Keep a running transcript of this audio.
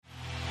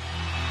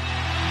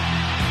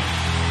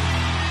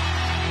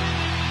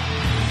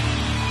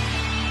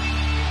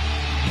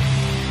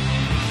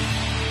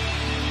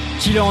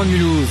Killer on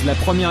Mulhouse, la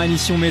première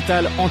émission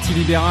métal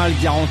antilibérale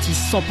garantie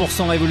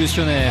 100%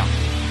 révolutionnaire.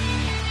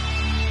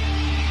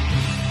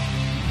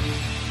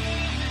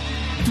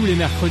 Tous les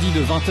mercredis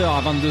de 20h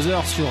à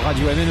 22h sur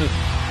Radio MNE.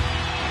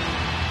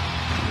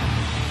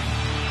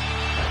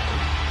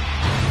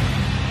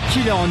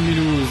 Killer on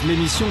Mulhouse,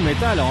 l'émission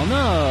métal en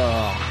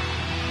or.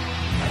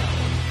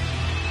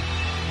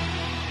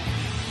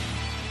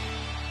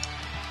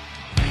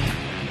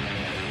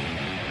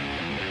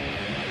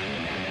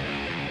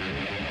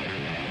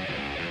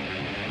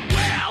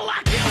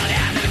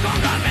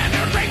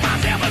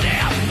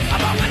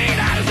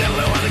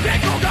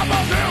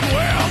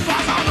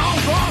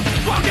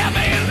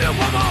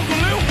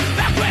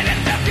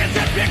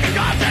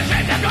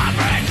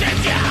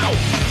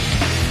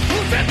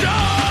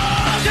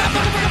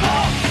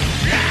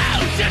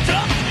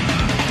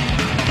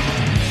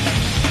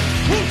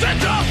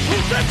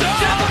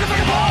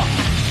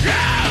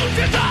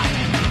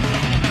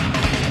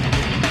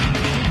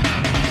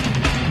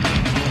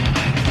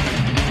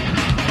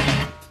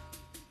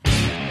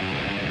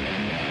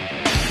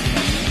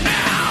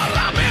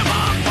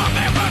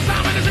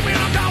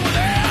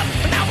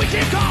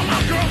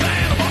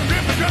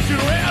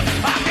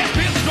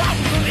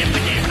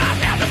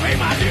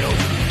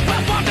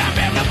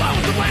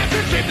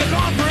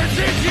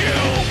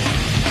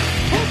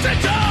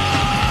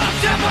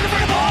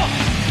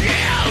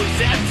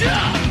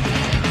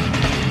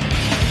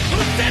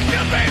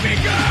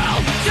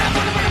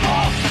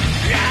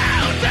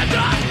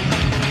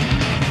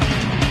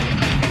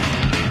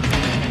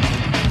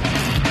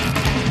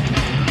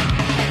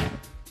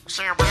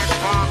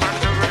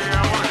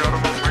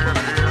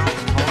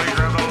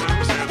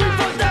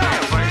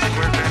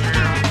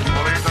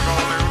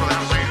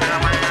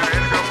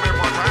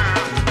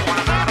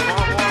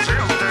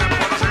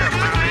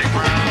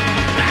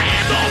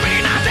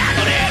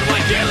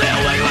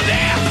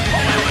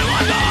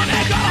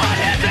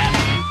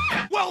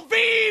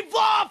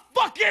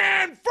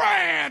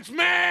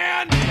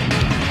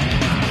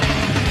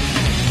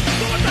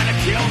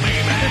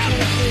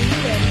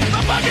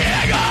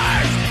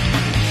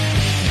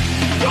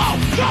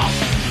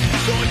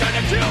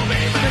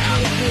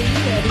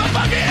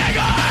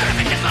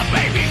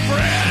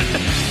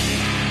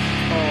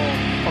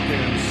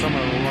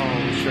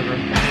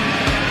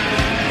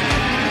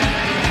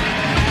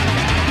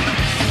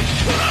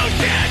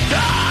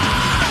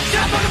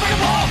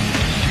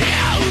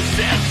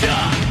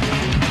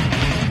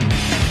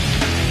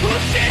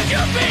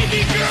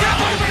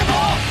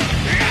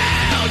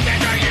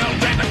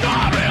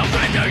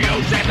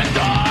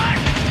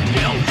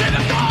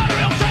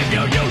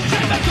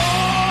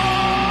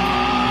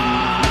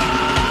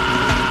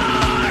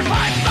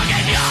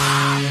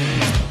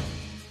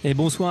 Et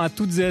bonsoir à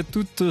toutes et à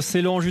toutes,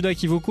 c'est Laurent Judas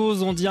qui vous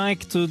cause en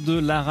direct de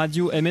la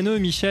radio MNE.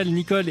 Michel,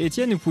 Nicole,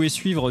 Étienne, vous pouvez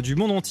suivre du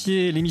monde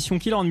entier l'émission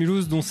Killer on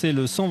Mulhouse dont c'est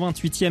le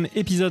 128e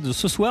épisode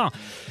ce soir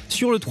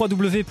sur le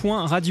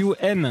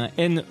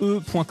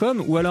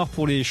www.radiomne.com ou alors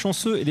pour les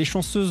chanceux et les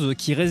chanceuses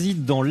qui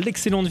résident dans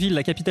l'excellente ville,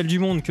 la capitale du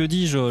monde, que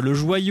dis-je, le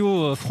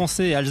joyau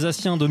français et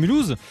alsacien de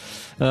Mulhouse.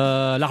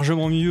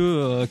 Largement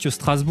mieux que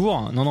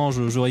Strasbourg. Non,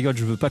 je rigole,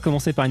 je veux pas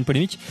commencer par une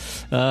polémique.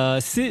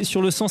 C'est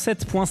sur le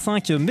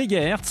 107.5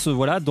 MHz,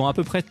 voilà, dans à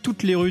peu près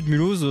toutes les rues de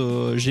Mulhouse.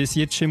 J'ai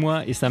essayé de chez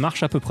moi et ça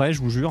marche à peu près,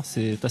 je vous jure,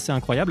 c'est assez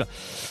incroyable.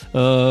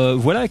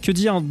 Voilà, que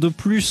dire de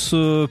plus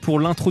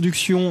pour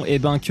l'introduction? Eh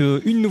ben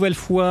que une nouvelle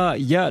fois,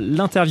 il y a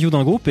l'interview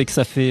d'un groupe et que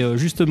ça fait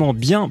justement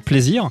bien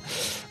plaisir.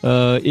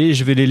 Et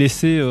je vais les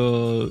laisser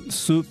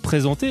se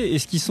présenter.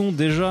 Est-ce qu'ils sont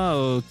déjà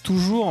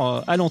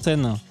toujours à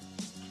l'antenne?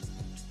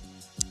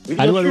 Oui,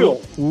 allô.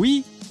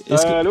 Oui.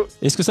 Allô.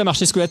 Est-ce que ça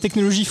marche? Est-ce que la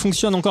technologie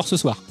fonctionne encore ce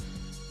soir?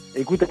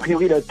 Écoute, a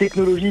priori, la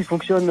technologie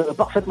fonctionne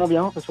parfaitement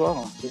bien ce soir.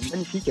 C'est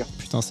magnifique.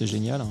 Putain, c'est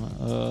génial.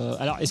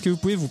 Alors, est-ce que vous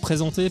pouvez vous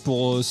présenter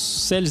pour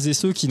celles et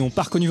ceux qui n'ont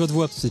pas reconnu votre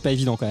voix? Parce que c'est pas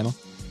évident quand même.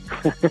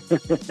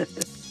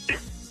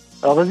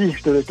 Alors vas-y,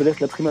 je te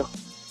laisse la primeur.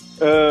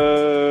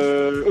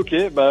 Ok,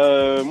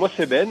 moi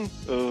c'est Ben.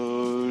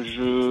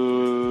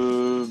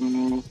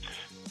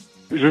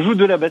 Je joue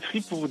de la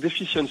batterie pour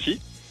Deficiency.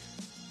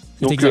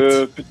 Donc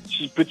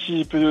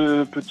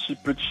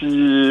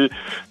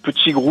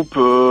petit groupe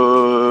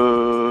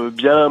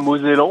bien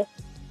mosellan.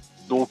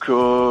 Donc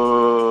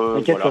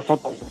t'inquiète, voilà. ça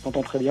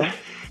s'entend très bien.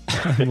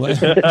 Ouais,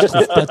 je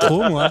trouve pas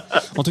trop moi.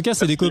 En tout cas,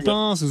 c'est des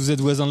copains, vous êtes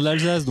voisins de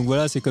l'Alsace, donc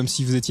voilà, c'est comme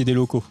si vous étiez des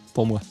locaux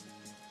pour moi.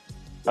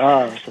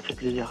 Ah, ça fait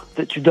plaisir.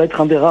 Tu dois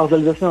être un des rares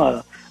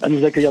Alsaciens à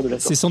nous accueillir de la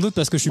sorte. C'est sans doute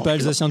parce que je suis pas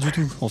alsacien du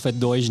tout, en fait,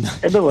 d'origine.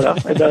 Eh ben voilà,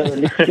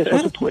 l'explication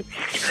est toute trouvée.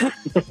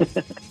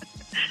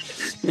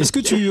 Est-ce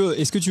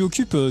que tu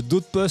occupes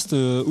d'autres postes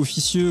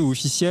officieux ou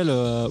officiels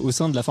au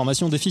sein de la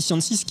formation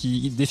Deficiency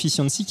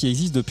qui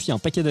existe depuis un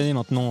paquet d'années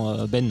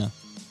maintenant, Ben?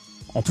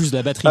 En plus de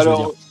la batterie, je veux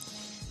dire.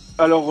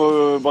 Alors,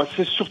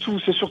 c'est surtout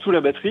la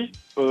batterie.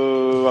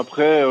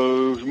 Après,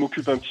 je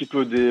m'occupe un petit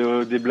peu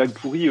des blagues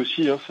pourries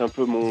aussi. Hein, c'est un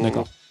peu mon.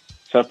 D'accord.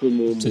 C'est un peu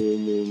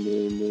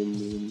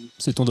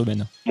C'est ton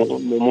domaine.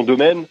 Mon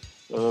domaine.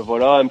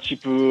 Voilà, un petit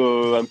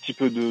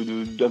peu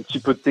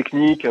de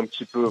technique, un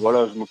petit peu,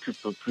 voilà, je m'occupe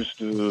plus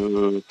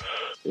de,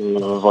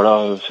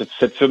 voilà,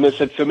 cette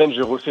semaine,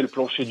 j'ai refait le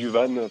plancher du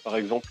van, par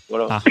exemple,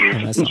 voilà.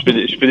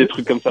 Je fais des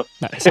trucs comme ça.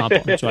 Bah,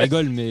 tu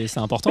rigoles, mais c'est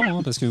important,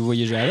 hein, parce que vous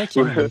voyagez avec.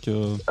 Hein, donc,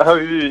 Ah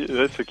oui,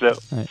 c'est clair,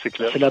 ouais. c'est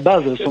clair. C'est la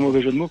base, sans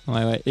mauvais jeu de mots.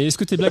 Ouais. Et est-ce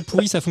que tes blagues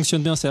pourries, ça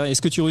fonctionne bien?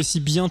 Est-ce que tu réussis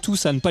bien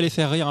tous à ne pas les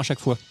faire rire à chaque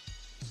fois?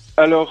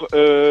 Alors,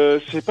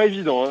 c'est pas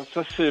évident, hein.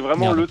 Ça c'est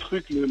vraiment le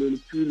truc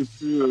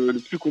le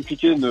plus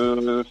compliqué,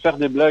 de faire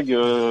des blagues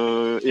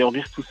et en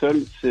rire tout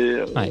seul.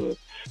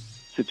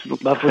 C'est toujours.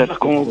 Bah, faut dire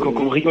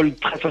qu'on rigole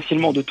très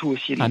facilement de tout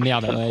aussi. Ah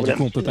merde, du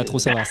coup on peut pas trop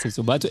savoir.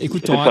 Bah,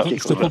 écoute,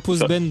 je te propose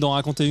Ben d'en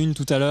raconter une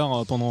tout à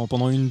l'heure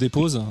pendant une des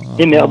pauses.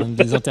 Et merde.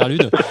 Des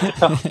interludes.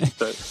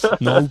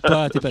 Non ou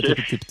pas, t'es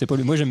pas.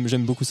 Moi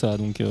j'aime beaucoup ça,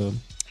 donc.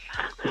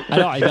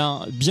 Alors,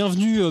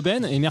 bienvenue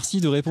Ben, et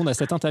merci de répondre à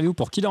cette interview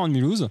pour Killer on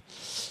Mulhouse.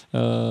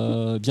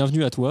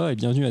 Bienvenue à toi et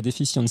bienvenue à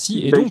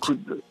Deficiency. Et donc,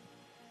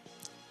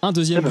 un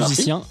deuxième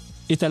musicien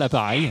est à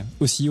l'appareil,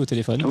 aussi au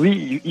téléphone.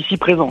 Oui, ici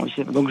présent.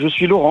 Donc, je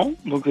suis Laurent,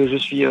 donc je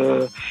suis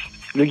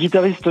le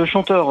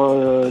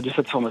guitariste-chanteur de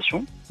cette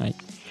formation. Oui.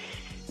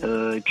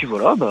 Et puis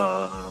voilà,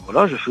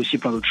 je fais aussi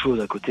plein d'autres choses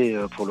à côté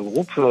pour le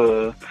groupe.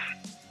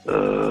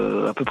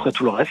 À peu près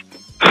tout le reste.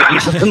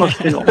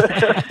 Non,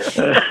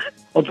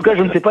 en tout cas,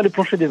 je ne fais pas les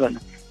planchers des vannes.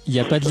 Il n'y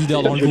a pas de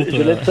leader dans le groupe.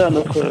 Je laisse ça à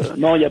notre.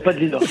 Non, il n'y a pas de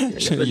leader.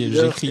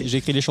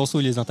 J'écris les chansons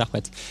et les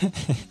interprète.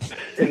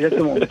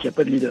 Exactement, donc il n'y a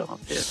pas de leader.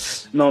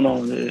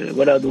 Non,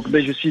 voilà, donc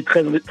je suis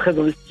très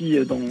investi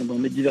dans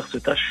mes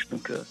diverses tâches,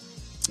 donc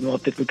on aura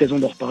peut-être l'occasion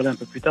d'en reparler un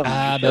peu plus tard.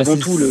 Avant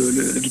tout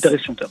le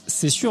guitariste-chanteur.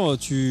 C'est sûr,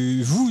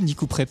 vous n'y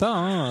couperez pas.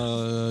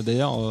 Hein.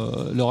 D'ailleurs,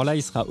 Lorelai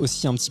sera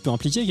aussi un petit peu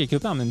impliquée quelque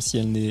part, même si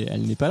elle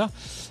n'est pas là.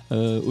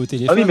 Au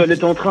téléphone. Ah oui, mais elle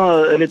était en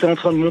train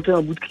de monter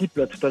un bout de clip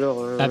là tout à l'heure.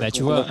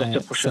 Tu vois,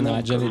 ça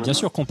n'arrête jamais. Bien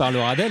sûr qu'on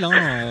parlera d'elle,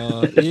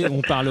 hein, et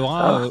on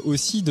parlera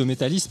aussi de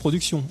Métalliste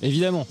Production,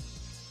 évidemment.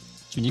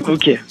 Tu n'y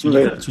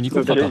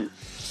couperas pas.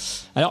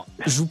 Alors,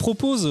 je vous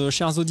propose,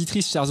 chères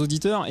auditrices, chers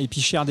auditeurs, et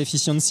puis chers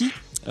Deficiency,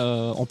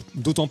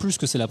 d'autant plus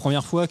que c'est la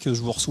première fois que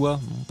je vous reçois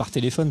par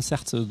téléphone,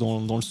 certes,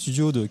 dans le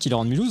studio de Killer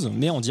on Mulhouse,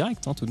 mais en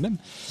direct, hein, tout de même.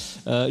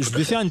 Je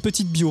vais faire une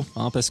petite bio,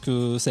 hein, parce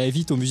que ça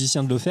évite aux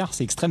musiciens de le faire,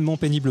 c'est extrêmement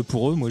pénible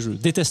pour eux. Moi, je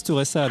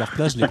détesterais ça à leur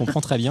place, je les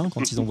comprends très bien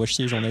quand ils envoient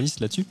chier les journalistes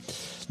là-dessus.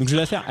 Donc je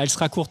vais la faire, elle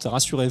sera courte,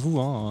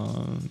 rassurez-vous. Hein.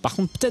 Par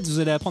contre, peut-être vous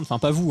allez apprendre, enfin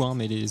pas vous, hein,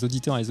 mais les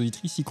auditeurs et les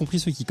auditrices, y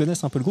compris ceux qui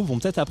connaissent un peu le groupe, vont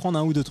peut-être apprendre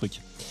un ou deux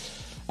trucs.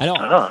 Alors...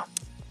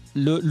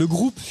 Le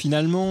groupe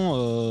finalement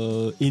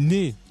est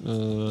né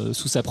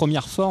sous sa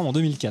première forme en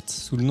 2004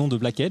 sous le nom de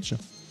Black Edge,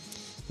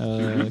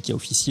 qui a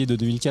officié de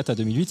 2004 à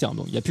 2008.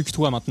 Bon, il n'y a plus que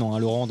toi maintenant, hein,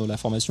 Laurent, dans la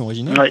formation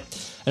originelle. Ouais.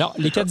 Alors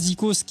les 4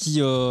 zikos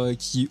qui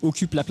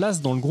occupent la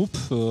place dans le groupe,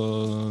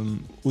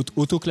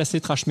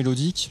 auto-classé trash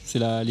mélodique, c'est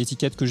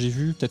l'étiquette que j'ai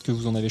vue. Peut-être que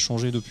vous en avez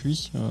changé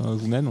depuis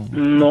vous-même.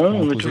 Non,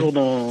 on est toujours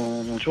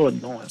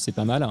là-dedans. Ouais. C'est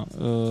pas mal.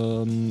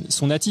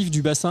 Sont natifs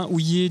du bassin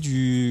houillé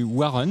du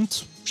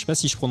Warrant. Je sais pas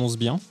si je prononce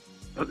bien.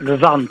 Le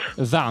Varnt.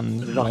 Ouais,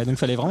 donc il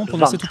fallait vraiment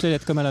prononcer toutes les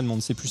lettres comme à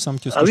l'allemande. C'est plus simple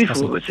que ce que je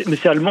pensais. Mais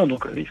c'est allemand,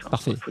 donc oui.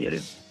 Parfait. Faut y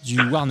aller.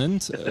 Du Warnant.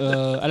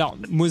 Alors,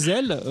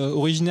 Moselle,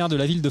 originaire de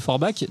la ville de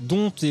Forbach,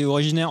 dont est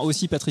originaire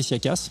aussi Patricia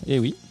Cass. Eh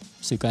oui,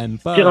 c'est quand même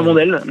pas...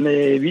 Pyramondel,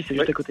 mais oui, c'est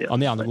juste à côté. Oh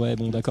merde, ouais,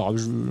 bon d'accord,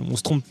 on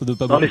se trompe de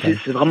pas beaucoup. Non, mais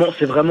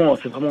c'est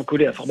vraiment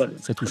collé à Forbach.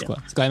 Ça touche, quoi.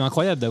 C'est quand même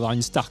incroyable d'avoir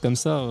une star comme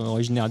ça,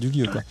 originaire du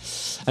lieu, quoi.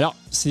 Alors,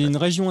 c'est une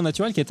région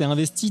naturelle qui a été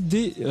investie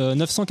dès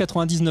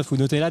 999. Vous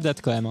notez la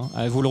date quand même.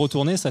 Hein. Vous le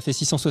retournez, ça fait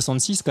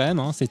 666 quand même,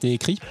 hein, c'était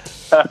écrit.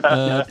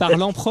 Par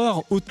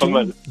l'empereur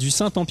Otton du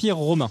Saint-Empire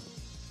romain,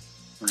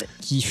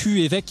 qui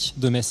fut évêque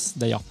de Metz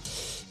d'ailleurs.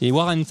 Et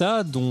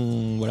Warranta,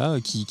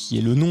 qui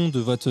est le nom de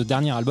votre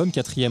dernier album,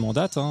 4e en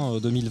date,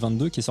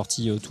 2022, qui est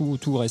sorti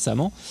tout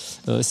récemment,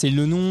 c'est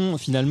le nom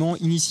finalement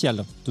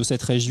initial de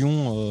cette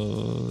région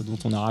dont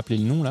on a rappelé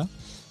le nom là,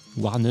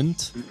 Warnant.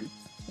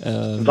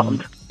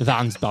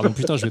 Varnt, pardon,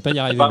 putain, je vais pas y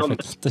arriver en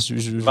fait.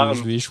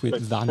 Je vais échouer.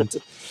 Varnt.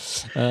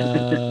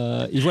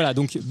 Et voilà,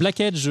 donc Black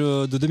Edge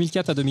de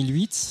 2004 à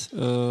 2008.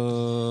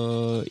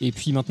 Et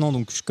puis maintenant,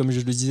 donc, comme je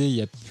le disais, il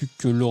n'y a plus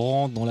que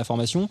Laurent dans la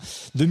formation.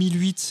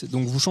 2008,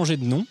 donc vous changez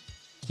de nom.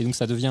 Et donc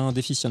ça devient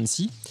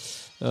Deficiency.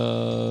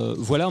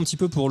 Voilà un petit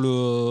peu pour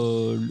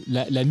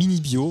la mini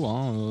bio.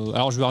 Hein.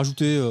 Alors je vais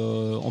rajouter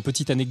en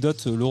petite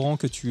anecdote, Laurent,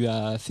 que tu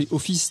as fait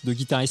office de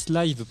guitariste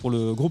live pour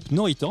le groupe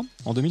No Return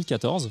en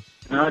 2014.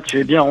 Ah, tu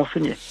es bien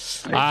renseigné.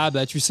 Ouais. Ah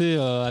bah tu sais,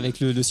 avec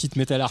le site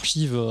Metal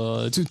Archive,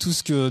 tout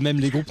ce que même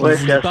les groupes ne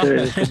voulaient pas,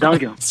 c'est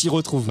dingue. S'y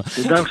retrouvent.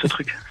 C'est dingue ce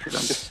truc.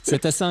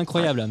 C'est assez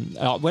incroyable.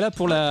 Alors voilà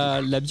pour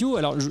la bio.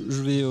 Alors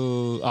je vais.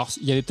 Alors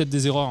il y avait peut-être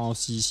des erreurs. Hein,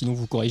 sinon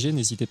vous corrigez,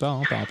 n'hésitez pas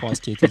par rapport à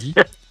ce qui a été dit.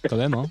 Quand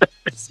même. Hein.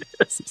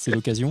 C'est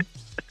l'occasion.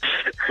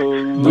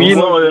 Oui,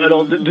 non.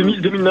 Alors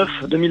 2009,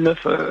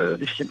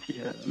 Deficiency.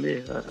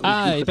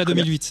 Et pas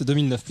 2008,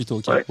 2009 plutôt.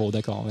 Okay. Ouais. Bon,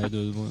 d'accord. Ouais,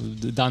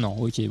 d'un an.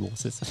 Ok, bon,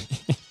 c'est ça.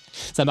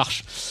 Ça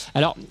marche.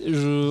 Alors,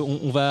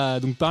 on va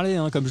donc parler,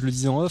 comme je le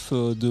disais en off,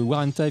 de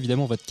Warrenta,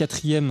 évidemment, votre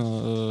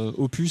 4e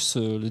opus,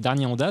 le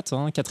dernier en date,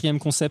 4e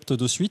concept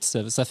de suite.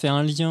 Ça fait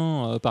un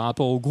lien par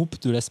rapport au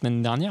groupe de la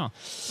semaine dernière,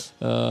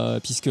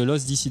 puisque Los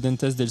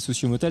Dissidentes del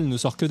Sociomotel ne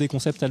sort que des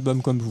concept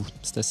albums comme vous.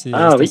 C'est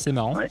assez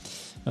marrant. Ouais.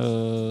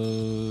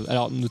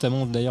 Alors,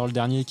 notamment d'ailleurs le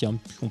dernier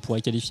qu'on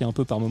pourrait qualifier un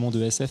peu par moment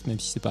de SF, même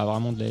si c'est pas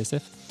vraiment de la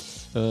SF.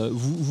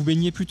 Vous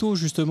baignez plutôt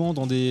justement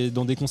dans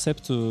des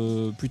concepts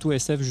plutôt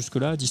SF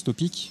jusque-là,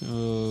 dystopiques.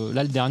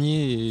 Là, le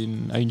dernier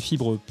a une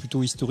fibre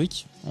plutôt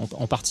historique,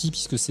 en partie,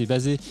 puisque c'est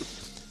basé...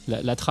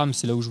 La trame,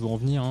 c'est là où je veux en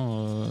venir.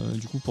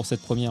 Du coup, pour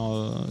cette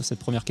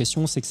première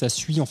question, c'est que ça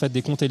suit en fait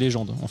des contes et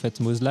légendes. En fait,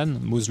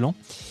 Moslan.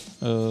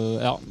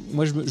 Alors,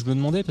 moi, je me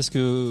demandais parce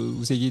que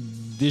vous aviez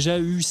déjà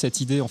eu cette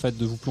idée en fait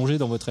de vous plonger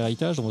dans votre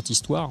héritage, dans votre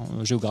histoire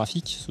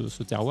géographique,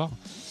 ce terroir.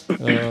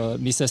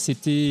 Mais ça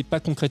s'était pas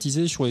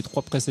concrétisé sur les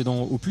 3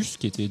 précédents opus,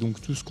 qui étaient donc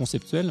tous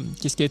conceptuels.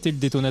 Qu'est-ce qui a été le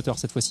détonateur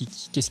cette fois-ci ?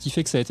 Qu'est-ce qui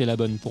fait que ça a été la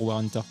bonne pour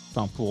Warrenta,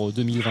 enfin pour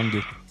 2022 ?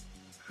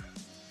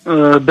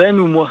 Ben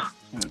ou moi ?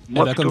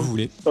 Comme vous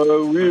voulez.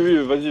 Oui,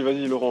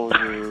 vas-y, Laurent.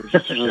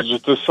 Je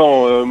te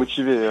sens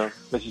motivé.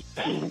 Vas-y.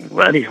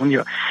 Allez, on y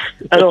va.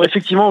 Alors,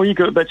 effectivement, oui,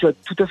 tu as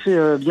tout à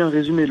fait bien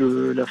résumé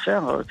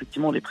l'affaire.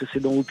 Effectivement, les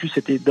précédents opus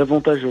étaient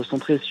davantage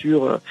centrés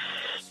sur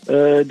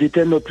des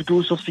thèmes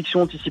plutôt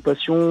science-fiction,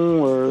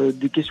 anticipation,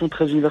 des questions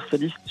très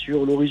universalistes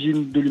sur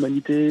l'origine de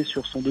l'humanité,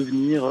 sur son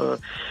devenir,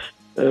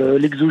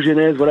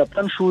 l'exogénèse, voilà,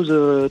 plein de choses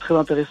très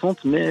intéressantes.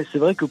 Mais c'est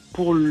vrai que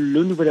pour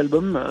le nouvel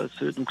album,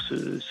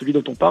 celui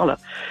dont on parle,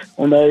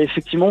 on a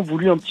effectivement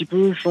voulu un petit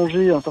peu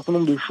changer un certain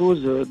nombre de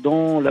choses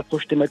dans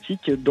l'approche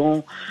thématique,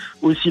 dans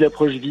aussi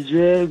l'approche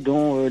visuelle,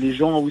 dans les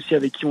gens aussi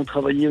avec qui on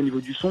travaillait au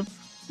niveau du son.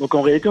 Donc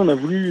en réalité, on a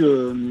voulu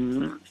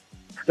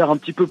faire un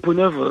petit peu peau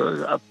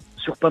neuve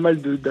sur pas mal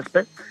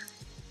d'aspects.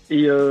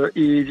 Et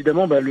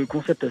évidemment, le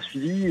concept a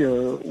suivi.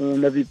 On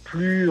n'avait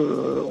plus,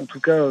 en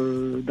tout cas,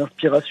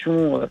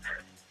 d'inspiration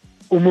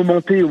au moment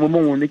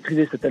où on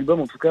écrivait cet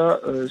album, en tout cas,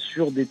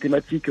 sur des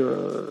thématiques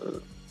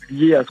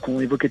liées à ce qu'on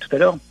évoquait tout à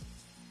l'heure.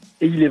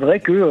 Et il est vrai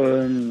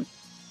que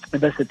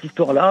cette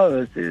histoire-là,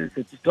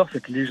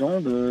 cette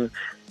légende,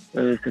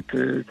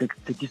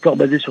 cette histoire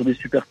basée sur des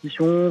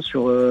superstitions,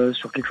 sur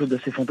quelque chose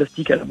d'assez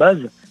fantastique à la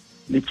base,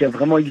 mais qui a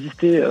vraiment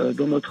existé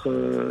dans notre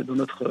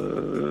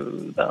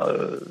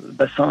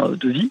bassin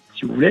de vie,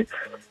 si vous voulez.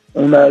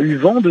 On a eu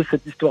vent de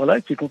cette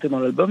histoire-là qui est contée dans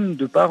l'album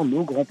de par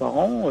nos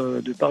grands-parents,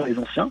 de par les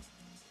anciens,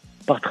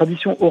 par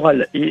tradition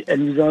orale. Et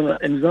elle nous a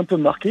un peu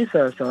marqué,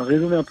 ça a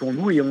résonné un peu en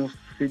nous, et on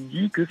s'est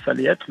dit que ça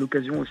allait être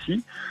l'occasion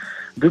aussi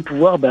de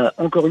pouvoir,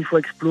 encore une fois,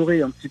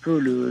 explorer un petit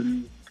peu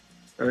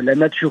la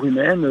nature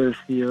humaine,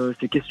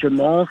 ses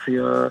questionnements, ses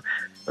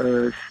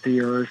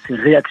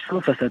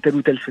réactions face à tel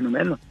ou tel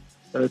phénomène,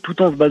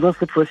 tout en se basant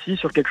cette fois-ci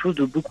sur quelque chose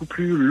de beaucoup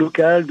plus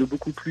local, de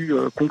beaucoup plus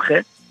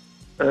concret.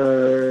 Donc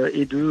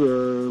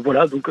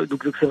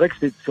c'est vrai que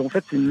c'est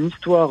une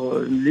histoire,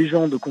 une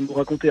légende qu'on nous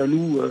racontait à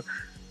nous,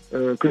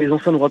 que les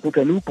anciens nous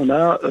racontaient à nous, qu'on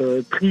a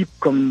pris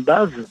comme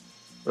base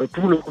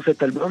pour le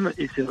concept album.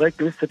 Et c'est vrai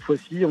que cette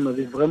fois-ci, on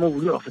avait vraiment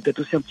voulu, alors c'est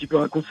peut-être aussi un petit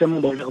peu inconsciemment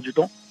dans l'air du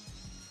temps,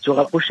 se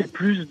rapprocher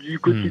plus du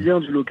quotidien,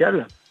 du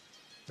local,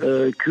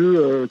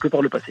 que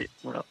par le passé.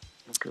 Voilà.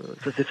 Donc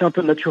ça s'est fait un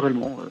peu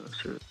naturellement,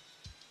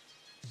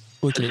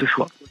 ce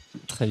choix.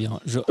 Très bien.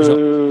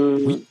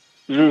 Oui.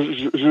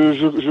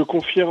 Je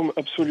confirme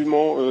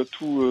absolument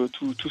tous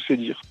ces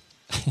dires.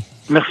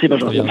 Merci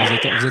Benjamin.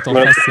 Vous êtes en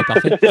face, c'est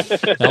parfait.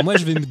 Alors moi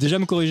je vais déjà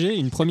me corriger,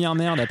 une première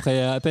merde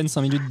après à peine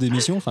 5 minutes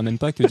d'émission, enfin même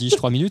pas, que dis-je,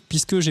 3 minutes,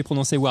 puisque j'ai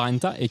prononcé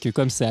Warrenta et que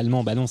comme c'est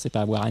allemand, non, c'est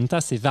pas Warrenta,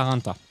 c'est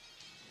Warrenta.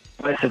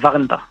 Ouais, c'est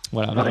Warrenta.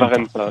 Voilà,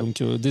 Warrenta.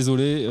 Donc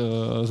désolé,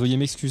 veuillez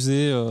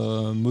m'excuser,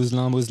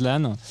 Moslan,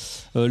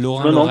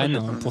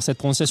 Lorraine, pour cette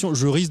prononciation.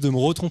 Je risque de me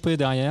retromper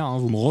derrière,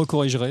 vous me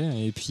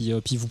recorrigerez, et puis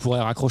vous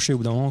pourrez raccrocher au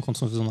bout d'un moment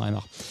quand vous en aurez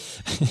marre.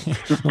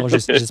 Non,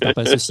 j'espère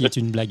pas, ceci est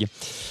une blague.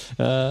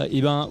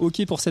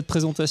 Ok pour cette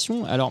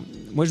présentation. Alors,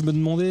 moi je me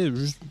demandais,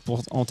 juste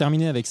pour en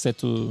terminer avec ce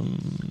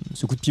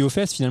coup de pied aux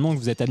fesses finalement que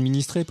vous êtes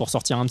administré pour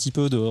sortir un petit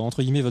peu de,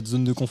 entre guillemets, votre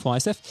zone de confort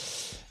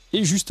SF.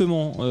 Et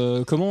justement,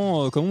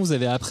 comment vous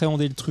avez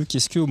appréhendé le truc ?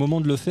 Est-ce qu'au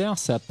moment de le faire,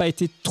 ça n'a pas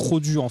été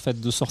trop dur en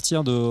fait de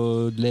sortir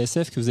de la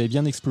SF que vous avez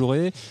bien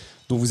exploré,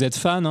 dont vous êtes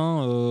fan,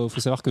 faut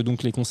savoir que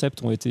donc les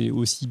concepts ont été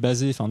aussi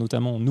basés,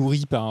 notamment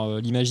nourris par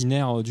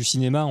l'imaginaire du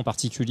cinéma en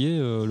particulier,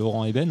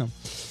 Laurent et Ben.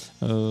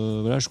 Il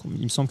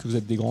me semble que vous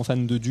êtes des grands fans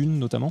de Dune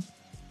notamment.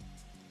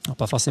 Alors,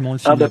 pas forcément le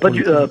film.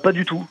 Pas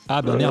du tout.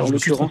 Ah merde, je me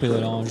suis trompé.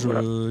 Alors,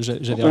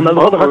 j'avais on a le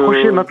droit de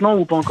raccrocher maintenant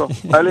ou pas encore?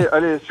 Allez,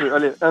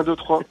 1, 2,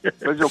 3.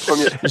 Vas-y en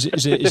premier.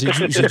 J'ai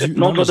dû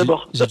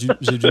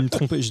me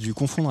tromper. J'ai dû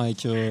confondre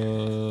avec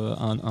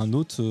un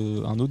autre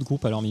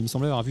groupe. Alors, mais il me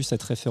semblait avoir vu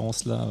cette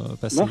référence-là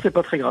passer. Non, c'est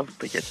pas très grave,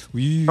 t'inquiète.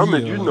 Oui.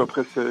 Mais Dune,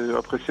 après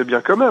c'est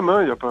bien quand même.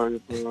 Il y a pas.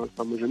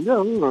 Moi j'aime bien.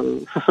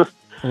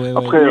 Ouais.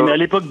 Après, mais à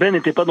l'époque Ben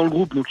n'était pas dans le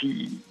groupe, donc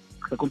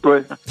ça compte pas.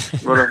 Ouais,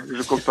 voilà,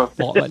 je compte pas.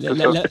 Bon,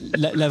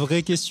 la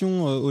vraie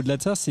question au-delà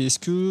de ça, c'est est-ce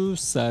que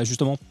ça a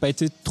justement pas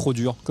été trop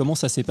dur? Comment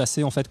ça s'est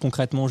passé en fait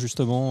concrètement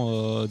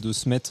justement de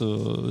se mettre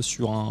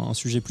sur un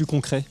sujet plus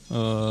concret,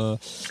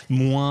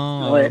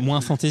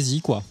 moins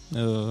fantasy quoi,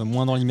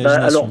 moins dans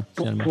l'imagination.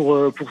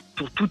 Alors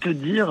pour tout te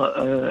dire,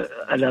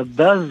 à la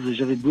base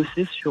j'avais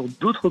bossé sur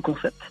d'autres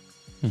concepts.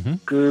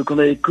 Que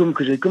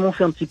j'avais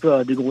commencé un petit peu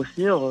à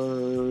dégrossir,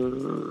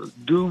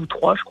 2 ou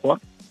 3 je crois,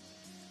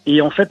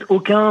 et en fait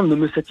aucun ne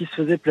me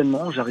satisfaisait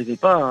pleinement. J'arrivais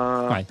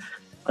pas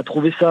à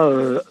trouver ça,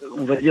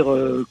 on va dire,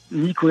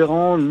 ni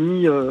cohérent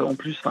ni en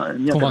plus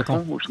ni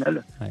intéressant au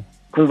final,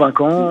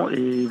 convaincant.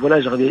 Et voilà,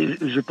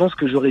 je pense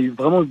que j'aurais eu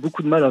vraiment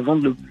beaucoup de mal à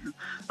vendre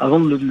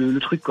le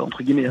truc quoi,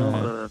 entre guillemets.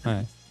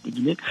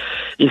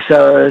 Et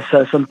ça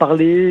me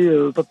parlait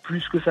pas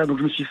plus que ça, donc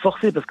je me suis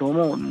forcé, parce qu'à un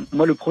moment,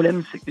 moi le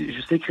problème c'est que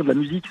je sais écrire de la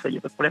musique, ça y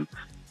a pas de problème,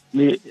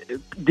 mais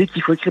dès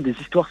qu'il faut écrire des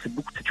histoires, c'est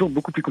toujours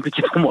beaucoup plus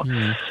compliqué pour moi.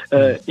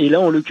 Et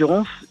là en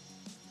l'occurrence,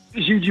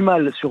 j'ai eu du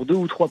mal sur 2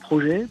 ou 3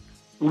 projets.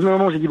 Au bout d'un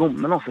moment j'ai dit bon,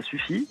 maintenant ça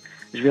suffit,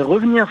 je vais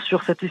revenir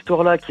sur cette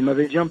histoire-là qui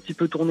m'avait déjà un petit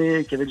peu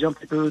tourné,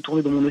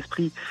 dans mon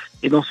esprit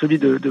et dans celui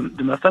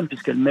de ma femme,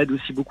 puisqu'elle m'aide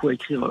aussi beaucoup à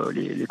écrire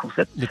les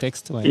concepts, les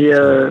textes, et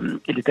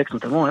les textes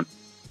notamment.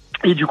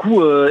 Et du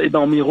coup,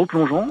 en m'y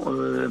replongeant,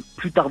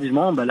 plus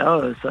tardivement,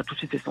 là, ça a tout de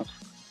suite fait sens.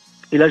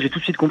 Et là, j'ai tout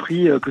de suite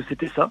compris que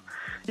c'était ça.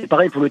 Et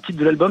pareil, pour le titre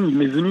de l'album, il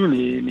m'est venu,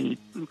 mais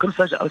comme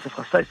ça, ça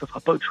fera ça et ça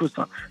fera pas autre chose.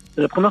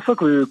 C'est la première fois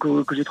que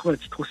j'ai trouvé un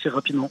titre aussi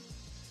rapidement.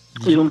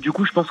 Et donc, du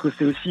coup, je pense que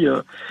c'est aussi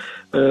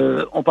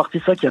en partie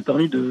ça qui a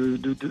permis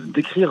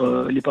d'écrire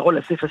les paroles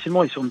assez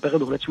facilement et sur une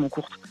période relativement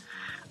courte.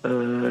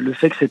 Le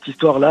fait que cette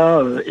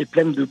histoire-là est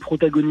pleine de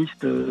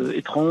protagonistes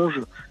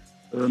étranges,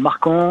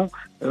 marquants,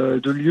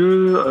 de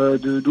lieux,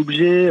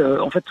 d'objets.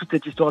 En fait, toute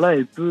cette histoire-là,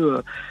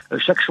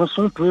 chaque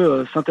chanson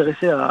peut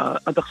s'intéresser à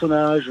un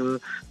personnage,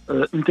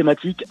 une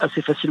thématique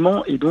assez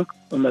facilement, et donc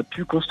on a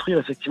pu construire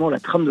effectivement la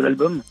trame de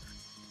l'album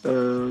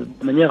de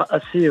manière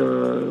assez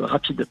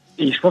rapide.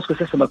 Et je pense que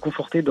ça m'a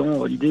conforté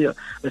dans l'idée,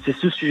 c'est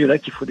ce sujet-là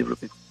qu'il faut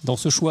développer. Dans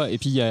ce choix, et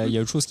puis il y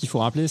a autre chose qu'il faut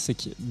rappeler, c'est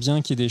que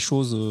bien qu'il y ait des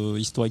choses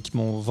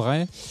historiquement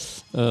vraies,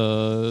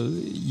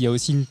 il y a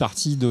aussi une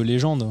partie de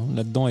légende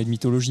là-dedans et de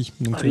mythologie.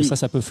 Donc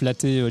ça peut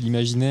flatter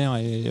l'imaginaire,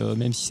 et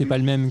même si c'est pas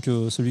le même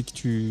que celui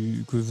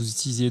que vous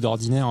utilisiez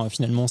d'ordinaire,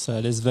 finalement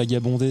ça laisse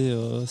vagabonder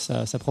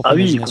sa propre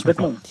imagination. Oui,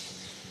 complètement.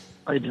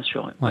 Oui, bien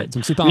sûr. Ouais,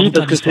 donc c'est pas un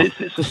parce que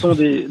ce sont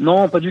des...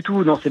 Non, pas du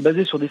tout. Non, c'est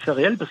basé sur des faits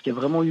réels, parce qu'il y a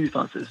vraiment eu...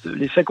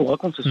 les faits qu'on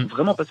raconte se sont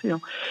vraiment passés.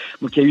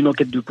 Donc il y a eu une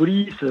enquête de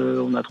police,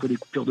 on a trouvé des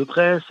coupures de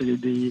presse, il y a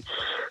des...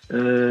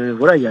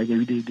 il y a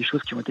eu des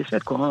choses qui ont été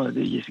faites, quoi.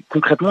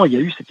 Concrètement, il y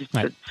a eu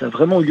ça a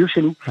vraiment eu lieu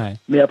chez nous. Ouais.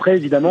 Mais après,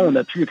 évidemment, on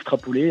a pu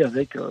extrapoler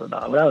avec...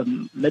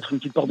 mettre une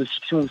petite part de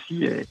fiction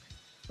aussi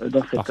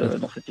dans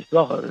cette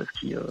histoire, ce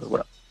qui...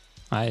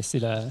 Ouais, c'est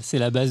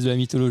la base de la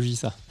mythologie,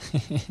 ça.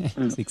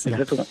 C'est excellent.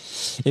 Exactement.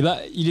 Et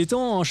il est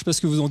temps, je ne sais pas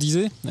ce que vous en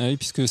disiez,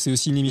 puisque c'est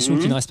aussi une émission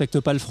qui ne respecte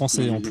pas le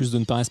français, en plus de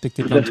ne pas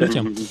respecter plein de trucs.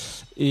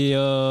 Et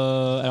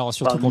alors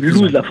surtout pour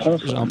Mulhouse, la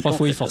France. Un prof,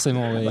 oui,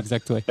 forcément,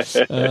 exact. Ouais.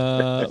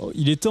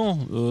 Il est temps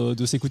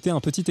de s'écouter un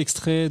petit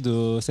extrait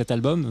de cet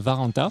album,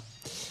 Varanta.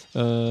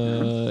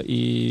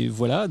 Et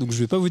voilà, donc je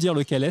ne vais pas vous dire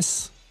lequel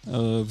est-ce.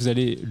 Vous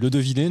allez le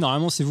deviner.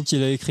 Normalement, c'est vous qui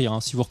l'avez écrit.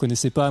 Si vous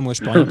reconnaissez pas, moi,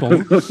 je peux rien pour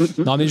vous.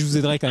 Non, mais je vous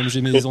aiderai quand même. J'ai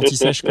mes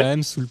anti-sèches quand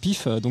même sous le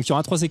pif. Donc, il y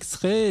aura 3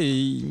 extraits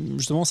et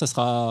justement, ça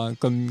sera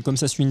comme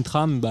ça suit une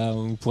trame.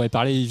 Vous pourrez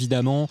parler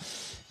évidemment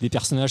des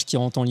personnages qui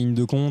rentrent en ligne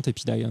de compte et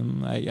puis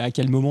à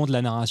quel moment de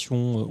la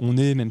narration on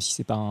est, même si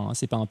c'est pas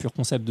un pur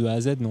concept de A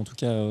à Z, mais en tout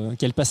cas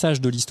quel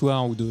passage de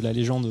l'histoire ou de la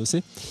légende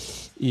c'est.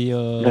 Et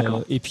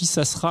puis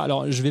ça sera,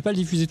 alors je vais pas le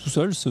diffuser tout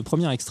seul, ce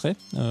premier extrait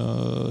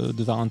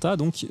de Varanta,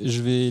 donc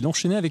je vais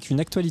l'enchaîner avec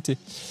une actualité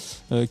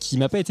qui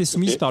m'a pas été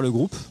soumise par le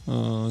groupe,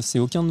 c'est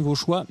aucun de vos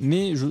choix,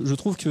 mais je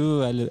trouve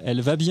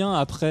qu'elle va bien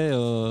après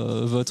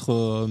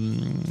votre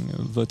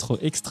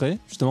extrait,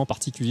 justement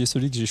particulier,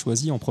 celui que j'ai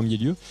choisi en premier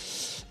lieu.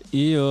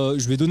 Et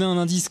je vais donner un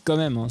indice quand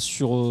même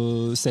sur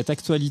cette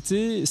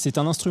actualité. C'est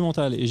un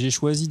instrumental et j'ai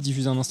choisi de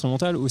diffuser un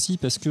instrumental aussi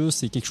parce que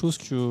c'est quelque chose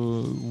que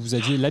vous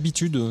aviez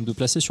l'habitude de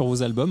placer sur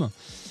vos albums.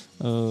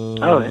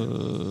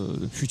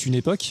 Fut une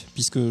époque,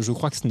 puisque je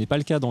crois que ce n'est pas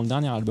le cas dans le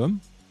dernier album.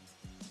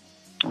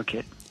 Ok.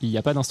 Il n'y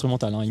a pas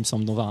d'instrumental, il me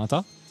semble, dans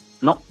Varanta.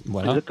 Non.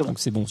 Voilà, exactement. donc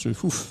c'est bon, je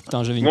fouf.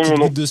 Putain, j'avais une petite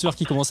goutte de sueur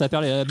qui commençait à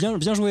perler.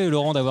 Bien joué,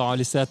 Laurent, d'avoir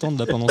laissé attendre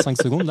là, pendant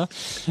 5 secondes. Là.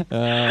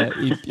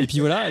 Et puis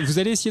voilà, vous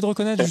allez essayer de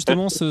reconnaître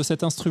justement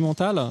cet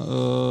instrumental.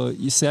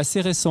 C'est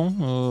assez récent.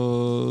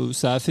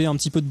 Ça a fait un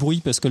petit peu de bruit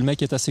parce que le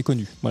mec est assez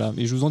connu. Voilà,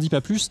 et je vous en dis pas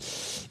plus.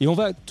 Et on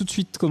va tout de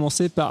suite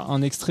commencer par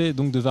un extrait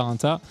donc, de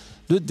Varanta,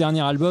 le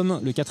dernier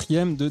album, le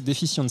 4e de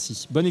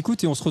Deficiency. Bonne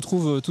écoute et on se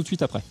retrouve tout de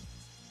suite après.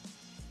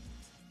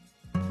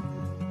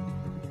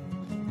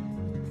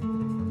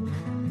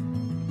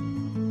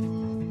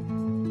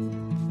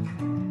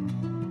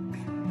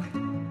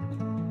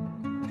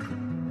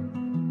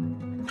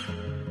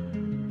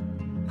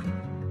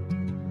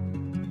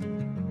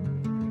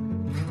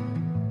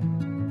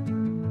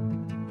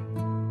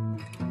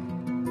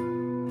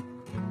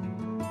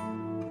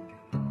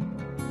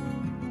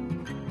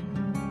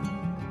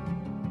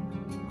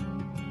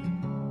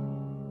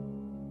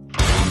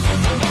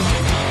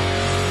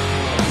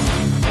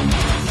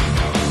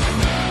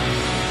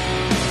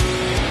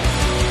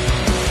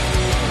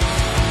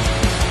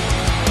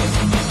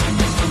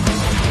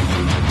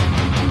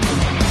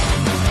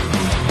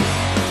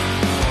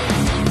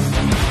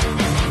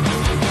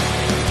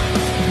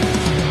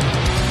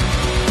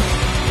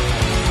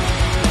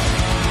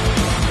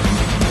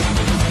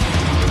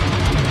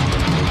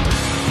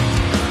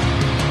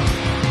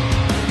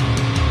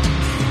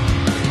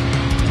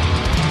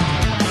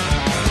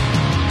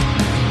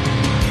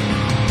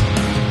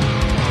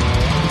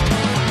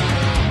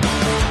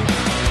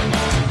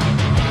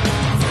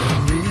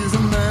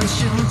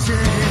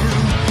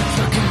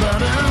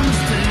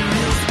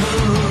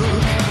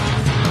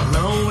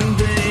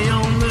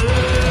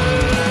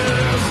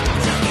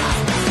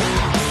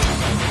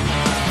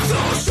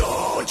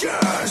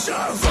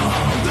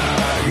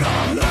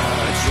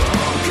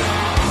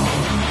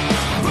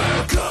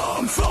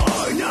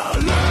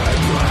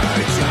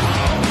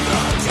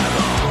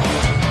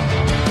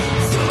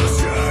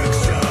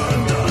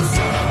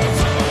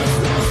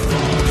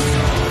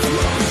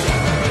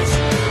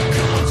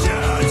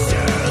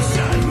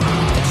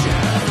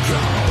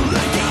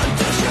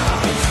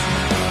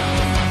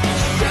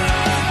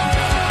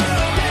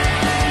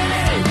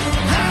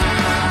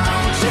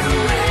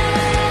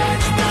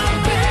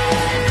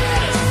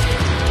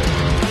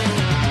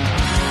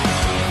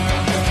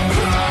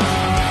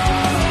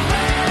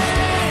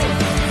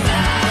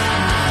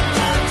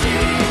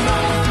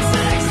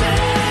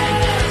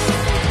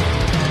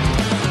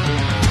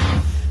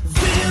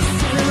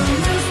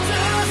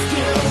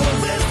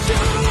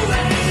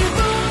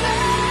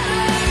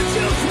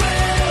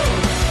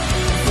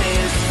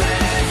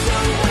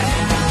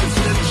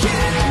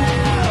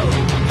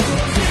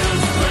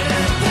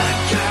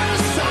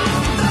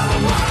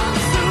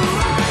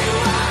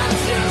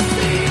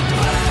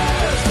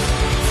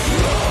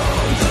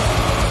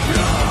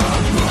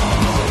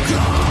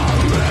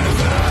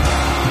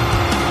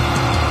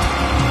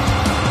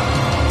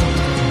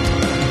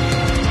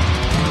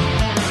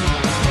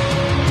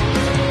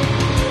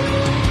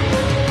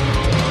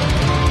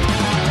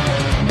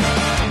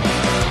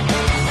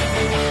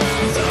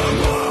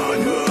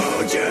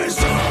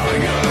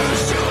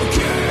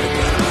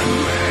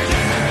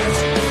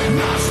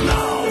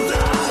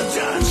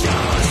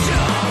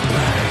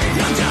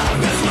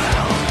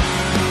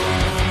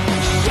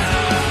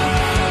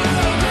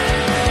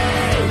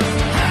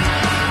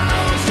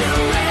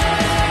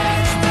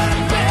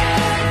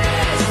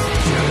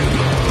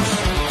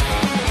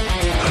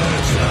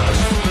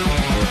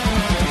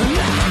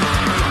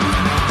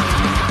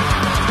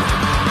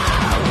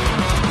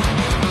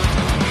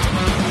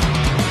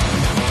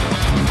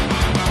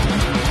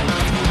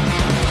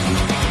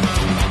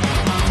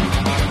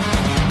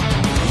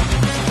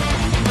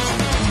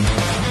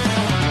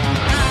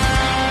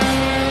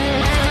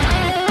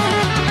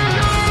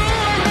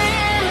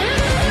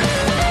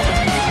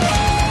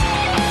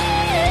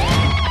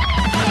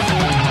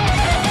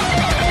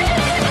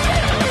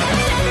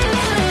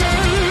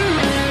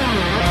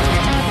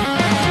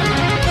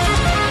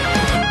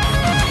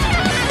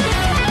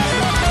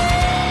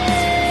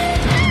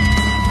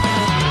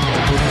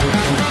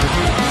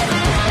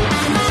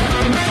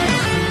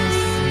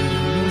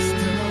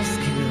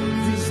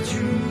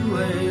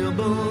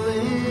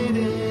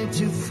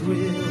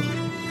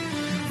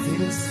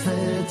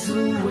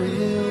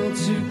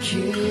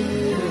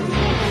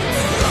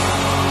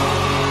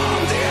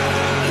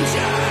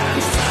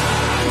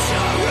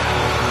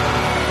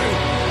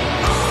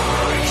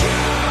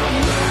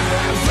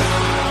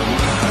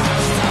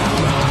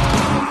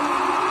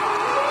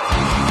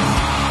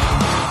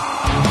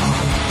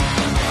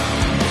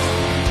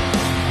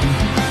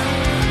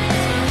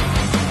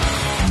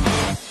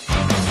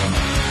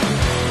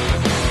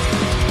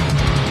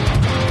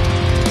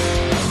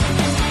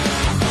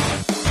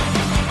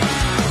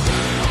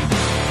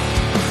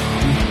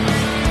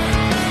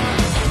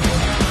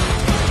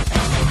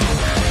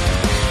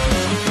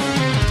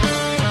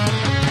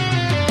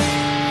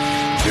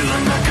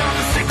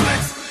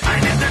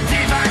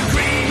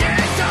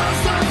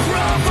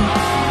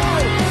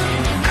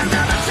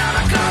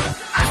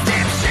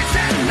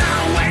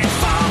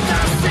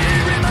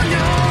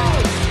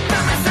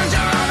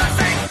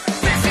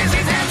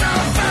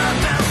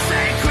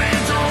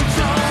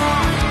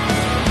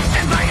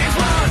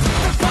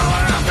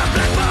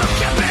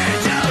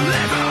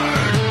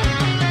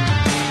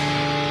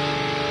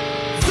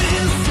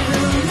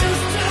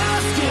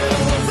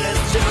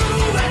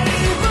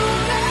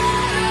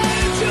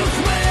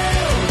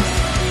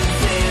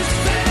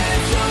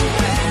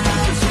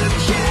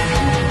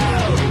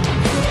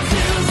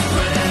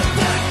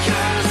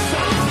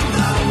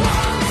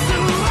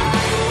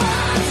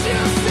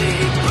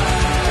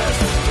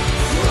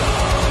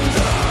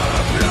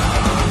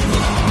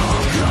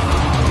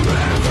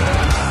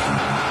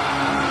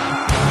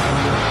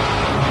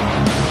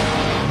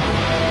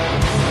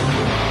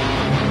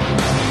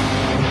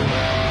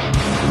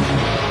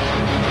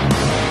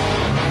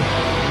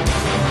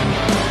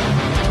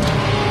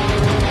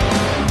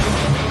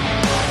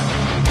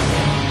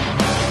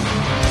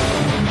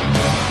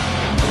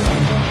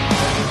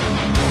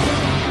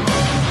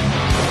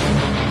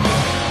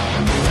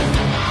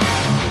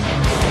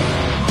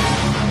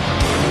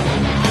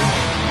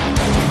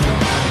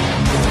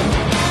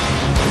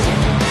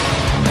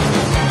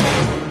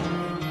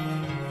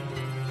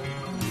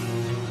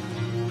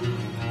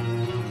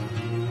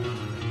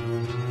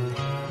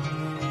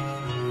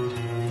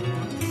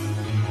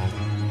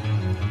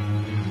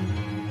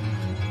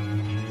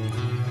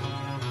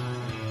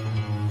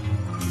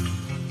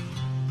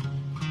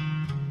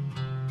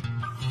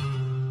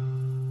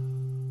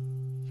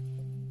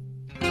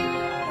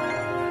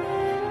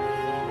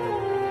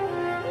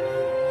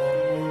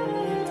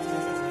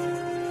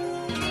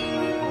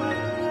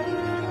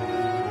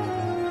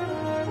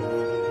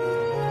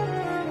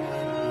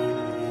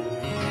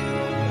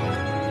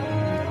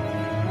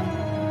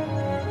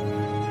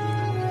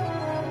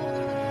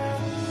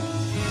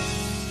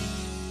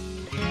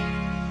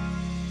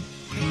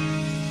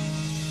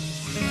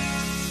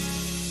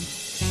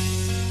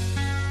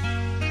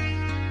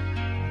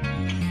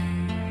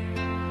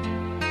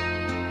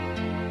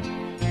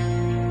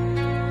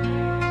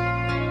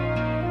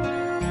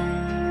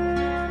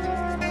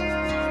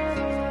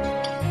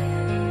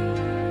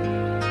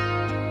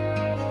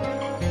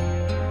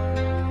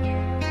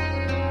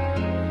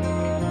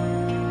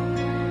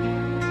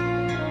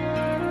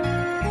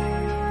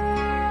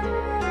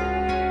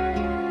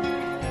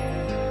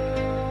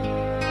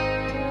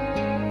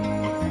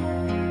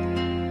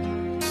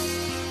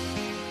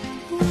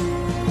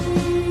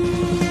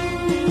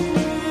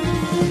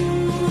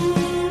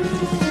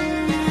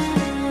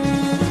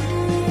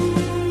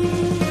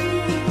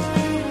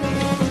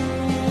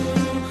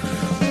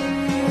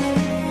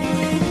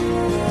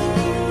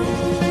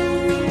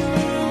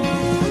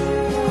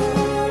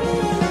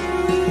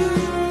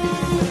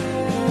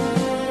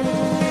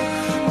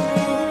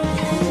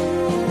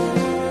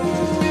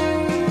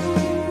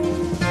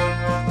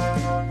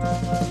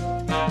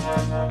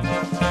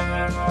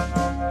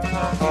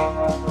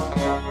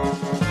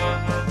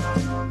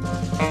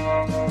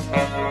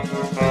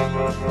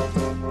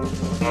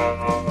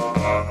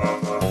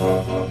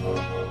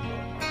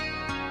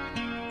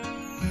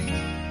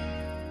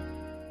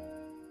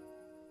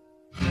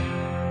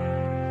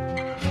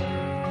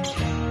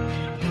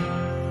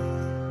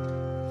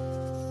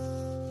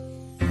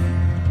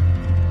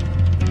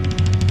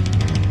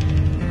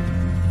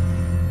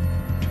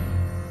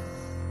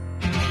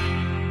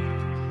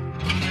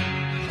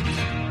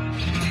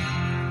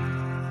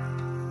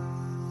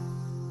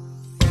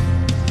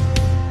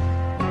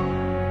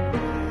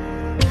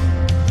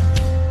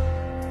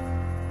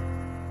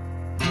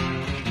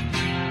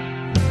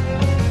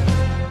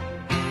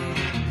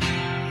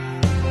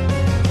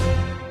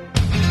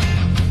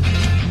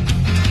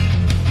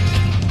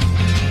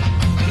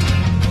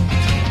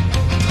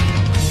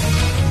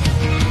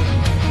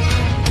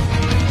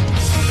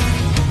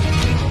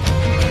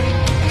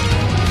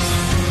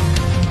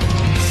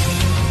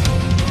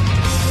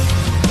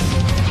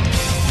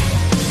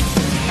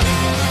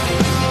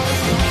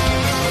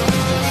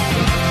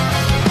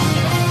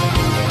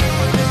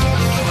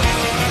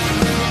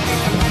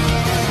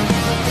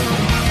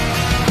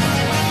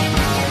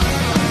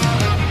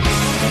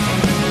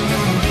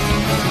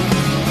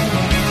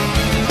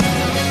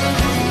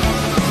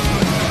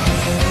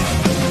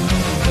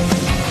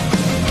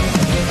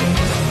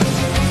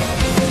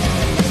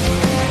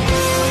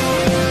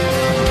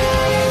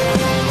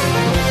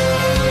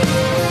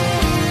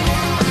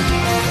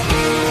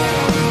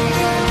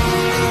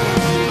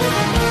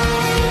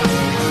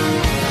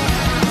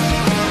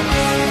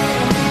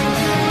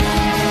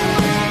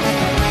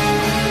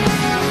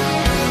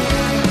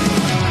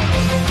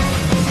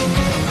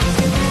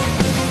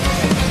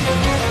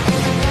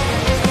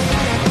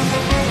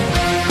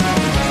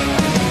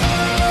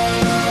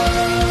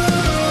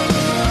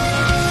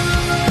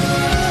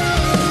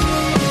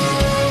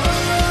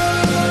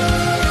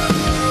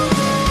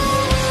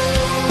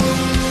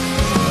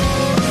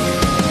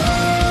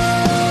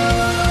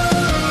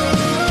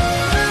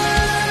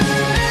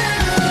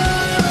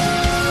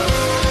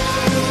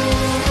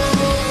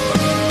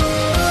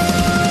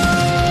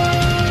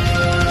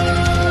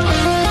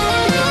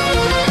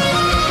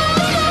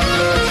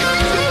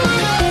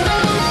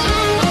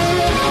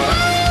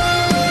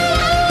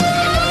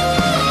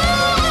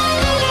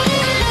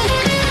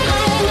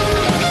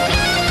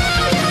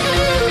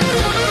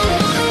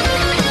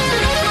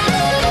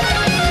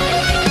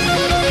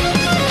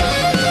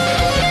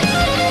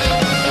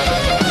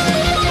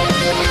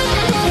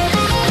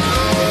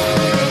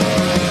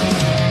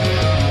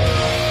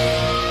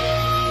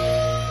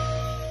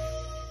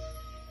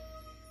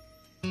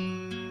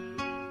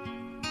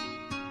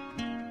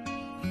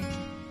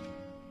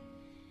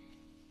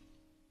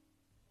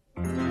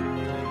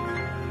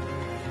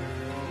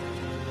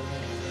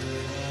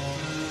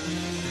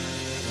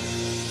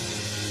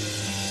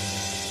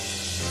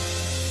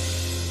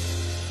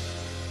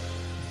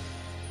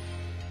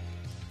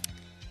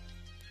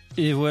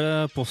 Et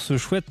voilà pour ce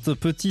chouette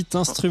petit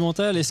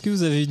instrumental. Est-ce que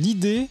vous avez une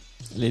idée,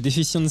 les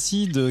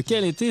Deficiency, de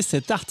quel était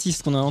cet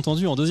artiste qu'on a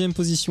entendu en deuxième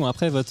position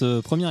après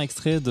votre premier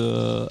extrait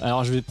de...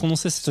 Alors je vais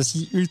prononcer cette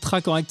fois-ci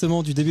ultra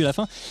correctement du début à la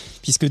fin,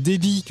 puisque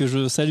Debbie, que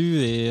je salue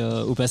et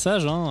au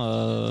passage,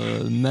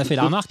 m'a fait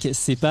la remarque,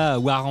 c'est pas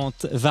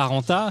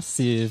Varanta,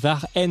 c'est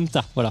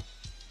Varenta, voilà.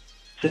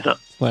 C'est ça.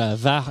 Voilà,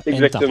 Varenta.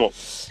 Exactement.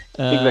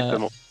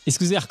 Exactement. Est-ce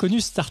que vous avez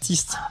reconnu cet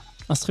artiste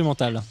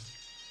instrumental ?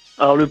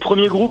 Alors le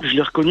premier groupe, je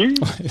l'ai reconnu.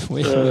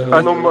 Oui.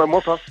 Ah non, moi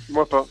pas.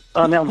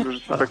 Ah merde. Je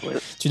sais pas qui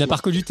c'est. Tu n'as pas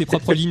reconnu tes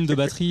propres lignes de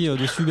batterie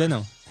dessus,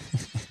 Ben ?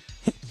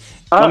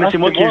 Ah, mais c'est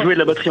moi qui ai joué de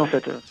la batterie en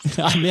fait.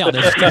 Ah merde,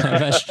 putain, la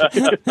vache.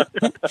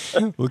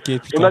 Ok,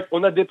 putain.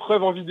 On a des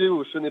preuves en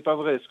vidéo, ce n'est pas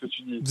vrai ce que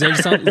tu dis. Vous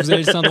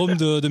avez le syndrome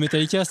de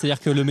Metallica,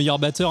 c'est-à-dire que le meilleur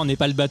batteur n'est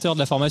pas le batteur de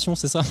la formation,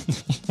 c'est ça ?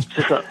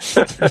 C'est ça.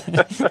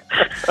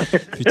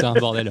 Putain,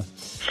 bordel.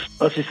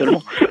 Ah, c'est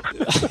seulement.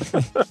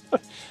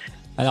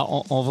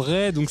 Alors en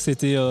vrai, donc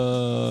c'était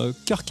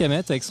Kirk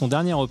Hammett avec son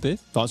dernier EP,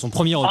 enfin son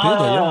premier EP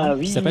d'ailleurs,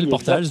 qui s'appelle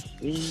Portage.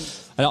 Oui.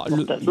 Alors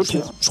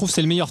je trouve que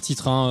c'est le meilleur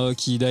titre,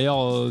 qui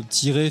d'ailleurs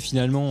tiré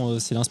finalement,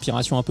 c'est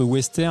l'inspiration un peu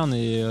western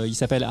et il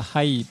s'appelle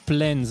High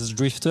Plains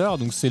Drifter,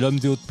 donc c'est l'homme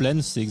des hautes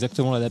plaines, c'est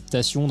exactement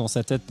l'adaptation dans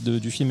sa tête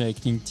du film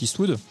avec Clint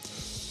Eastwood,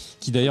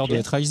 qui d'ailleurs doit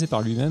être réalisé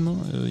par lui-même,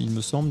 il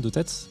me semble, de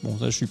tête. Bon,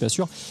 ça je suis pas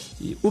sûr.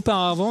 Et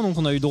auparavant, donc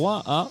on a eu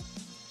droit à...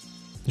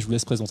 Je vous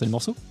laisse présenter le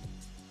morceau.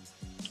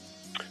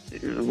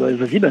 Ouais,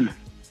 vas-y Ben.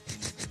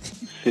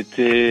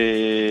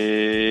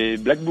 C'était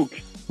Black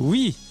Book.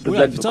 Oui,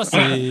 oula, putain,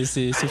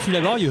 c'est fou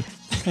laborieux.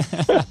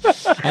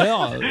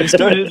 Alors, est-ce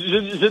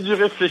que... j'ai dû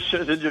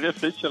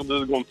réfléchir 2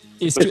 secondes.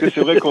 Parce que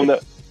c'est vrai qu'on a...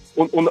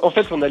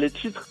 On a les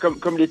titres,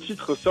 comme les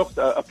titres sortent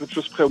à peu de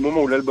choses près au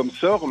moment où l'album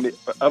sort, mais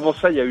avant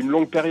ça, il y a une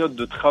longue période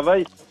de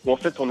travail où en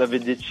fait on avait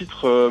des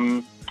titres...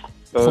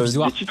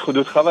 des titres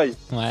de travail,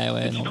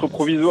 des titres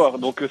provisoires.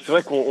 Donc c'est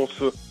vrai qu'on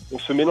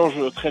se mélange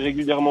très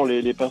régulièrement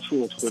les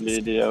pinceaux entre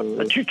les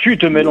Tu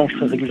te mélanges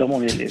très régulièrement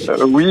les...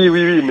 Oui,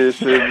 mais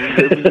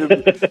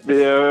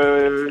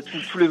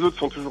tous les autres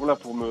sont toujours là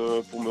pour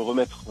me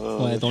remettre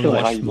dans le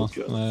rail.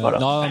 Voilà.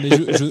 Non, mais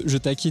je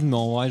taquine, mais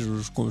en vrai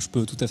je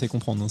peux tout à fait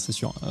comprendre, hein, c'est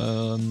sûr.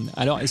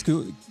 Alors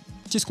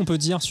qu'est-ce qu'on peut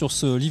dire sur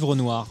ce livre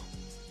noir ?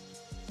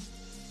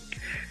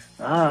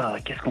 Ah,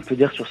 qu'est-ce qu'on peut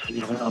dire sur ce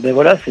livre noir ? Ben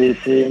voilà,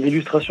 c'est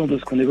l'illustration de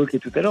ce qu'on évoquait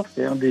tout à l'heure.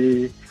 C'est un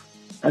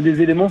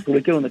des éléments sur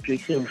lesquels on a pu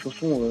écrire une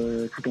chanson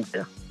tout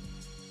entière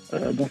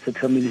dans cette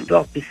fameuse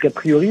histoire, puisqu'a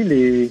priori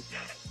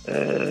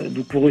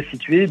donc pour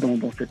resituer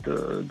dans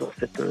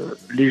cette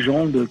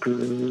légende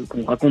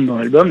qu'on raconte dans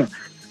l'album,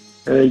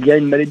 il y a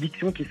une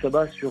malédiction qui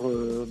s'abat sur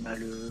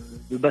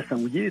le bassin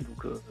houillé,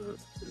 donc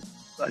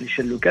à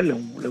l'échelle locale,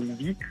 là où on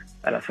vit,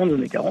 à la fin des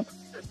années 40.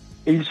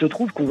 Et il se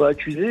trouve qu'on va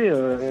accuser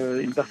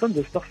une personne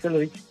de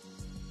sorcellerie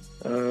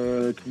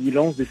qui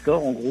lance des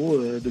sorts en gros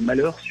de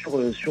malheur sur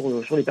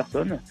les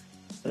personnes,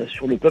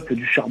 sur le peuple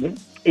du charbon.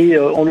 Et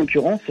en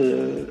l'occurrence,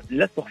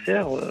 la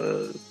sorcière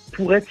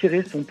pourrait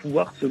tirer son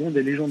pouvoir, selon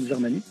des légendes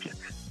germaniques,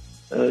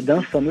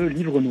 d'un fameux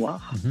livre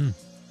noir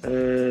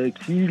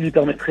qui lui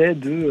permettrait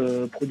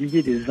de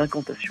prodiguer des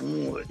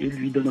incantations et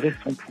lui donnerait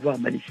son pouvoir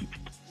maléfique.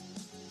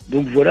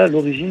 Donc voilà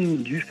l'origine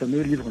du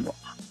fameux livre noir.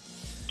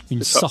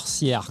 Une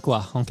sorcière,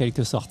 quoi, en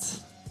quelque sorte.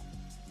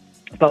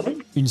 Pardon ?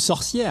 Une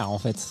sorcière, en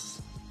fait.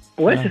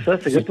 Ouais, c'est ça,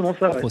 c'est exactement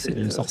ça. Ouais, c'est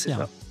une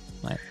sorcière.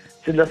 Ouais.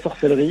 C'est de la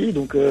sorcellerie.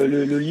 Donc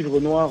le livre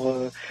noir,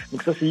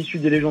 donc ça c'est issu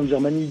des légendes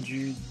germaniques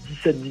du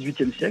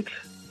 17-18e siècle.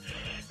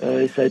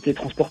 Et ça a été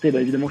transporté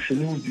évidemment chez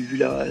nous, vu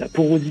la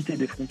porosité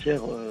des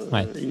frontières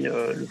et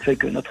le fait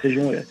que notre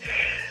région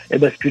est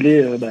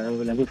basculée,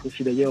 la vôtre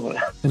aussi d'ailleurs.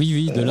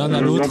 Oui, de l'un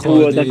à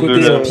l'autre, d'un côté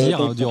des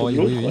empires du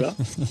royaume. Oui. Voilà.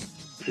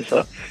 C'est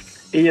ça.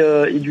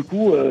 Et du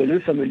coup, le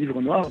fameux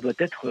livre noir doit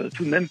être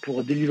tout de même,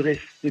 pour délivrer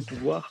ses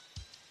pouvoirs,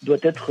 doit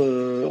être,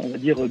 on va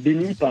dire,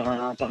 béni par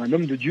un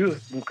homme de Dieu.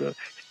 Donc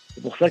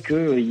c'est pour ça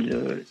qu'ils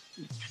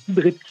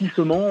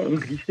subrepticement ont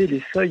glissé les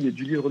feuilles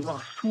du livre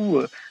noir sous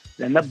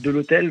la nappe de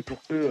l'autel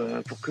pour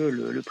que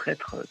le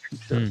prêtre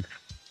puisse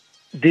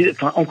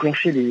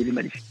enclencher les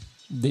maléfices.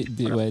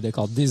 Voilà. Ouais,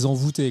 d'accord,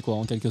 désenvoûter, quoi,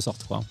 en quelque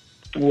sorte, quoi.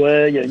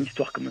 Ouais, il y a une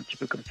histoire un petit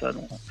peu comme ça.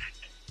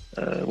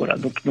 Voilà,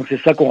 donc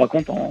c'est ça qu'on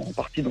raconte en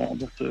partie dans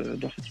ce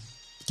titre.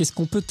 Qu'est-ce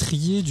qu'on peut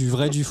trier du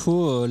vrai du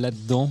faux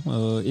là-dedans ?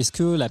 Est-ce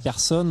que la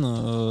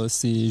personne,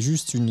 c'est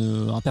juste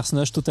un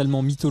personnage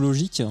totalement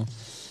mythologique,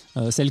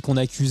 celle qu'on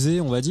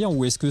accusait, on va dire,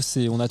 ou est-ce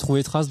que on a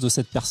trouvé trace de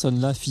cette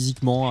personne-là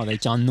physiquement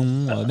avec un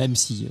nom, même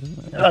si...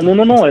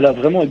 Non, elle a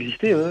vraiment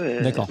existé.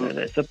 D'accord.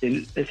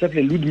 Elle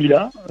s'appelait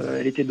Ludmila,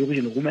 elle était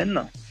d'origine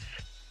roumaine.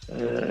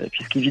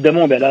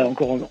 Puisqu'évidemment, elle a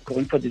encore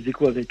une fois des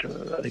échos avec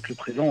le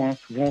présent. Hein.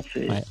 Souvent,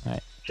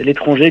 c'est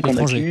l'étranger qu'on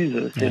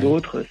accuse, c'est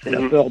l'autre, c'est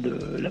la peur de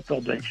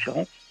la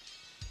différence.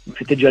 Donc,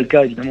 c'était déjà le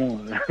cas, évidemment,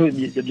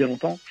 il y a bien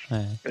longtemps,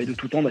 et de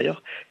tout temps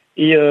d'ailleurs.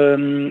 Et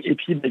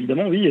puis,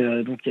 évidemment, oui,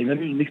 donc il y a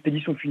même eu une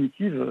expédition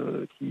punitive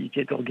qui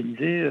a été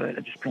organisée, elle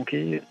a dû se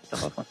planquer,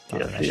 etc. Enfin,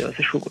 c'était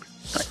assez chaud, quoi.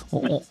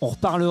 Ouais. On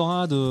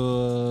reparlera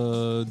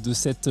de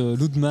cette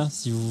Ludma,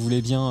 si vous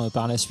voulez bien,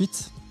 par la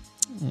suite.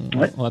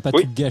 on va pas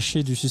tout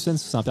gâcher du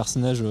suspense, c'est un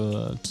personnage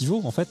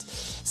pivot en fait.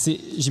 C'est,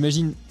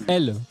 j'imagine,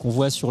 elle qu'on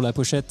voit sur la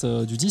pochette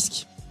du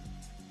disque.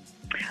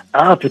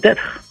 Ah,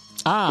 peut-être.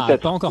 Ah,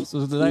 peut-être. Pas encore,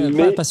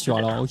 pas sûr.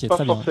 Alors, ok,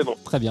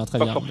 très bien,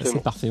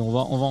 c'est parfait. On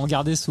va en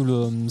garder sous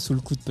le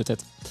coude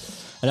peut-être.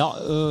 Alors,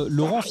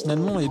 Laurent,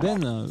 finalement, et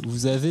Ben,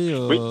 vous avez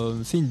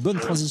fait une bonne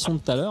transition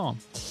tout à l'heure.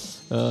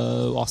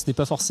 Alors, ce n'est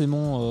pas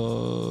forcément,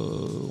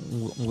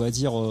 on va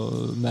dire,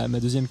 ma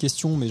deuxième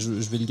question, mais je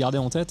vais le garder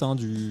en tête, on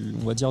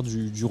va dire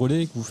du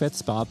relais que vous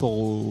faites par rapport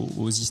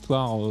aux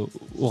histoires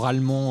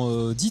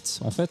oralement dites,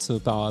 en fait,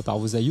 par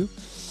vos aïeux.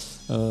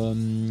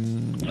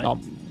 Alors,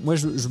 moi,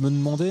 je me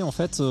demandais, en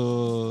fait,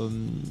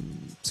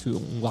 parce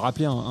qu'on va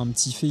rappeler un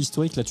petit fait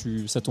historique, là,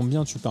 ça tombe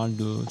bien, tu parles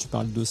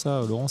de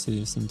ça, Laurent, c'est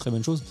une très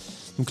bonne chose.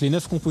 Donc, les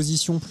 9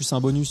 compositions plus un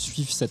bonus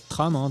suivent cette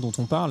trame dont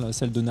on parle,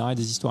 celle de narrer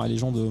des histoires et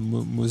légendes de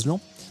Moslan.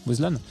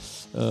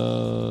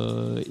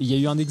 Il y a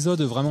eu un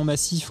exode vraiment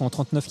massif en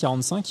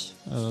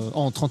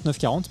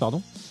 39-40,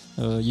 pardon.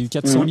 Il y a eu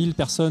 400 000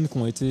 personnes qui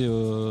ont été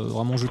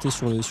vraiment jetées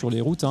sur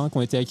les routes, qui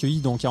ont été accueillies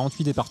dans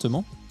 48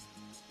 départements.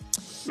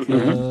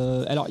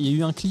 Alors il y a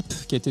eu un clip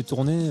qui a été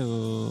tourné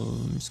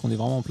puisqu'on est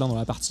vraiment en plein dans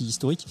la partie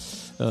historique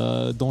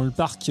dans le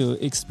parc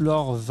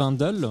Explore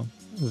Vendel,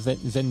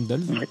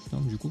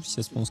 du coup si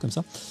ça se prononce comme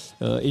ça,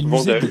 et le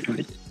musée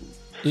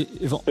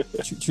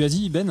tu as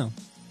dit Ben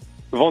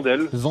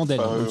Vendel, ok, ouais,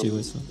 Vendel,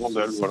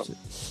 voilà.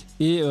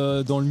 Et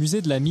dans le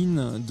musée de la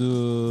mine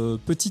de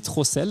Petite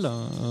Rosselle,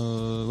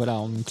 voilà,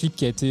 un clip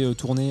qui a été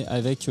tourné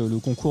avec le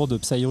concours de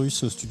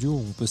Psyrus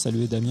Studio. On peut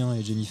saluer Damien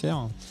et Jennifer.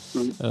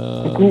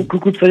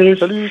 Coucou Psyrus.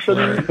 Salut.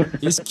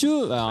 Est-ce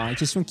que, alors, une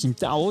question qui me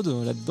taraude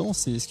là-dedans,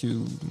 c'est est-ce que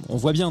on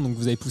voit bien, donc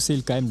vous avez poussé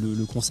quand même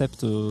le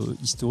concept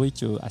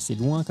historique assez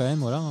loin quand même,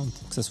 voilà,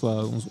 pour que ça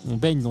soit, on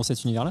baigne dans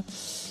cet univers-là.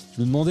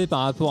 Je me demandais par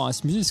rapport à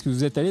ce musée, est-ce que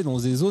vous êtes allé dans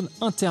des zones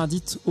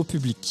interdites au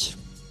public?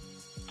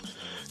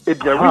 Eh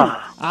bien oui.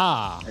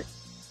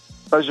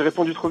 J'ai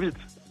répondu trop vite.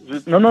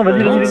 Non,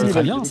 vas-y.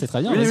 C'est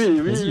très bien.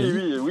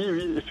 Oui,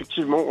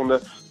 effectivement.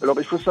 Alors,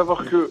 il faut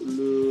savoir que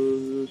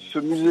ce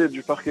musée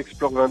du parc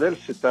Explore Vendel,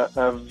 c'est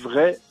un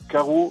vrai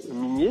carreau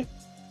minier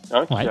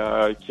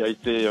qui a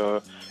été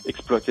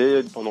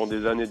exploité pendant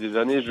des années.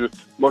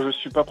 Moi, je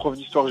suis pas prof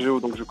d'histoire géo,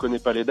 donc je connais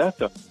pas les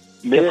dates.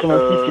 Mais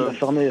 86, il va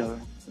fermer.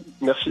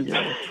 Merci.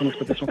 Son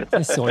exploitation.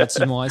 C'est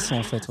relativement récent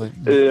en fait, ouais.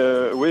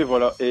 Oui,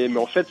 voilà. Mais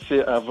en fait,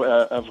 c'est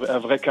un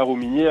vrai carreau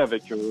minier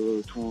avec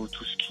tout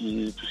ce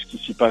qui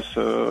s'y passe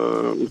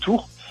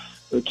autour,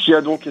 qui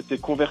a donc été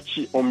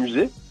converti en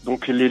musée.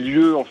 Donc les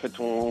lieux, en fait,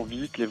 on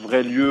visite les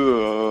vrais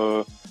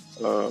lieux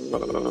de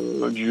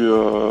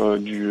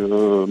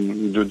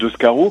ce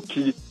carreau,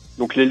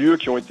 donc les lieux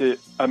qui ont été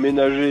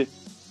aménagés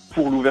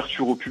pour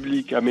l'ouverture au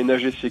public,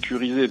 aménagés,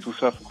 sécurisés, tout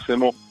ça,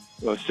 forcément,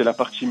 c'est la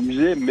partie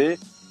musée, mais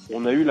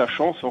on a eu la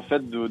chance en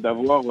fait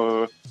d'avoir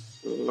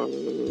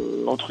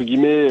entre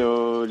guillemets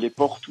les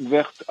portes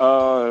ouvertes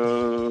à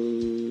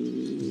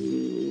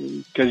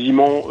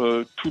quasiment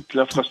toute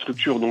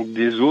l'infrastructure, donc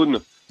des zones.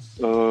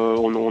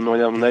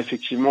 On a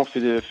effectivement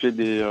fait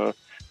des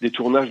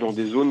tournages dans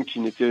des zones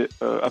qui n'étaient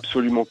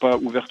absolument pas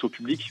ouvertes au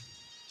public.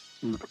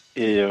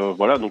 Et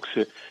voilà, donc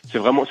c'est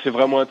vraiment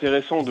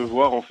intéressant de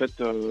voir en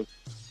fait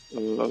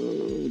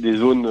des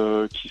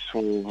zones qui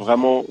sont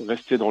vraiment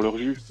restées dans leur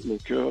jus.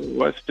 Donc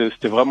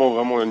c'était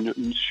vraiment une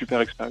super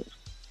expérience.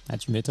 Ah,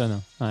 tu m'étonnes.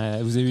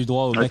 Vous avez eu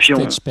droit au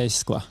backstage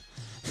space, quoi.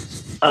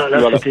 Ah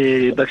là,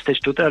 c'était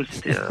backstage total.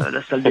 C'était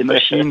la salle des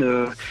machines,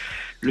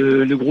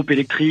 le groupe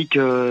électrique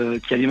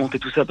qui alimentait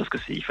tout ça, parce que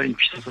il fallait une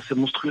puissance assez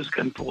monstrueuse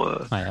quand même pour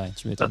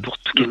tu m'étonnes. pour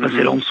tout ce qui se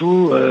passait là en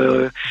dessous.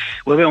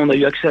 On a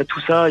eu accès à tout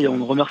ça et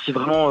on remercie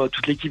vraiment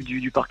toute l'équipe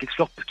du Parc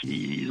Explore, parce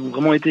qu'ils ont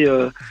vraiment été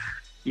à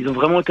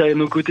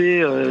nos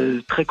côtés,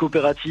 très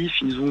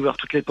coopératifs. Ils nous ont ouvert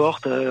toutes les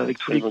portes avec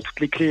toutes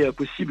les clés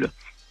possibles.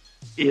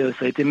 Et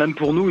ça a été même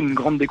pour nous une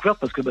grande découverte,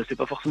 parce que c'est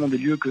pas forcément des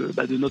lieux que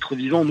de notre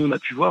vivant nous on a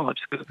pu voir,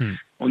 puisque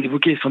on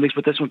évoquait fin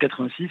d'exploitation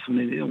 86, on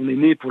est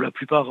né pour la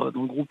plupart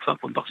dans le groupe, enfin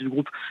pour une partie du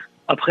groupe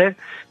après.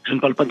 Je ne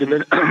parle pas de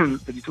Belle,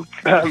 pas du tout.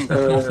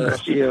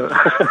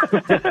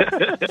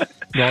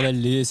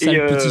 Bordel, les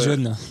sales petits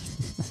jeunes.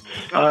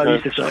 Ah oui,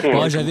 c'est ça.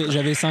 Moi,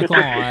 j'avais 5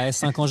 ans.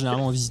 5 ans,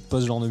 généralement, on visite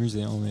pas ce genre de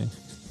musée. Mais...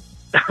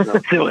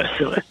 c'est vrai.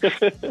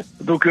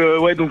 Donc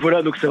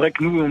voilà, donc c'est vrai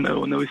que nous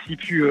on a aussi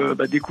pu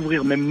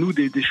découvrir même nous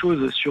des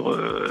choses sur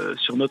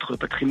notre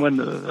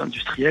patrimoine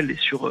industriel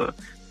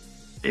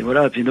et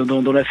voilà. Puis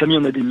dans la famille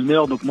on a des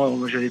mineurs, donc moi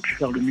j'avais pu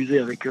faire le musée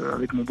avec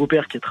mon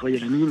beau-père qui a travaillé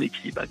à la mine et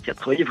qui a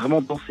travaillé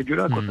vraiment dans ces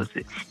lieux-là, quoi. Ça,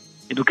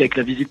 et donc avec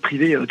la visite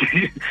privée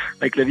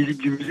avec la visite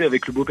du musée,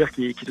 avec le beau-père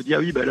qui te dit là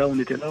on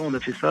était là, on a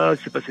fait ça,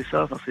 c'est passé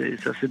ça. Enfin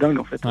c'est assez dingue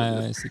en fait.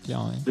 C'est clair.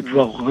 De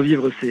pouvoir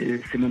revivre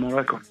ces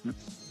moments-là, quoi.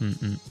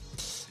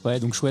 Ouais,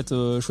 donc chouette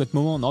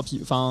moment. Non, puis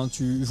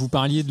vous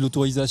parliez de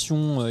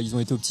l'autorisation, ils ont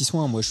été aux petits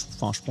soins. Moi, je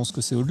pense que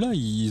c'est au-delà.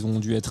 Ils ont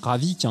dû être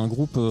ravis qu'un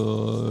groupe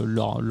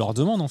leur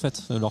demande en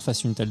fait, leur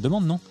fasse une telle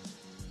demande, non?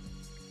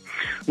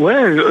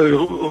 Ouais,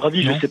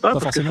 ravis, je sais pas,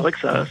 parce que c'est vrai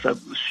que ça.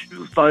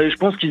 Je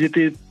pense qu'ils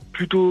étaient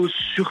plutôt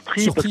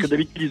surpris parce que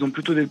d'habitude ils ont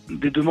plutôt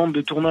des demandes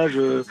de tournage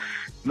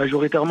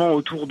majoritairement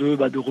autour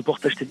de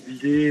reportages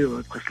télévisés,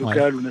 presse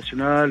locale ou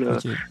nationale,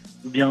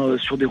 ou bien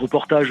sur des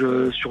reportages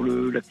sur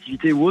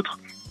l'activité ou autre,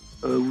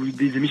 ou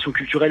des émissions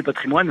culturelles,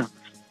 patrimoine.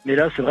 Mais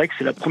là, c'est vrai que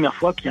c'est la première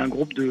fois qu'il y a un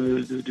groupe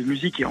de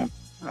musique et en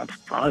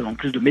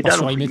plus de métal,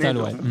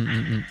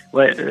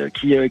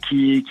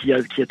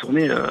 qui a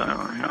tourné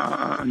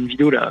une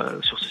vidéo là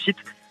sur ce site.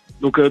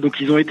 Donc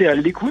ils ont été à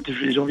l'écoute.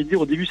 J'ai envie de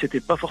dire, au début c'était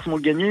pas forcément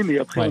le gagné, mais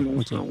après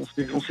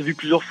on s'est vu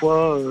plusieurs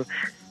fois,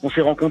 on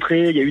s'est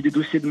rencontrés, il y a eu des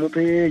dossiers de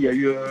montée, il y a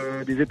eu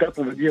des étapes,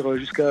 on va dire,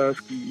 jusqu'à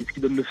ce qui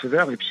donne le feu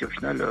vert, et puis au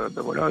final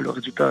le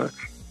résultat,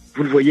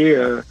 vous le voyez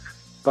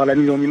par la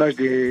mise en image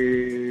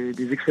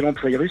des excellents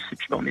Cyrus, et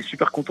puis on est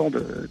super content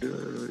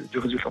du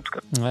résultat en tout cas.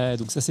 Ouais,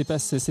 donc ça c'est pas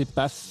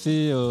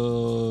fait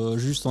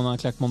juste en un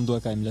claquement de doigts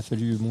quand même. Il a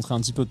fallu montrer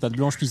un petit peu de patte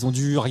blanche, puis ils ont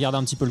dû regarder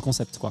un petit peu le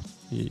concept, quoi.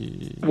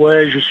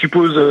 Ouais, je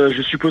suppose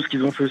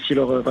qu'ils ont fait aussi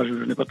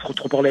je n'ai pas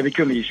trop parlé avec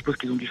eux, mais je suppose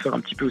qu'ils ont dû faire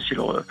un petit peu aussi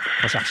leur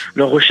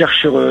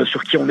recherche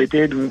sur qui on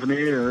était, d'où on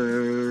venait,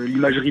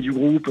 l'imagerie du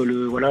groupe,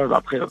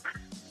 après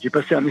j'ai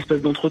passé un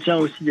espèce d'entretien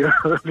aussi devant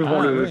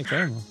quand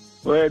même.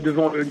 Ouais,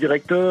 devant le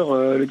directeur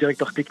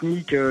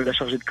technique, la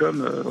chargée de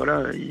com,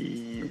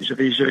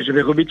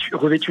 j'avais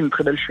revêtu une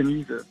très belle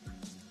chemise.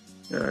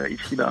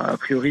 Ici, a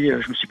priori,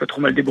 je me suis pas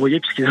trop mal débrouillé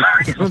puisqu'ils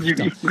ont dit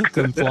oui.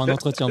 Comme pour un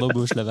entretien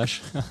d'embauche, la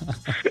vache.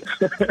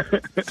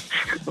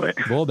 Ouais.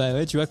 Bon,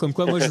 tu vois, comme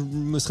quoi, moi, je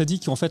me serais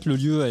dit qu'en fait, le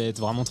lieu allait être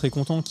vraiment très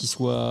content qu'il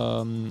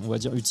soit, on va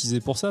dire,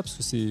 utilisé pour ça, parce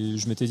que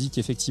je m'étais dit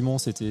qu'effectivement,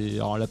 c'était,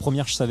 alors la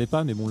première, je savais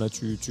pas, mais bon, là,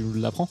 tu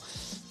l'apprends.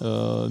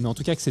 Mais en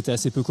tout cas, que c'était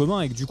assez peu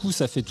commun et que du coup,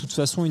 ça fait de toute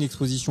façon une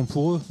exposition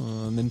pour eux,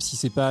 même si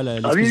c'est pas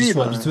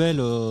l'exposition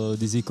habituelle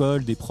des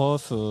écoles, des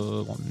profs,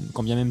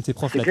 quand bien même t'es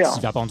prof, là, tu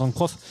y vas pas en tant que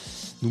prof.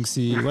 Donc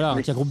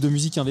qu'un groupe de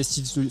musique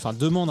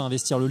demande à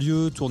investir le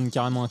lieu, tourne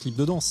carrément un clip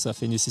de danse, ça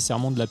fait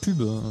nécessairement de la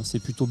pub,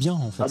 c'est plutôt bien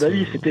en fait.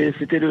 Oui, c'était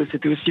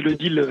aussi le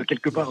deal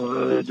quelque part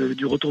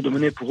du retour de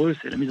monnaie pour eux,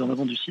 c'est la mise en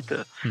avant du site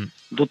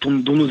dont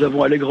nous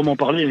avons allègrement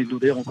parlé, et nous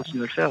d'ailleurs on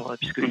continue à le faire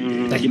puisqu'il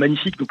est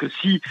magnifique. Donc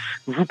si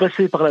vous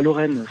passez par la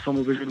Lorraine, sans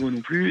mauvais jeu de mots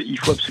non plus, il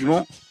faut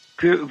absolument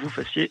que vous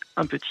fassiez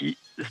un petit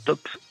stop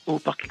au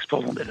Parc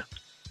Export Vendel.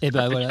 Et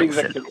voilà,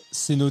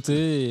 c'est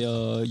noté.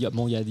 Il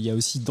y a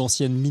aussi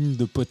d'anciennes mines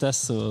de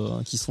potasse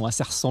qui sont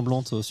assez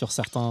ressemblantes sur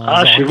certains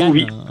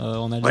organes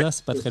en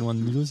Alsace, pas très loin de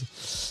Mulhouse,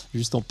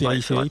 juste en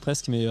périphérie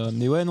presque. Mais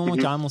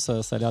carrément,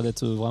 ça a l'air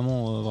d'être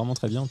vraiment, vraiment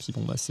très bien. Puis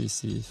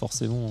c'est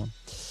forcément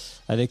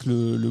avec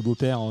le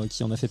beau-père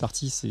qui en a fait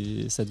partie,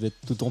 ça devait être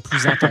d'autant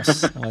plus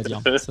intense, on va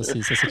dire. Ça c'est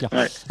clair.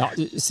 Ouais. Alors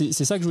c'est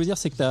ça que je veux dire,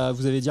 c'est que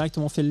vous avez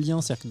directement fait le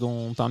lien, c'est-à-dire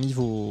que parmi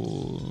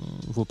vos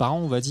parents,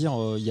 on va dire,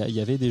 il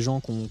y avait des gens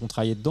qui ont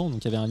travaillé dedans,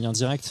 donc il y avait un lien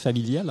direct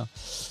familial.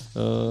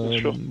 Moi,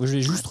 je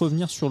vais juste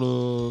revenir sur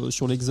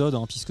l'exode,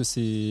 puisque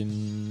c'est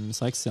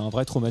vrai que c'est un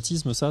vrai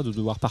traumatisme, ça, de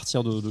devoir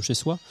partir de chez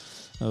soi.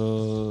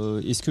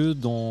 Est-ce que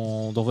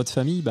dans votre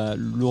famille,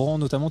 Laurent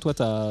notamment, toi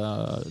tu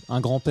as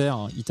un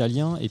grand-père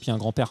italien et puis un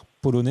grand-père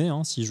polonais,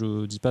 si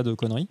je dis pas de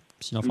conneries,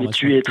 si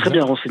l'information mais tu es très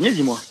bien renseigné,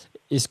 dis-moi.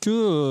 Est-ce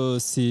que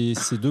ces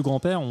deux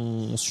grands-pères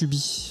ont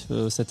subi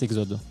cet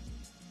exode?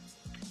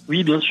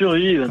 Oui, bien sûr,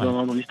 oui.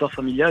 Dans l'histoire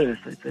familiale,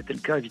 ça a été le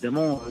cas,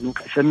 évidemment.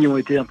 Donc, les familles ont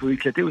été un peu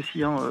éclatées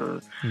aussi.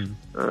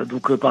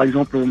 Donc, par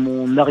exemple,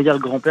 mon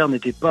arrière-grand-père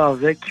n'était pas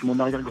avec mon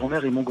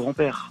arrière-grand-mère et mon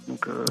grand-père.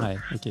 Donc,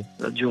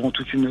 durant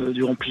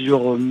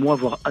plusieurs mois,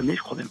 voire années,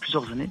 je crois même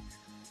plusieurs années.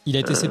 Il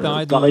a été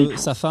séparé de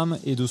sa femme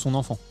et de son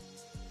enfant.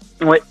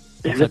 Ouais,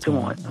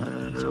 exactement.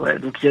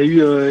 Donc, il y a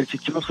eu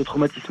effectivement ce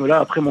traumatisme-là.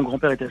 Après, mon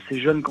grand-père était assez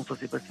jeune quand ça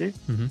s'est passé.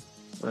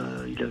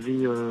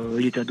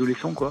 Il était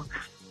adolescent, quoi.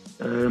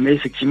 Mais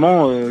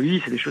effectivement,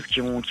 oui, c'est des choses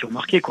qui ont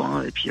marqué,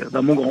 quoi. Et puis,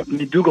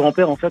 mes deux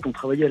grands-pères, en fait, ont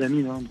travaillé à la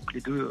mine. Donc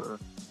les deux,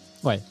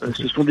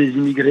 ce sont des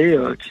immigrés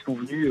qui sont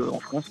venus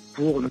en France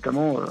pour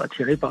notamment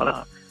attirés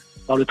par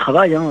le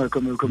travail,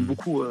 comme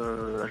beaucoup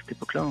à cette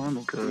époque-là.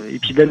 Donc, et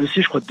puis Ben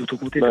aussi, je crois, de ton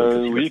côté.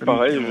 Oui,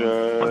 pareil.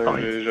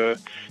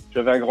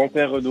 J'avais un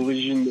grand-père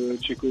d'origine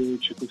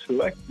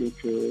tchécoslovaque, donc.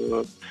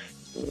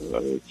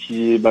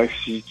 Qui est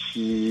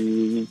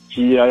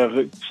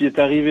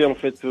arrivé en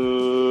fait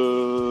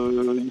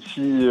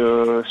ici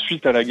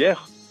suite à la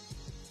guerre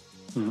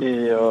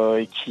et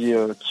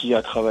qui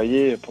a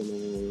travaillé pendant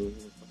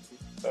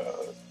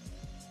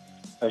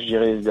je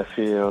dirais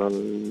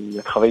il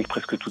a travaillé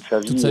presque toute sa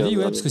vie,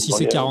 parce que si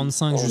c'est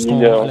 45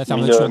 jusqu'à la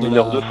fermeture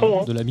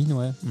de la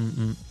mine,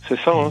 c'est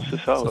ça,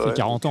 ça fait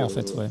 40 ans en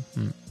fait,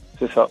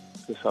 c'est ça.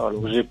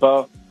 Alors j'ai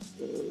pas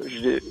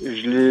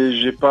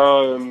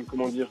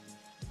comment dire,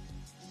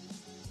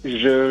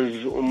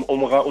 on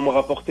me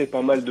rapportait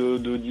pas mal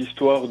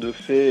d'histoires, de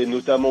faits, et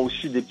notamment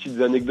aussi des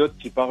petites anecdotes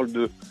qui parlent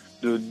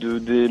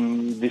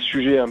des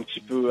sujets un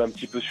petit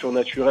peu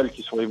surnaturels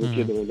qui sont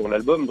évoqués dans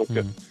l'album. Donc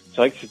c'est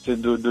vrai que c'était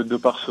de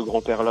par ce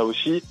grand-père là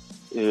aussi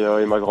et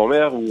ma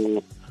grand-mère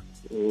où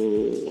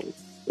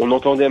on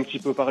entendait un petit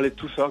peu parler de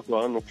tout ça,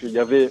 quoi. Donc il y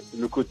avait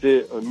le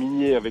côté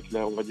minier avec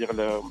on va dire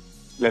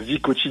la vie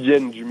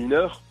quotidienne du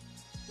mineur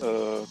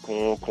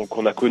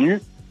qu'on a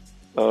connu.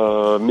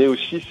 mais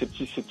aussi ces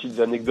petites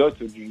anecdotes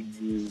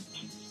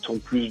qui sont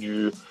plus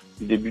du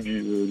début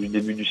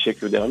du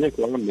siècle dernier,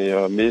 quoi.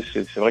 Mais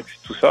c'est vrai que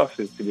tout ça,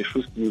 c'est des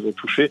choses qui nous ont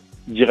touchés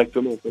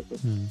directement, en fait.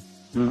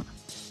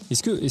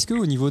 Est-ce que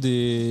au niveau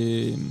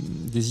des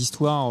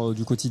histoires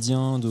du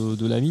quotidien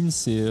de la mine,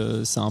 c'est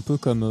un peu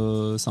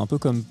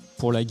comme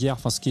pour la guerre.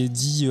 Enfin, ce qui est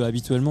dit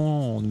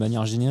habituellement de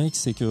manière générique,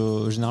 c'est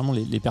que généralement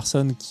les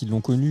personnes qui l'ont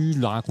connu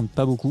ne la racontent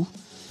pas beaucoup,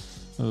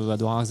 à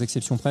de rares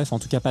exceptions près. Enfin, en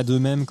tout cas, pas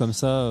d'eux-mêmes comme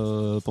ça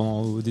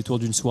au détour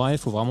d'une soirée. Il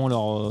faut vraiment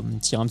leur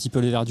tirer un petit peu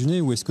les verres du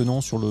nez. Ou est-ce que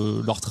non, sur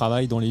leur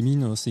travail dans les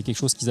mines, c'est quelque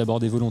chose qu'ils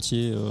abordaient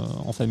volontiers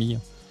en famille?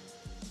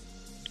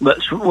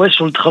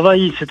 Sur le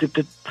travail, c'était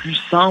peut-être plus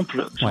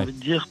simple, j'ai envie de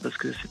dire, parce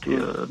que c'était,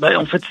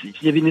 en fait,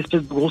 il y avait une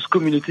espèce de grosse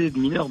communauté de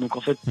mineurs, donc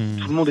en fait,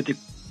 tout le monde était,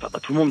 pas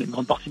tout le monde, mais une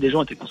grande partie des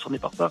gens étaient concernés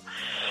par ça.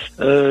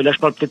 Là, je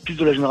parle peut-être plus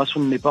de la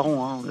génération de mes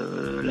parents,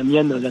 la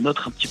mienne, la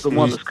nôtre, un petit peu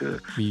moins, parce que,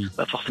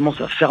 forcément,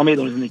 ça a fermé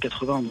dans les années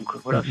 80, donc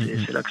voilà,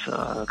 c'est là que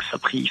ça a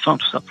pris fin,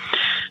 tout ça.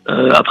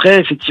 Après,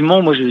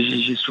 effectivement, moi,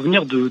 j'ai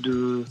souvenir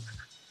de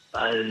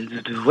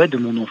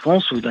mon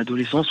enfance ou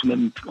d'adolescence, ou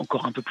même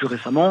encore un peu plus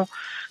récemment,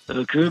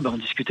 on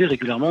discutait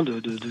régulièrement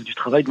du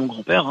travail de mon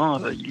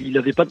grand-père. Il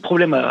n'avait pas de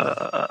problème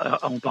à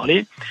en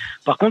parler.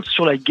 Par contre,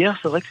 sur la guerre,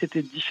 c'est vrai que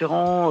c'était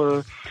différent.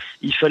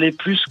 Il fallait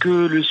plus que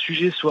le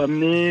sujet soit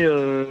amené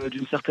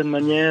d'une certaine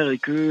manière et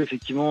que,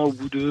 effectivement, au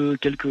bout de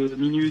quelques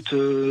minutes,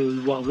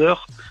 voire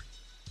heures,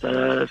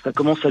 ça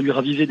commence à lui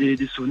raviver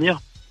des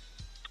souvenirs.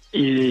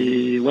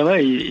 Et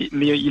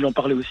mais il en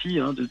parlait aussi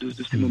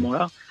de ces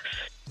moments-là.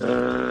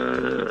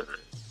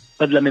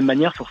 Pas de la même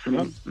manière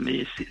forcément,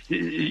 mais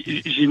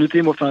j'ai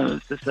noté, moi, ça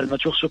m'a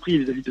toujours surpris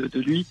vis-à-vis de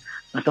lui,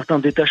 un certain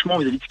détachement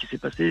vis-à-vis de ce qui s'est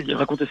passé. Il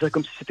racontait ça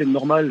comme si c'était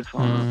normal,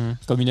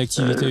 comme une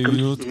activité ou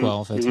une autre, quoi,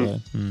 en fait.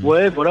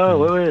 Ouais,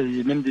 il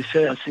y a même des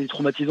faits assez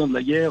traumatisants de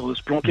la guerre,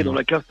 se planquer dans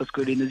la cave parce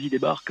que les nazis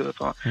débarquent,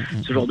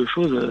 ce genre de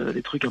choses,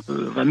 des trucs un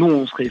peu. Nous,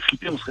 on serait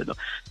flippés,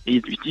 et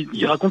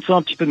il raconte ça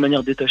un petit peu de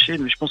manière détachée,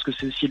 mais je pense que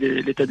c'est aussi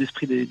l'état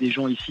d'esprit des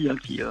gens ici,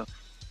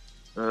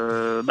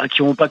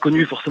 qui n'ont pas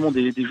connu forcément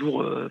des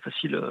jours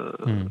faciles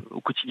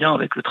au quotidien,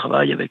 avec le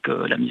travail, avec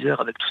la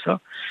misère, avec tout ça,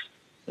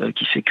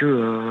 qui fait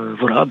que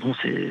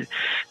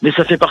mais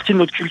ça fait partie de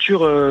notre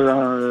culture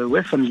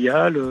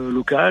familiale,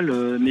 locale,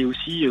 mais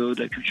aussi de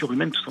la culture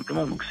humaine, tout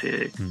simplement. Donc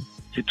c'est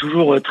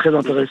toujours très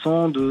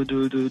intéressant de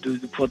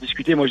pouvoir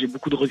discuter. Moi, j'ai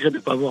beaucoup de regrets de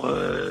ne pas avoir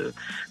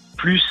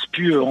plus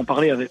pu en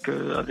parler avec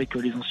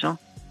les anciens.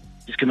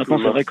 Puisque maintenant,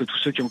 c'est vrai que tous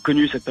ceux qui ont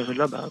connu cette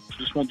période-là, tout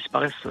doucement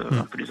disparaissent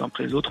un peu les uns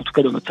après les autres. En tout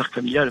cas, dans notre cercle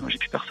familial, moi, j'ai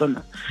plus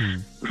personne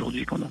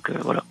aujourd'hui. Donc,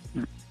 voilà.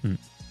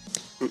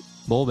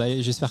 Bon,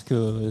 j'espère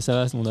que ça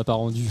va. On n'a pas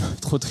rendu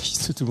trop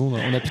triste tout le monde.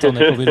 On a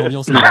plomvé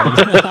l'ambiance.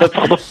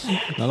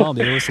 Non,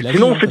 mais c'est la vie.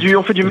 Sinon,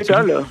 on fait du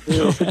métal.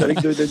 On fait avec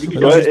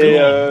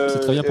c'est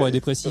très bien pour les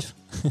dépressifs.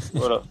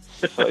 Voilà.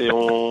 Et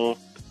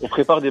on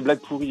prépare des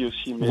blagues pourries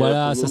aussi, mais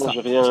voilà, ça sera.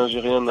 J'ai rien.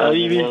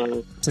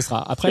 Ça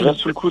sera. Après, rien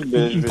sous le coude,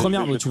 mais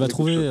tu vas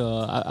trouver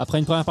après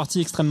une première partie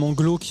extrêmement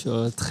glauque,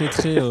 très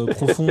très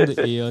profonde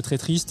et très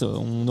triste.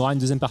 On aura une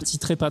deuxième partie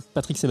très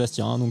Patrick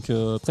Sébastien. Donc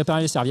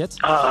préparez les serviettes.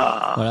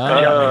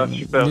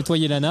 Super.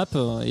 Nettoyez la nappe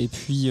et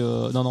puis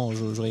non,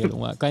 je rigole.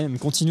 On va quand même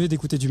continuer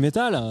d'écouter du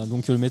métal.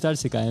 Donc le métal,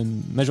 c'est quand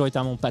même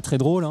majoritairement pas très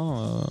drôle,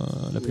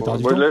 la plupart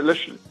du temps.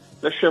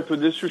 Là, je suis un peu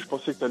déçu. Je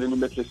pensais que tu allais nous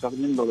mettre les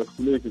sardines dans la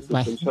foulée, quelque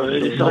chose comme ça.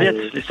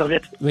 Les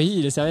serviettes. Oui,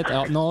 les serviettes.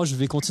 Alors non, je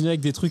vais continuer avec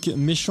des trucs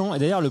méchants. Et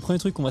d'ailleurs, le premier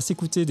truc qu'on va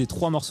s'écouter des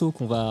 3 morceaux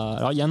qu'on va.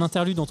 Alors, il y a un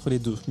interlude entre les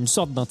deux, une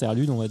sorte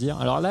d'interlude, on va dire.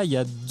 Alors là, il y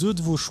a 2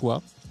 de vos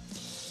choix.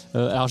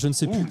 Alors, je ne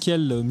sais plus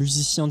quel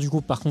musicien du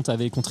groupe, par contre,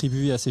 avait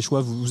contribué à ces choix.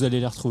 Vous allez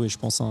les retrouver, je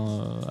pense,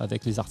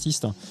 avec les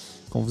artistes,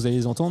 quand vous allez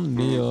les entendre.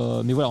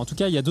 Mais voilà, en tout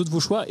cas, il y a 2 de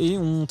vos choix et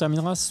on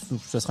terminera.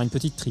 Ça sera une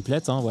petite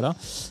triplette, voilà,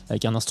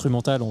 avec un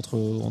instrumental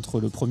entre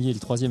le premier et le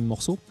 3e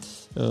morceau.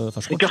 Je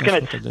crois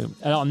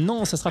alors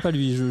non, ça sera pas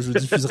lui. Je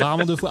diffuse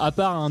rarement 2 fois, à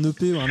part un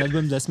EP ou un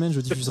album de la semaine,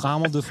 je diffuse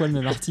rarement 2 fois le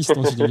même artiste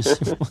dans une émission.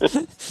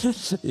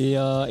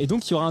 et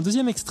donc il y aura un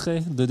 2e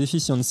extrait de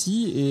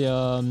Deficiency et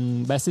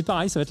c'est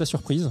pareil, ça va être la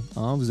surprise.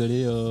 Vous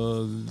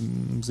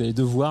allez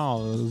devoir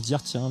vous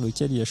dire tiens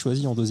lequel il a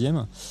choisi en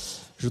 2e.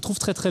 Je trouve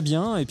très très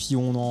bien et puis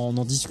on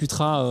en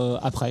discutera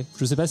après.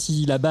 Je sais pas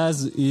si la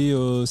base est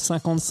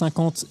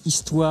 50-50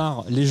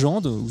 histoire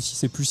légende ou si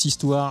c'est plus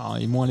histoire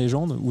et moins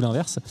légende ou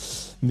l'inverse.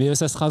 Mais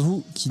ça sera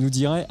vous qui nous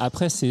direz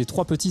après ces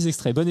 3 petits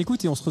extraits. Bonne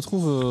écoute et on se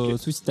retrouve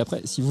tout de suite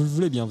après si vous le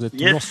voulez bien. Vous êtes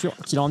toujours sur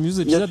Killer News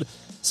épisode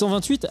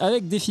 128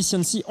 avec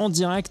Deficiency en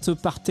direct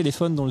par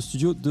téléphone dans le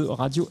studio de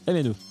Radio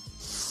MNE.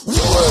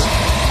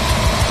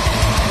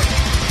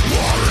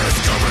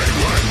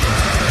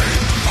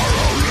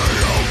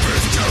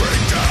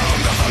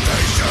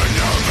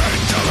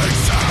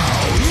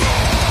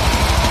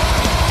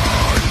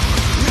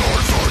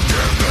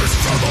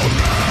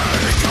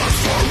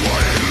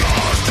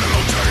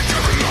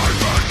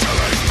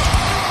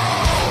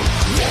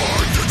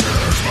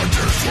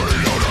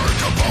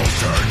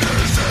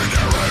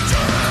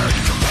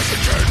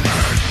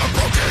 I'm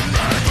broken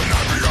man, but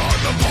not beyond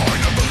the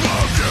point of the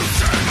love you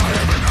send. I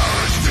am an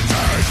urge to die.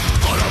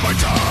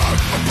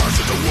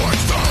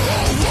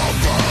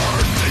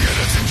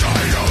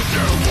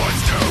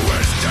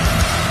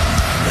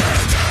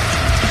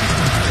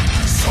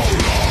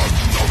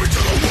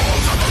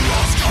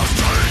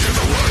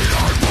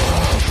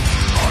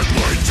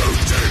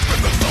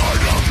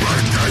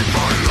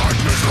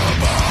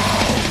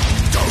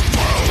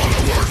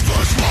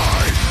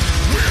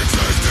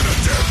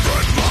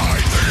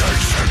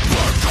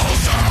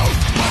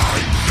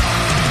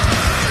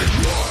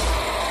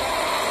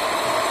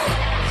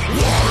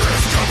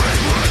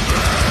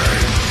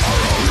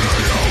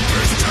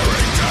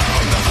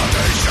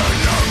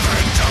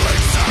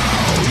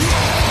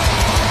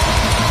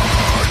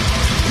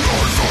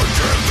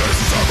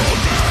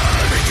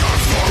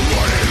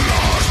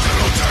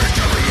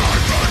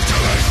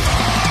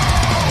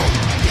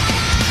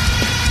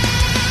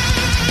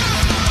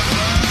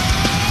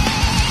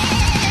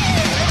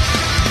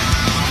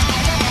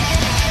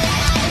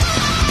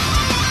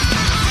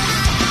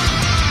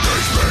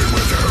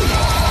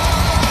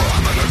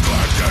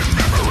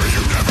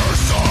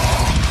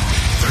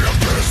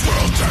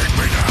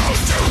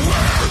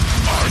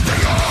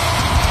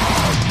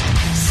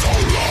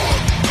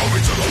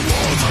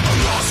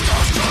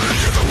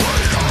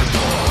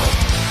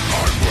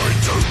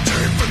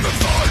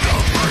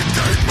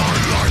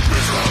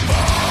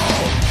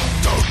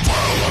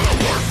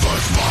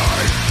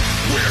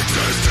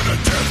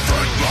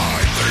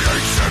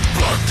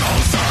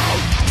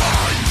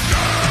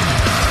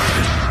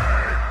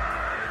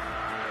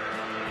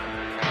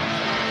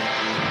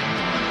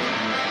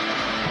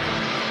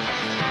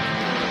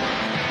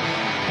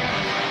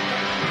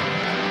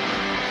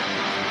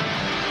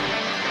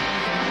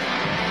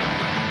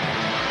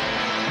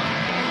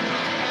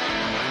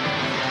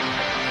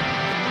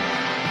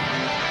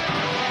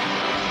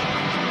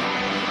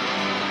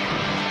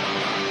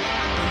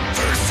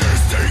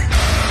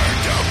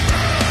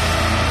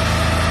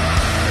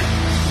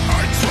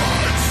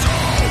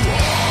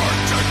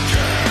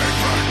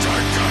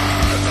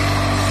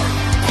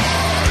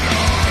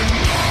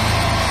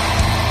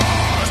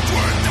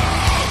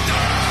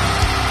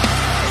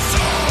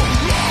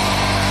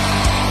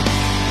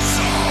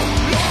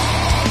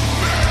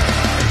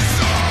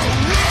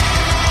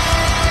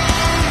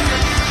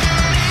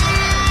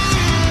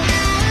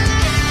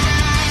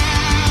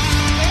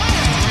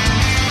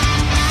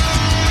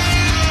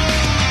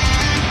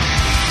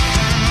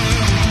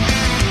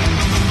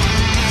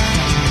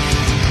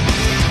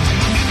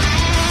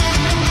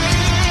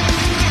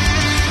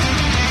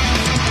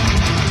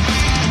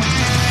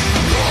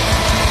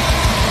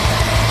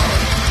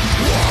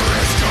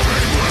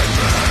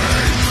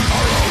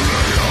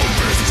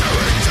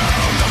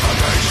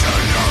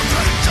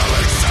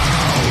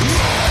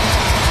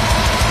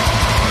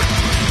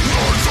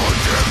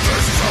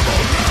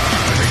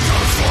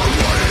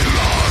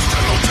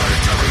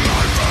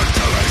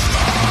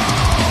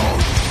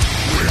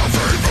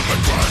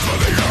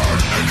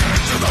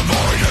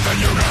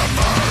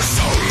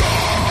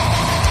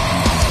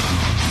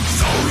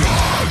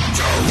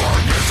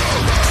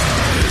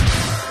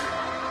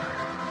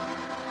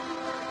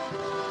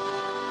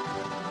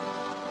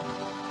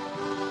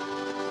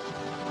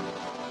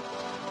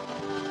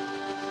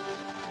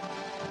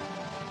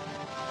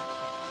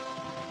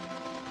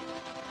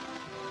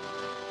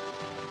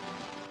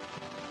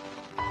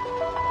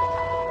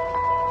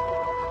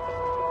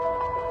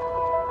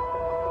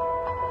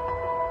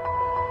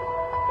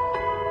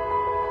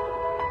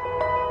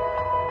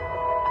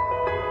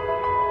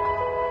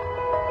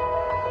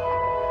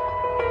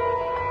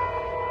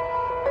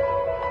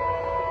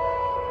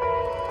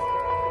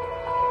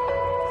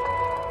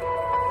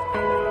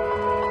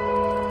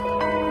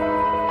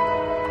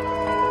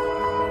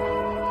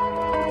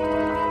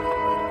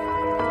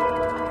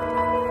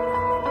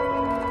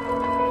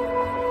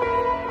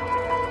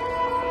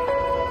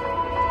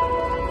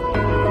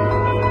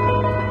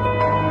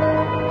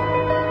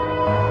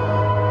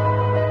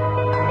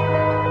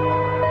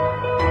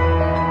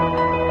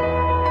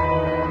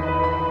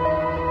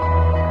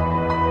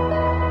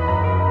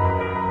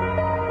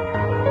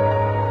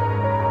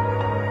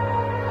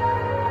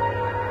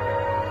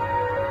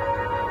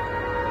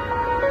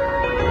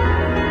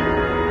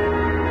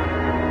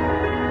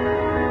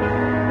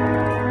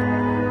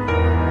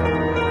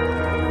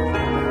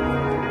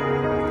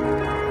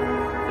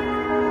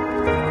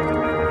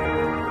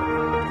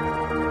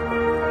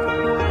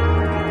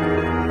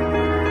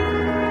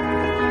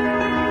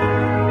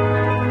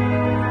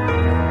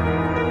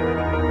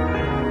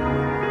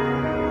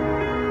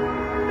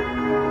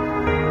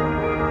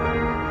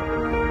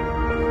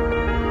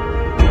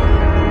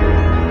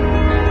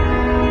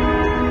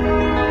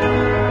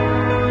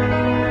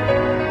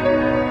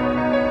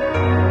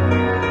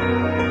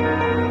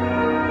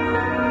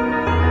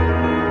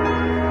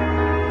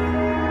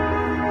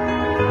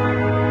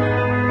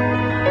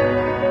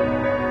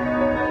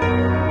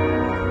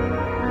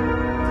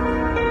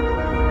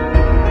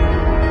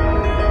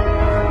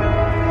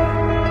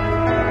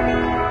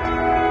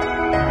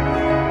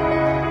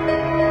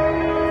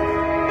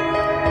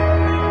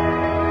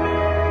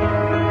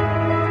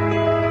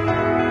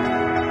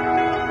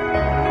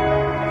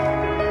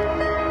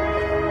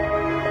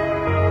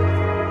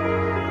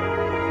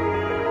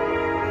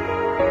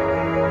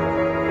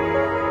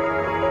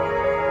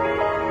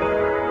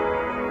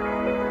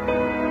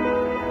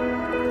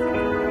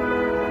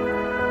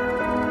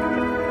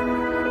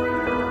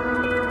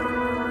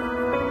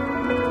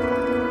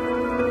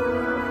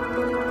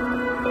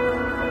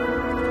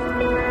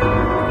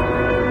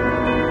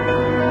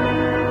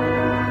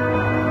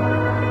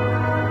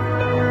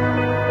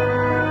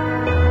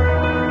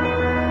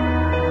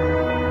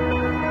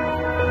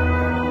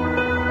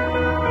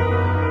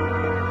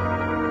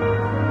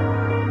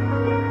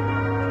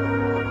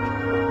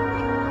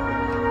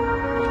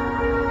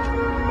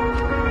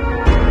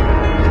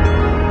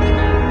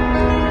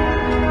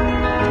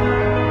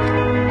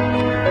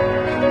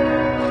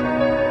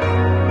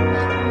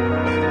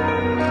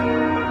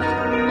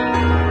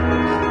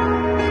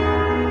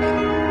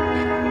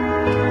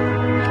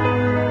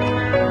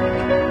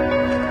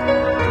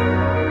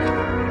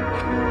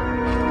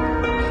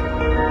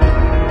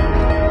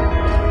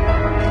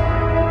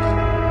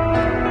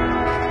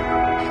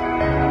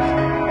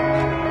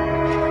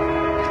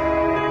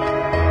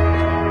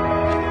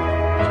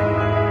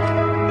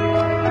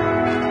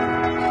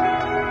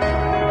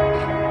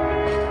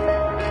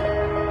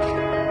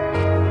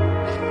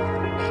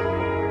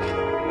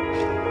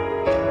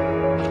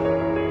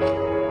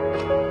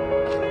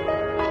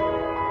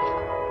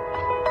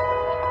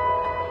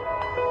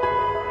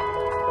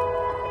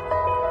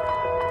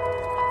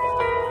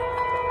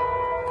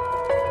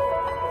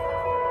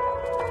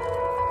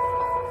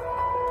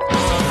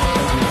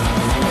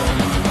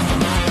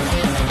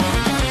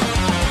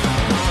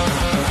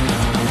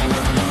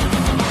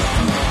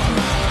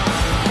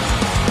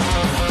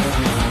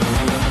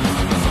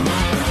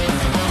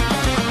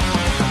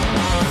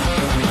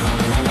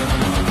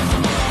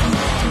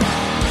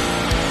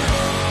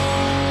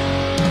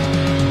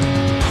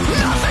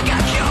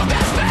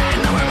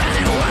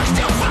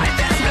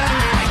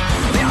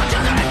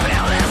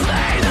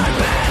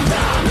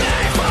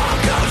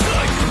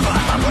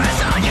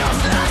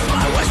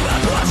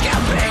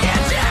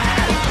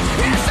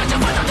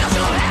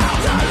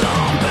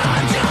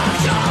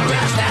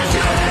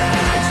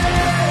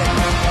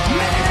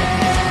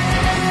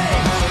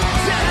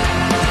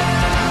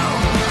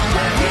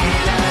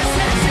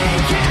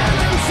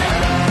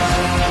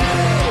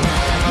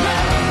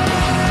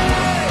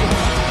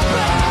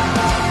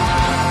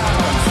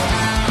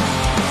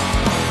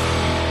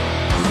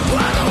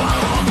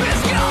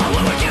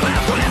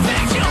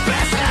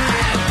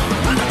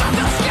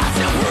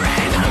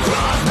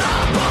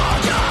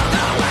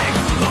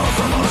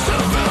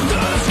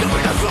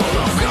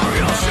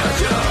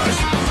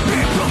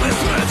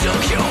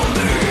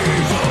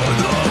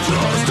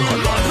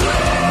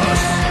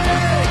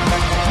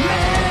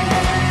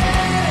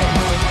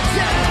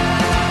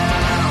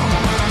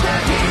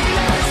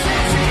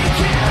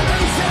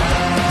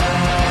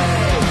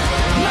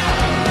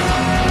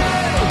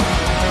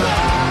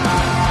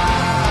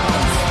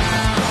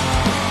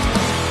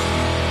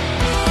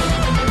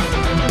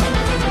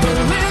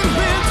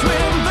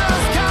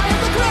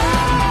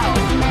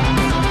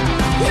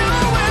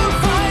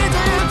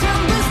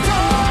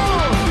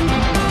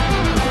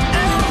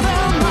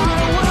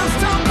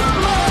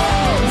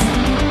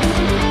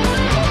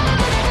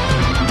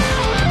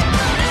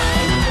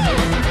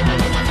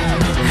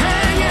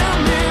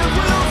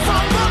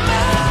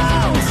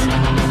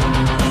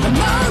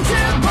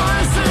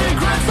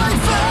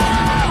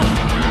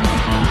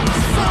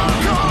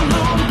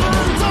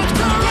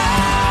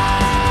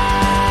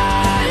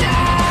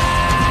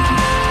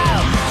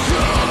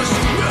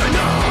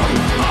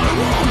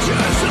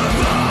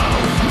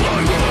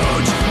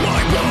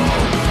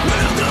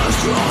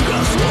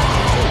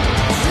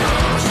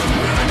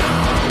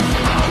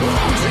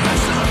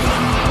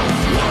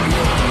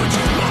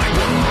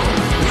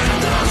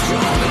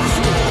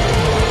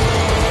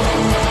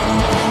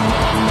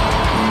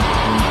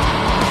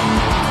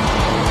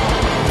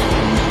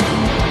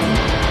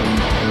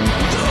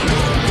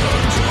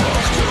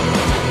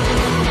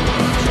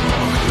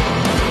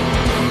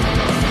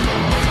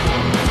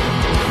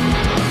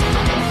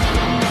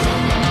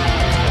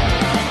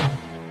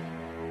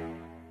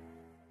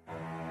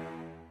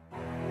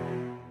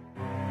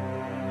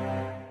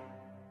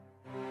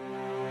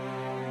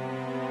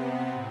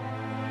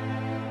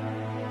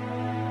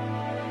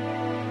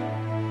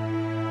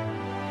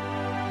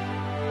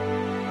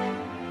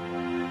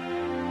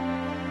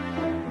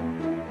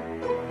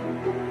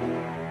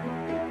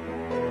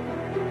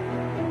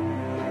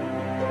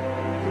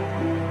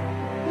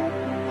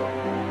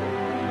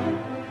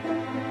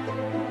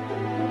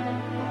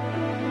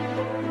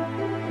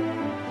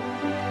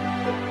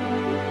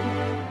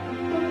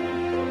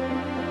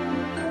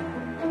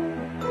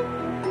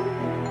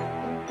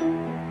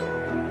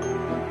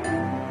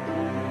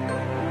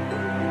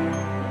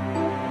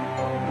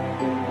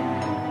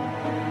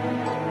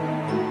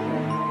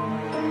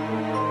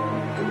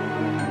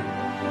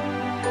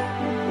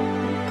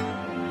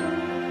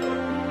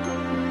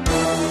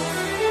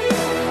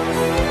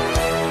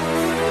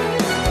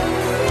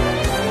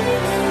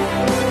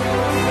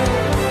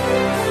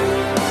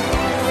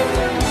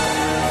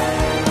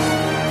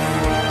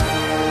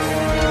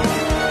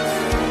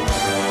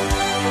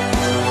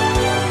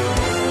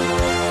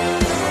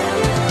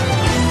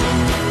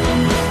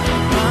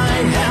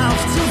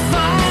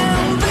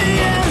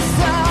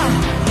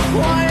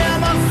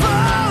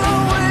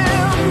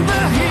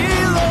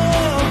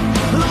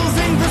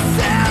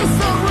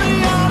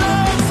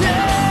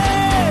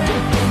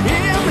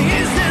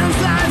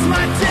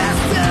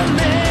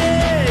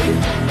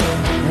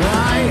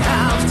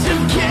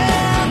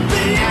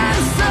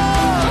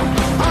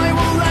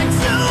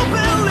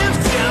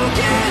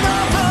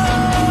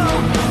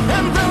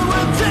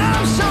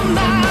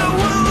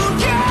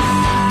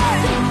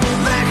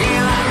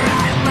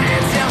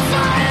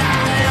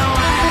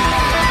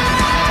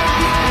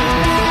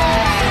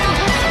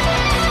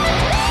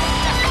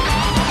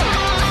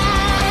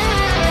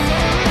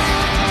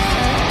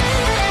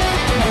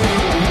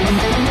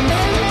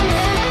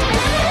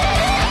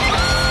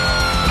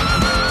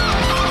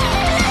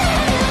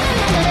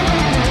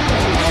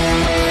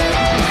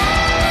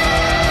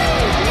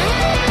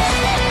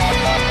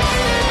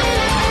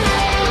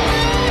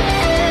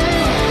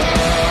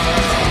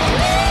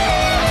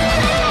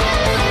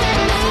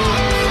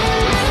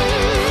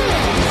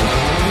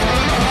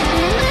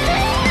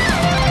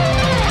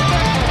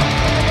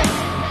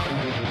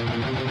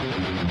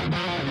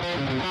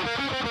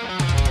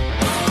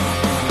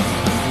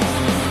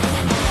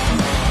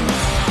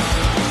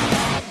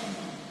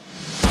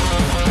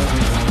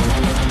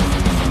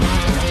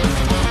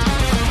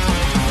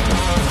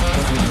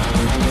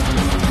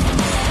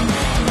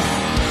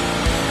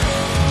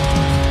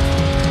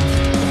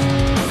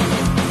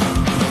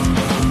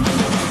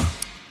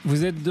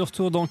 de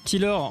retour dans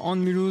Killer on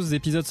Mulhouse,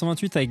 épisode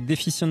 128 avec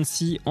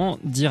Deficiency en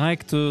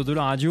direct de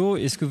la radio.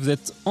 Est-ce que vous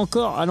êtes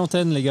encore à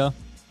l'antenne, les gars ?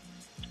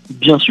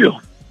 Bien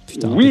sûr.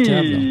 Putain, oui,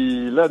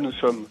 impeccable. Là nous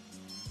sommes.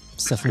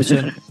 Ça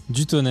fonctionne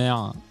du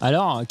tonnerre.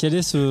 Alors, quel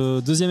est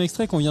ce deuxième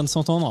extrait qu'on vient de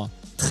s'entendre ?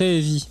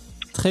 Très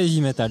heavy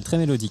metal, très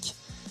mélodique.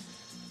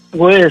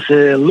 Ouais,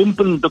 c'est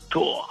Lumpen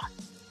Doctor.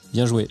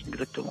 Bien joué.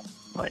 Exactement.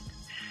 Ouais.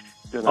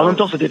 En même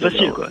temps, c'était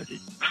facile, quoi.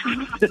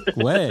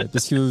 Ouais,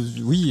 parce que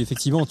oui,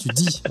 effectivement, tu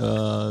dis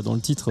dans le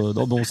titre.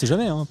 Bon, on sait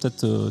jamais. Hein,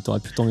 peut-être t'aurais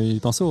pu t'emmener les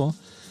pinceaux. Hein.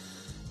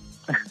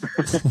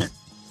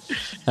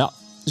 Alors,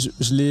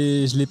 je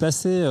l'ai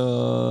passé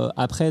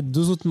après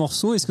 2 autres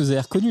morceaux. Est-ce que vous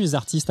avez reconnu les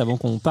artistes avant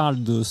qu'on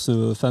parle de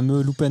ce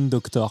fameux Lumpen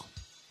Doctor ?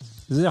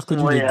 Vous avez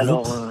reconnu les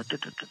groupes ? Alors,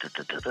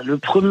 le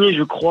premier,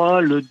 je crois.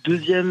 Le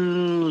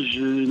deuxième,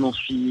 je n'en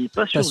suis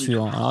pas sûr. Pas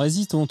sûr. Alors,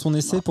 vas-y, ton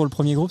essai pour le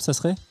premier groupe, ça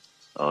serait ?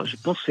 Alors, je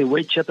pense que c'est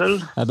Whitechapel.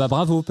 Ah bah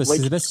bravo, parce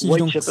que c'est pas si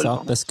évident que ça.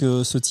 Pardon. Parce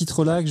que ce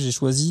titre-là que j'ai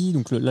choisi,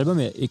 donc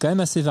l'album est quand même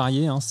assez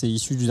varié. Hein, c'est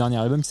issu du dernier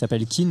album qui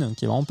s'appelle Keen,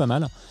 qui est vraiment pas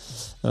mal.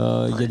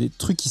 Il y a des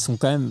trucs qui sont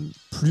quand même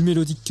plus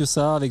mélodiques que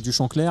ça, avec du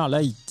chant clair.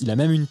 Là, il a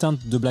même une teinte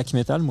de black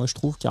metal, moi je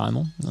trouve,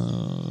 carrément.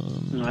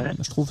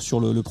 Je trouve sur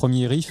le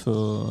premier riff,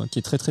 qui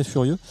est très très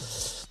furieux.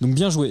 Donc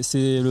bien joué,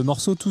 c'est le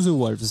morceau To The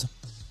Wolves.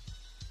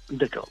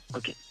 D'accord,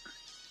 ok.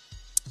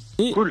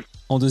 Et cool.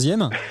 En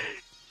deuxième...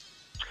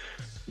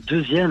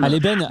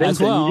 Allez Ben, à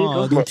toi.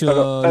 Hein, donc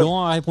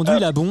Laurent a répondu,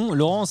 il a bon.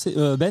 Laurent,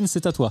 Ben,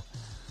 c'est à toi.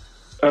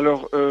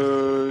 Alors,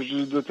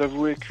 je dois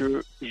t'avouer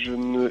que je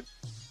n'ai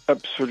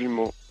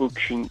absolument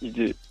aucune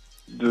idée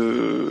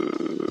de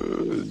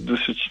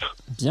ce titre.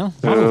 Bien.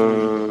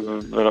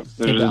 Voilà.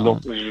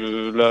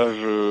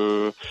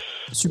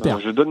 Super.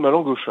 Je donne ma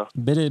langue au chat.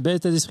 Bel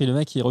état d'esprit, le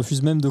mec il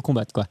refuse même de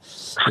combattre, quoi.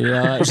 Et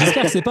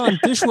j'espère que c'est pas un de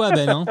tes choix,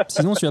 Ben. Hein.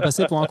 Sinon tu vas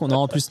passer pour un con. Non,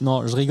 en plus,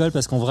 non, je rigole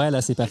parce qu'en vrai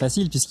là c'est pas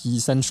facile puisque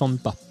ça ne chante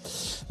pas.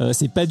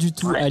 C'est pas du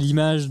tout à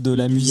l'image de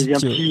la musique.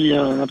 Il y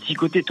avait un petit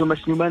côté Thomas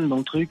Newman dans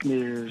le truc,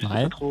 mais je sais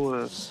pas trop.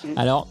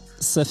 Alors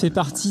ça fait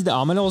partie.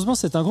 Alors malheureusement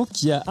c'est un groupe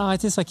qui a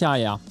arrêté sa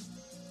carrière.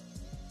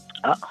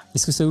 Ah.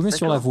 Est-ce que ça vous met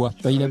sur la voie ?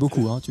 Il a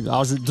beaucoup. Hein.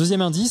 Alors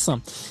deuxième indice.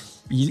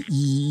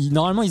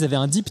 Normalement, ils avaient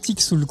un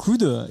diptyque sous le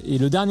coude et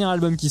le dernier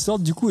album qui sort,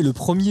 du coup, est le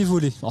premier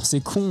volet. Alors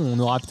c'est con, on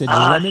aura peut-être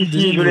jamais le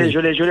deuxième volet. Je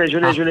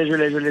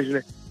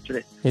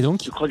l'ai. Et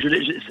donc ? Je crois que je l'ai.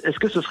 Est-ce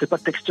que ce serait pas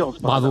Textures ?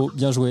 Bravo,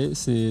 bien joué.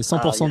 C'est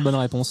 100% de bonne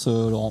réponse,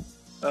 Laurent.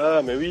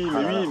 Ah, mais oui,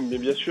 mais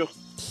bien sûr.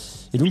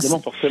 Et donc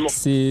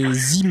c'est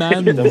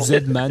Z-Man ou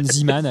Z-Man,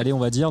 Z-Man, allez on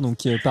va dire,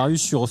 donc paru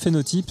sur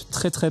Phénotype,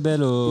 très très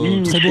belle,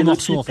 très beau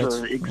morceau en fait.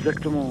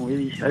 Exactement,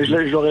 oui.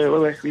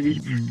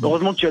 Oui.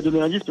 Heureusement que tu as donné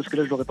l'indice parce que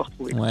là je l'aurais pas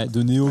retrouvé. Ouais,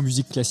 de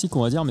néo-musique classique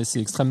on va dire, mais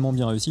c'est extrêmement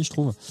bien réussi je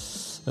trouve.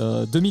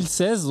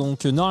 2016,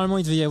 donc normalement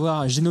il devait y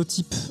avoir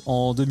Génotype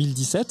en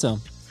 2017.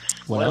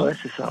 Voilà, ouais,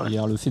 c'est ça. Il y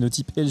a le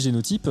phénotype et le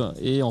génotype,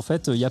 et en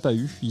fait il n'y a pas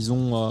eu. Ils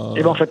ont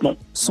en fait, non.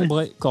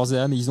 sombré corps et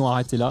âme et ils ont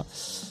arrêté là.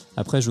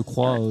 Après, je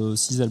crois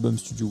 6 albums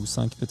studio ou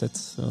 5 peut-être.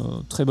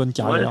 Très bonne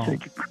carrière. Ouais, c'est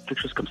quelque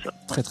chose comme ça.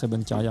 Très très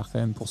bonne carrière quand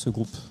même pour ce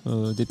groupe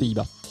des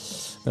Pays-Bas.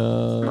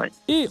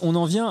 Et on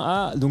en vient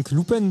à donc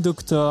Lumpen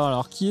Doctor.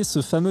 Alors, qui est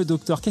ce fameux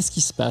docteur ? Qu'est-ce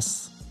qui se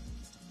passe ?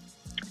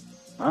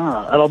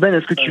 Alors Ben,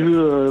 est-ce que tu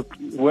veux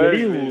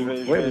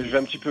je vais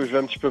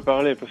un petit peu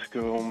parler parce que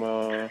on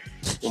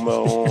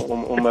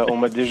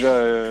m'a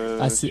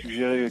déjà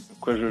suggéré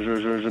quoi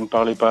je ne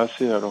parlais pas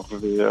assez, alors je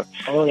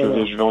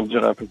vais en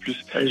dire un peu plus.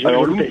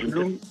 Alors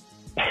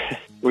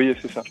oui,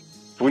 c'est ça.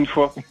 Pour une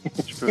fois,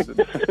 tu peux.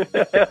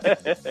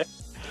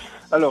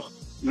 Alors,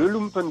 le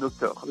Lumpen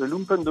Doctor. Le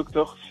Lumpen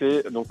Doctor,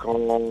 c'est donc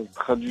en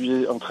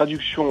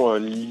traduction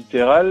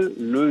littérale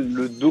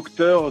le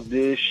docteur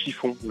des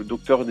chiffons, le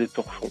docteur des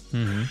torchons.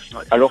 Mmh.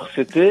 Alors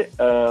c'était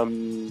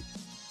une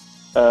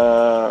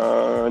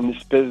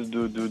espèce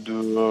de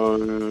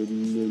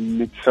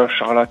médecin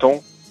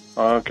charlatan,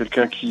 hein,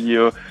 quelqu'un qui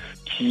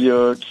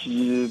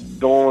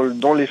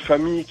dans les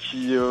familles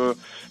qui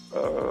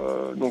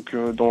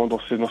dans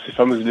ces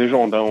fameuses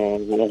légendes, hein,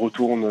 on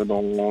retourne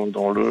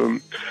dans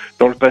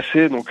le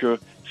passé, donc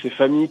ces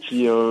familles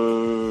qui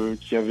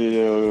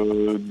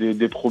avaient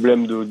des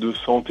problèmes de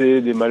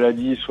santé, des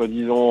maladies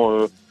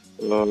soi-disant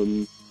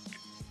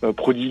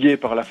prodiguées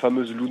par la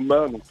fameuse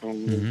Lunma, donc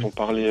on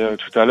parlait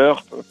tout à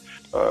l'heure.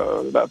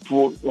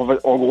 Pour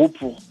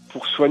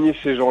soigner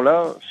ces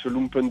gens-là, ce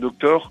Lumpen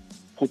Doctor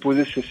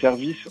proposait ses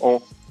services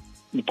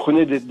il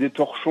prenait des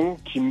torchons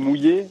qu'il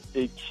mouillait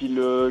et qu'il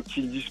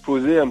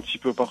disposait un petit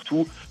peu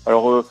partout.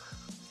 Alors,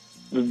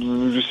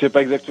 je sais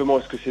pas exactement,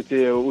 est-ce que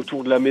c'était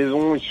autour de la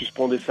maison, il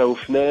suspendait ça aux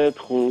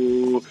fenêtres,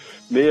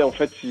 mais en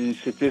fait,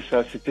 c'était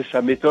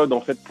sa méthode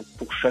en fait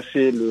pour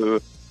chasser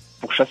le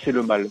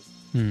mal.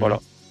 Voilà.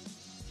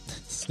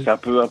 C'est un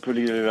peu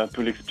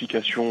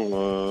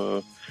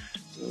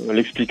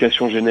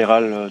l'explication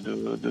générale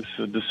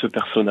de ce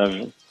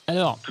personnage.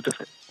 Alors, tout à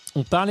fait.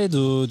 On parlait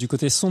du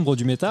côté sombre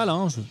du métal,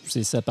 hein.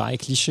 Ça paraît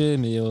cliché,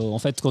 mais en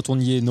fait, quand on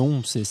y est,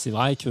 non. C'est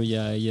vrai qu'il y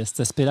a cet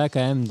aspect-là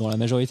quand même dans la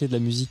majorité de la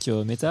musique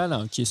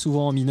métal, qui est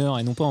souvent en mineur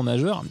et non pas en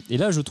majeur. Et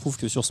là, je trouve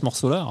que sur ce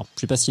morceau-là, alors,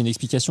 je sais pas s'il y a une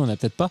explication, il n'y en a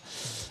peut-être pas,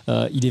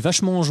 il est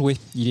vachement enjoué.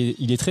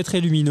 Il est très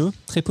très lumineux,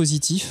 très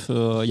positif.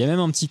 Il y a même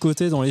un petit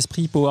côté dans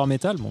l'esprit power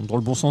metal, bon, dans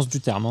le bon sens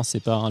du terme, hein,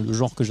 c'est pas le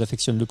genre que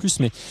j'affectionne le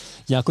plus, mais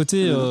il y a un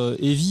côté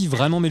heavy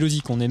vraiment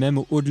mélodique. On est même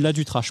au-delà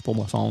du thrash pour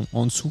moi, enfin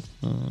en dessous,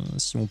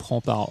 si on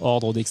prend par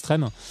ordre d'extrême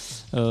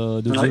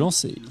de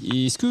violence.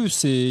 Et est-ce que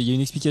il y a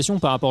une explication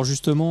par rapport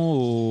justement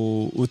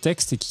au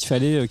texte et qu'il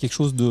fallait quelque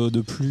chose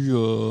de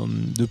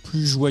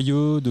plus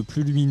joyeux, de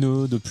plus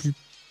lumineux, de plus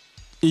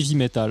heavy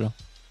metal?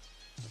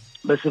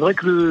 C'est vrai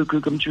que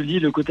comme tu le dis,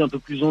 le côté un peu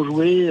plus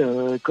enjoué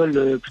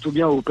colle plutôt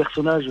bien au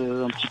personnage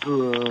un petit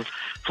peu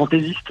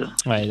fantaisiste,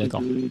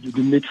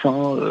 de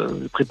médecin,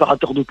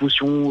 préparateur de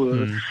potions,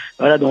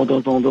 voilà, dans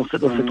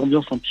cette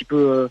ambiance un petit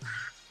peu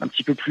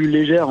plus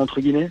légère entre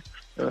guillemets.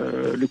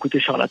 Le côté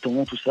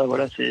charlatan, tout ça,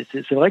 voilà, c'est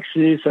vrai que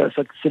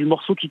c'est le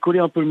morceau qui collait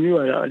un peu le mieux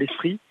à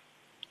l'esprit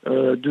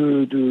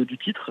du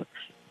titre,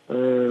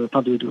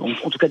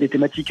 en tout cas des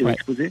thématiques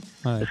exposées,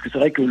 parce que c'est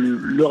vrai que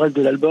le reste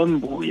de l'album,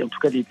 bon, et en tout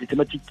cas les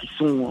thématiques qui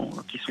sont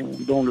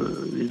dans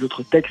les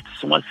autres textes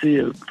sont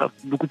assez,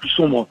 beaucoup plus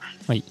sombres.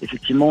 Oui.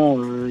 Effectivement,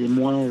 et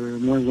moins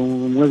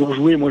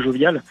enjoué, moins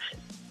jovial.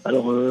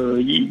 Alors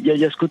il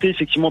y a ce côté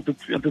effectivement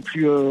un peu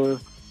plus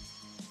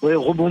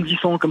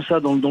rebondissant comme ça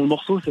dans le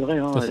morceau, c'est vrai,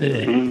 hein,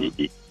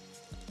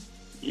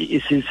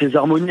 et ces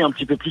harmonies un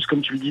petit peu plus,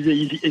 comme tu le disais,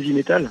 heavy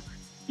metal,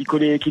 qui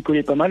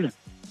collait pas mal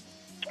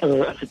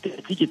à cette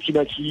thématique, et puis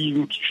qui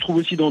je trouve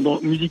aussi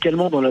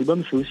musicalement dans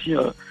l'album, c'est aussi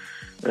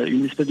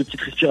une espèce de petite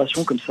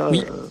respiration comme ça,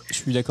 je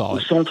suis d'accord, au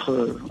centre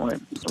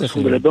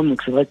de l'album.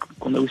 Donc c'est vrai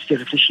qu'on a aussi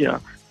réfléchi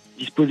à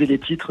disposer les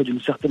titres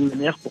d'une certaine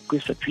manière pour que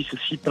ça puisse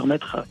aussi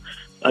permettre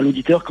à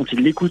l'auditeur, quand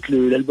il écoute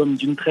l'album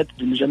d'une traite,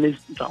 de ne jamais,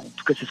 en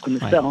tout cas c'est ce qu'on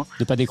espère, hein,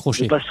 de pas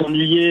décrocher, de pas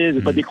s'ennuyer, de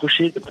pas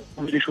décrocher, de pas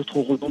trouver des choses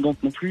trop redondantes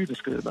non plus,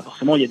 parce que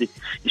forcément il y a des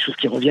choses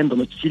qui reviennent dans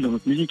notre style, dans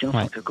notre musique, hein,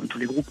 comme tous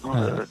les groupes.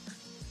 Hein,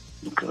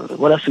 donc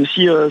voilà, c'est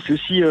aussi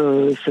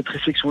cette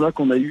réflexion-là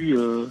qu'on a eue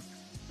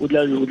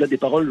au-delà des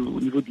paroles,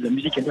 au niveau de la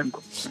musique elle-même,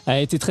 quoi. Elle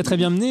a été très très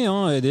bien menée,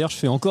 hein. Et d'ailleurs je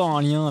fais encore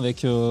un lien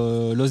avec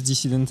Los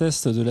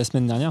Dissidentes de la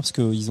semaine dernière, parce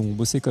qu'ils ont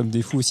bossé comme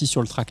des fous aussi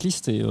sur le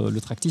tracklist, et le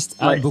tracklist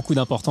a beaucoup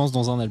d'importance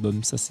dans un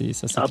album, ça c'est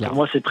clair. Pour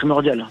moi c'est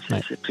primordial,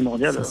 c'est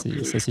primordial.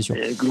 Ça c'est sûr.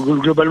 Et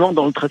globalement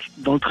dans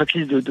le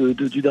tracklist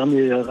du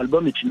dernier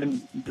album, et puis même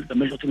de la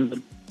majorité de nos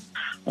albums,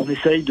 on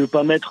essaye de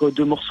pas mettre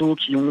deux morceaux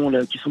qui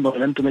sont dans la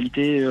même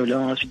tonalité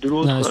l'un à la suite de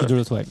l'autre.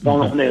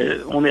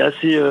 On est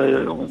assez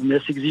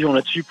exigeant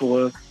là-dessus pour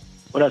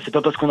voilà, c'est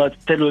pas parce qu'on a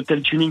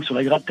tel tuning sur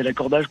la gratte, tel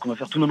accordage qu'on va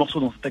faire tous nos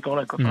morceaux dans cet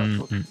accord-là, quoi.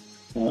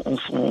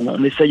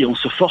 On essaye, on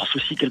se force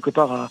aussi quelque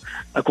part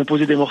à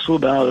composer des morceaux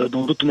dans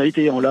d'autres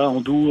tonalités, en la,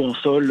 en do, en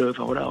sol,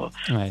 enfin voilà,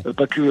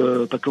 pas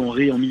que en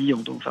ré, en mi,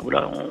 enfin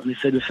voilà, on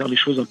essaie de faire les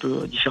choses un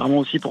peu différemment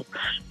aussi pour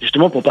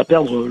pas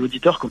perdre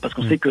l'auditeur, parce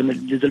qu'on sait que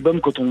les albums,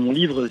 quand on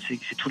livre, c'est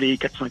tous les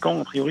 4-5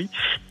 ans a priori.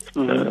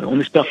 On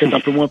espère peut-être un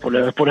peu moins pour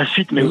la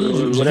suite, mais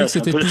voilà,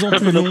 c'était de plus en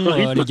plus long,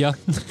 les gars.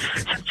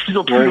 De plus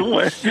en plus long,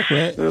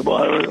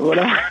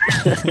 voilà.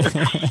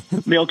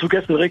 Mais en tout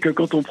cas, c'est vrai que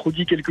quand on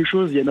produit quelque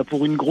chose, il y en a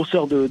pour une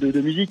grosseur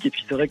de musique, et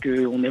puis c'est vrai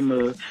qu'on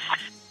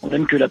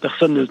aime que la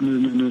personne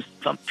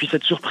puisse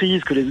être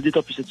surprise, que les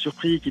auditeurs puissent être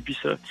surpris, qu'ils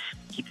puissent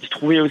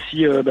trouver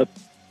aussi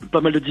pas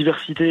mal de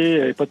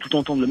diversité, et pas tout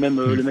entendre le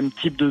même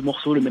type de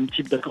morceau, le même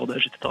type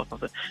d'accordage, etc. Enfin,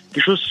 c'est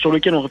quelque chose sur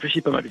lequel on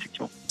réfléchit pas mal,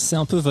 effectivement. C'est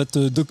un peu votre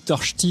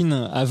Dr. Steen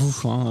à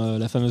vous, hein,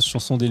 la fameuse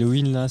chanson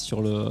d'Halloween là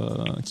sur le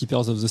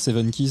Keepers of the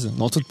Seven Keys,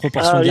 dans toute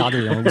proportion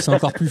gardée, hein, où c'est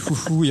encore plus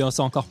foufou et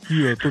c'est encore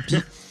plus poppy.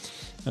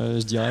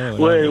 Je dirais.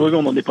 Voilà.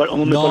 On n'en est pas là.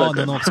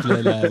 Non, parce que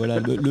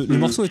le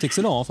morceau est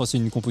excellent. Hein. Enfin, c'est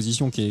une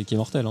composition qui est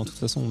mortelle, hein, de toute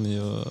façon, mais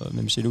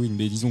même chez Halloween.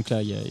 Mais disons que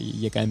là, il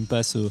y a quand même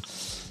pas ce.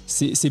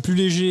 C'est plus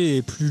léger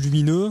et plus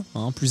lumineux,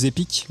 hein, plus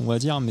épique, on va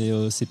dire, mais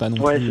c'est pas non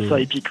plus. C'est ça,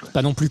 épique.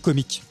 Pas non plus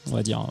comique, on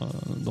va dire,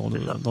 dans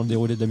le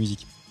déroulé de la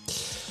musique.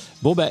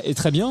 Bon, et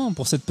très bien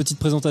pour cette petite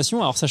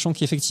présentation. Alors, sachant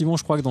qu'effectivement,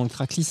 je crois que dans le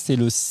tracklist,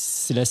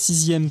 c'est la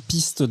 6e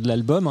piste de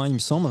l'album, hein, il me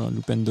semble,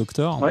 Lupin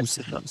Doctor. Ouais,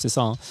 c'est ça. C'est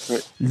ça. Hein. Ouais.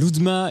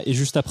 Ludma est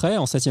juste après,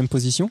 en 7e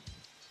position.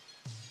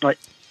 Ouais.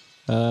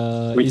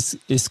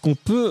 Est-ce qu'on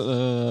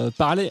peut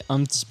parler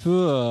un petit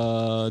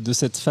peu de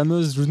cette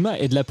fameuse Ludma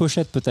et de la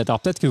pochette, peut-être?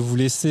 Alors, peut-être que vous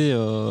laissez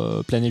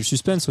planer le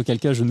suspense, auquel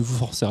cas je ne vous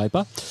forcerai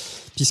pas.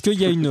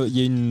 Puisqu'il y a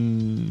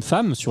une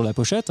femme sur la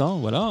pochette, hein,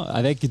 voilà,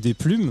 avec des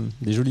plumes,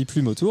 des jolies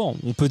plumes autour.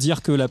 On peut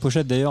dire que la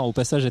pochette, d'ailleurs, au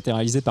passage, a été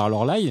réalisée par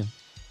Lorelai.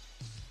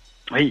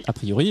 Oui. A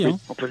priori. Oui, hein.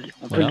 on peut le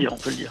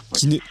dire.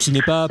 Oui. Qui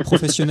n'est pas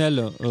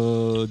professionnel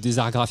des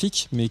arts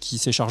graphiques, mais qui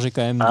s'est chargé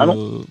quand même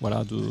donc,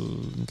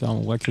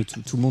 on voit que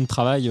tout le monde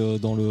travaille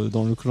dans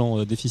le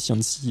clan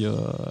Deficiency.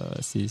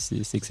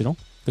 C'est excellent.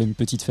 Comme une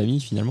petite famille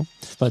finalement.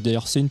 Enfin,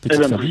 d'ailleurs, c'est une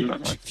petite famille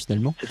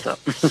finalement. C'est ça.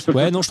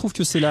 Ouais, non, je trouve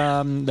que c'est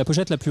la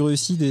pochette la plus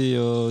réussie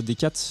des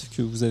 4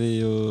 que vous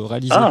avez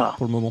réalisées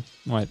pour le moment.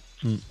 Ouais.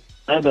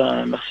 Ah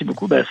ben merci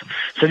beaucoup.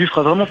 Ça lui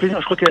fera vraiment plaisir.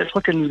 Je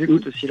crois qu'elle nous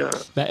écoute aussi là.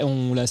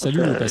 On la salue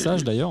au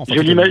passage d'ailleurs. Enfin,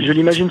 je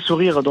l'imagine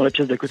sourire dans la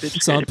pièce d'à côté.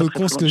 C'est un peu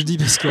con ce que je dis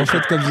parce qu'en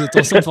fait comme vous êtes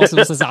ensemble,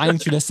 forcément ça sert à rien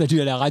que tu la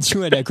salues à la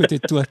radio. Elle est à côté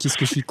de toi. Qu'est-ce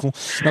que je suis con.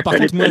 Par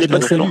contre moi je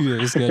la salue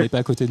parce qu'elle est pas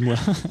à côté de moi.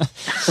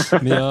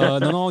 Mais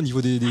non au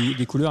niveau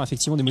des couleurs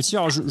effectivement des motifs.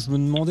 Alors je me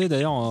demandais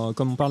d'ailleurs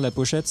comme on parle de la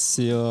pochette,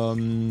 c'est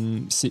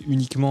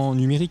uniquement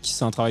numérique.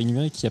 C'est un travail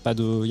numérique. Il y a pas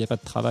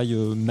de travail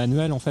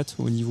manuel en fait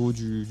au niveau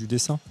du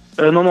dessin.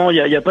 Non, il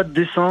y a pas de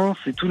dessin,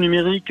 c'est tout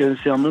numérique.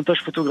 C'est un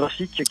montage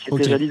photographique qui a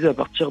été réalisé à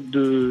partir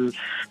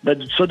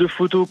soit de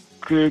photos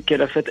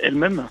qu'elle a faites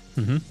elle-même,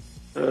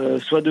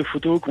 soit de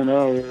photos qu'on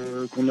a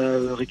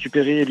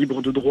récupérées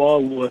libres de droit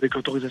ou avec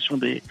l'autorisation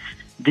des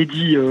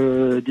dits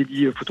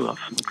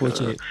photographes.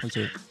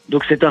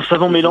 Donc c'est un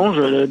savant mélange.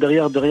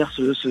 Derrière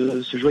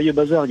ce joyeux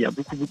bazar, il y a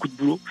beaucoup de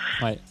boulot.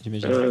 Ouais,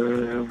 j'imagine.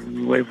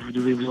 Vous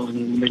devez vous en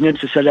imaginer.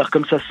 Ça a l'air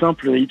comme ça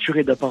simple,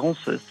 épuré d'apparence.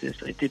 Ça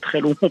a été très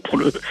long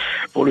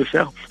pour le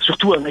faire.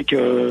 Surtout avec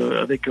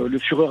le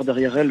Führer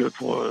derrière elle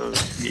pour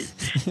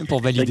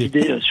valider.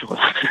 Guider sur.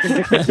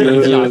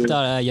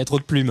 Il y a trop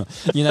de plumes.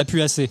 Il y en a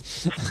plus assez.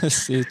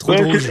 C'est trop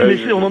drôle.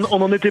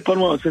 On en était pas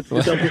loin. C'était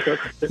un peu ça.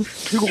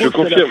 Plus gros,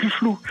 c'est la plus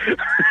floue.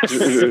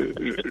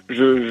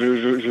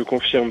 Je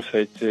confirme, ça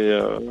a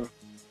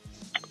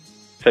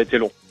été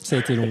long. Ça a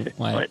été long,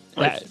 ouais.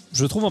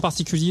 Je trouve en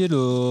particulier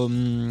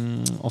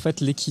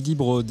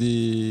l'équilibre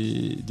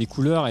des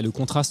couleurs et le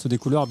contraste des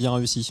couleurs bien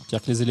réussi.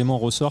 C'est-à-dire que les éléments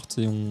ressortent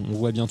et on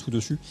voit bien tout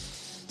dessus.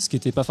 Ce qui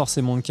n'était pas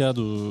forcément le cas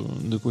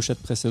de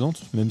pochettes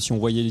précédentes, même si on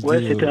voyait l'idée.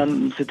 Ouais,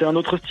 c'était un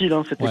autre style,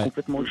 c'était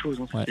complètement autre chose.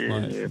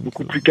 C'était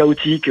beaucoup plus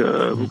chaotique,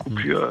 beaucoup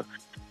plus.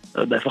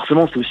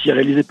 Forcément, c'était aussi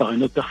réalisé par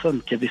une autre personne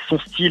qui avait son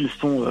style,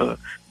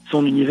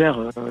 son univers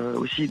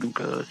aussi,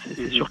 donc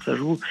c'est sûr que ça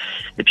joue.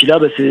 Et puis là,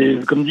 c'est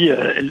comme dit,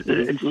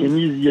 elle s'y est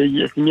mise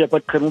il y a pas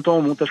très longtemps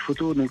au montage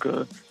photo, donc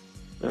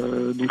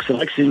c'est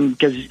vrai que c'est une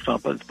pas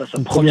sa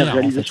première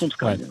réalisation,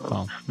 en fait.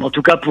 Mais en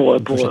tout cas pour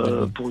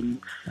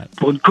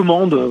une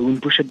commande ou une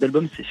pochette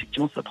d'album, c'est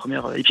effectivement sa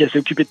première. Et puis elle s'est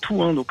occupée de tout,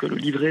 donc le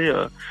livret,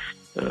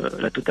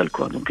 la totale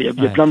quoi. Donc il y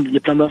a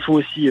plein d'infos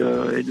aussi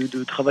et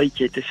de travail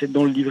qui a été fait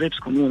dans le livret,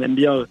 parce que nous on aime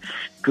bien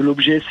que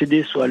l'objet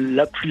CD soit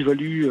la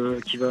plus-value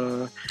qui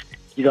va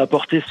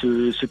apporter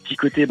ce petit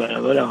côté,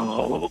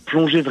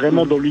 plonger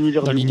vraiment dans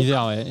l'univers. Dans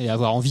l'univers, et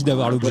avoir envie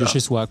d'avoir l'objet chez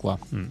soi, quoi.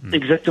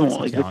 Exactement.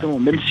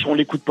 Même si on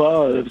l'écoute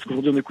pas, parce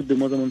qu'aujourd'hui on écoute de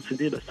moins en moins de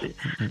CD,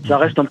 ça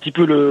reste un petit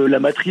peu la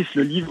matrice,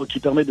 le livre qui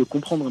permet de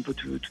comprendre un peu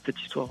toute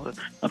cette histoire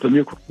un peu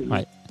mieux, quoi.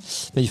 Ouais.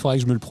 Il faudrait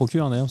que je me le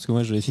procure d'ailleurs, parce que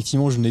moi,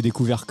 effectivement, je n'ai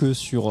découvert que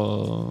sur.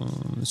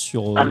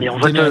 Mais on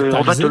va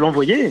te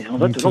l'envoyer.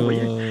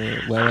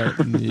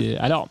 Mais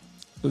alors.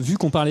 Vu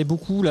qu'on parlait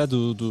beaucoup là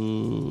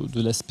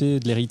de l'aspect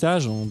de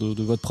l'héritage,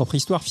 de votre propre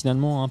histoire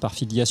finalement, par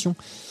filiation,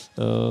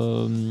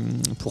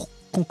 pour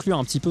conclure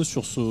un petit peu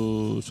sur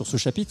ce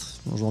chapitre,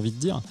 j'ai envie de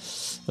dire,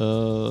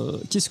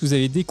 qu'est-ce que vous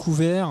avez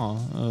découvert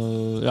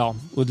alors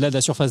au-delà de la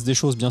surface des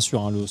choses, bien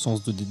sûr, le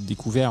sens de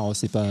découvert,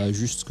 c'est pas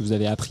juste ce que vous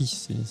avez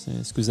appris,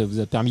 c'est ce que ça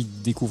vous a permis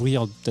de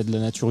découvrir peut-être de la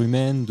nature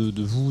humaine,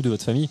 de vous, de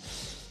votre famille.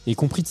 Et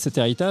compris de cet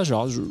héritage,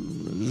 alors je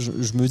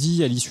me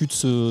dis à l'issue de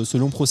ce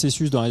long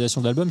processus de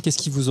réalisation de l'album, qu'est-ce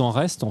qui vous en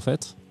reste en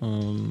fait,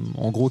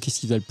 en gros, qu'est-ce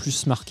qui va le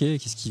plus marquer,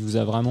 qu'est-ce qui vous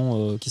a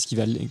vraiment, qu'est-ce qui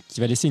va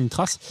laisser une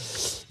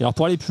trace. Et alors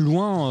pour aller plus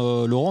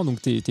loin, Laurent,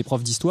 donc t'es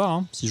prof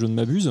d'histoire, si je ne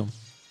m'abuse.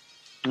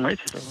 Oui,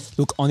 c'est ça.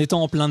 Donc en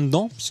étant en plein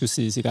dedans, puisque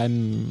c'est quand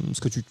même ce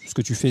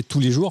que tu fais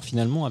tous les jours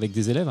finalement avec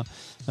des élèves,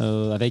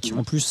 avec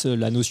en plus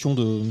la notion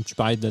tu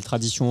parlais de la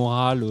tradition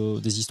orale,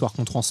 des histoires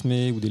qu'on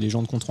transmet ou des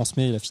légendes qu'on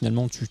transmet, là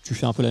finalement tu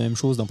fais un peu la même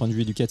chose d'un point de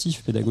vue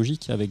éducatif,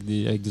 pédagogique avec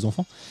des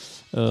enfants.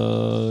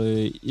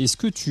 Est-ce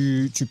que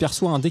tu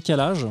perçois un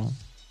décalage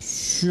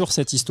sur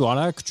cette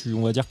histoire-là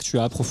on va dire que tu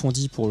as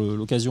approfondi pour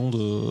l'occasion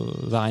de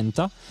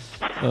Varenta?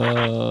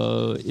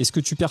 Est-ce que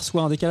tu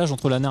perçois un décalage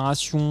entre la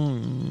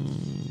narration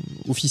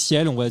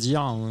officielle, on va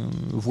dire,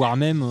 voire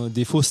même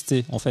des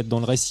faussetés en fait dans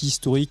le récit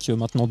historique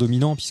maintenant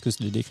dominant, puisque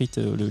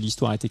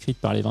l'histoire est écrite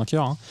par les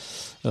vainqueurs,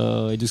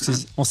 et de ce qui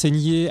est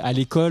enseigné à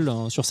l'école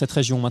sur cette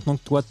région, maintenant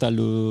que toi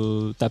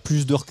t'as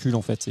plus de recul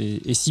en fait,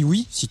 et si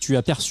oui, si tu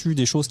as perçu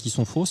des choses qui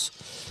sont fausses,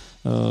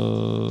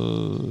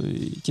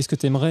 qu'est-ce que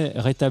tu aimerais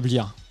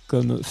rétablir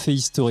comme fait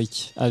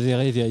historique,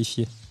 avéré,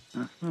 vérifié?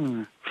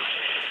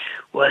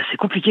 Ouais, c'est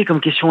compliqué comme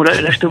question. Là,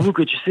 je t'avoue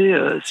que tu sais,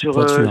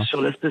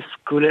 sur l'aspect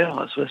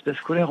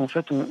scolaire, en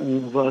fait,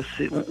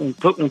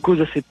 on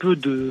cause assez peu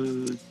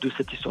de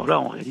cette histoire-là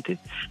en réalité.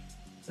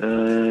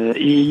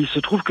 Et il se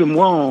trouve que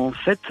moi, en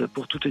fait,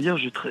 pour tout te dire,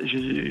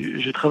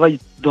 je travaille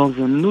dans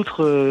un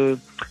autre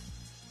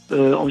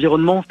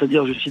environnement,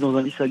 c'est-à-dire je suis dans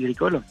un lycée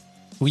agricole.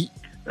 Oui.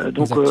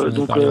 Donc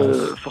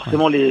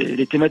forcément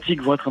les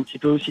thématiques vont être un petit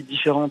peu aussi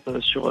différentes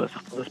sur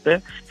certains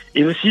aspects.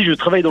 Et aussi je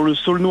travaille dans le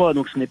Saulnois,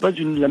 donc ce n'est pas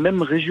la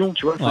même région,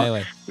 tu vois.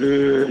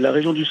 La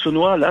région du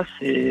Saulnois, là,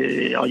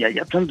 il y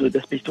a plein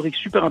d'aspects historiques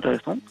super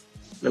intéressants.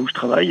 Là où je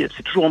travaille,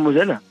 c'est toujours en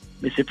Moselle.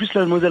 mais c'est plus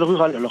la Moselle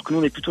rurale, alors que nous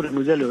on est plutôt la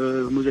Moselle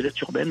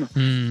Est urbaine.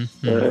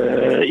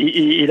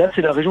 Et là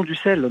c'est la région du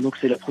sel, donc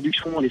c'est la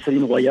production, les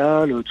salines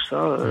royales, tout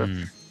ça,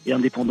 et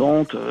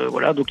indépendante,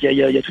 voilà. Donc il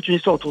y a toute une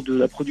histoire autour de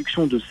la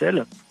production de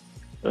sel,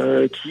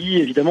 qui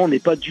évidemment n'a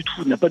pas du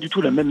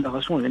tout la même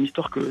narration, la même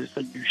histoire que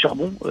celle du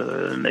charbon,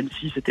 même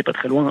si c'était pas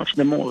très loin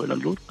finalement l'un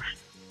de l'autre.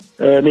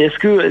 Mais est-ce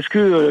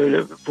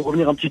que pour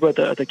revenir un petit peu à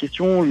ta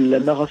question, la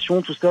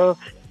narration, tout ça,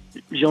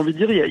 j'ai envie de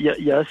dire,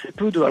 il y a assez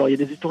peu de. Alors il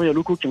y a des historiens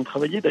locaux qui ont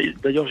travaillé.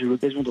 D'ailleurs, j'ai eu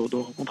l'occasion de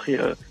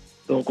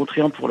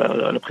rencontrer un pour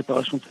la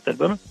préparation de cet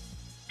album,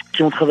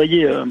 qui ont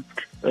travaillé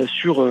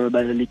sur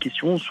les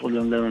questions, sur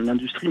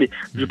l'industrie. Mais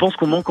je pense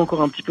qu'on manque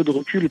encore un petit peu de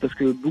recul parce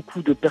que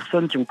beaucoup de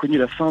personnes qui ont connu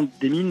la fin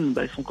des mines,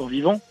 elles sont encore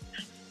vivantes.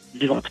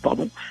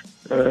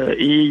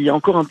 Et il y a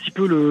encore un petit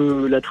peu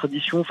la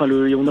tradition. Enfin,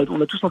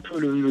 on a tous un peu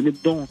le nez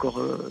dedans encore.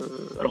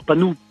 Alors pas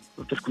nous,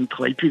 parce qu'on ne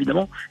travaille plus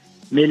évidemment.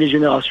 Mais les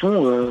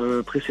générations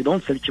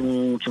précédentes, celles qui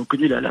ont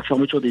connu la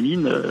fermeture des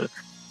mines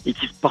et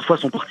qui parfois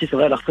sont parties, c'est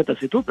vrai, à la retraite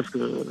assez tôt parce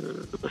que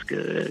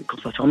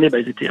quand ça fermait,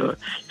 ils étaient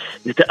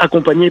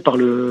accompagnés par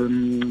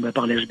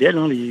les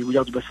HBL, les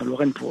houillards du bassin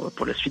Lorraine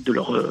pour la suite de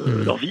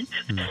leur vie.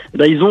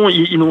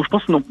 Je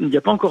pense qu'il n'y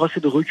a pas encore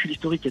assez de recul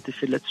historique qui a été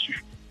fait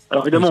là-dessus.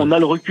 Alors évidemment, on a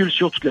le recul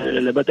sur toute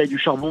la bataille du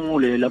charbon,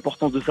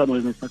 l'importance de ça dans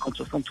les années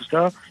 50-60, tout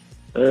ça.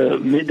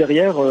 Mais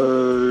derrière,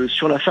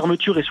 sur la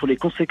fermeture et sur les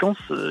conséquences,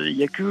 il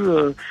y a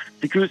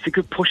c'est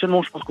que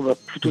prochainement, je pense qu'on va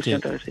plutôt s'y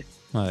intéresser.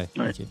 Ouais.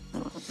 Okay.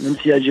 Même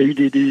s'il y a déjà eu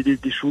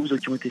des choses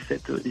qui ont été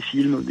faites, des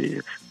films,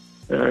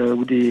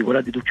 ou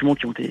des documents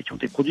qui ont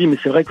été produits, mais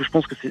c'est vrai que je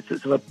pense que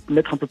ça va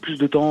mettre un peu plus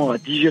de temps à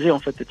digérer en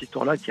fait cette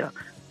histoire-là qui a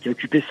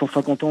occupé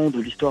 150 ans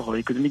de l'histoire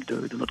économique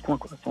de notre coin,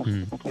 quoi.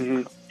 150 ans.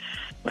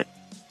 Ouais.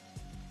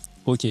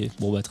 Ok,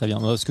 très bien.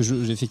 Parce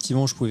que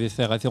effectivement, je pouvais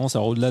faire référence,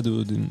 alors au-delà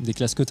des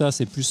classes que tu as,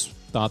 c'est plus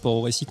par rapport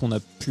au récit qu'on a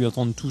pu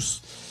entendre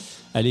tous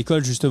à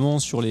l'école, justement,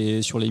 sur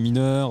les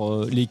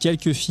mineurs, les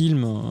quelques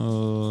films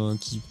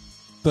qui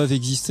peuvent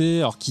exister,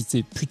 alors qui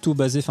étaient plutôt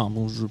basés,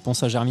 je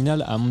pense à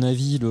Germinal, à mon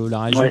avis,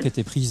 la région qui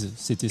était prise,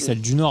 c'était celle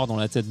du Nord, dans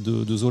la tête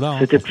de Zola.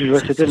 C'était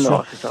c'était le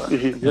Nord, c'est ça.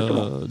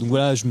 Donc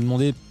voilà, je me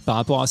demandais, par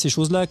rapport à ces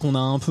choses-là, qu'on a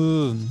un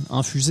peu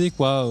infusé,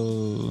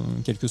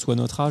 quel que soit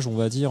notre âge, on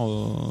va dire,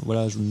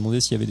 je me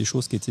demandais s'il y avait des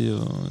choses qui étaient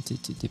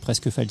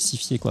presque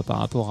falsifiées, par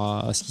rapport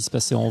à ce qui se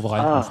passait en vrai,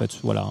 en fait,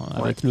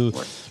 avec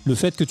le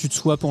fait que tu te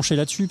sois penché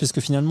là-dessus, parce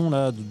que finalement,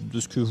 là, de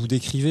ce que vous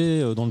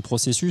décrivez dans le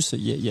processus,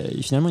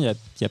 finalement, il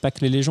y a pas que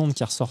les légendes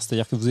qui ressortent,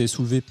 c'est-à-dire que vous avez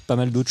soulevé pas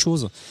mal d'autres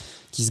choses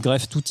qui se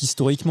greffent toutes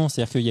historiquement,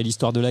 c'est-à-dire qu'il y a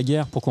l'histoire de la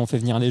guerre, pourquoi on fait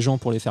venir les gens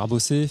pour les faire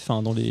bosser,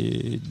 dans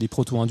les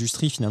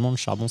proto-industries, finalement, le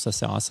charbon, ça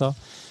sert à ça,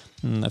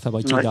 à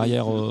fabriquer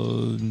derrière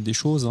des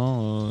choses,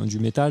 du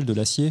métal, de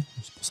l'acier,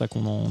 c'est pour ça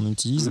qu'on en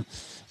utilise.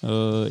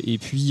 Et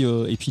puis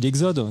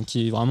l'exode,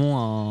 qui est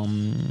vraiment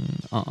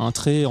un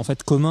trait en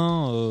fait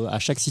commun à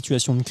chaque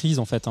situation de crise,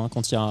 en fait,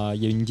 quand il y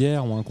a une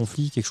guerre ou un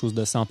conflit, quelque chose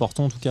d'assez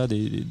important, en tout cas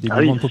des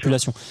mouvements de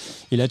population.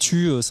 Et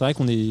là-dessus, c'est vrai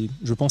qu'on est,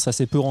 je pense,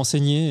 assez peu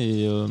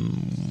renseigné, et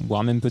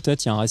voire même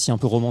peut-être il y a un récit un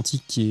peu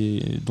romantique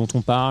dont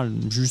on parle,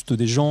 juste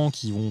des gens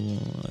qui vont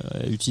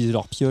utiliser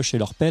leurs pioches et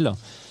leurs pelles,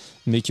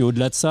 mais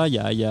qu'au-delà de ça, il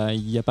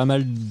y a pas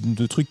mal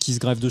de trucs qui se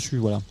greffent dessus,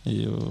 voilà.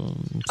 Et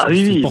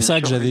c'est pour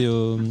ça que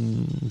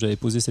j'avais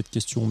posé cette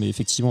question, mais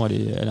effectivement,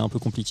 elle est un peu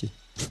compliquée.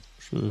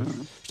 Je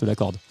te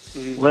l'accorde.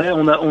 Ouais,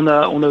 on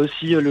a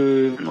aussi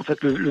le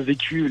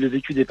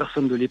vécu des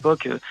personnes de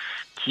l'époque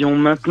qui ont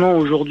maintenant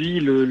aujourd'hui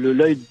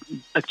l'œil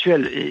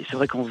actuel. Et c'est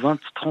vrai qu'en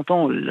 20-30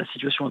 ans, la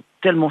situation a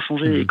tellement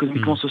changé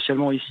économiquement,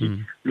 socialement ici.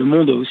 Le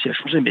monde aussi a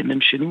changé, mais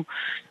même chez nous,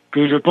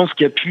 que je pense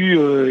qu'il y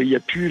a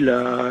plus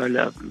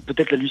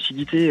peut-être la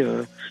lucidité,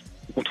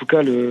 en tout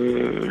cas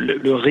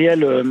le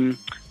réel,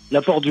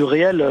 l'apport du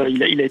réel,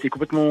 il a été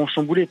complètement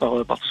chamboulé par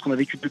tout ce qu'on a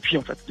vécu depuis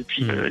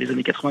les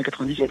années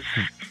 80-90.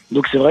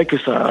 Donc c'est vrai que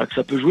ça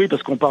peut jouer,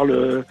 parce qu'on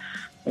parle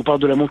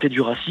de la montée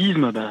du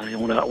racisme,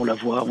 on la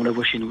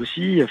voit chez nous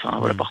aussi,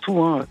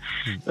 partout,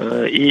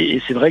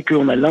 et c'est vrai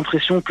qu'on a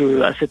l'impression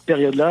que à cette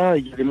période-là,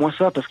 il y avait moins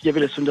ça, parce qu'il y avait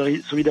la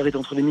solidarité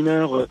entre les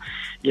mineurs,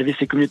 il y avait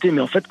ces communautés,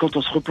 mais en fait, quand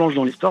on se replonge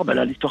dans l'histoire,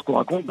 l'histoire qu'on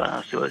raconte,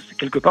 c'est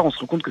quelque part, on se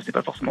rend compte que c'est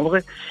pas forcément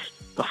vrai,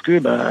 parce que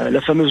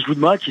la fameuse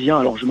Joudma qui vient,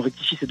 alors je me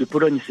rectifie, c'est de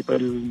Pologne, c'est pas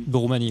de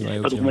Roumanie,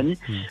 pas de Roumanie,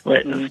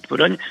 c'est de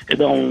Pologne, et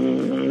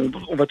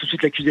on va tout de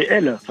suite l'accuser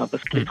elle,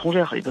 parce qu'elle est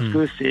étrangère, et parce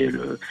que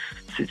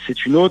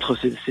c'est une autre,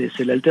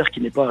 c'est l'alter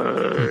qui n'est pas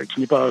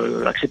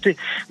accepté.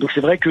 Donc c'est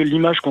vrai que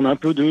l'image qu'on a un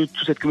peu de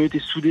toute cette communauté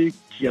soudée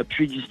qui a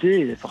pu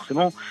exister,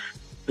 forcément,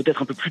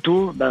 peut-être un peu plus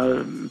tôt,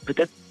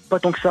 peut-être pas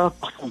tant que ça,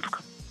 parfois en tout cas.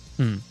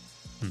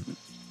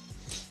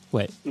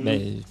 Ouais,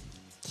 mais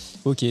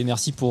ok,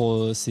 merci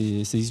pour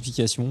ces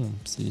explications,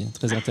 c'est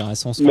très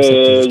intéressant.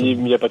 Mais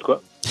il n'y a pas de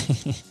quoi.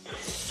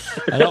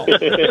 Alors,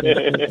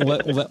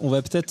 on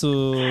va peut-être.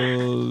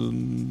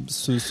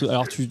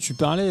 Alors, tu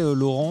parlais,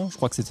 Laurent, je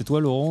crois que c'était toi,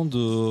 Laurent,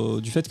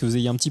 du fait que vous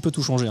ayez un petit peu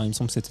tout changé. Hein, il me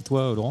semble que c'était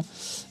toi, Laurent.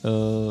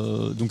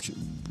 Donc,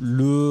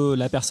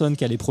 la personne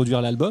qui allait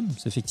produire l'album,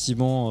 c'est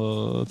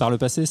effectivement, par le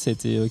passé,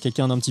 c'était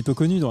quelqu'un d'un petit peu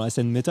connu dans la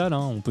scène métal.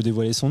 Hein, on peut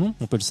dévoiler son nom,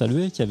 on peut le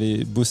saluer, qui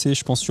avait bossé,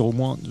 je pense, sur au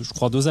moins, je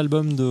crois, 2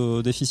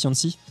 albums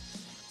d'Efficiency.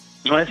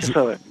 Ouais, c'est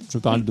ça, ouais. Je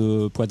parle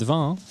de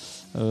Poitvin, hein.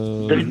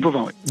 David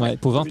Pauvin, ouais,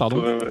 Pauvin,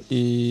 pardon. Pauvin, ouais.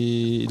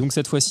 Et donc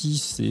cette fois-ci,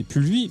 c'est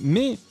plus lui,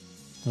 mais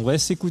on va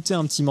s'écouter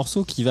un petit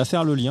morceau qui va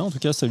faire le lien. En tout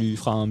cas, ça lui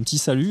fera un petit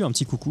salut, un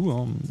petit coucou.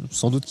 Hein.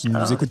 Sans doute qu'il ne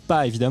nous écoute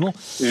pas, évidemment.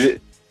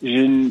 J'ai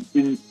une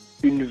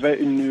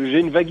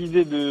vague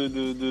idée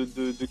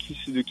de qui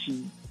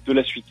de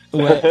la suite.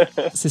 Ouais,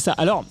 c'est ça.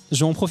 Alors,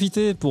 je vais en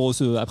profiter pour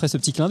après ce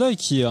petit clin d'œil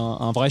qui est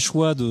un vrai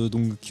choix de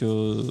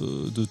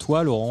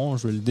toi, Laurent.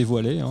 Je vais le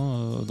dévoiler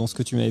dans ce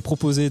que tu m'avais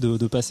proposé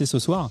de passer ce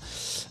soir.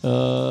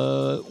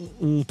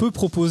 On peut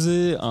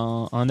proposer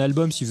un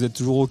album, si vous êtes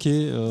toujours OK,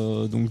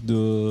 donc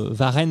de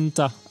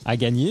Varenta à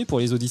gagner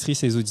pour les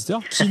auditrices et les auditeurs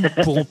qui ne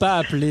pourront pas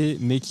appeler,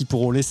 mais qui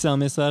pourront laisser un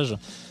message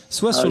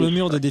soit sur le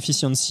mur de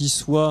Deficiency,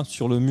 soit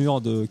sur le mur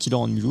de Killer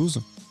on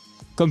Mulhouse,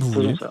 comme vous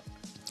voulez. Ça.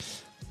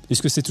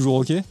 Est-ce que c'est toujours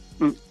OK ?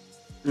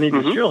 Mais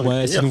bien sûr.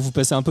 Ouais, sinon vous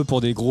passez un peu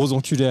pour des gros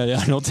enculés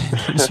à l'antenne.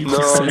 Non,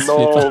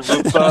 on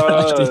veut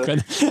pas. Je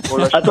déconne.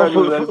 Attends,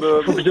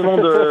 faut que je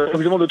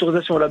demande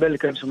autorisation au label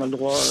quand même si on a le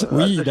droit.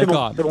 Oui,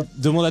 d'accord. Bon.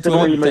 Demande à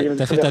toi-même.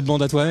 T'as fait ta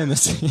demande à toi-même.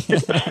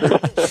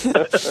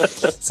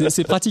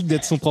 C'est pratique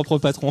d'être son propre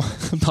patron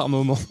par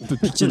moment. On peut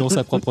piquer dans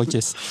sa propre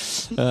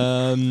caisse.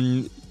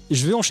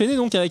 Je vais enchaîner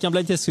donc avec un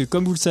blind test que,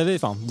 comme vous le savez,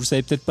 enfin vous le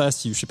savez peut-être pas,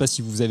 je sais pas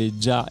si vous avez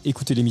déjà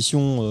écouté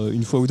l'émission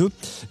une fois ou deux,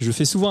 je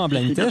fais souvent un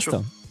blind test.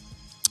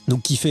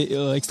 Donc qui fait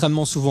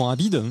extrêmement souvent un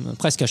bid,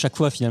 presque à chaque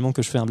fois finalement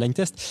que je fais un blind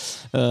test.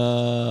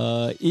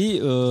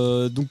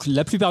 Donc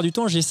la plupart du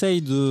temps,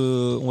 j'essaye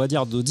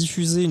de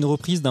diffuser une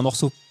reprise d'un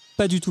morceau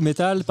pas du tout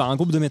métal par un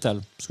groupe de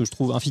métal, ce que je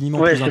trouve infiniment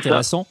plus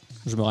intéressant,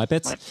 je me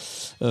répète,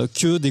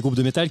 que des groupes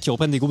de métal qui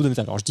reprennent des groupes de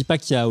métal. Alors je dis pas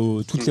qu'il y a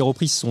toutes les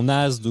reprises sont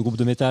nazes de groupes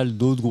de métal,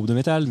 d'autres groupes de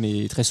métal,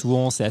 mais très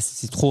souvent c'est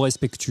trop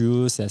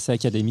respectueux, c'est assez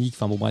académique,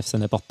 enfin bon bref, ça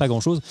n'apporte pas grand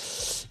chose.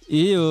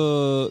 Et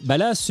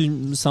là c'est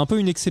un peu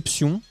une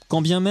exception,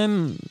 quand bien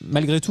même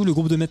malgré tout le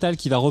groupe de métal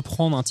qui va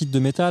reprendre un titre de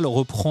métal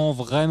reprend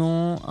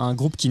vraiment un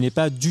groupe qui n'est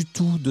pas du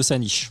tout de sa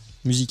niche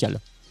musicale.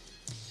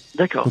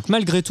 D'accord. Donc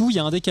malgré tout, il y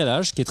a un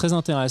décalage qui est très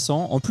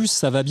intéressant. En plus,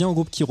 ça va bien au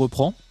groupe qui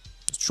reprend.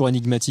 C'est toujours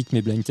énigmatique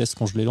mes blind tests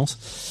quand je les lance.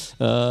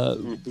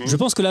 Je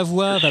pense que la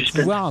voix va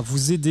pouvoir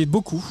vous aider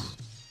beaucoup.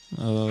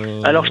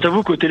 Alors je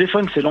t'avoue qu'au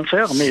téléphone c'est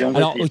l'enfer, mais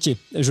alors ok,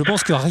 je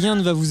pense que rien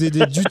ne va vous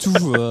aider du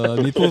tout,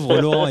 mes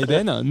pauvres Laurent et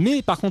Ben.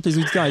 Mais par contre, les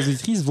auditeurs et les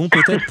auditrices vont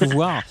peut-être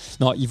pouvoir.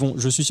 Non,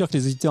 je suis sûr que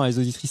les auditeurs et les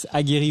auditrices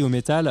aguerris au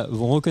métal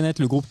vont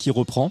reconnaître le groupe qui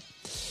reprend.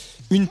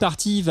 Une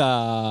partie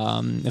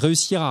va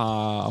réussir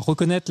à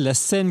reconnaître la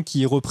scène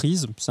qui est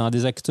reprise. C'est un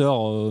des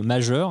acteurs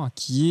majeurs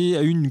qui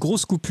a eu une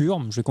grosse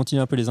coupure, je vais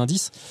continuer un peu les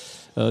indices,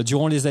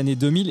 durant les années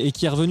 2000 et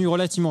qui est revenu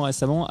relativement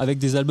récemment avec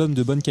des albums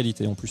de bonne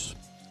qualité en plus.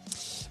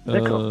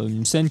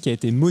 Une scène qui a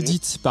été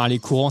maudite par les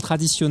courants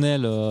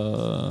traditionnels,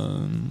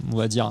 on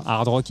va dire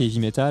hard rock et heavy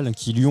metal,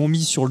 qui lui ont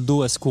mis sur le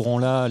dos à ce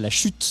courant-là la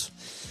chute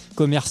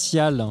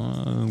commerciale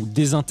ou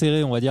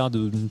désintérêt, on va dire,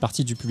 d'une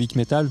partie du public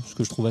métal, ce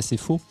que je trouve assez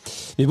faux.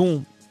 Mais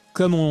bon,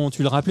 comme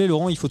tu le rappelais,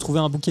 Laurent, il faut trouver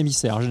un bouc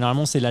émissaire.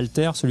 Généralement, c'est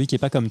l'alter, celui qui est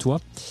pas comme toi.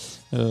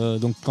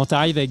 Donc, quand tu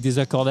arrives avec des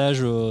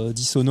accordages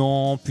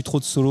dissonants, plus trop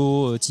de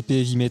solos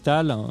typé heavy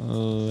metal,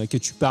 et que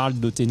tu parles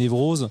de tes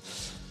névroses,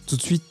 tout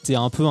de suite, t'es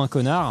un peu un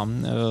connard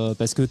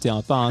parce que t'es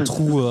pas un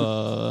trou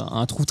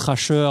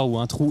thrasher ou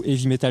un trou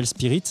heavy metal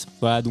spirit.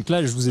 Voilà. Donc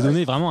là, je vous ai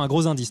donné vraiment un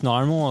gros indice.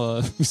 Normalement,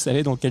 vous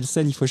savez dans quelle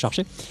scène il faut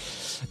chercher.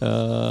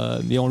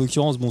 Mais en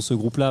l'occurrence, ce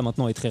groupe-là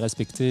maintenant est très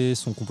respecté.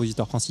 Son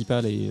compositeur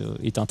principal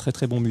est un très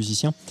très bon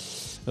musicien.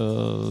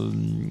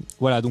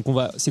 Voilà, donc on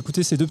va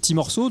s'écouter ces deux petits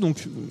morceaux.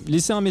 Donc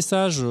laissez un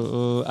message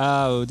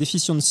à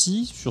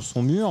Deficiency sur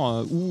son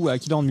mur ou à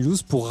Killer on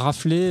Mulhouse pour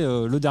rafler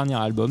le dernier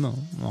album,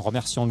 en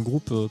remerciant le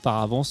groupe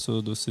par avance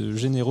de ce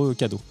généreux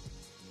cadeau.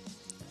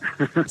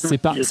 C'est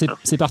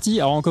parti.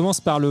 Alors on commence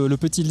par le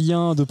petit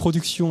lien de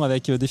production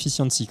avec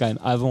Deficiency quand même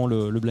avant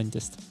le blind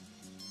test.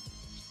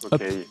 Okay.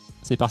 Hop,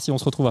 c'est parti, on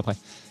se retrouve après.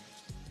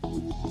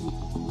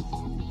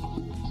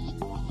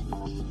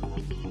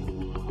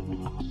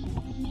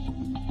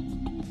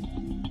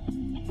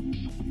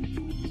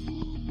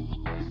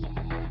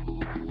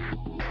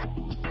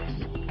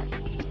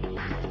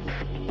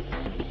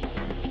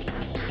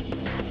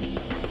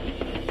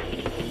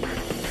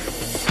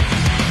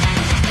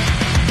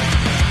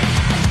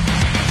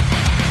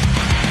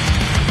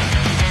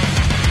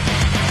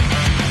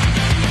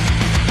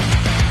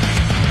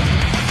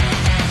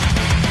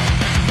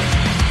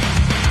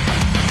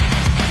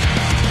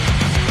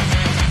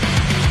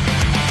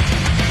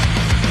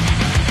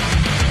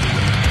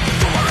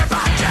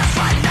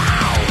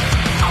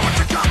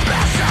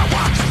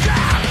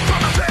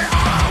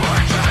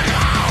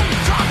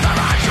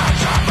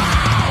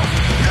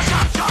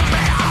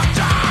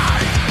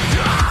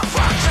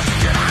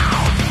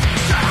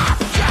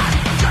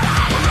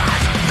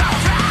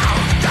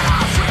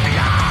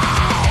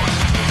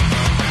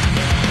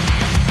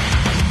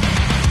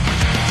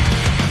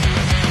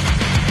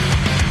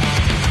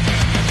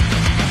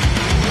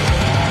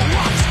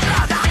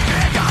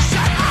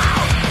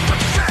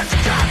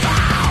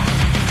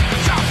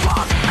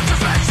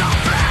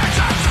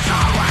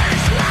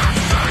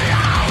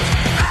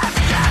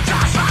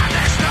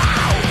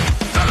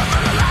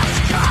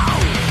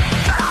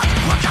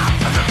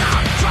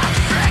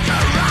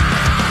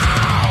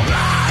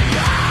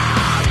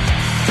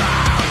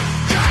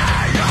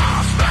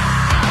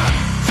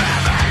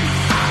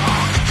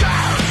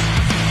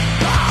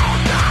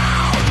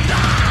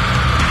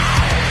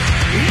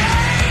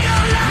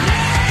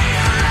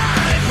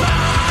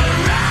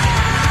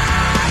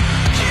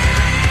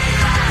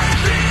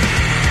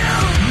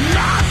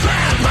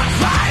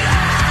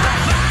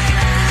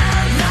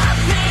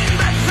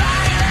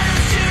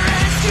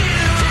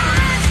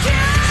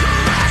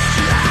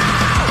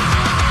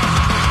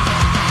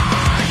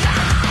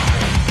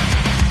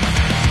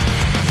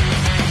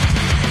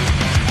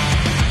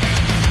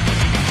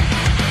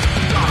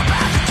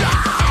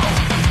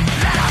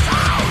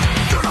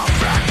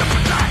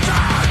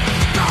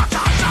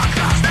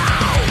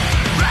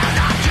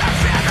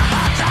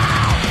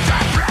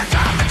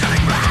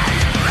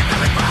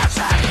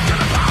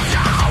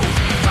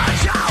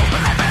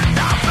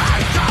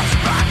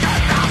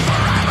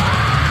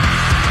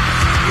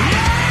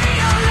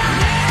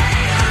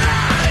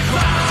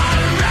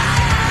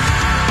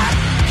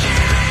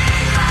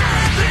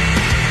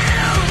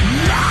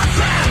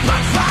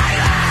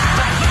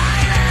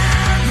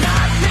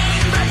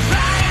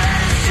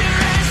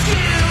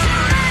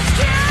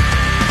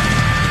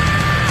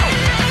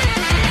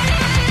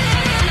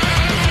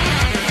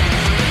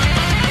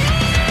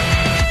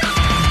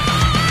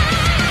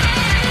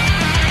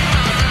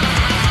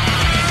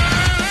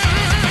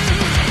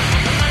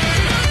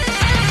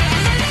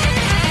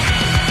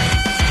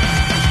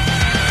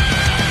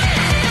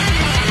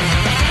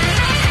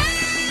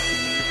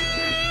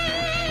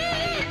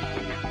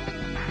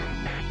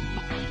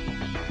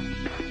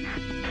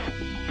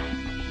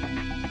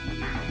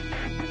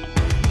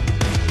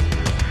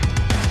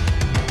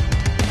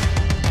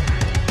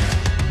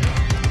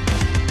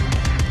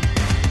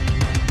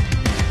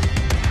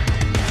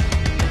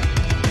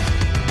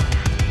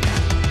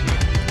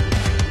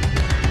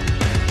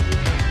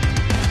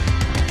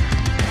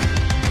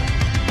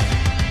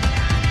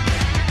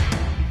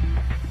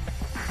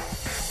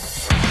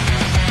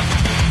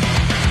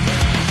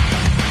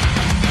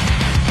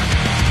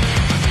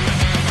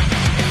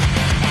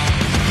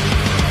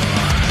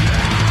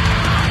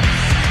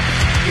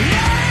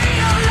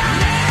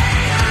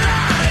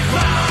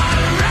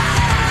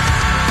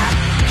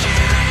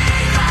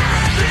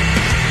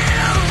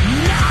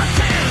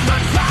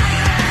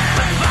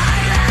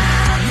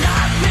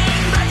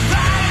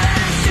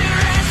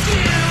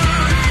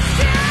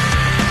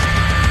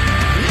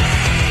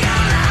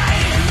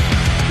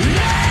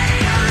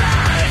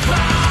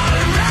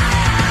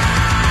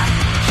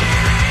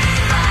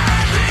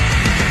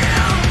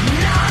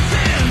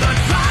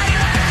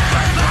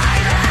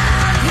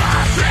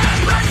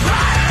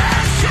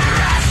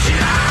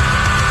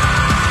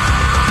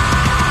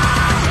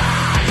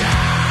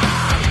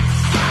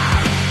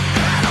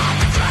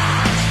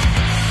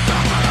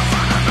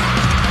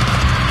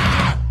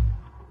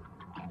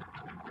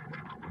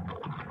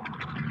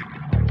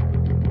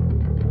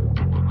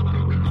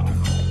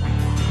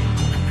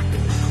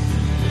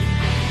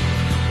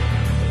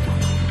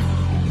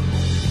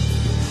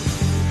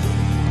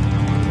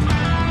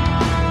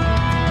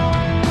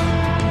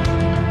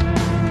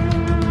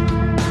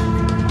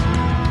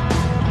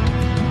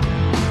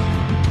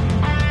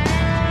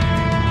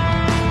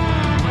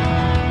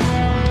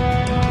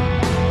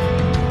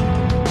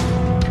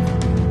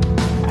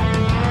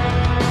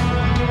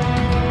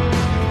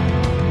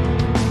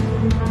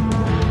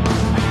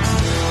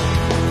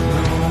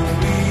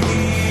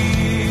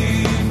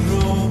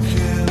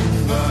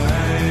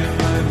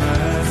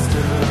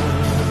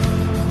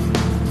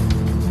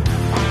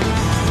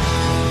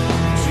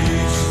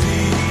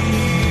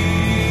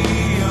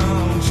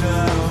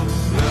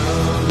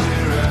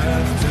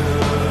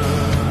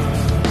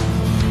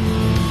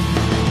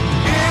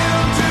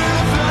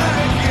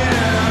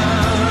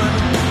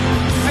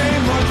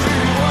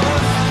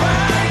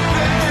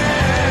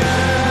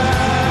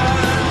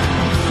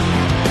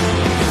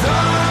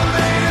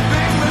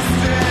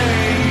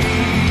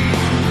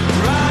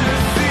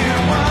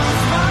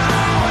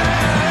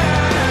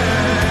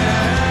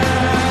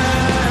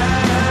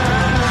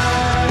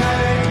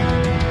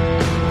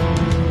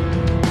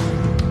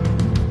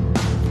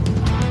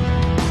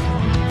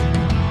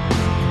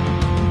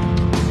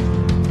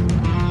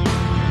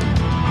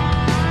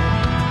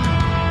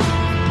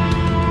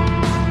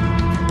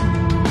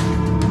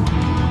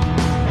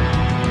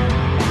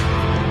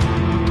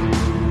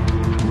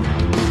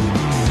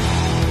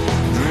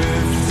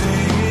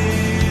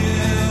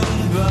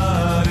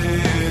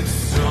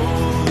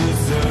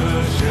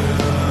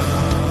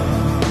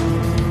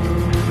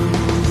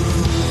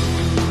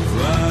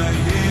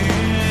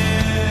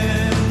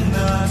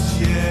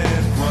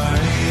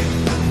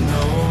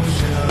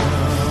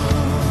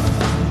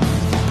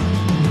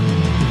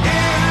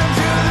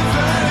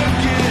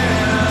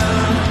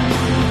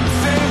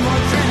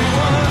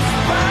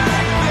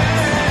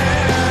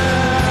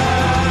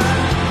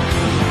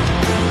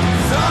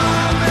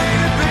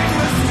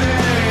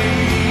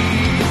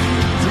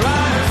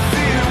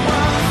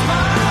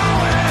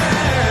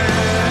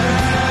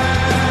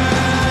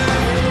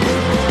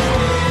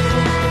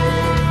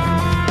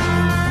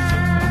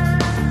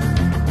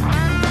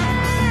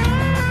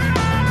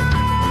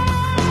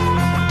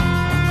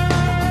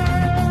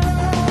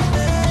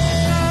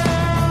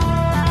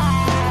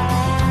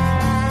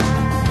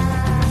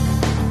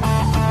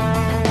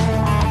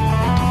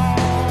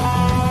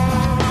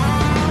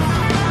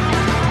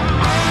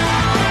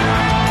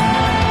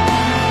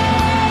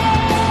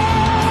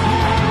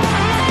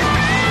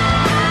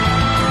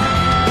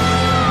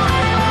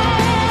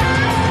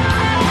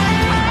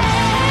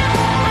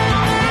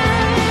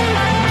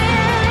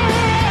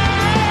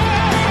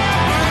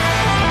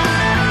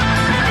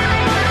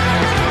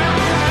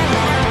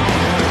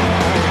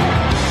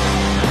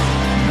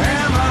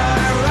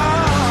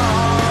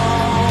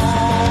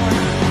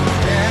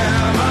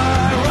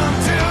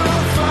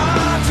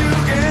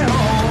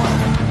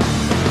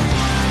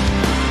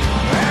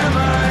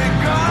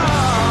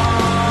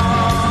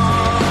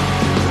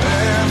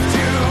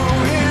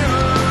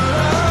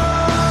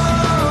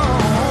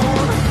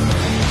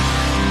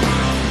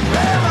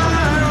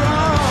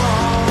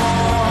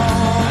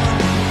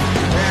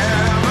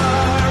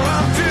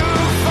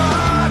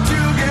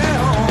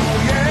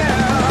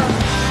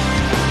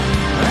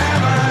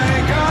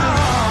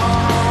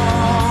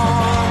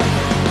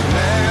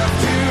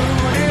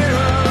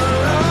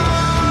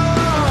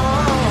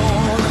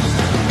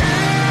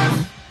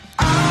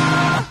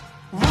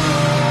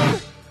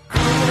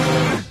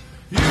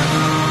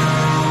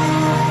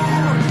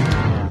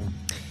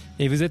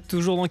 Et vous êtes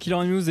toujours dans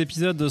Killer News,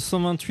 épisode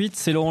 128.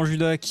 C'est Laurent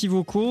Judas qui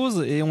vous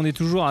cause. Et on est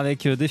toujours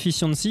avec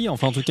Deficiency.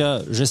 Enfin, en tout cas,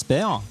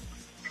 j'espère.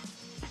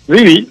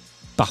 Oui.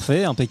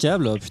 Parfait,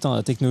 impeccable. Putain,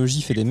 la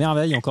technologie fait des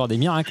merveilles, encore des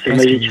miracles.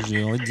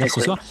 J'ai envie de dire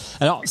ce soir.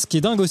 Alors, ce qui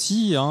est dingue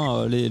aussi,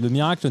 le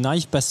miracle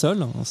n'arrive pas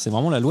seul. C'est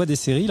vraiment la loi des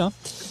séries, là.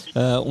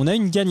 On a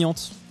une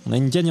gagnante.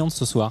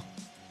 Ce soir.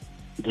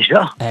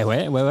 Déjà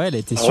ouais, elle a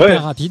été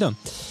super rapide.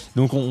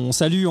 Donc on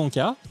salue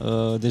Anka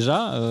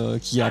déjà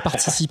qui a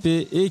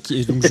participé et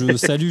donc je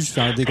fais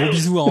des gros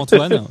bisous à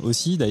Antoine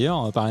aussi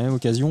d'ailleurs par la même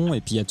occasion et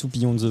puis à tout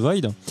Beyond the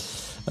Void.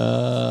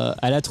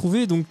 Elle a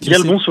trouvé donc bien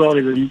le bonsoir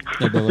les amis.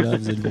 Et ben voilà,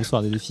 vous avez le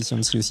bonsoir des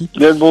Deficiency aussi.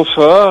 Bien le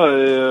bonsoir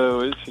et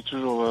oui, c'est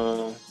toujours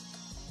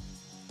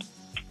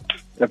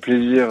un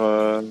plaisir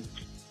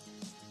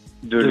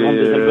de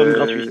vendre des albums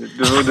gratuits.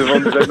 De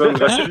vendre des albums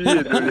gratuits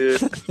et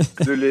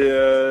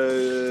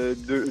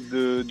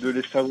de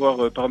les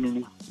savoir parmi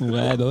nous.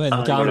 Ouais, bah ouais,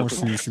 donc carrément,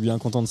 je suis bien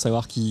content de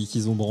savoir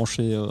qu'ils ont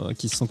branché,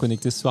 qu'ils se sont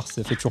connectés ce soir,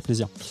 ça fait toujours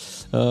plaisir.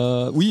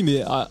 Oui,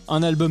 mais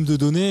un album de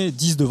données,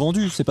 10 de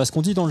vendus, c'est pas ce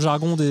qu'on dit dans le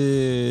jargon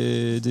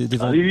des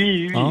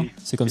vendus. Oui. Hein,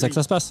 c'est comme ça que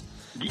ça se passe.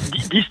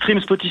 10 streams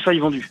Spotify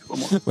vendus, au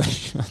moins. Ouais,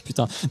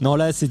 putain. Non,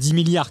 là, c'est 10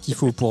 milliards qu'il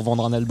faut pour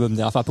vendre un album.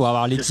 Enfin, pour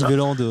avoir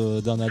l'équivalent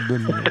d'un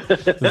album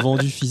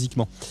vendu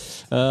physiquement.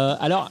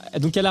 Alors,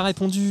 donc, elle a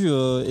répondu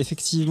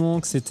effectivement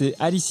que c'était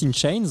Alice in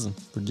Chains,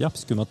 on peut le dire,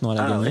 puisque maintenant elle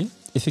a gagné. Ouais.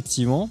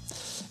 Effectivement.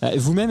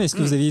 Vous-même, est-ce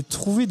que vous avez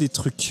trouvé des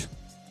trucs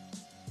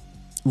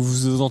ou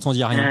vous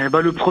entendiez rien?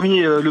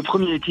 Le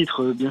premier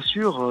titre, bien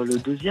sûr. Le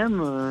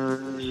deuxième,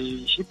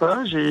 je sais pas.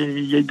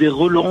 Il y a des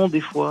relents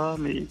des fois,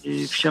 mais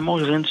finalement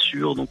j'ai rien de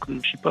sûr. Donc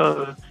je suis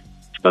pas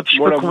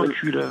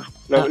convaincu là.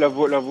 La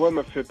voix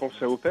m'a fait penser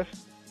à Opeth.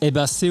 Eh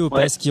ben c'est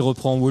Opeth qui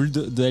reprend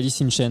Would de Alice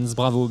in Chains.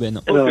 Bravo Ben.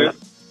 Okay. Voilà.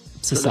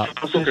 C'est ça.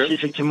 Je pense aussi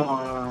effectivement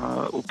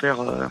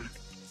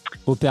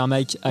au père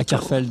Mike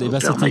Ackerfeld, et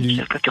c'était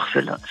lui.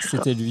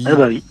 C'était lui. Ah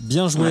bah oui.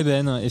 Bien joué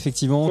Ben.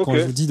 Effectivement, quand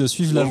je vous dis de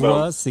suivre la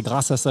voie, c'est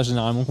grâce à ça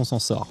généralement qu'on s'en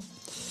sort.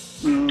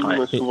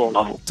 Souvent.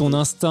 Ton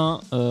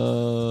instinct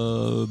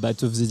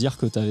te faisait dire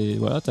que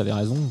t'avais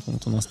raison.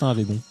 Ton instinct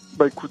avait bon.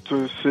 Bah écoute,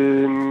 ça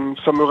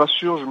me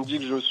rassure. Je me dis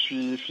que je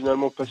suis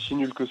finalement pas si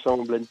nul que ça en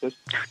blind test.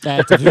 Ah,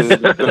 t'as vu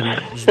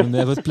je me mets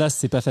à votre place,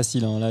 c'est pas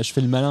facile. Hein. Là, je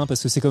fais le malin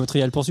parce que c'est comme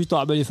Trial Pursuit.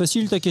 Ah bah elle est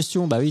facile ta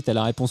question. Bah oui, t'as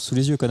la réponse sous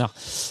les yeux, connard.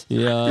 Et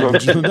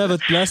je me mets à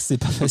votre place, c'est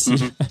pas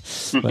facile.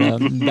 Voilà.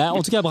 Bah,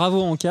 en tout cas,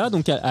 bravo Anka.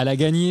 Donc elle a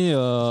gagné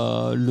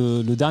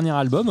le dernier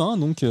album,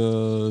 donc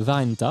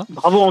Varenta.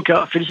 Bravo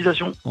Anka,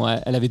 félicitations.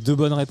 Ouais, elle avait 2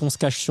 bonnes réponses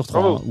cash sur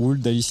 3.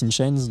 Would, Alice in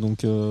Chains.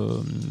 Donc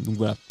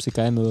voilà, c'est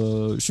quand même.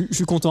 Je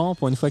suis content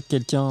pour une fois que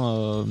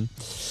quelqu'un.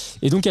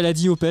 Et donc elle a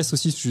dit Opeth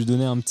aussi, je lui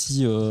donnais un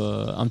petit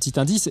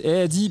indice. Et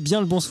elle a dit bien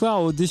le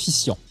bonsoir aux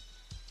déficients.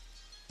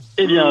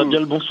 Eh bien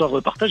le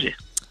bonsoir partagé.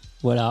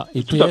 Voilà.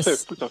 Et tout à fait.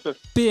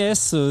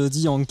 PS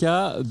dit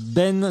Anka,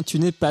 Ben, tu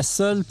n'es pas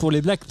seul pour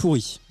les blagues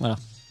pourries. Voilà.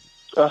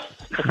 Ah.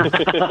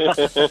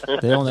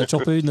 D'ailleurs, on a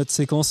toujours pas eu notre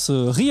séquence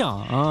rire,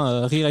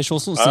 rire et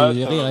chanson. C'est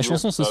rire et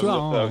chanson ce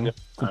soir,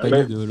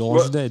 compagnie de Laurent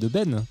Judas et de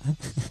Ben.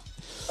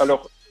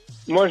 Alors,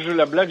 moi,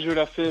 la blague, je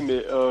la fais,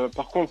 mais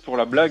par contre, pour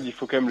la blague, il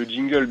faut quand même le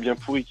jingle bien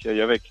pourri qui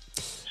aille avec.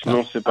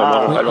 Sinon, c'est pas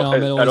marrant.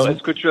 Oui, alors,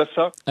 est-ce que tu as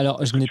ça?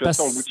 Alors, je n'ai pas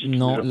ça en boutique.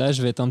 Non, déjà. Là,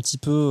 je vais être un petit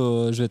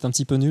peu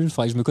nul. Il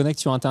faudrait que je me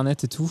connecte sur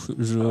Internet et tout.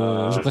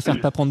 Je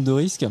préfère pas prendre de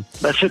risques.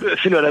 Bah,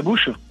 fais-le à la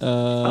bouche.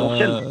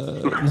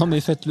 Non,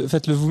 mais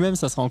faites-le vous-même,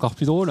 ça sera encore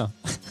plus drôle.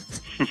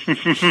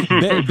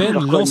 Ben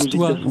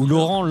lance-toi, ou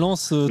Laurent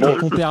lance ton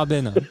compère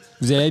Ben.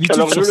 Vous avez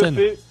l'habitude sur scène.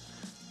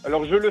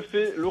 Alors, je le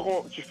fais.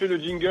 Laurent, tu fais le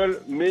jingle,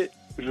 mais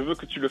je veux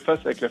que tu le fasses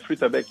avec la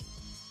flûte à bec.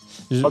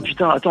 Oh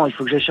putain, attends, il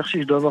faut que j'aille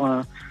chercher. Je dois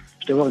avoir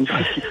une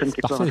flûte qui traîne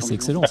quelque part. Parfait, c'est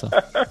excellent ça.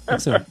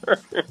 Excellent.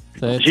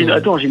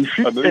 J'ai une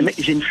flûte.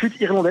 J'ai une flûte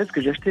irlandaise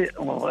que j'ai achetée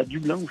à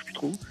Dublin ou je sais plus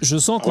trop. Je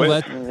sens qu'on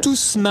va tous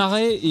se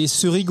marrer et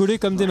se rigoler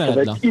comme des malades.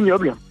 Ça va être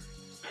ignoble.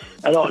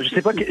 Alors, je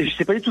sais pas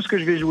du tout ce que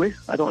je vais jouer.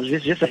 Attends,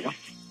 j'essaie.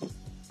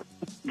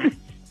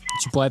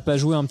 Tu pourrais pas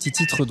jouer un petit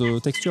titre de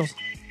Textures?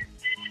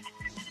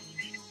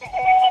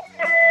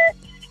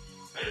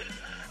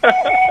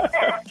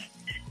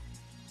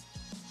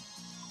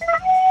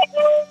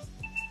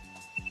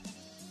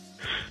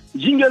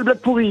 Jingle Black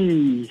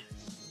pourri.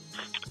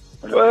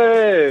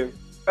 Ouais.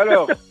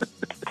 Alors,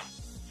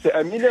 c'est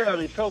un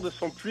mineur, il sort de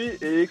son puits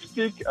et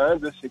explique à un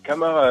de ses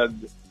camarades: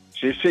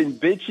 j'ai fait une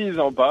bêtise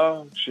en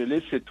bas, j'ai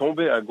laissé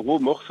tomber un gros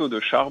morceau de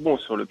charbon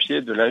sur le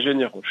pied de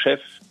l'ingénieur en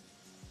chef.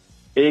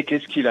 Et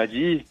qu'est-ce qu'il a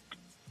dit?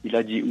 Il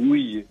a dit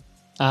oui.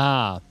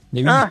 Ah,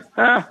 mais oui.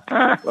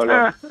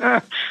 Voilà.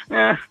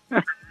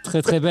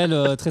 Très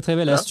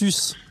belle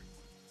astuce.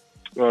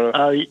 Voilà.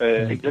 Ah oui,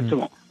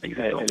 exactement.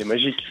 Elle est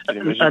magique.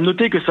 À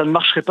noter que ça ne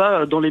marcherait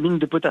pas dans les mines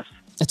de potasse.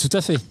 Tout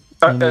à fait.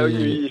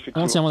 Oui,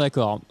 effectivement. Entièrement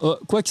d'accord.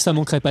 Quoi que ça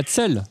manquerait pas de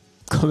sel,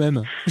 quand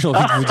même, j'ai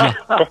envie de vous dire.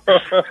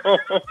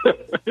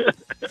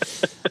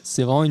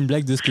 C'est vraiment une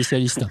blague de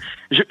spécialiste.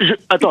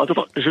 Attends.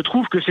 Je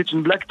trouve que c'est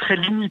une blague très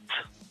limite.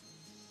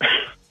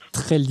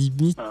 très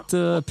limite.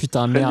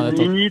 Putain, merde.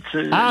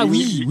 Attends.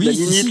 Oui.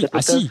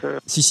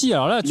 Si.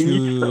 Alors là,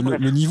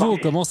 le niveau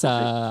commence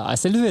à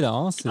s'élever là.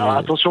 Hein, alors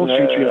attention,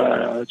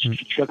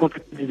 tu as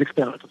complètement les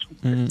experts. Attention.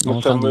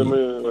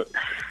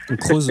 On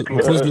creuse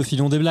le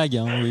filon des blagues.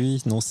 Hein.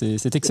 Oui, non,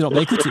 c'est excellent.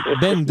 Bah écoute,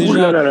 Ben,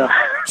 déjà,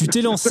 tu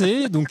t'es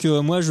lancé. Donc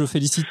moi, je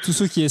félicite tous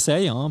ceux qui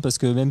essayent, hein, parce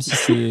que même si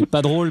c'est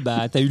pas drôle,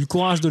 bah t'as eu le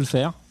courage de le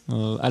faire.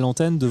 À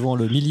l'antenne devant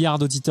le milliard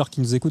d'auditeurs qui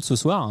nous écoutent ce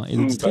soir, hein, et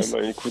d'auditrices.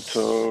 Écoute,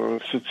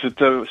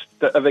 c'est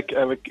avec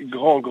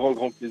grand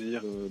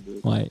plaisir.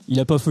 Ouais, il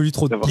a pas fallu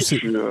trop de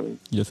pousser.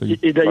 Il a fallu.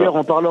 Et d'ailleurs,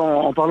 en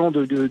parlant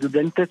de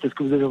blind test, est-ce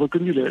que vous avez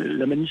reconnu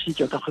la magnifique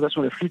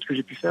interprétation de la flûte que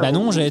j'ai pu faire? Bah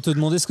non, j'allais te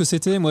demander ce que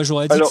c'était. Moi,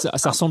 j'aurais dit que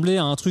ça ressemblait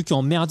à un truc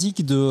en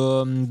merdique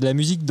de la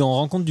musique dans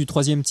Rencontre du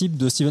troisième type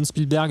de Steven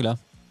Spielberg là.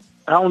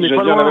 Ah, on n'est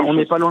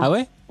pas loin. Ah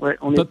ouais? Ouais,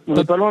 on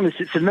est pas loin, mais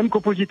c'est le même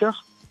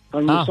compositeur.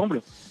 Enfin, il me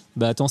semble.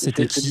 Bah attends,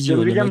 c'était qui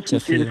le mec mec qui a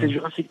fait... C'est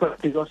Jurassic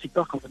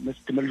Park en fait, mais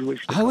c'était mal joué.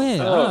 Ah ouais,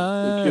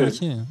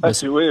 ok. Ah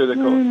c'est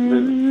d'accord.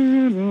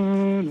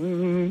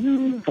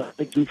 Enfin,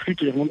 avec une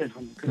flûte irlandaise.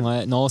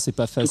 Ouais, non, c'est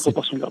pas facile.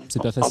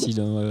 C'est pas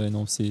facile. Ouais,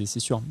 non, c'est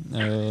sûr.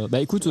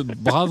 Bah écoute,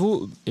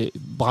 bravo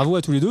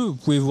à tous les deux. Vous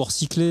pouvez vous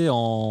recycler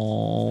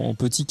en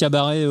petit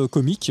cabaret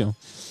comique.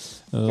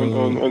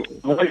 On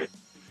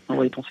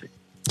va y penser.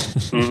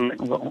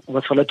 On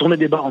va faire la tournée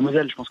des bars en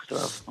Moselle, je pense que ça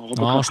va.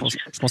 Non, je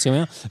pense qu'il y a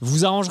rien.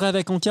 Vous arrangerez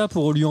avec Anka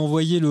pour lui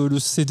envoyer le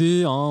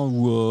CD, hein,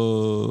 ou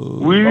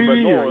Oui,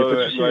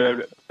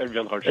 elle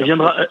viendra le chercher.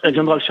 Elle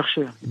viendra le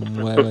chercher.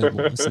 Ouais,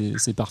 bon,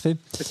 c'est parfait.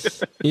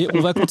 Et on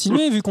va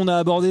continuer vu qu'on a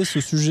abordé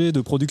ce sujet de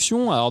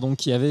production. Alors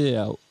donc il y avait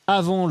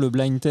avant le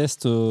blind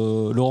test,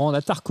 Laurent,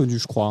 là t'as reconnu,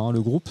 je crois, hein,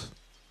 le groupe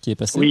qui est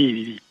passé.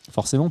 Oui.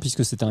 Forcément,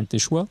 puisque c'était un de tes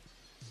choix.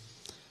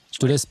 Je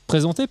te laisse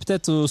présenter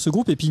peut-être ce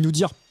groupe et puis nous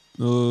dire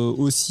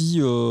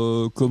aussi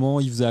comment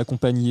il vous a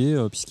accompagné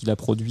puisqu'il a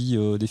produit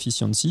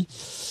Deficiency,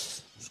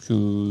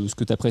 ce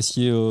que tu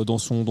appréciais dans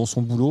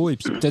son boulot et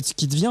puis peut-être ce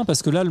qui te vient,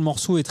 parce que là le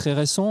morceau est très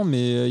récent,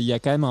 mais il y a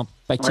quand même un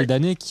paquet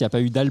d'années qu'il n'y a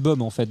pas eu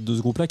d'album en fait de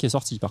ce groupe là qui est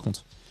sorti par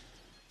contre.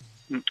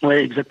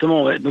 Ouais,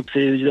 exactement, ouais. Donc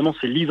évidemment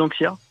c'est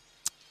Lysanxia,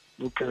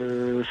 donc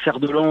fer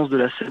de lance de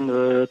la scène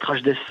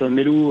trash death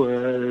mellow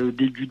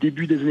du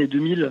début des années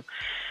 2000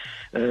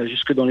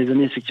 jusque dans les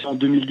années effectivement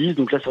 2010.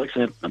 Donc là c'est vrai que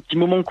c'est un petit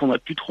moment qu'on n'a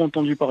plus trop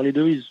entendu parler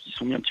d'eux. Ils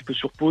sont mis un petit peu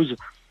sur pause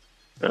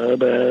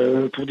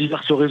pour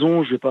diverses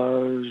raisons. Je vais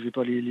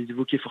pas les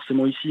évoquer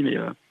forcément ici, mais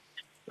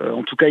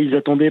en tout cas ils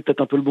attendaient peut-être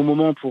un peu le bon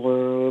moment pour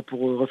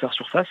refaire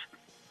surface.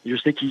 Et je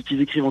sais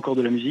qu'ils écrivent encore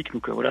de la musique,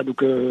 donc voilà.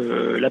 Donc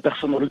la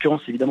personne en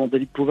l'occurrence c'est évidemment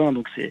David Pauvin,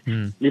 donc c'est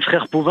les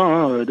frères Pauvin,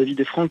 hein, David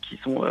et Franck, qui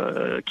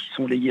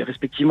sont les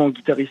respectivement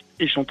guitaristes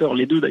et chanteurs,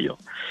 les deux d'ailleurs,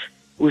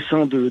 au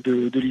sein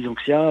de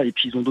Lysanxia, et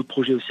puis ils ont d'autres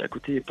projets aussi à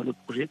côté, plein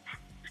d'autres projets.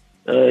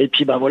 Et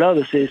puis bah voilà,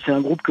 c'est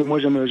un groupe que moi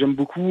j'aime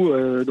beaucoup.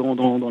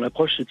 Dans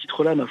l'approche, ce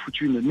titre-là m'a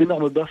foutu une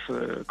énorme baffe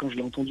quand je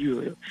l'ai entendu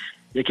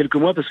il y a quelques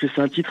mois, parce que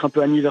c'est un titre un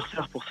peu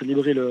anniversaire pour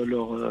célébrer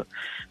leur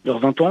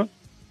 20 ans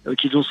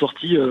qu'ils ont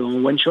sorti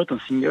en one shot, un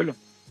single.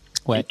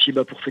 Ouais. Et puis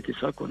bah pour fêter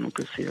ça quoi. Donc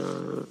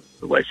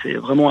c'est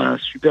vraiment un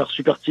super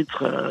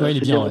titre, il est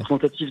bien,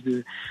 représentatif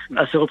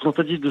assez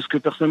représentatif de ce que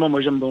personnellement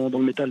moi j'aime dans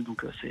le métal.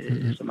 Donc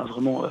ça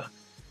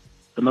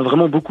m'a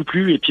vraiment beaucoup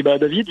plu. Et puis bah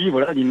David, lui,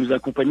 voilà, il nous a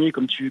accompagnés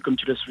comme tu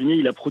l'as souligné.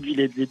 Il a produit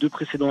les deux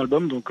précédents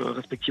albums, donc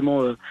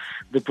respectivement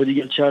The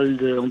Prodigal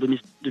Child en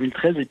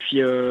 2013 et puis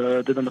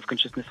The Dawn of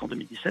Consciousness en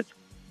 2017.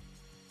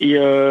 Et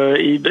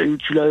ben,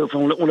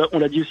 on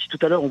l'a dit aussi tout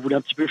à l'heure, on voulait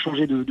un petit peu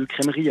changer de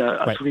crèmerie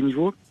à tous les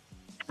niveaux.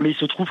 Mais il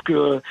se trouve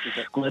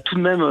qu'on a tout de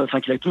même,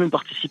 qu'il a tout de même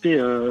participé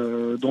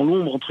dans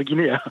l'ombre entre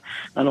guillemets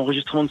à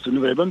l'enregistrement de ce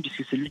nouvel album,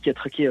 puisque c'est lui qui a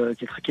traqué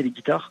les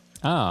guitares.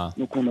 Ah.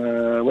 Donc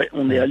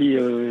on est allé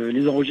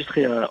les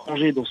enregistrer à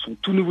Angers dans son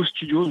tout nouveau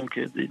studio, donc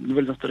des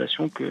nouvelles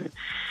installations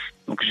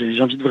donc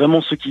j'invite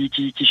vraiment ceux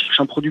qui cherchent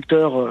un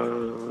producteur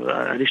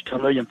à aller jeter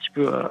un œil un petit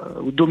peu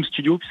au Dome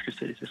Studio, puisque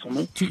c'est son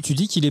nom. Tu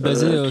dis qu'il est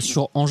basé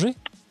sur Angers?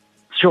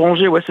 Sur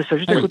Angers, ouais, c'est ça,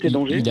 juste à côté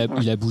d'Angers.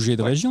 Il a bougé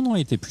de région, non?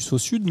 Il était plus au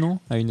sud, non?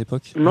 À une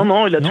époque?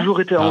 Non, il a toujours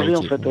été à Angers,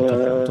 en fait.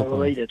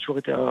 Okay. Il a toujours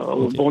été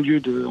en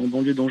banlieue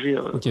d'Angers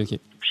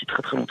depuis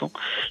très très longtemps.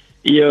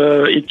 Et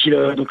puis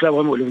donc là,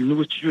 vraiment, le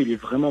nouveau studio, il est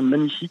vraiment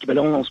magnifique. Bah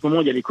là, en ce moment,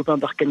 il y a les copains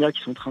d'Arcania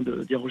qui sont en train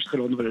d'y enregistrer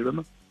leur nouvel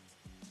album,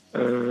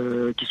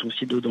 qui sont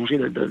aussi d'Angers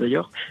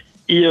d'ailleurs.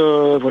 Et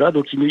voilà,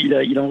 donc il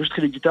a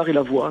enregistré les guitares et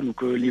la voix.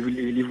 Donc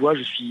les voix,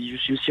 je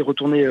suis aussi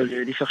retourné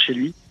les faire chez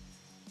lui.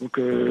 Donc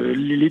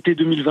l'été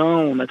 2020,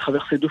 on a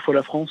traversé 2 fois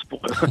la France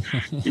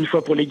une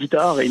fois pour les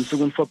guitares et une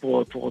seconde fois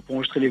pour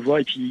enregistrer les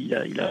voix. Et puis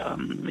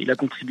il a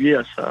contribué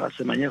à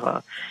sa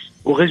manière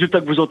au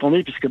résultat que vous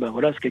entendez, puisque bah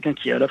voilà, c'est quelqu'un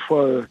qui est à la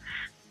fois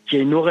qui a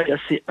une oreille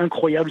assez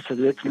incroyable. Ça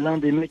doit être l'un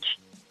des mecs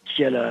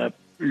qui a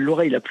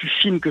l'oreille la plus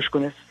fine que je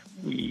connaisse.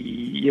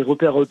 Il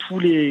repère tous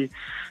les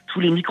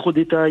micro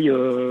détails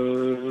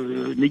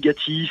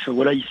négatifs.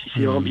 Voilà,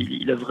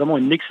 il a vraiment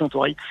une excellente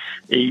oreille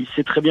et il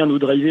sait très bien nous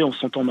driver. On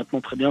s'entend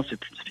maintenant très bien. Ça fait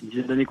une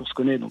dizaine d'années qu'on se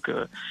connaît, donc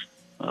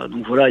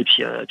voilà. Et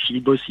puis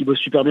il bosse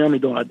super bien, mais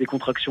dans la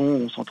décontraction,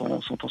 on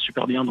s'entend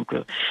super bien. Donc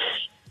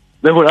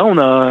Ben voilà,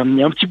 il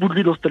y a un petit bout de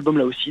lui dans cet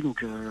album-là aussi,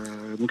 donc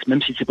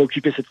même s'il s'est pas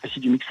occupé cette fois-ci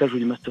du mixage ou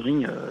du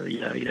mastering,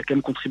 il a quand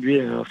même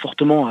contribué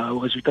fortement au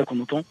résultat qu'on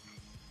entend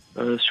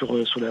sur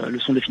le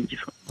son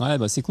définitif. Ouais,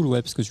 bah c'est cool,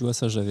 ouais, parce que tu vois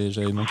ça,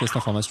 j'avais manqué cette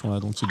information-là,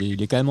 donc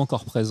il est quand même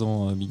encore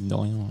présent, mine de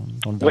rien,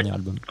 dans le dernier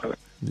album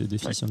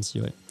d'Efficiency,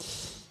 ouais.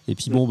 Et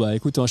puis bon, bah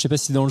écoute, je sais pas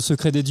si c'est dans le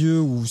secret des dieux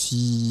ou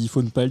s'il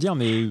faut ne pas le dire,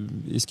 mais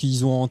est-ce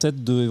qu'ils ont en tête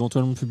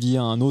éventuellement publier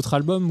un autre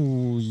album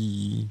ou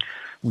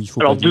il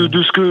faut alors pas dire...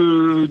 de ce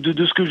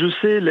que je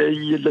sais, là,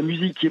 il y a de la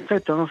musique qui est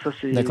prête, hein, ça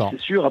c'est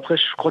sûr. Après,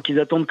 je crois qu'ils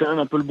attendent quand même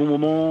un peu le bon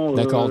moment.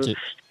 D'accord, ok.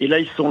 Et là,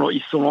 ils se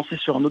sont lancés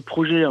sur un autre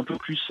projet un peu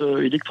plus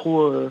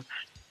électro,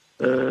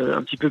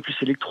 un petit peu plus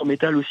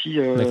électro-métal aussi,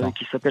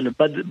 qui s'appelle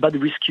Bad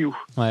Rescue.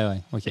 Ouais,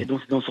 ok. Et donc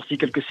ils ont sorti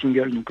quelques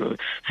singles. Donc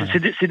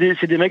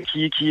c'est des mecs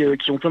qui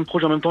ont plein de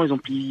projets en même temps.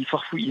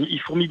 Ils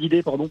fourmillent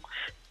d'idées, pardon.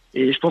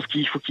 Et je pense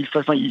qu'il faut qu'ils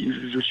fassent.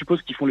 Je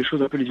suppose qu'ils font les choses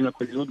un peu les unes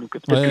après les autres. Donc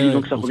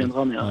peut-être que ça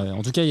reviendra. Mais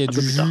en tout cas, il y a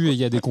du jus et il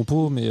y a des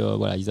compos, mais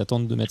voilà, ils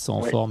attendent de mettre ça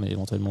en forme et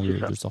éventuellement de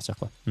le sortir,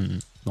 quoi.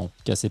 Non,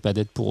 cassez pas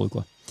d'être pour eux,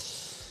 quoi.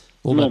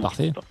 Bon, bah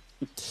parfait.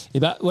 Et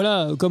bah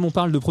voilà, comme on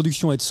parle de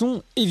production et de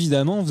son,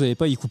 évidemment, vous n'avez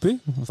pas y coupé.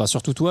 Enfin,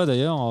 surtout toi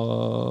d'ailleurs,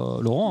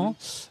 Laurent. Hein.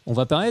 On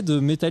va parler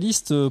de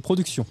Métalliste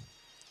Production.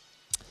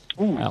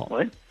 Alors,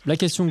 la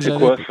question que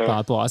j'avais par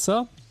rapport à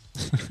ça,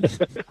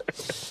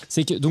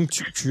 c'est que donc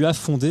tu as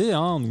fondé,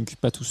 hein, donc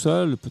pas tout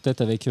seul,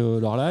 peut-être avec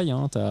Lorelai,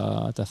 hein,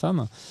 ta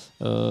femme,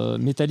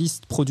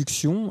 Métalliste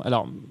Production.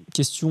 Alors,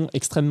 question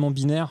extrêmement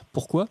binaire,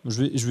 pourquoi ?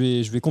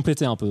 Je vais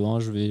compléter un peu, hein,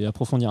 je vais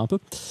approfondir un peu.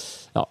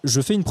 Alors,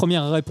 je fais une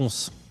première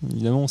réponse.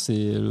 Évidemment,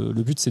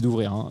 le but, c'est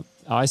d'ouvrir. Hein.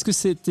 Alors, est-ce que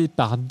c'était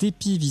par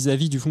dépit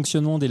vis-à-vis du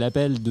fonctionnement des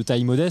labels de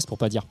taille modeste, pour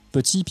pas dire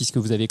petit, puisque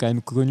vous avez quand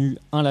même connu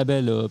un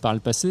label par le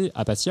passé,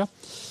 Apatia,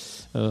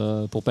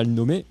 pour pas le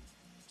nommer,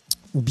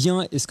 ou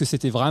bien est-ce que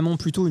c'était vraiment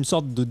plutôt une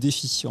sorte de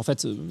défi ? En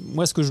fait,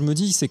 moi, ce que je me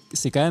dis,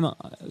 c'est quand même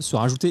se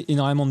rajouter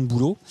énormément de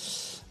boulot,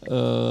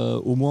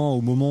 au moins au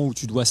moment où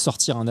tu dois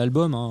sortir un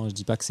album. Hein. Je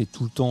dis pas que c'est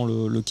tout le temps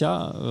le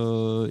cas.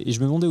 Et je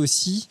me demandais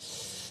aussi,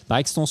 par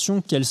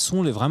extension, quelles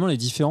sont vraiment les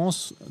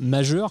différences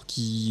majeures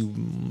qui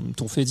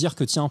t'ont fait dire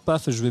que tiens,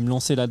 paf, je vais me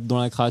lancer là dans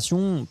la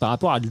création par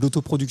rapport à de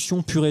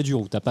l'autoproduction pure et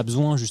dure, où tu n'as pas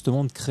besoin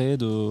justement de créer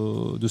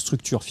de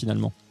structure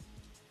finalement.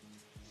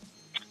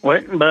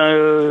 Ouais,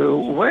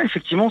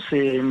 effectivement,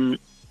 c'est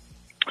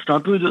un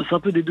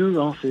peu des deux.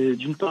 Hein. C'est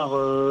d'une part,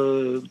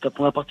 ta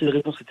première partie de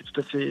réponse était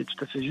tout à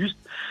fait juste.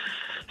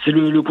 C'est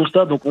le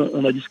constat. Donc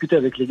on a discuté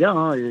avec les gars,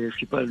 hein, et je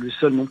suis pas le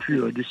seul non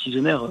plus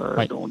décisionnaire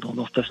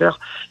dans cette affaire.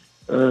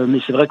 Mais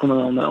c'est vrai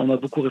qu'on a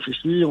beaucoup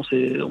réfléchi. On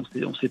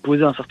s'est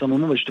posé à un certain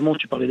moment. Justement,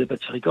 tu parlais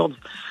d'Apatia Records.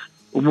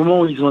 Au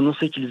moment où ils ont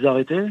annoncé qu'ils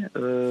arrêtaient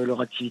leur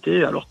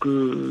activité, alors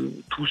que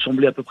tout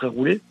semblait à peu près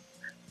rouler.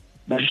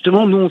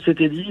 Justement, nous, on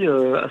s'était dit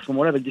à ce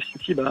moment-là avec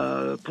Definitive,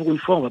 pour une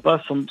fois, on va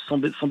pas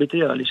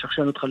s'embêter à aller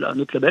chercher un autre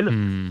label.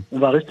 On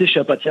va rester chez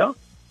Apatia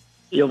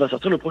et on va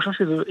sortir le prochain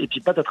chez eux. Et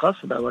puis patatras,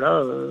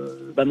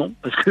 non,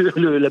 parce que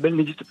le label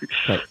n'existe plus.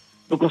 Ouais.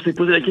 Donc on s'est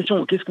posé la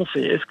question, qu'est-ce qu'on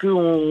fait ? Est-ce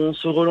qu'on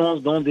se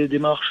relance dans des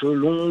démarches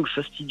longues,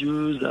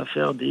 fastidieuses, à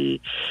faire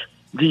des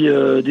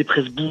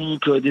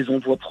pressbooks, des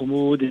envois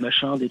promos, des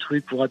machins, des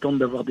trucs pour attendre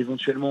d'avoir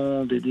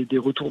éventuellement des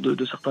retours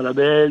de certains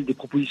labels, des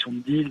propositions de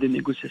deal, des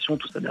négociations,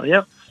 tout ça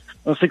derrière.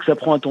 On sait que ça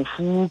prend un temps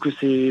fou, que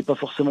c'est pas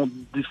forcément,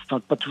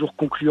 pas toujours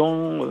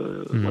concluant,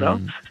 voilà.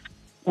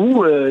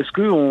 Ou est-ce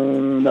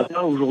qu'on n'a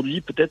pas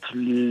aujourd'hui peut-être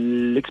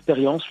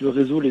l'expérience, le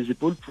réseau, les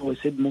épaules pour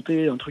essayer de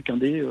monter un truc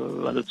indé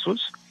à notre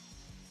sauce,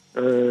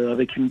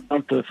 avec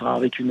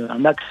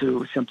un axe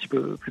aussi un petit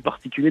peu plus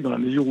particulier dans la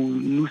mesure où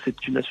nous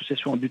c'est une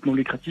association à but non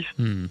lucratif,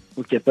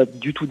 donc il n'y a pas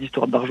du tout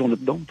d'histoire d'argent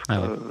là-dedans,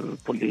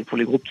 pour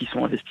les groupes qui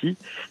sont investis.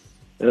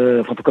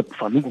 En tout cas,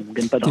 nous, on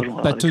gagne pas d'argent.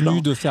 Pas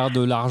tenu de faire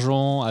de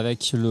l'argent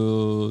avec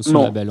ce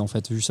label, en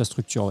fait, vu sa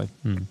structure, ouais.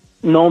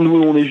 Non,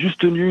 nous, on est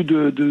juste tenu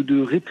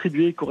de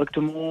rétribuer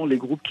correctement les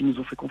groupes qui nous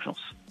ont fait confiance.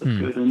 Parce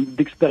que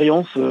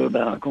d'expérience,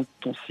 quand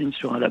on signe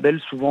sur un label,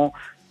 souvent,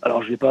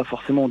 alors je vais pas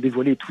forcément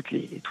dévoiler tous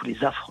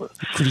les affres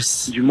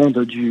du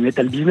monde du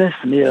metal business,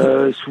 mais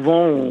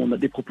souvent, on a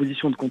des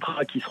propositions de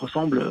contrats qui se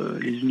ressemblent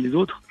les unes les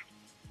autres.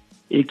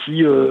 Et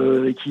qui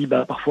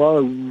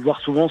parfois,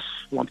 voire souvent,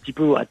 sont un petit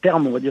peu à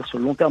terme, on va dire sur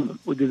le long terme,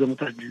 au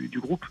désavantage du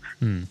groupe.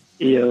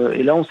 Et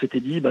là, on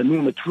s'était dit, nous,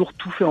 on a toujours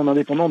tout fait en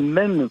indépendant,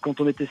 même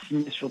quand on était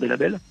signé sur des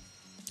labels.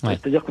 Ouais.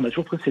 C'est-à-dire qu'on a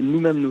toujours pressé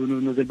nous-mêmes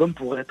nos albums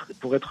pour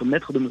être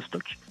maîtres de nos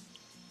stocks.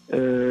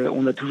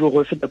 On a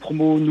toujours fait de la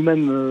promo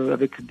nous-mêmes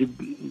avec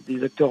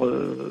des acteurs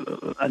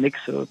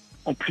annexes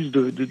en plus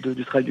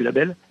du travail du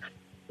label.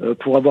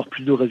 Pour avoir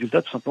plus de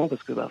résultats, tout simplement,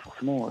 parce que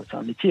forcément, c'est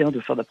un métier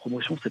de faire de la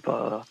promotion, c'est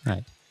pas...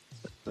 Ouais.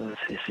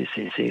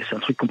 C'est un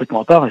truc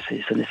complètement à part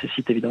et ça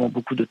nécessite évidemment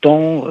beaucoup de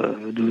temps,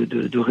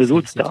 de réseau,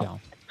 etc.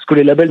 Ce que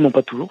les labels n'ont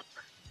pas toujours.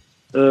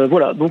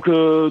 Voilà, donc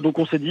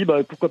on s'est dit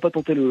pourquoi pas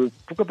tenter le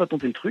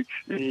truc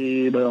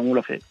et on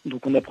l'a fait.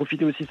 Donc on a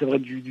profité aussi, c'est vrai,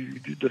 de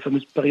la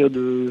fameuse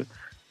période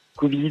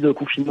Covid,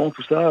 confinement,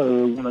 tout ça,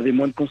 où on avait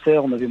moins de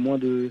concerts, on avait moins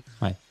de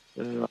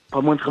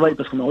pas moins de travail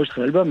parce qu'on a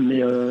enregistré l'album,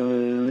 mais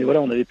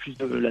voilà, on avait plus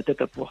de la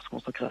tête à pouvoir se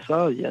consacrer à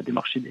ça et à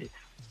démarcher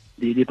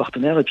des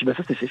partenaires, et puis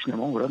ça s'est fait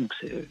finalement, voilà, donc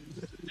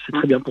c'est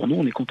très bien pour nous,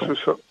 on est contents.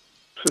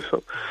 C'est ça.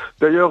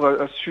 D'ailleurs,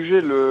 à ce sujet,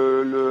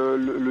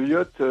 le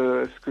yacht,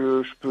 est-ce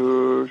que je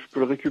peux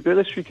le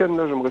récupérer ce week-end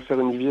là? J'aimerais faire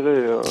une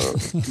virée.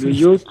 Le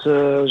yacht,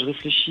 je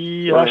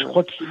réfléchis. Ouais. Je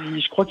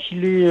crois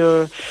qu'il est.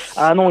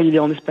 Ah non, il est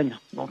en Espagne.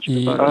 Non, tu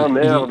peux pas. Ah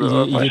merde.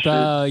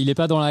 Il est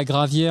pas dans la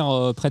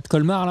gravière près de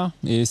Colmar là.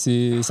 Et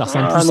ça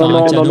ressemble plus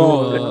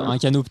à un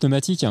canot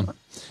pneumatique.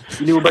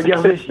 Il est au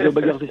Bagarzé.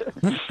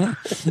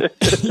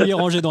 Il est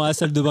rangé dans la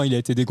salle de bain. Il a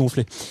été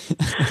dégonflé.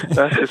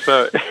 Ah, c'est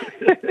ça. Ouais.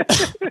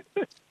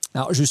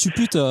 Alors, je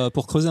suppute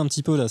pour creuser un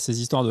petit peu là,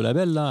 ces histoires de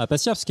labels là, à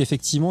Passia, parce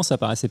qu'effectivement, ça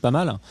paraissait pas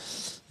mal.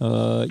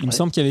 Il me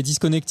semble qu'il y avait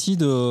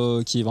Disconnected,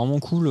 qui est vraiment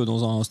cool,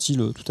 dans un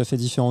style tout à fait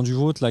différent du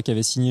vôtre, là, qui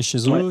avait signé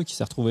chez eux, qui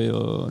s'est retrouvé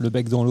le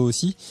bec dans l'eau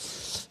aussi.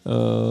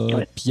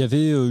 Puis il y y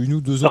avait une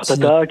ou deux autres.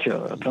 Attack,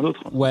 plein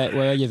d'autres. Ouais,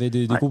 il y avait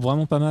des groupes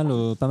vraiment pas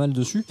mal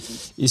dessus.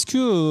 Est-ce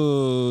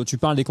que tu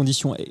parles des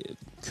conditions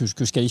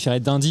que je qualifierais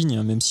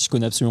d'indignes, même si je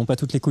connais absolument pas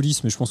toutes les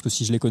coulisses, mais je pense que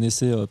si je les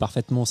connaissais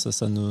parfaitement,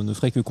 ça ne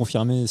ferait que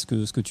confirmer ce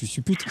que tu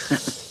supputes.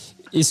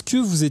 Est-ce que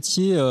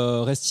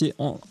vous restiez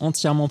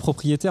entièrement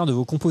propriétaire de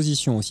vos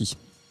compositions aussi,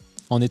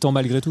 en étant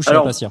malgré tout chez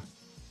Apatia?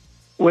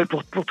 Ouais,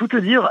 pour tout te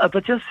dire,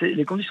 Apatia,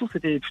 les conditions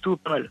c'était plutôt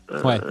pas mal.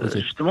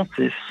 Okay. Justement,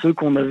 c'est ceux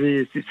qu'on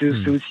avait.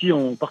 C'est aussi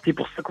en partie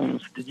pour ça qu'on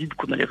s'était dit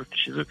qu'on allait rester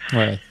chez eux,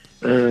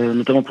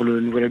 notamment pour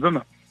le nouvel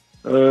album.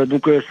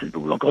 Donc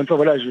encore une fois,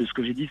 voilà, ce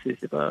que j'ai dit,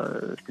 c'était pas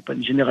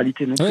une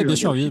généralité non plus. Bien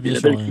sûr, il y a des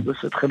labels qui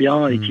bossent très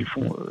bien et qui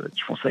font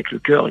ça avec le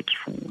cœur et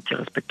qui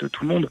respectent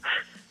tout le monde.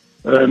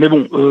 Mais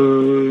bon,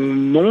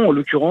 non, en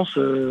l'occurrence.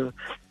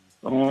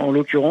 En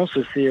l'occurrence,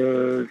 c'est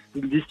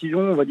une décision,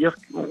 on va dire,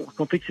 on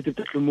sentait que c'était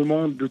peut-être le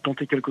moment de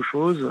tenter quelque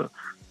chose,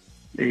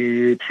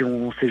 et puis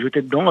on s'est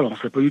jeté dedans. Alors on ne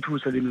savait pas du tout où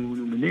ça allait nous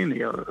mener,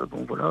 mais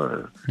bon voilà.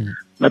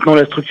 Maintenant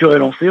la structure est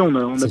lancée, on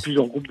a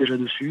plusieurs groupes déjà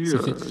dessus,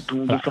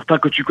 dont certains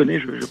que tu connais,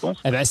 je pense.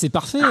 Eh ben c'est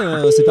parfait,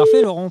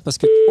 Laurent, parce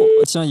que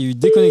tiens, il y a eu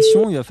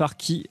déconnexion, il va falloir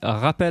qu'il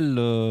rappelle,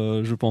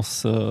 je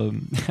pense.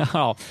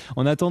 Alors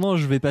en attendant,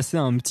 je vais passer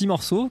un petit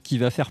morceau qui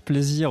va faire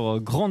plaisir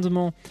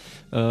grandement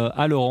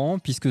à Laurent,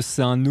 puisque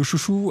c'est un de nos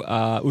chouchous,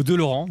 aux deux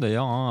Laurent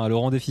d'ailleurs, à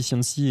Laurent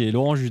Deficiency et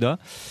Laurent Judas.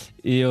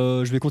 Et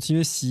je vais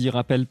continuer, s'il ne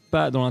rappelle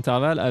pas dans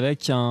l'intervalle,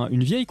 avec une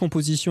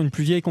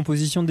plus vieille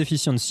composition de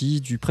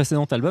Deficiency du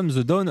précédent album The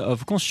Dawn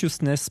of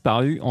Consciousness,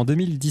 paru en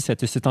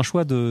 2017. Et c'est un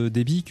choix de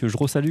Debbie que je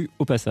resalue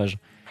au passage.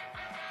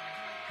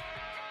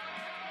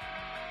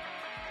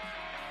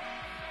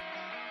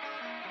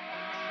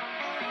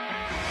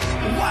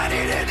 Why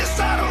did it just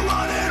start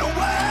running?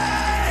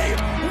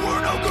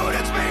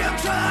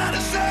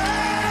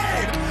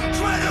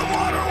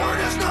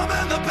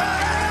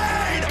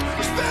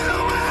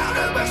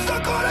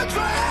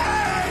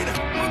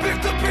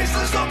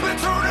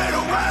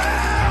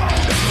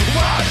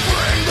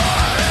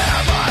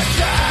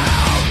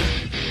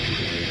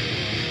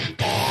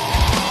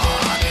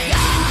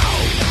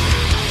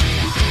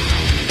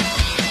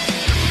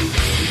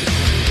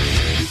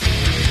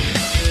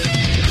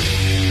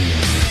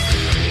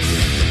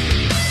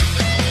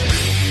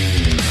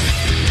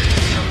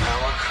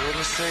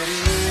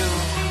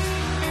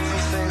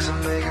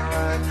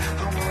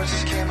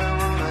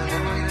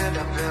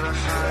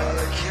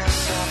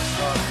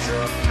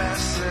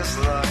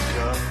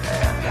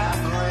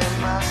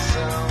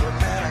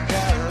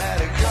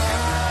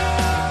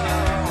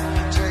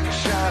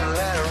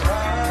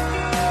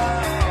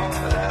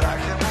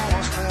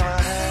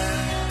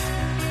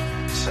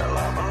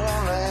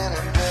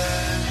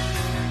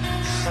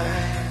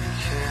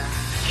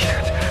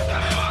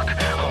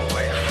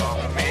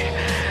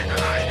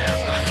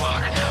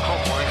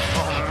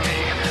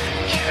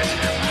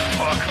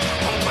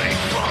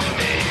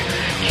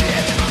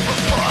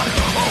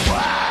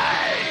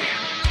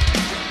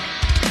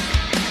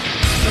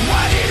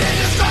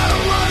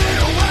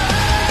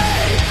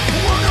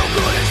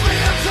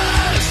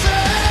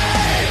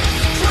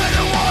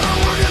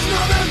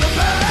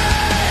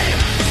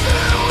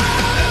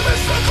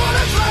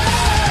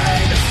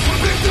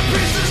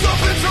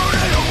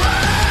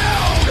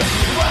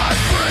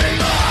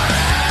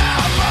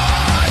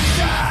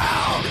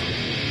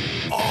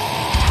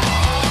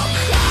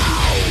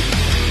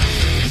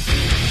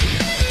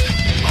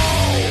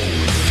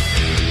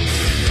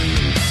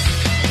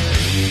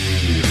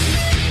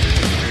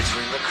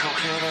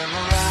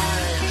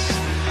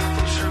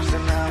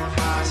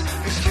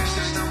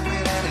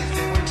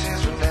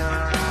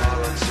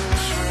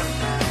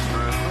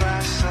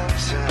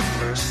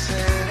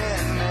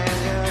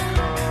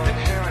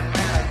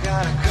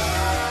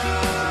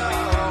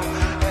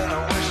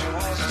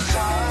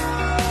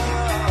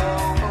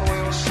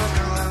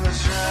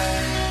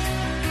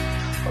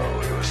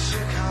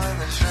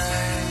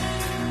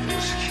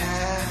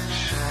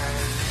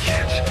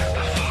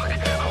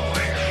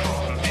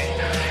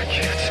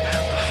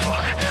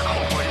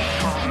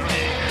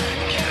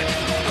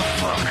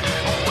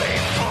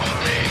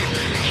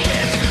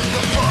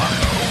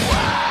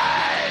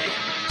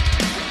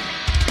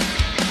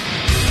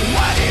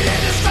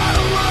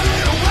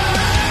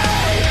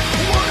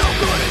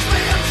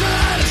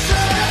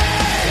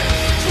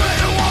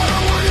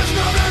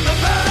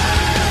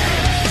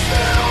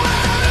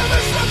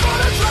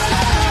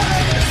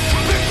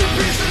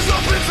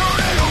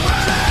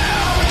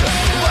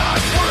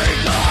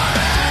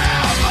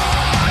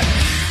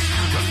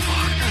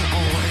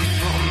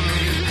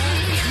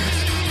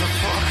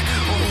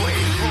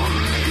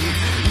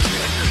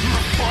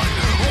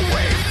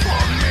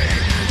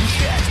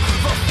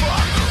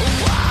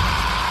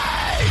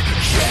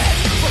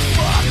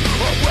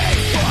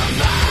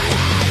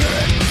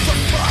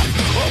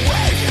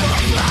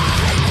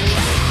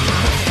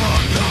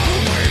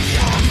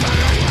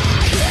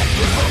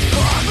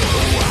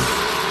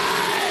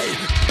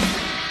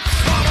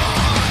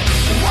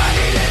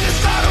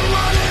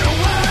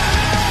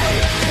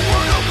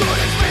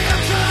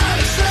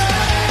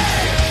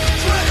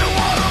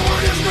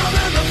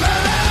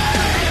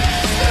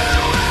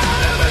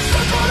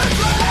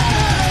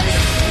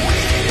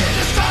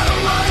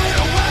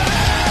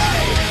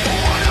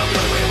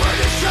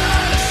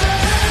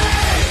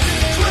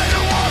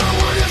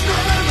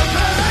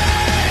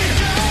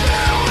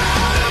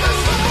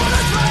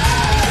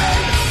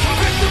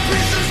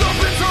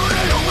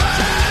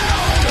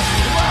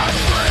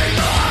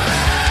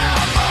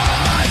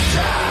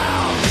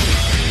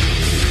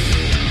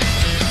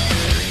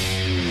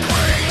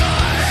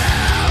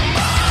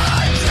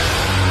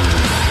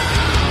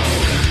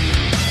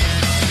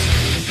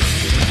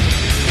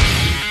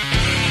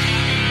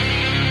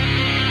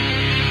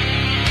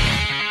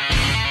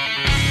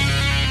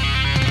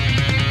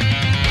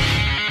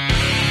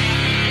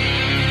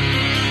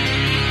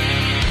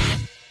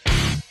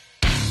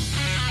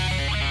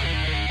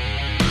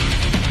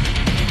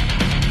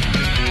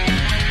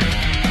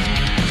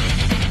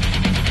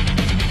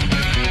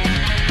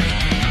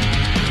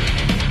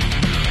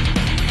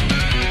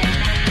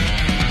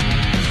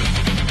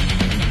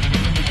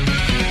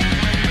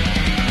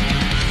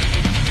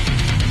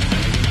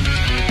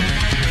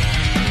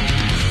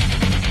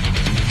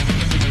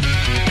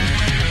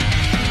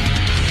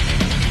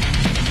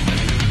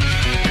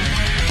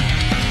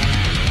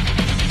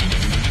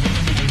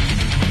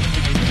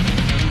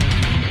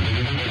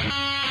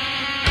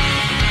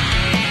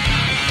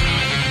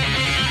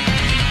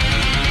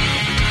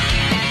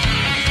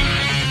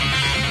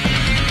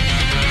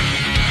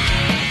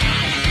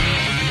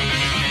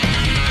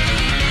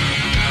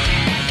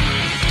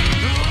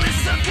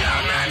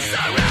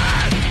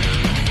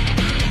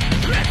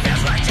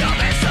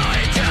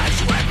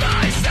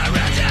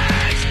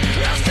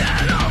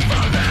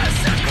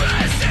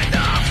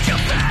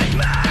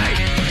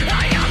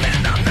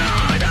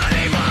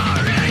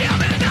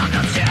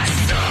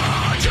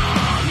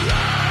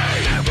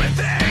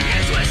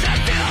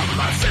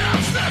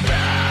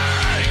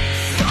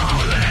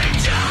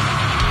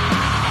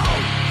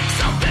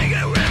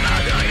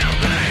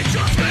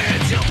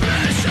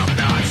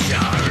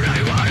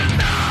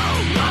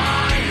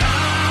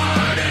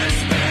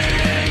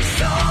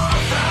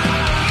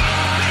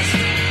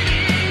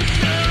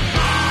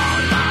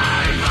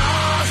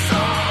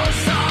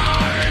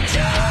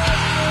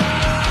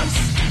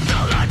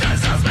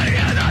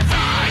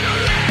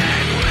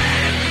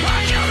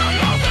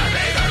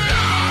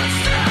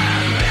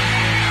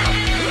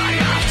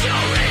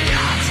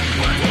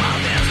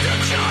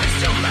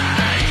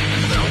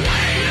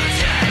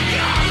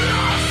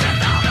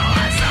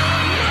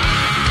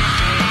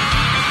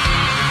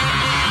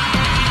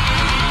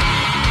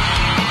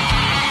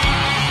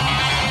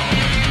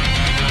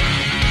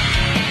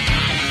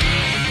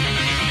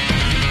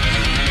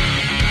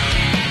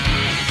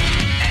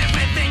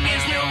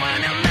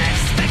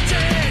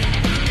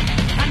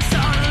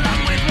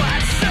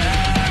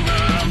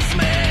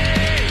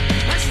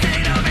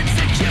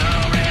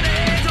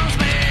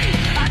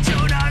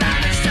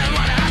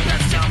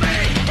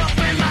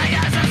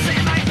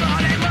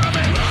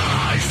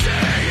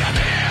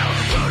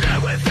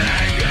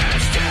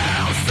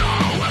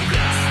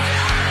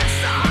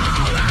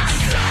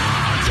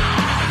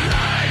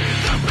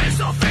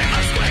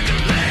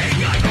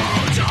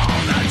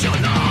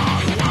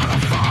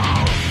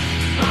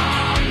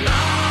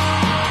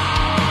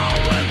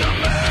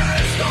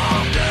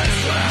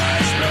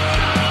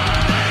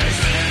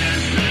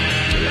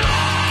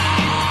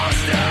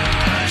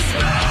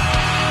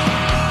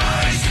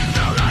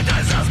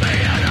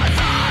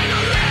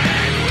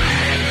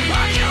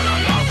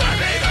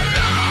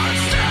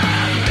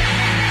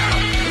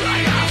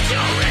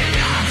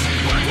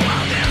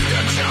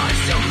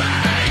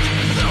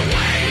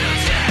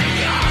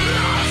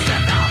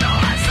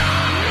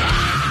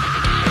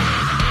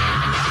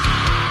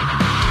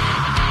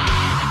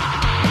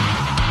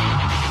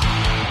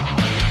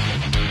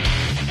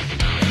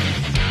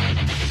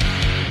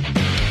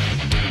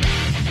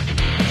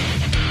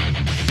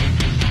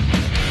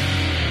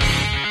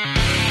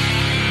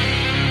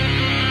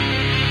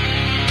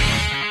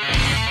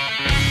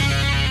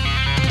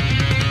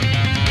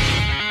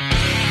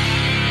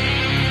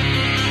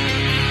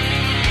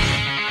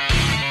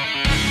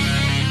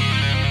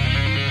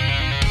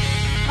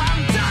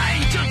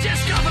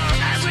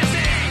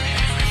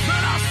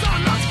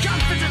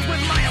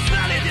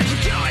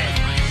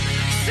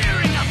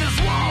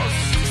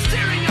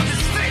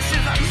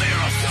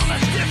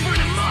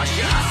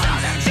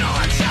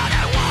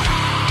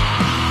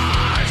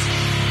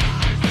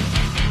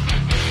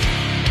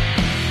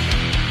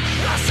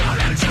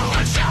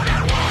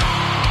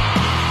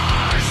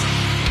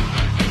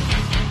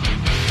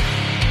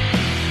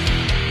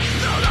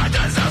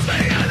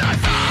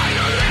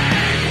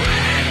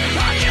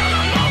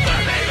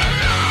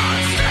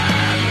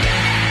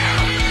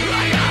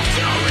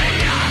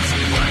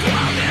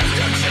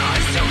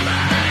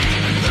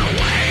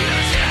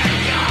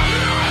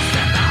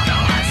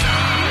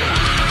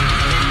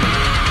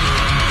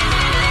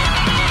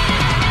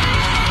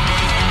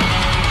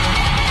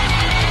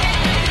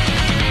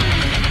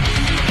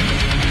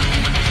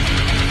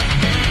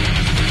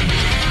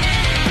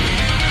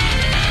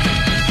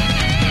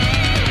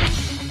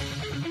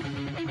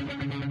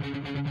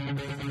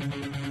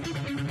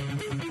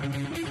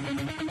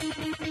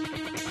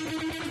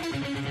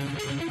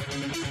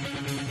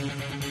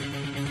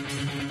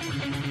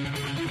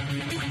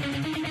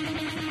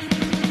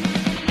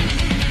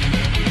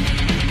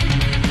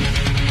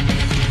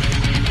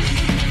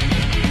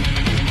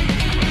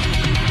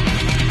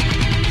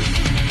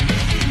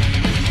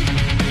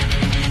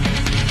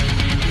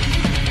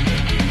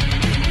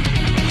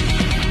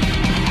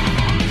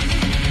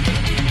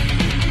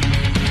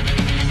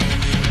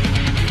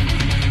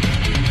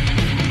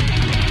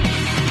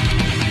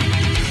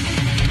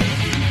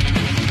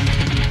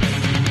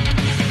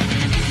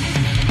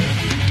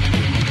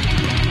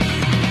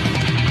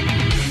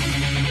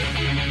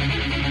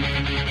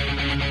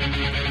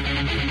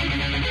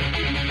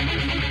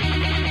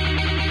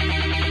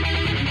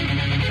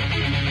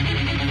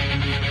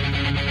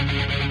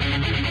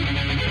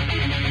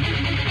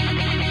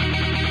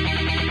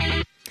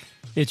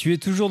 Et tu es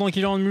toujours dans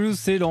Killer on Mulhouse,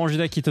 c'est Laurent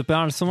Judas qui te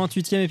parle,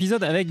 128e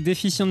épisode avec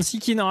Deficiency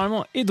qui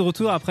normalement est de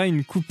retour après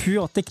une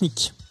coupure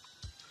technique.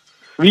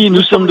 Oui,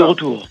 nous sommes de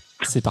retour.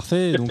 C'est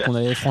parfait, donc on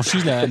avait franchi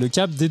le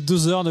cap des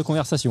 2 heures de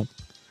conversation.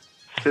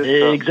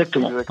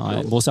 Exactement. Ouais,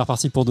 bon, c'est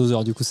reparti pour 2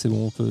 heures, du coup c'est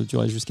bon, on peut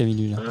durer jusqu'à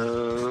minuit. Là.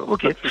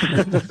 Ok.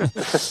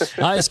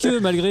 Est-ce que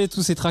malgré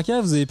tous ces tracas,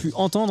 vous avez pu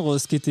entendre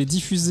ce qui était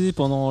diffusé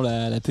pendant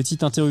la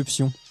petite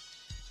interruption ?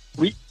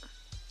 Oui.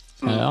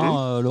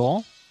 Alors,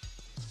 Laurent ?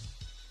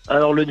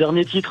 Alors le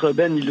dernier titre,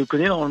 Ben, il le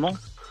connaît normalement ?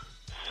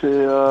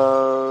 C'est,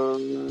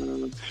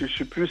 je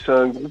sais plus, c'est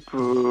un groupe,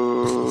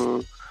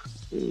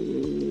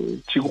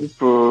 petit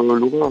groupe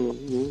loin,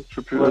 je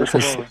sais plus. Ouais, c'est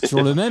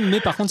toujours le même, mais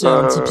par contre il y a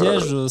un petit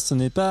piège, ce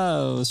n'est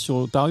pas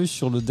paru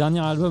sur le dernier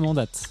album en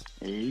date.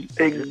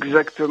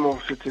 Exactement,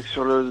 c'était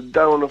sur le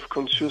Down of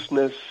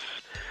Consciousness.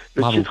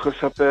 Le Bravo. titre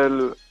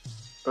s'appelle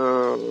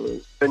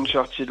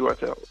Uncharted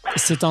Water.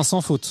 C'est un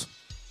sans faute.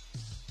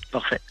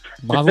 Parfait.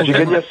 Bravo. J'ai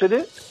gagné un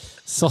CD ?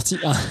 Sorti.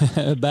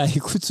 Bah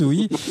écoute,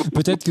 oui.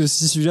 Peut-être que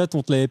si celui-là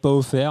on te l'avait pas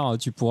offert,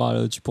 tu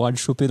pourras le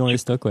choper dans les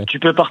stocks, ouais. Tu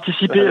peux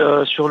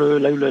participer sur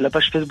la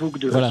page Facebook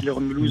de Killer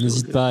on Mulhouse.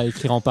 N'hésite pas à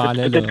écrire en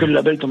parallèle. Peut-être que le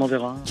label t'en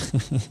enverra.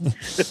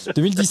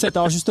 2017.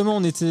 Alors justement,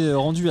 on était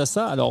rendu à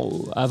ça. Alors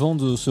avant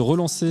de se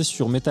relancer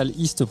sur Metal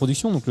East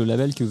Productions, donc le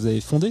label que vous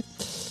avez fondé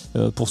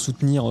pour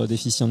soutenir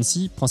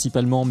Deficiency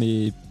principalement,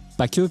 mais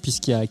pas que,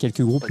 puisqu'il y a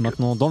quelques groupes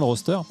maintenant dans le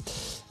roster.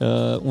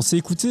 On s'est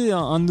écouté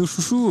un de nos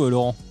chouchous,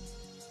 Laurent.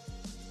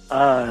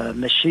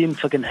 Machine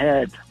Fucking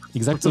Head.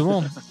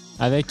 Exactement.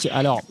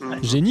 Alors,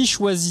 j'ai ni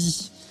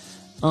choisi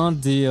un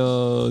des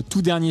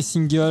tout derniers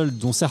singles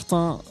dont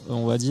certains,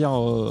 on va dire,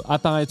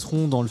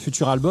 apparaîtront dans le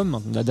futur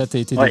album. La date a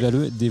été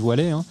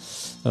dévoilée. Hein.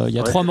 Il y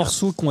a 3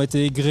 morceaux qui ont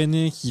été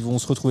égrenés qui vont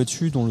se retrouver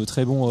dessus, dont le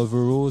très bon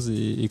Overrose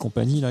et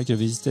compagnie, là, que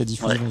j'avais hésité à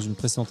diffuser dans une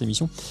précédente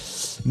émission.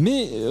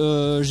 Mais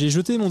j'ai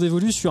jeté mon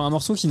dévolu sur un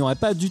morceau qui n'aurait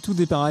pas du tout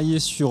dépareillé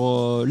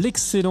sur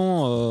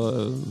l'excellent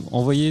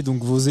envoyé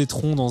donc vos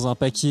étrons dans un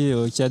paquet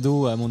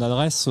cadeau à mon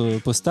adresse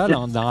postale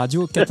de la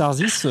radio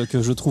Catharsis,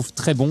 que je trouve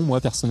très bon,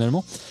 moi,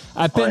 personnellement.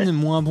 À peine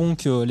moins bon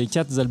que les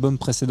 4 albums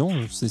précédents.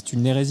 C'est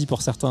une hérésie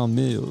pour certains,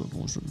 mais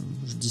bon, je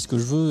dis ce que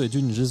je veux, et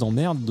d'une, je les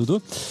emmerde, de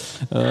deux.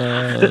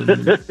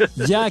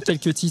 Il y a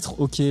quelques titres,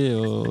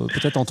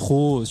 peut-être en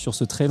trop sur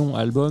ce très long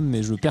album,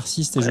 mais je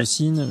persiste et je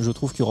signe. Je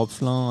trouve que Rob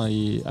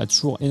Flynn a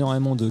toujours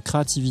énormément de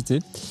créativité,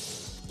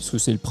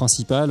 puisque c'est le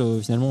principal.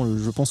 Finalement,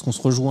 je pense qu'on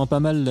se rejoint pas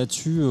mal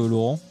là-dessus,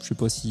 Laurent. Je sais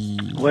pas si...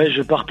 Ouais,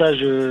 je partage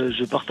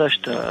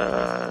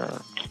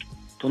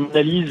ton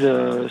analyse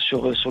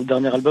sur le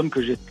dernier album,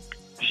 que j'ai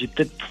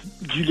peut-être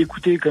dû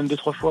l'écouter quand même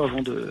 2-3 fois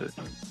avant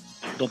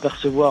d'en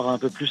percevoir un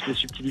peu plus les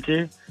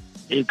subtilités.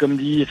 Et comme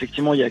dit,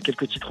 effectivement, il y a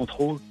quelques titres en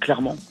trop,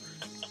 clairement,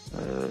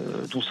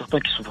 dont certains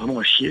qui sont vraiment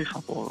à chier.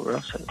 Enfin, voilà,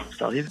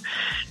 ça arrive.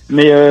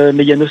 Mais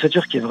il y a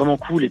Nossature qui est vraiment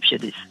cool, et puis il y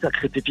a des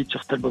sacrées pépites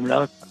sur cet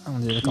album-là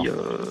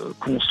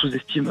qu'on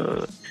sous-estime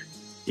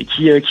et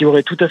qui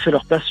auraient tout à fait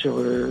leur place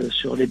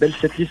sur les belles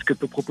setlists que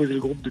peut proposer le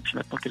groupe depuis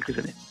maintenant quelques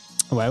années.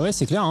 Ouais,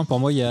 c'est clair. Hein. Pour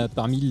moi, il y a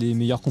parmi les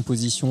meilleures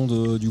compositions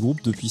du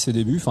groupe depuis ses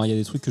débuts. Enfin, il y a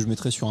des trucs que je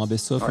mettrais sur un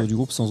best-of du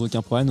groupe sans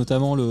aucun problème,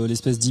 notamment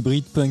l'espèce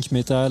d'hybride punk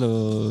metal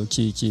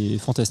qui est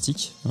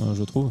fantastique,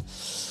 je trouve.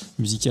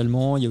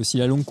 Musicalement, il y a aussi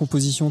la longue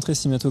composition très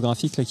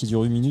cinématographique là qui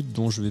dure 1 minute,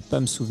 dont je vais pas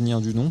me souvenir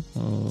du nom,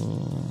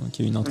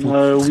 qui a une intro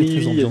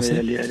très ambiancée.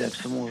 Elle est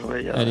absolument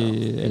elle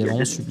est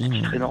vraiment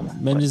sublime.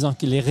 Même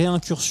les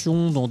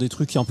réincursions dans des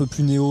trucs un peu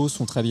plus néo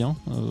sont très bien,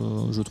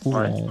 je trouve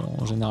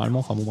en généralement.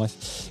 Enfin bon, bref.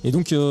 Et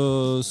donc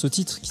ce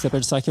titre qui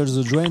s'appelle Circle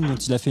the Drain, dont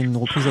il a fait une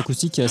reprise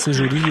acoustique qui est assez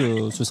jolie,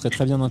 ce serait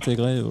très bien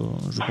intégré,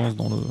 je pense,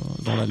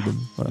 dans l'album.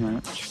 Voilà.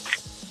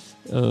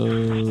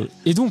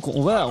 Et donc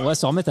on va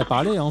se remettre à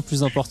parler,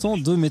 plus important,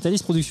 de Metal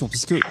East Productions,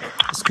 puisque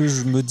ce que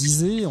je me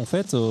disais en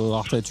fait,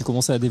 alors tu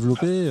commençais à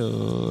développer,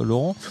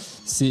 Laurent,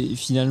 c'est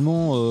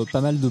finalement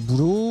pas mal de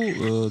boulot,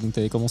 donc tu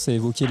avais commencé à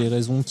évoquer les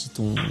raisons qui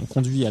t'ont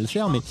conduit à le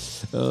faire, mais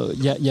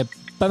il y a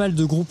pas mal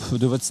de groupes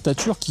de votre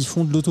stature qui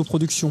font de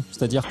l'autoproduction,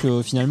 c'est-à-dire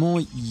que finalement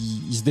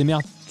ils se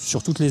démerdent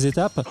sur toutes les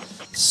étapes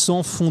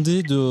sans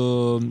fonder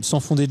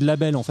de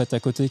label en fait à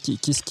côté.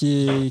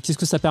 Qu'est-ce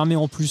que ça permet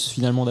en plus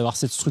finalement d'avoir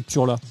cette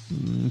structure là?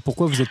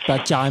 Pourquoi vous n'êtes pas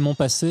carrément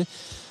passé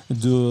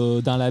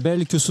d'un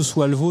label, que ce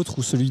soit le vôtre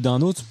ou celui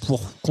d'un autre,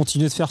 pour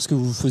continuer de faire ce que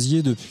vous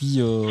faisiez depuis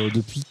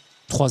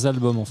 3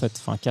 albums en fait,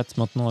 enfin 4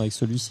 maintenant avec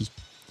celui-ci?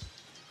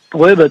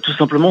 Ouais, tout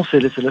simplement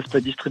c'est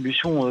l'aspect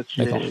distribution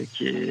qui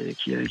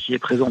est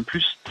présent en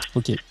plus.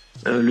 Ok.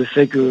 Le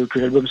fait que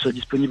l'album soit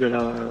disponible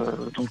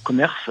dans le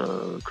commerce,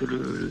 que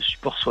le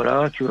support soit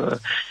là, que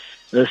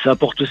ça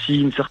apporte aussi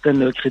une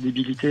certaine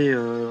crédibilité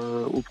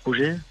au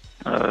projet.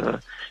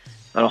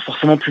 Alors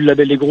forcément, plus le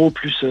label est gros,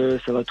 plus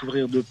ça va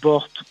t'ouvrir de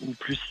portes, ou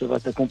plus ça va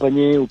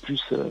t'accompagner, ou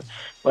plus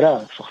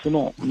voilà,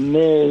 forcément.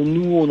 Mais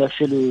nous, on a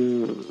fait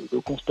le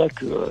constat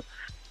que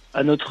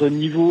à notre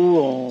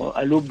niveau,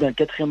 à l'aube d'un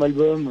 4e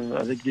album,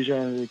 avec déjà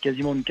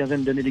quasiment une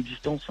 15aine d'années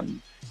d'existence, une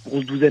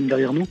grosse 12aine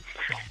derrière nous,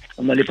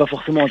 on n'allait pas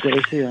forcément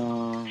intéresser à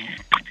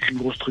une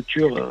grosse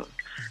structure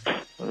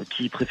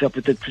qui préfèrent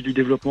peut-être plus du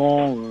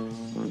développement,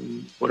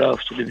 voilà,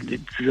 sur des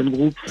plus jeunes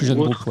groupes. Plus jeunes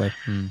groupes, ouais.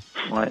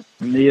 Ouais.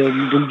 Mais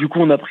donc du coup,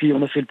 on a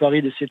fait le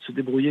pari d'essayer de se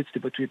débrouiller, de se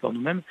dépatouiller par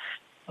nous-mêmes.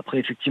 Après,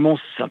 effectivement,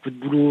 c'est un peu de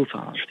boulot.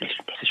 Enfin,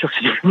 c'est sûr que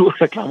c'est du boulot,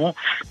 ça, clairement.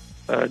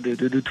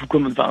 De tout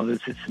comme, enfin,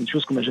 c'est une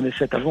chose qu'on n'a jamais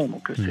faite avant,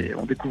 donc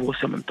on découvre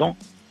aussi en même temps.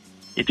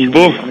 Et puis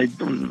bon,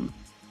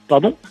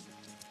 pardon.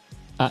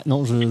 Ah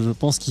non, je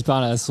pense qu'il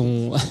parle à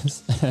son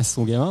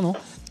gamin, non?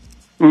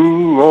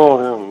 Non,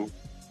 rien.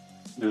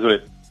 Désolé.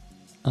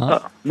 Hein?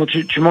 Ah, non,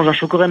 tu manges un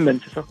chocorème, Ben,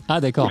 c'est ça? Ah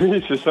d'accord.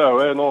 Oui, c'est ça,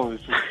 ouais, non.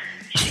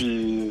 Je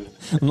suis.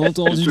 On a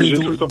entendu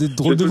des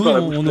drôles de bruit,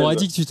 on aurait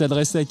dit que tu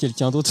t'adressais à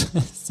quelqu'un d'autre.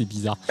 C'est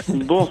bizarre.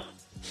 Bon.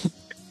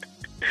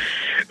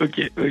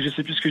 Ok, je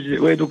sais plus ce que je disais.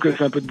 Ouais, donc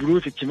c'est un peu de boulot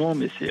effectivement,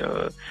 mais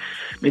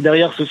mais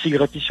derrière c'est aussi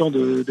gratifiant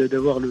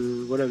d'avoir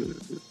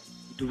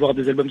de voir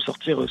des albums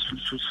sortir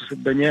sous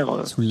cette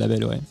bannière. Sous le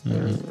label, ouais.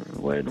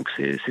 Ouais, donc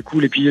c'est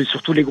cool. Et puis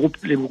surtout les groupes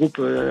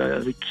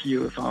avec qui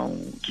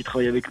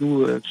travaillent avec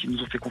nous, qui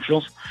nous ont fait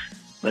confiance.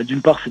 Bah,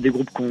 d'une part, c'est des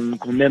groupes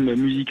qu'on aime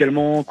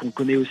musicalement, qu'on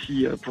connaît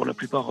aussi pour la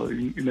plupart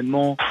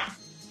humainement.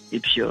 Et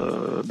puis,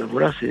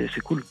 voilà,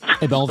 c'est cool.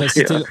 Eh ben, on va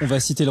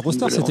citer le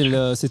roster.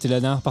 C'était la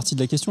dernière partie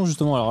de la question,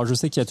 justement. Alors, je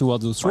sais qu'il y a Towards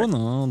the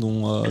Throne,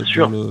 dont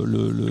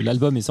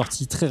l'album est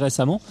sorti très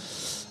récemment.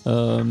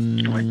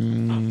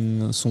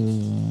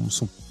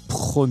 Son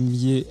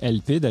premier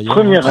LP, d'ailleurs.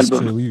 Premier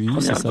album. Oui,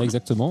 c'est ça,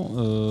 exactement.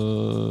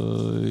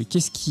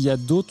 Qu'est-ce qu'il y a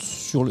d'autre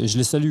je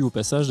les salue au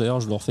passage, d'ailleurs,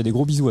 je leur fais des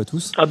gros bisous à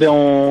tous. Ah ben,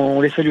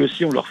 on les salue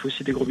aussi, on leur fait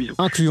aussi des gros bisous.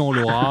 Incluant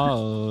Laura,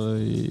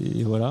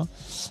 et voilà.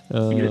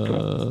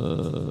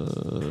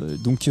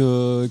 Donc,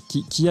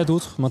 qui y a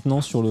d'autres maintenant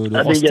sur le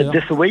roster? Il y a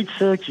Death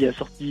Awaits qui a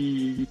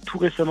sorti tout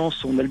récemment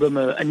son album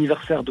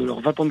anniversaire de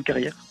leurs 20 ans de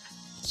carrière.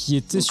 Qui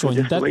était sur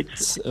une date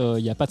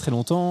il n'y a pas très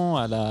longtemps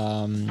à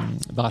la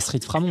brasserie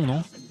de Framont,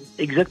 non?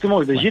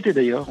 Exactement, j'y étais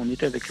d'ailleurs, on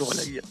était avec Laura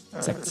Lague,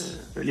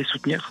 les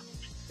soutenir,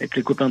 avec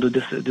les copains de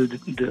Death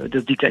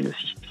Decline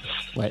aussi.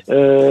 Ouais.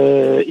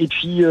 Et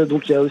puis,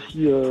 donc il y a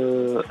aussi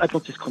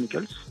Atlantis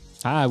Chronicles.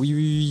 Ah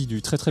oui,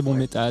 du très très bon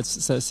métal.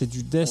 Ça, c'est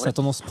du death à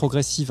tendance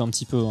progressive un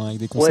petit peu, avec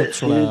des concepts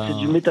sur la... c'est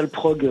du metal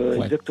prog,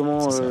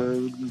 exactement,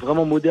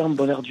 vraiment moderne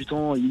dans l'air du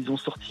temps. Ils ont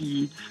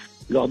sorti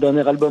leur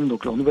dernier album,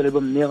 donc leur nouvel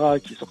album Nera,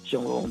 qui est sorti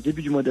en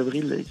début du mois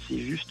d'avril, et c'est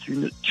juste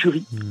une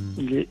tuerie.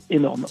 Il est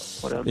énorme.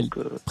 Voilà, donc,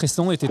 le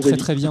précédent était très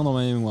très bien dans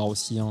ma mémoire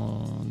aussi,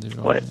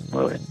 déjà. Ouais.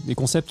 Des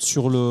concepts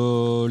sur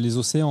les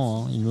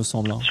océans, il me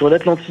semble. Sur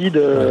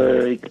l'Atlantide,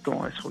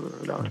 exactement, sur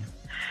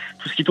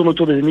tout ce qui tourne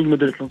autour des énigmes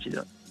de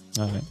l'Atlantide.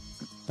 Ouais.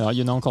 Alors, il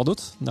y en a encore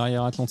d'autres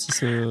derrière Atlantis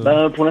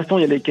Pour l'instant,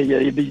 il y a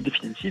les Base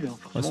Definitive,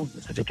 forcément,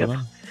 ça fait 4. Ouais.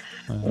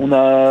 On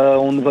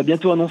va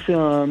bientôt annoncer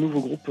un nouveau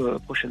groupe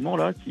prochainement,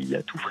 là, qui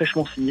a tout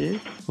fraîchement signé.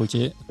 Ok.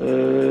 Il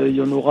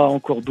y en aura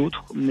encore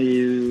d'autres,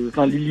 mais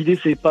l'idée,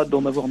 c'est pas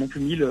d'en avoir non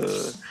plus 1000.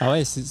 Ah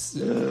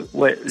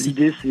ouais,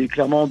 l'idée, c'est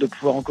clairement de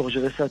pouvoir encore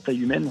gérer ça à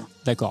taille humaine.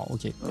 D'accord,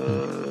 ok.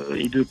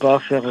 Et de pas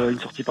faire une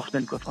sortie par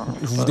semaine, quoi.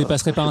 Vous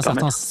dépasserez pas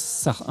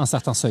un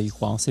certain seuil,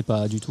 quoi. C'est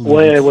pas du tout.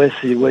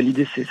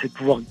 L'idée, c'est de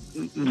pouvoir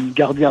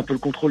garder un peu le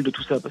contrôle de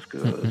tout ça, parce que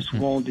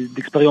souvent,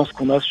 d'expériences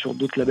qu'on a sur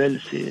d'autres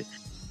labels, c'est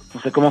quand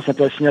ça commence un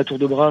peu à signer à tour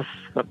de bras,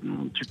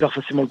 tu perds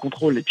facilement le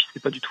contrôle, et puis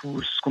c'est pas du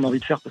tout ce qu'on a envie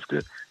de faire, parce que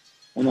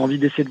on a envie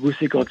d'essayer de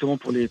bosser correctement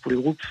pour les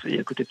groupes, et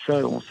à côté de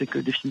ça, on sait que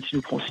Definitive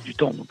nous prend aussi du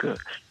temps, donc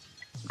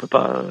on peut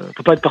pas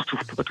être partout,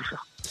 on peut pas tout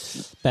faire.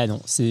 Bah non,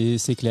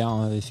 c'est clair,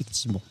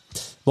 effectivement.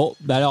 Bon,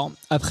 alors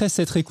après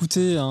s'être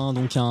écouté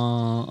donc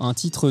un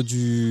titre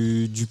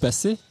du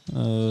passé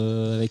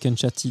avec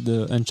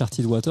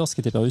Uncharted Waters qui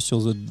était paru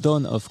sur The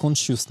Dawn of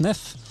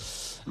Consciousness.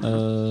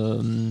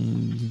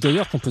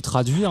 D'ailleurs qu'on peut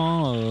traduire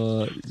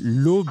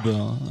l'aube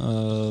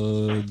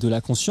de la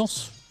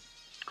conscience.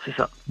 C'est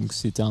ça. Donc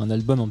c'était un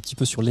album un petit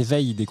peu sur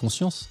l'éveil des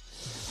consciences.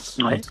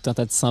 Ouais. Tout un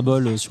tas de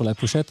symboles sur la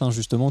pochette,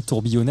 justement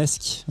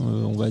tourbillonnesques,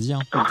 on va dire.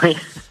 Oui.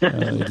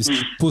 De ce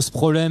qui pose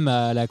problème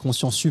à la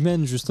conscience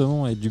humaine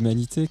justement et de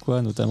l'humanité,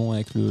 quoi, notamment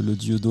avec le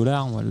dieu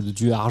dollar, le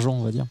dieu argent,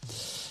 on va dire.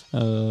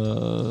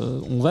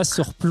 On va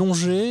se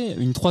replonger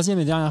une troisième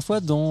et dernière fois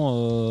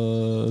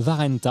dans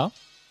Varenta.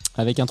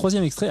 Avec un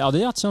troisième extrait. Alors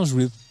d'ailleurs, tiens, je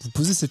voulais vous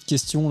poser cette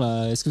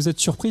question-là. Est-ce que vous êtes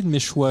surpris de mes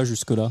choix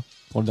jusque-là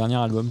pour le dernier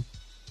album?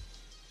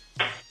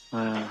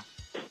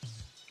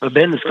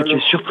 Ben, est-ce que tu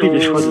es surpris des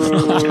choix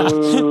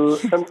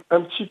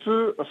un petit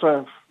peu.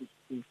 Enfin,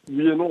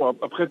 oui et non.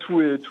 Après,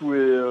 tout est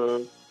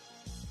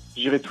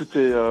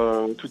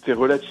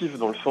relatif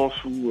dans le sens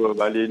où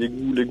les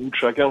goûts de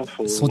chacun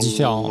sont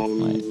différents.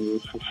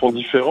 Sont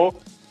différents.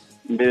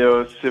 Mais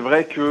c'est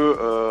vrai que,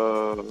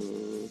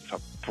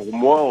 pour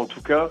moi en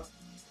tout cas,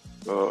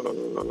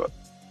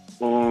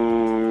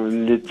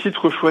 les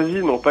titres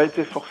choisis n'ont pas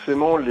été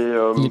forcément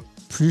les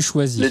plus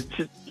choisis.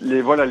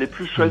 Les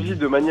plus choisis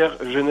de manière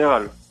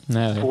générale.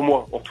 Ouais. Pour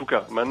moi, en tout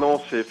cas. Maintenant,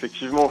 c'est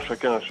effectivement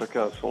chacun a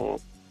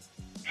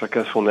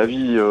son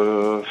avis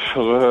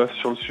sur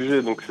le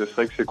sujet. Donc c'est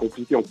vrai que c'est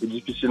compliqué. On peut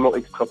difficilement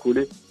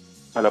extrapoler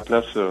à la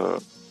place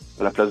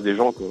à la place des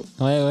gens, quoi.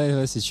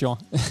 Ouais, c'est sûr.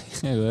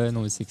 Ouais,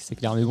 non, mais c'est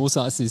clair. Mais bon,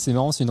 ça, c'est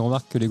marrant, c'est une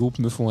remarque que les groupes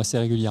me font assez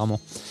régulièrement.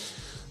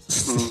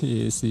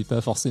 C'est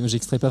pas forcément,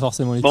 j'extrais pas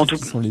forcément les titres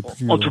qui sont les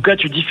plus. En tout cas,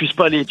 tu diffuses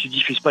pas les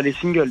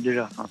singles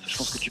déjà. Enfin, je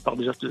pense que tu pars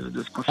déjà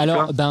de ce principe-là.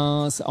 Alors,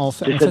 en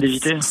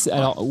fait,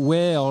 alors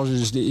ouais, alors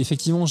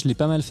effectivement, je l'ai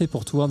pas mal fait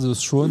pour Towards the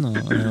Throne,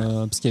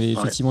 parce qu'il y avait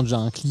effectivement déjà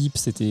un clip.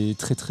 C'était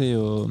très,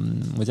 on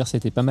va dire, ça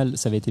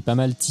avait été pas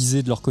mal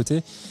teasé de leur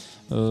côté.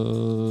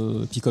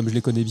 Puis comme je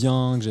les connais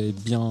bien, que j'avais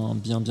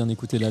bien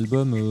écouté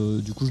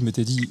l'album, du coup je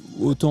m'étais dit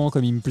autant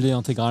comme il me plaît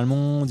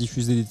intégralement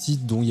diffuser des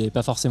titres dont il n'y avait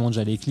pas forcément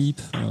déjà les clips,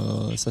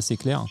 ça c'est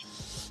clair.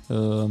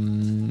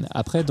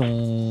 Après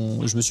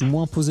je me suis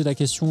moins posé la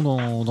question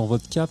dans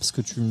votre cas parce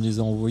que tu me les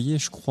as envoyés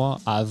je crois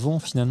avant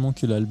finalement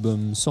que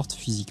l'album sorte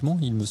physiquement,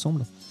 il me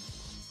semble,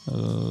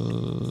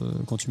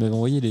 quand tu m'avais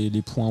envoyé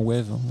les points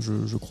web,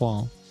 je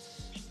crois,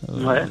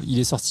 hein. Il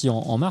est sorti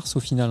en mars au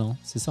final, hein,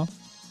 c'est ça?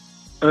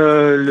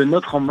 Le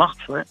nôtre en mars,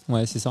 ouais.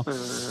 Ouais, c'est ça.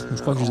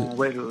 Je crois que je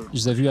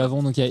les ai vus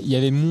avant, donc il y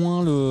avait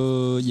moins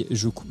il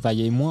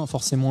y avait moins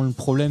forcément le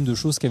problème de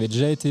choses qui avaient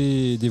déjà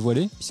été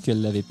dévoilées,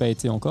 puisqu'elles l'avaient pas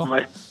été encore.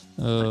 Ouais.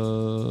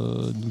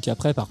 Donc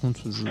après, par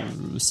contre,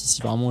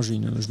 si vraiment je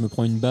me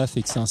prends une baffe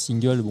et que c'est un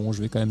single, bon,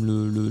 je vais quand même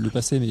le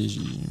passer, mais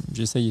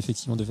j'essaye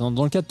effectivement de faire.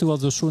 Dans le cas de Towards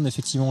the Throne,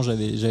 effectivement,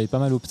 j'avais pas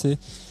mal opté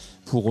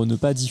pour ne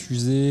pas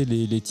diffuser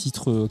les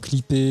titres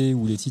clippés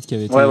ou les titres qui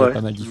avaient été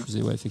pas mal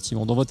diffusés. Ouais,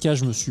 effectivement. Dans votre cas,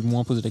 je me suis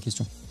moins posé la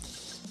question.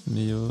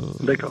 Mais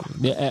d'accord.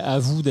 Mais à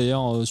vous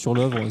d'ailleurs sur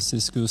l'œuvre, c'est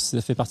ce que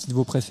ça fait partie de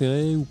vos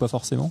préférés ou pas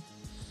forcément?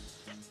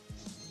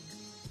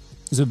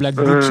 The Black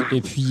Book et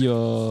puis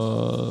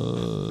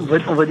on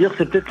va dire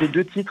c'est peut-être les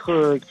deux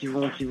titres qui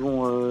vont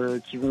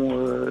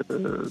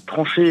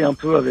trancher un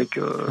peu avec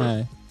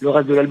le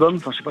reste de l'album.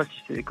 Enfin, je sais pas si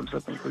c'est comme ça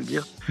qu'on peut le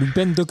dire.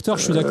 Pen Doctor,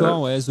 je suis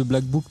d'accord. Ouais, The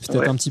Black Book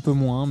peut-être un petit peu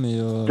moins, mais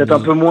peut-être un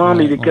peu moins,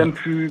 mais il est quand même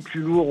plus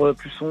lourd,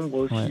 plus sombre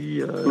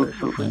aussi.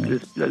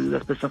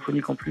 L'aspect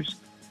symphonique en plus.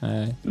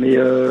 Ouais. Mais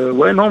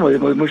non, moi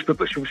je peux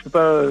pas,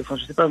 enfin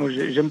je sais pas, moi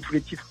j'aime tous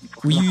les titres.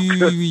 Oui,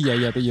 il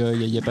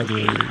y a pas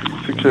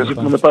de.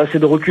 On n'a pas assez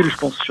de recul, je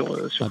pense, sur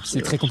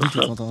c'est très compliqué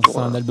quand c'est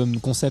un album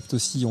concept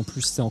aussi. En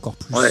plus, c'est encore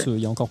plus, il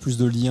y a encore plus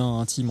de liens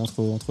intimes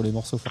entre les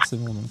morceaux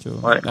forcément. Donc,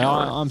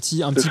 alors un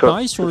petit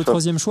pareil sur le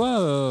troisième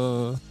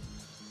choix.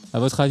 À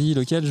votre avis,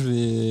 lequel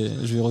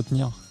je vais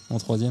retenir en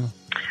troisième?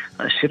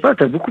 Je sais pas,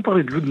 t'as beaucoup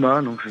parlé de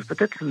Ludma, donc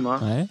peut-être Ludma.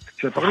 Ouais.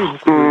 Tu as parlé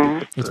beaucoup.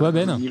 Et toi,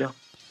 Ben?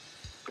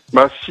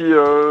 Bah si,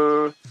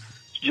 je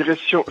dirais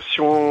si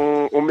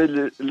on met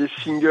les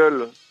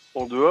singles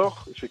en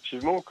dehors,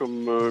 effectivement,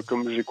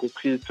 comme j'ai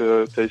compris,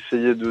 t'as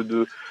essayé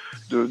de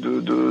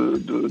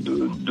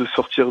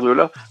sortir de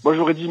là. Moi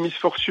j'aurais dit Miss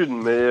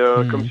Fortune, mais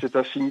comme c'est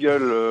un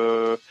single,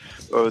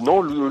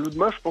 non,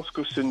 Ludma, je pense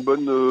que c'est une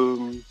bonne,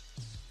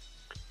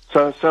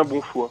 c'est un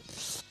bon choix.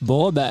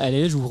 Bon, bah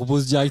allez, je vous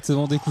propose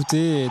directement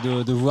d'écouter et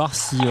de voir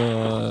si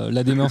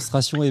la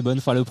démonstration est bonne,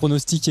 enfin le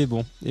pronostic est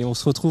bon. Et on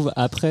se retrouve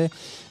après.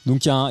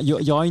 Donc il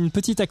y aura une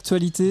petite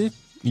actualité.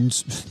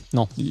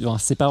 Non,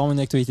 c'est pas vraiment une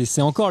actualité.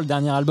 C'est encore le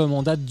dernier album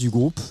en date du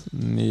groupe.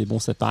 Mais bon,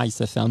 c'est pareil,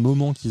 ça fait un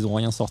moment qu'ils n'ont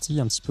rien sorti,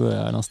 un petit peu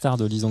à l'instar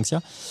de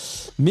Lysanxia.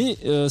 Mais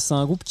c'est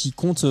un groupe qui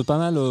compte pas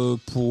mal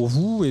pour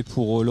vous et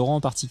pour Laurent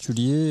en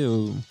particulier,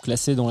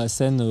 classé dans la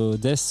scène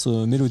death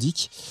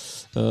mélodique.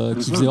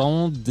 Qui faisait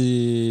vraiment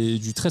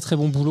du très très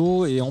bon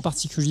boulot et en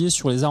particulier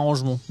sur les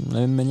arrangements de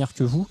la même manière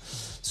que vous,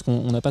 parce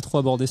qu'on n'a pas trop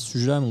abordé ce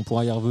sujet-là, mais on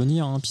pourra y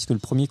revenir, hein, puisque le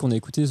premier qu'on a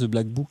écouté, The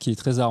Black Book, qui est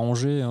très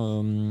arrangé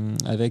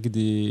avec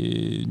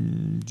il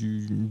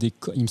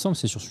me semble que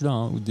c'est sur celui-là,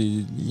 hein, où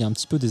il y a un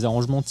petit peu des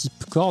arrangements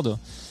type cordes,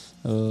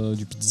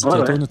 du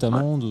pizzicato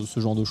notamment, de ce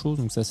genre de choses,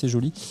 donc c'est assez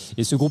joli.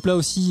 Et ce groupe-là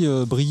aussi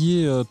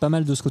brillait pas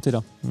mal de ce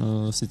côté-là.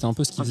 C'était un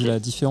peu ce qui faisait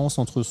la différence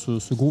entre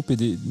ce groupe et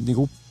des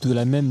groupes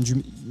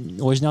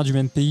originaires du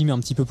même pays, mais un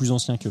petit peu plus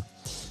anciens qu'eux,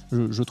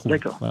 je trouve.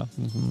 D'accord. Voilà.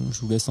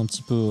 Je vous laisse un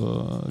petit peu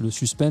le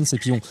suspense, et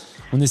puis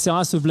on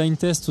essaiera ce blind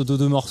test de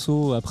 2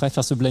 morceaux après,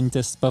 faire ce blind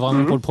test, pas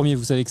vraiment pour le premier,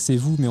 vous savez que c'est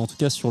vous, mais en tout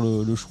cas sur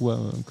le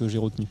choix que j'ai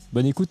retenu.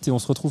 Bonne écoute et on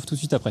se retrouve tout de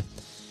suite après.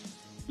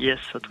 Yes,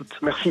 à toutes.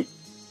 Merci.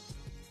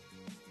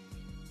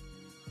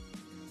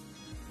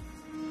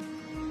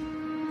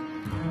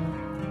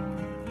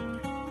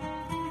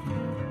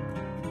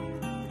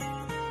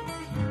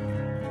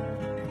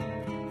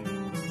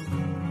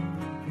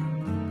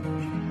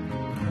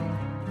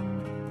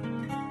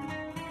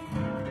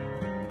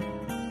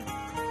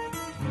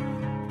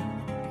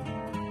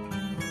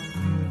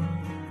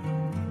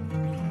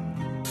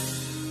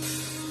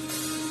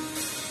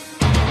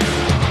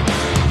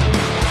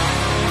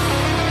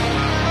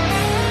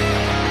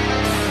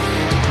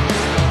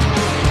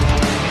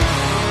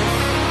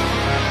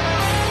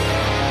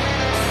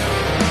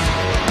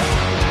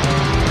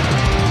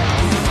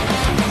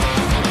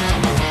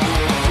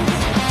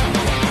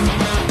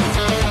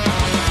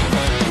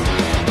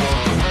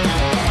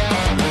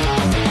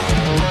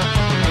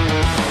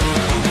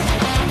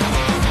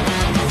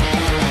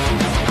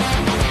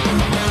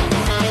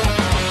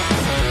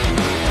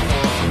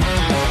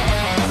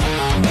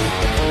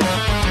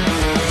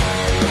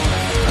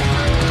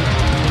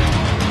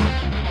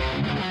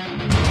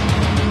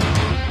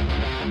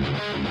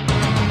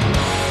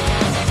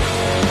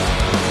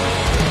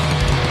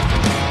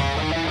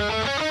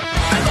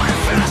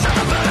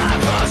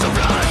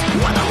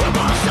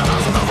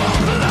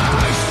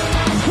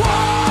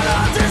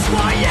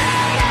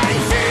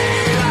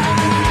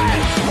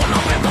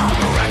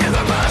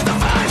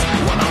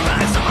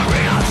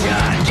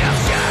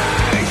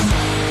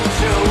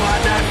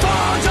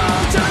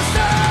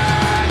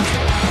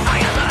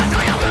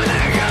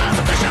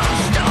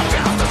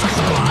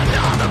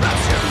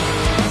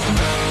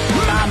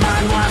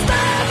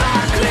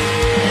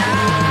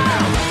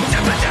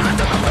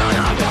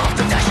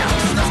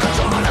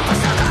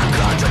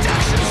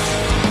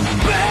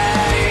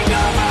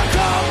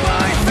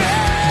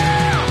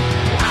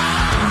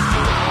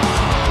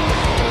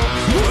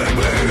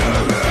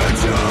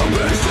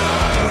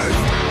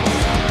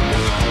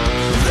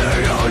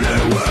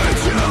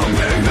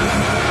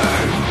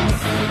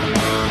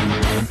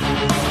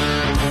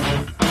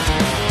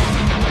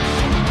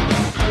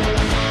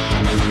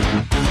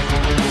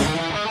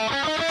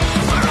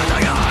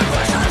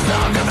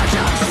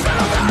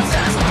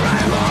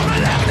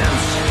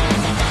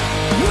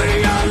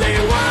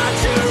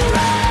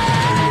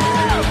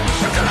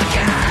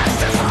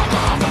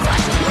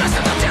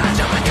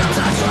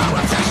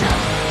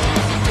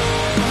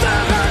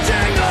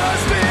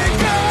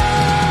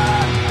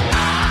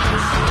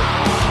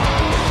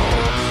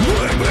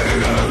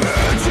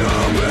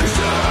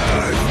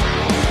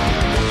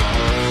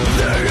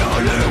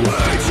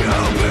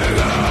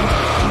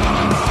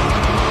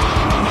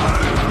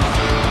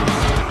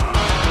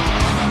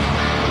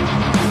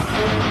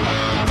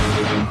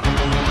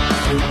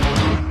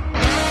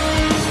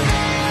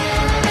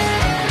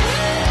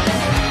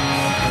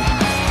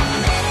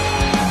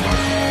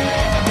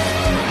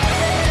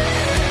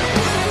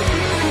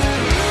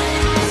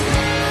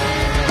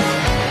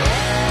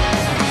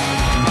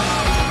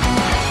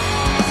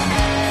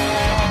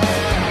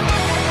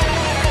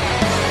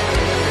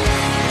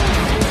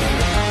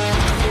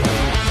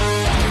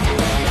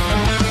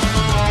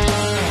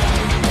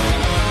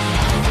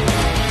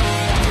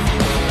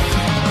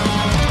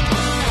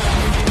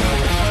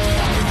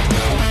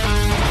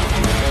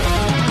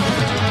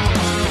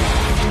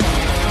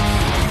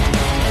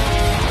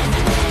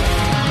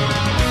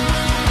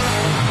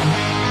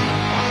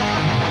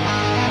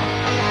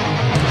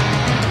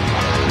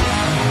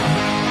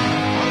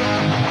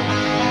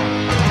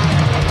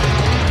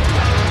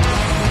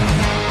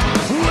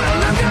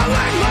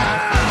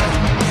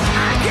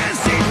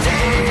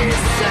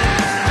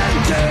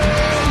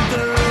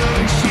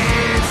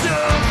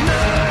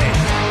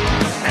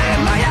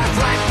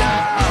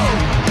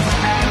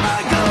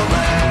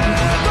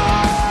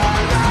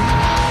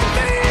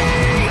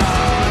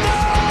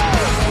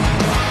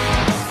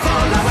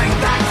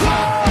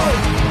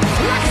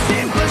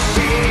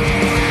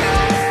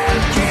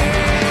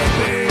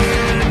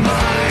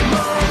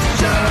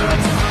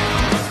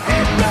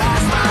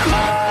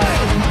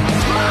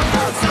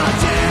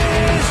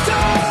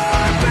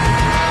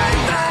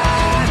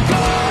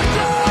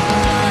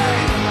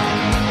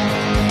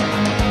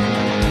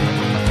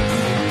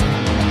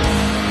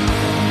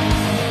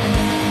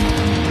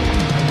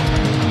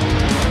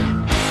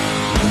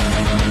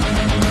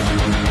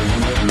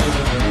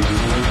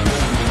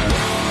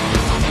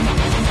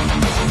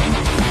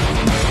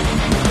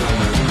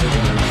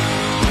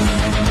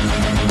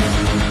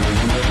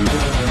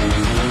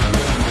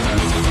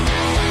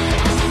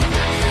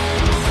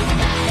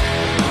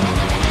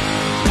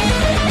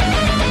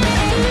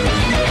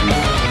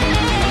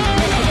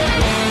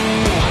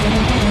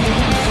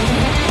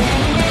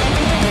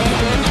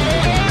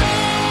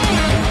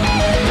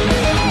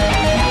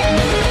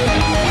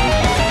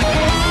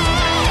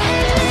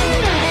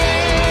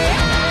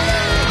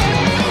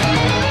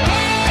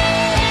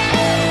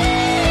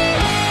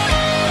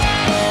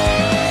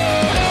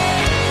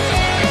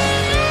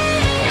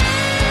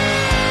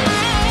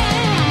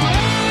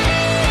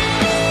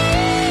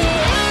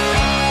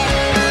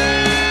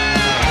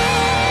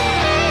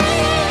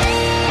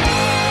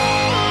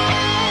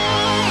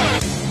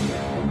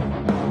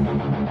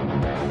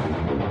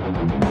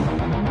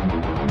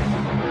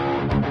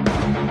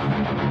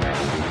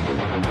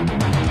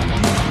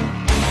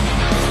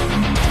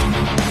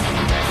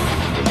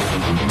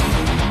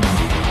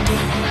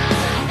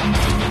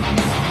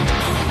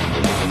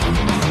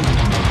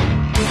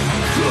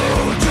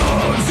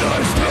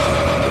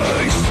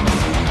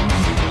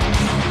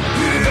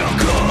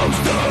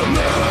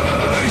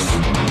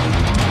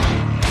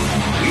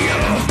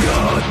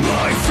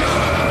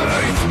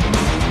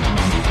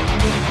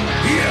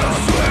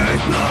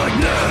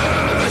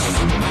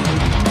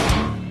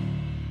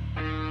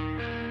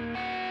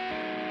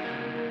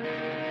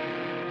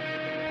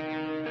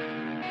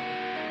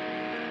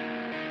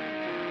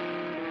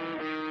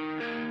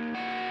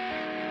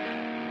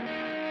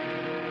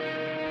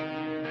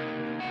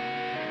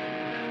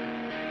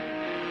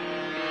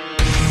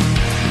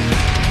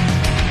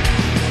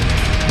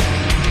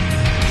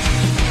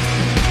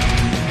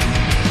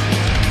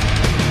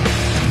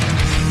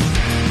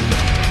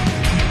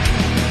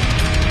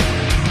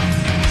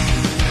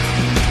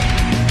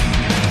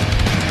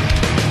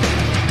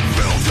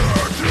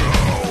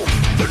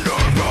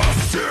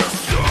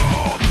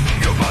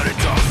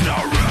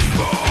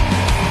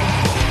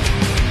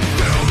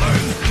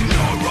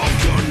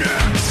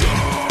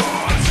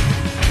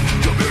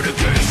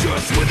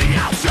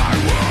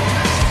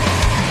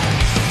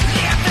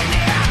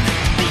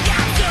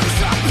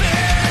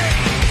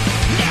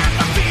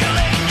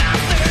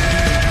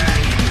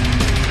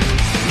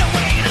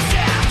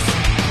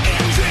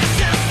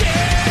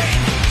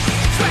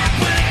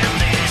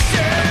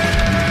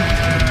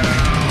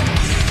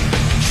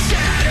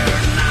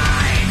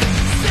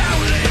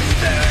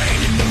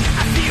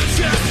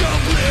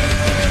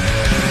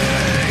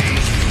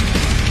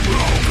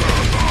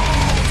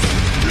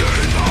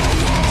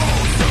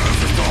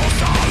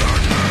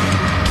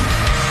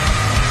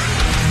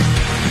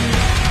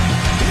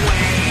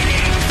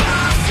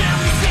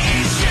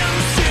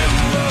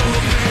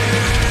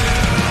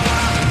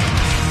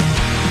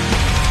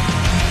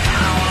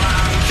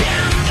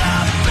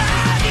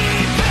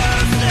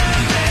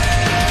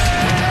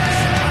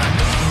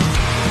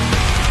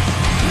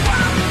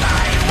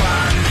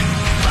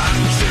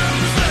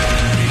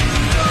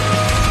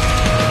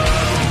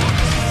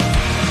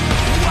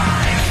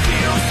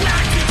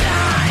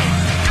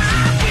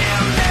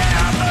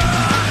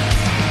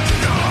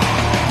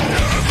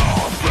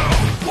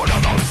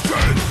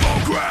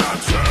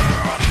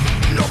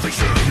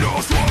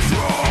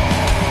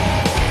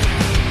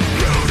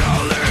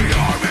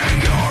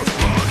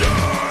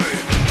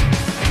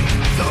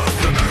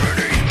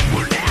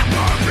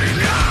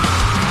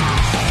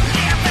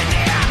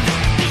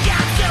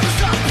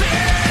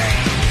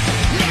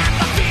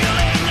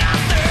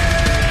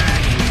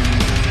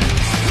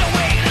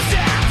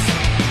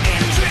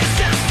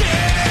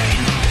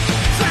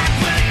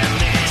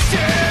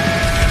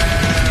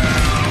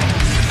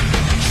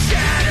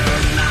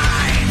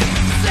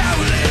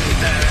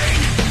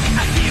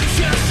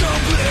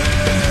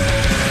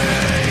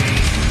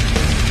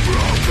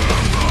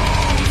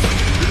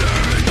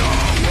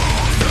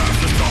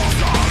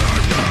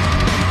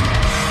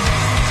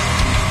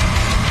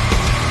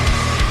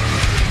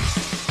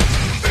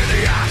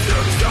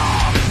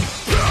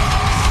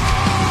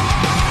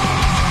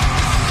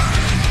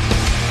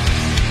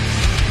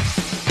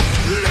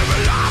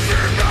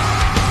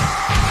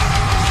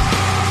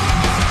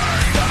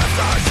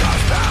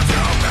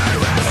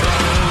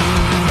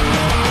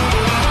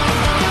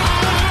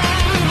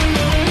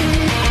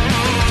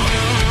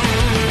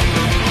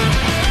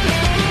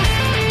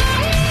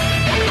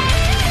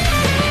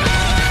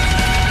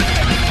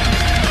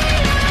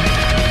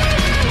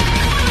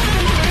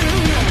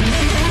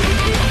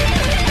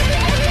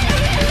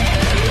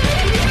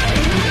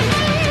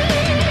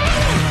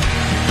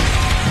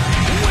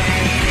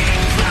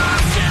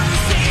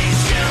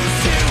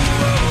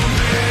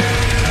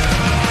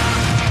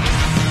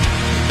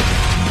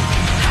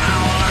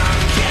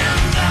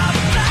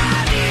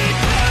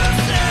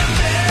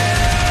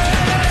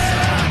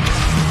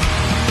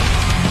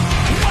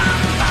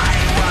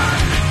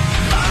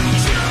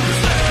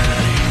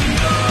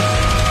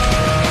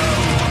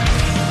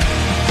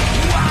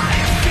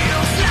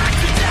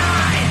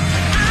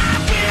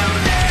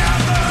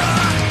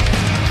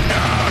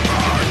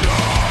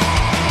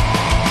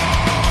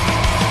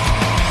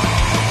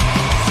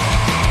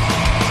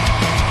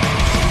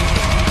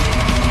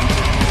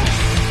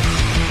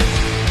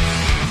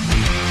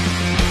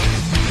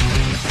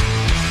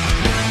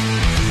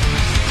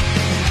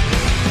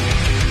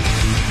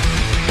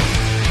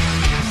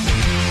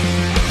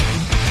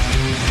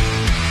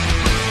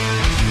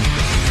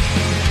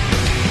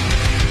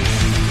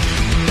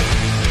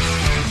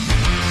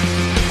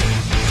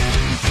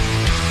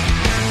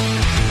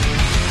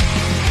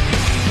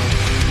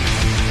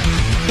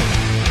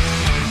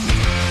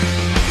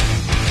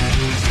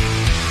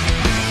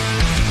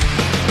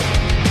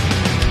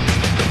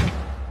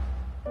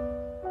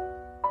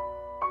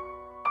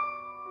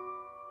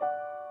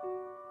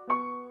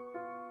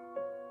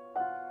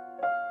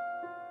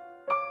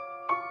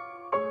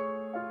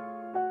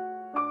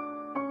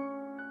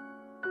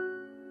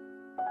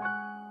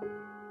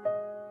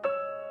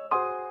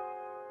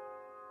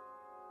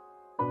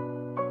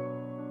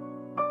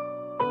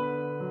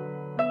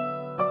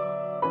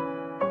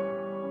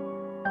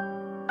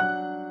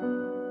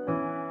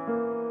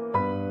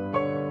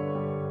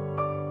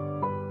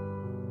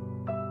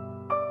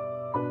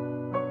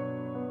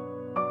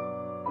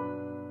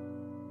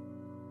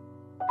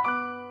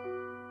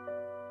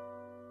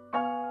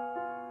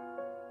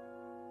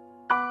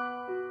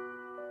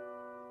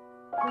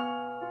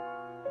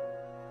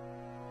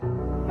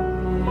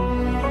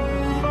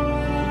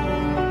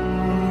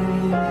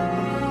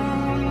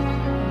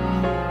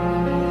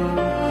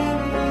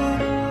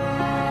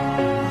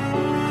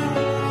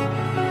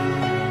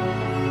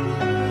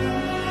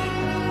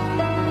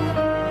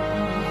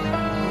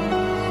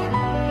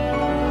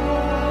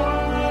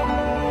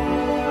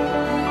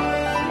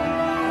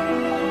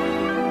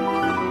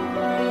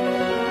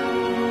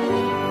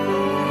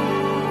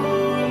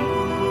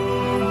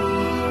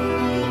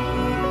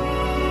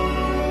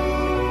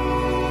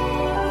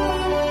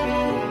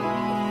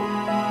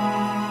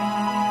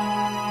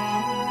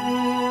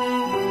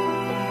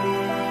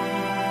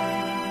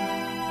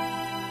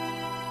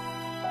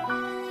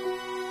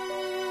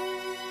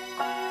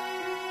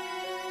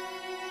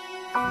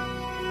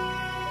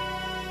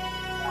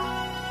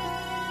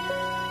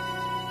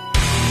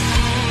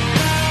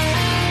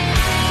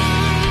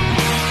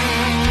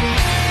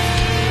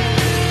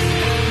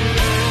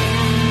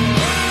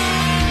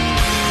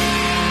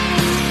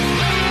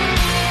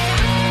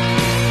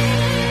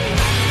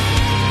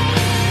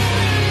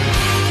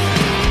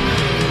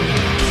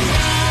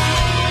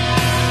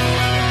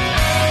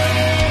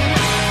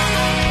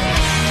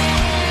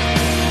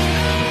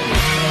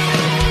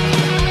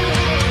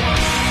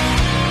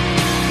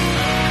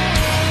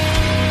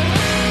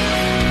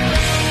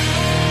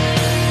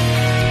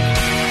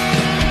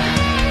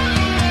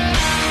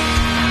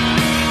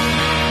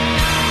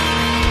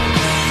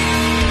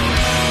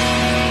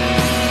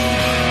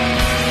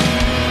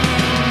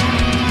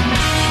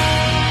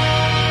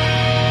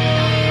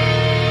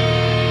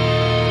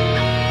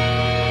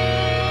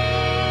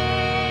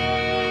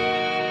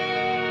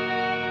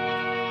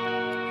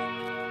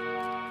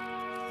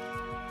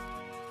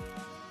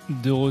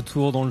 De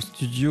retour dans le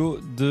studio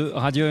de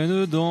Radio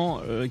NE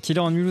dans Killer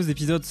on Mulhouse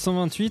épisode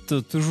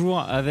 128, toujours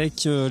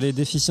avec les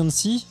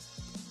Deficiency.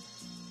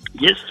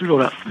 Yes, toujours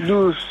là.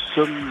 Nous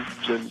sommes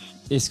bien ici.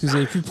 Est-ce que vous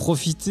avez pu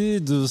profiter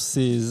de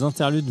ces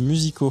interludes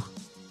musicaux?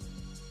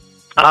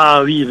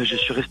 Ah oui, je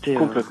suis resté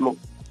complètement.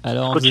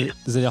 Alors,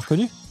 vous avez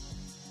reconnu?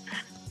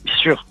 Bien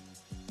sûr.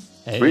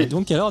 Et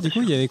donc alors, du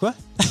coup, il y avait quoi?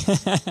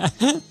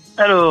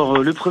 Alors,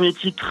 le premier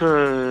titre,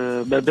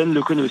 Ben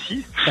le connaît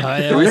aussi. Ah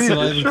ouais, oui, c'est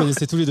vrai, vous le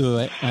connaissez tous les deux,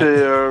 ouais.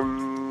 C'est...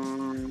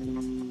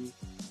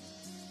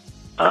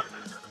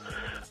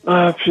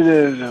 Ah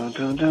punaise.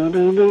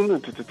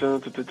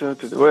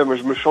 Ouais, moi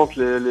je me chante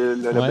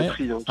la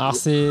batterie. Hein, alors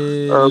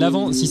c'est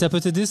l'avant, si ça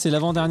peut t'aider, c'est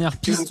l'avant-dernière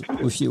piste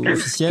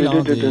officielle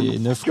des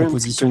 9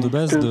 compositions de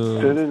base de...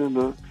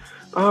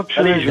 Ah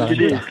punaise, je vais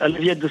t'aider.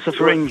 Alleviate the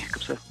Suffering,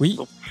 comme ça. Oui.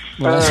 Bon.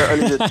 Voilà.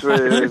 Alleviate,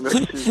 ouais,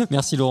 merci.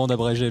 Merci Laurent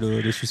d'abréger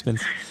le suspense.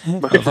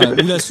 Enfin,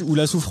 ou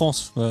la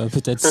souffrance,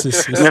 peut-être.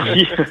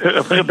 Merci,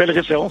 après belle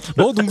référence.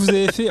 Bon, donc vous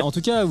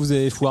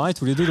avez foiré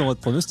tous les deux dans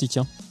votre pronostic.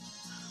 Hein.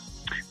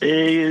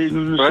 Et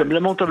nous sommes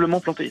lamentablement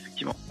plantés,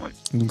 effectivement. Ouais.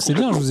 Donc c'est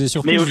bien, je vous ai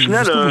surpris. Mais au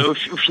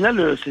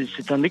final,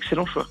 c'est un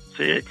excellent choix.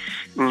 C'est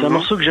un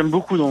morceau que j'aime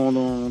beaucoup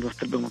dans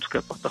cet album, en tout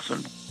cas,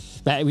 personnellement.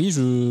 Bah oui,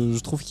 je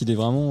trouve qu'il est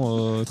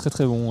vraiment très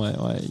très bon. Ouais.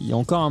 Il y a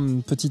encore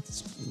une petite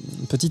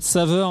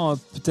saveur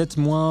peut-être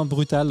moins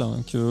brutale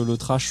que le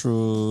trash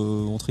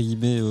entre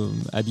guillemets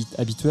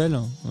habituel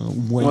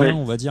ou moyen,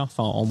 on va dire.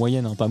 Enfin en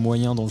moyenne, hein, pas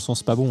moyen dans le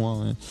sens pas bon.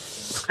 Hein,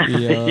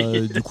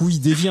 et du coup, il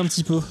dévie un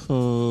petit peu.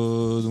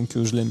 Donc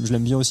je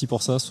l'aime bien aussi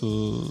pour ça,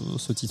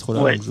 ce titre-là.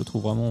 Donc, je le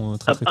trouve vraiment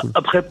très très cool.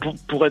 Après,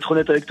 pour être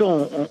honnête avec toi,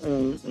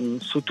 on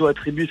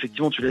s'auto-attribue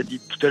effectivement. Tu l'as dit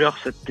tout à l'heure,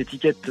 cette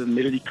étiquette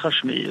mélodique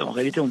trash, mais en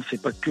réalité, on ne fait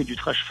pas que du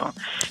trash. Enfin,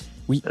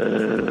 oui.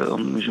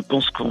 Je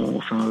pense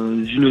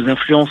vu nos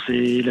influences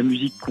et la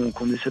musique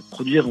qu'on essaie de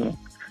produire,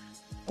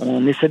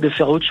 on essaie de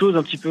faire autre chose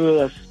un petit peu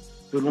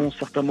selon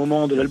certains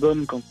moments de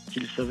l'album quand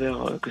il s'avère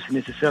que c'est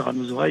nécessaire à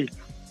nos oreilles.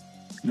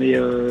 Mais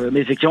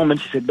effectivement, même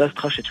si cette base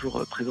trash est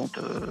toujours présente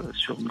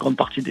sur une grande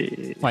partie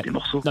des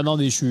morceaux. Non,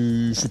 mais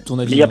je suis de ton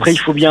avis. Et après, il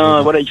faut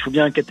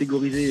bien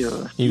catégoriser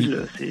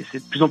style. C'est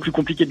de plus en plus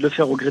compliqué de le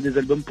faire au gré des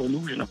albums pour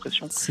nous, j'ai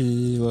l'impression.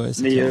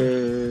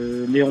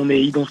 Mais on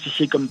est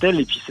identifié comme tel,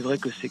 et puis c'est vrai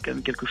que c'est quand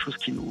même quelque chose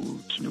qui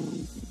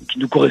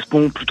nous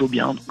correspond plutôt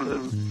bien. Donc,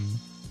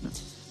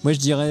 moi, je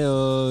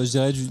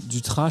dirais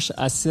du trash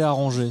assez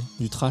arrangé,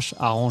 du trash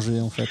arrangé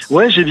en fait.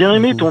 Ouais, j'ai bien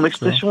aimé ton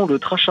expression, le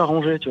trash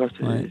arrangé, tu vois,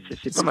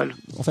 c'est pas mal.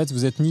 En fait,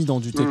 vous êtes mis dans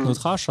du techno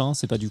trash, hein,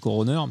 c'est pas du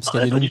coroner, parce qu'il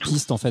y a des longues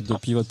pistes en fait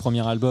depuis votre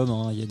premier album.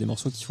 Hein, il y a des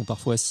morceaux qui font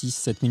parfois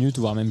 6-7 minutes,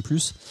 voire même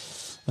plus.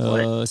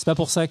 C'est pas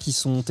pour ça qu'ils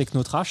sont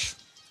techno trash.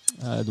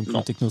 Donc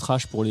le techno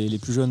trash pour les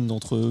plus jeunes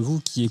d'entre vous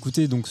qui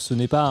écoutez, donc ce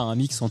n'est pas un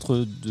mix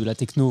entre de la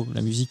techno,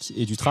 la musique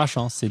et du trash,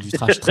 hein, c'est du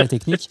trash très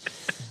technique.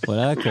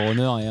 Voilà,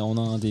 Coroner en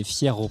a un des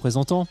fiers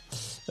représentants,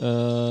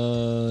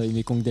 et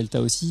Mekong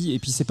Delta aussi. Et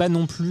puis c'est pas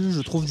non plus,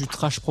 je trouve, du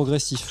trash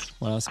progressif.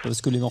 Voilà, c'est pas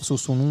parce que les morceaux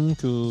sont longs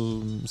que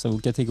ça vous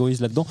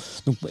catégorise là-dedans.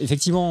 Donc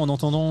effectivement, en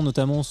entendant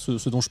notamment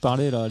ce dont je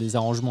parlais là, les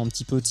arrangements un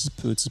petit peu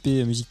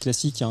typés musique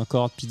classique, il y a un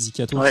chord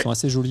pizzicato qui sont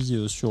assez jolis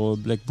sur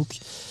Black Book.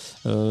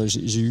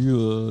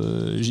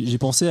 J'ai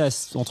pensé à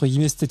entre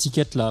guillemets cette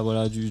étiquette là,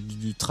 voilà,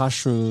 du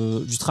trash intelligent,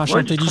 du trash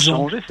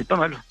arrangé, c'est pas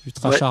mal, du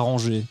trash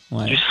arrangé,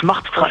 du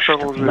smart trash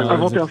arrangé. On a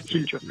inventé un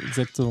style, tu vois.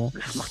 Exactement.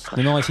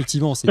 Mais non,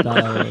 effectivement, c'est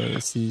pas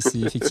c'est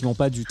effectivement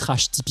pas du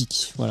trash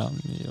typique, voilà.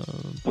 Mais,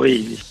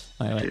 oui.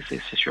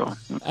 C'est sûr.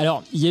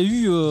 Alors, il y a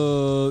eu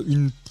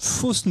une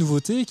fausse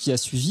nouveauté qui a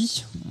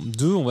suivi,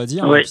 on va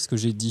dire, puisque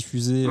j'ai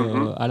diffusé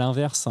à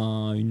l'inverse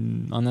un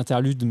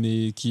interlude,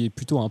 mais qui est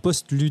plutôt un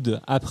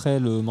post-lude après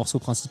le morceau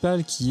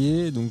principal, qui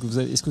est, donc,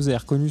 est-ce que vous avez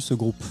reconnu ce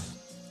groupe?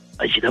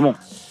 Évidemment.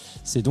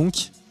 C'est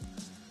donc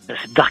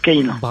c'est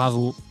Darkane.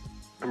 Bravo.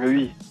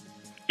 Oui.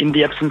 In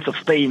the Absence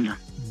of Pain.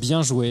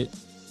 Bien joué.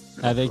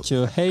 Avec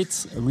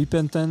Hate,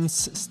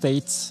 Repentance,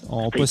 State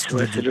en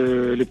post-lude. C'est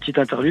le petit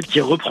interlude qui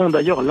reprend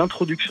d'ailleurs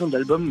l'introduction de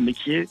l'album, mais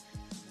qui est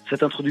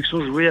cette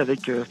introduction jouée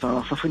avec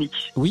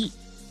symphonique. Oui,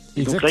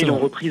 et donc là, ils ont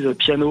reprise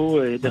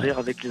piano et derrière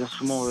avec les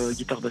instruments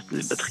guitare,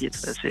 batterie.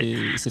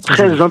 C'est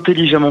très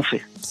intelligemment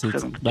fait.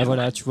 Bah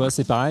voilà, tu vois,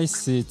 c'est pareil,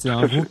 c'était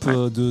un groupe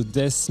de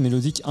death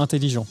mélodique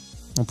intelligent.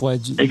 On pourrait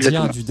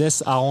dire du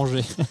death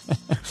arrangé.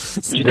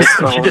 C'est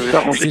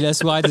la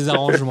soirée des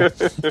arrangements.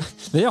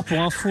 D'ailleurs, pour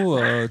info,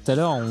 tout à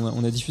l'heure,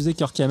 on a diffusé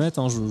Kirk Hammett.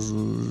 Hein,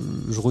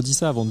 je redis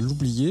ça avant de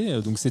l'oublier.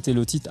 Donc, c'était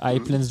le titre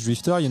High Plains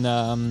Drifter. Il y en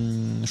a,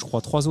 je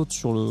crois, 3 autres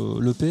sur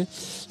l'EP.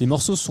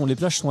 Les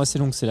plages sont assez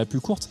longues. C'est la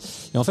plus courte.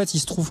 Et en fait, il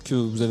se trouve que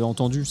vous avez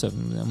entendu, ça,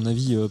 à mon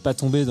avis, pas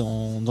tomber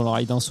dans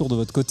l'oreille d'un sourd de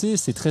votre côté.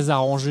 C'est très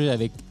arrangé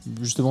avec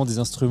justement des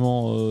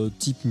instruments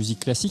type musique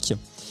classique.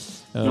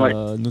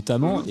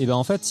 Notamment, et ben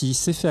en fait il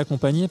s'est fait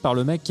accompagner par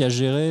le mec qui a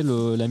géré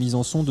la mise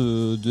en son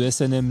de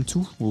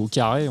SNM2 au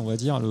carré, on va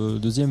dire, le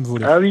deuxième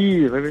volet. Ah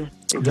oui.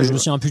 Je me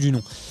souviens plus du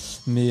nom,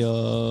 mais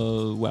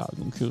voilà,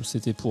 donc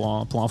c'était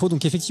pour info.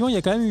 Donc effectivement il y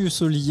a quand même eu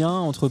ce lien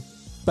entre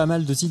pas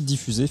mal de titres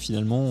diffusés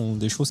finalement,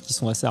 des choses qui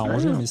sont assez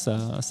arrangées, mais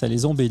ça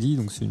les embellit,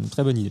 donc c'est une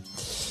très bonne idée.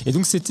 Et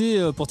donc c'était,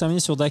 pour terminer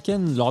sur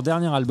Daken, leur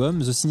dernier album,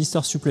 The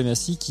Sinister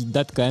Supremacy, qui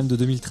date quand même de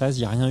 2013,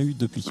 il n'y a rien eu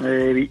depuis.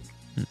 Eh oui.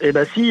 Et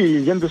bah si,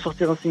 ils viennent de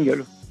sortir un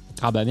single.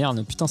 Ah bah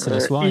merde, putain, c'est la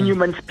soirée.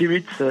 Inhuman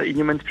Spirit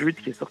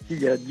qui est sorti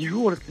il y a 10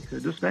 jours, là,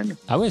 peut-être 2 semaines.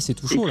 Ah ouais, c'est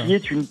tout chaud là. Et qui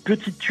est une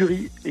petite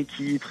tuerie et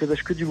qui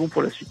présage que du bon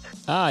pour la suite.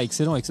 Ah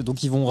excellent.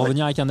 Donc ils vont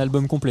revenir avec un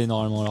album complet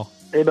normalement alors.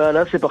 Et bah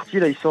là c'est parti,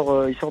 là il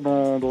sort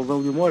dans 1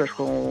 ou 2 mois, là je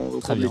crois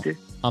au cours de l'été.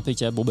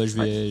 Impeccable. Bon bah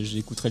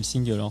j'écouterai le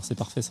single alors, c'est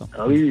parfait ça.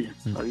 Ah oui.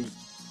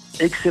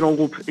 Excellent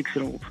groupe.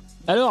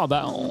 Alors,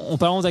 en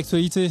parlant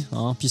d'actualité,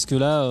 puisque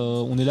là,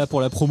 on est là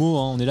pour la promo,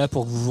 on est là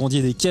pour que vous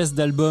vendiez des caisses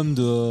d'albums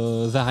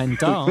de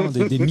Varenta,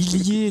 des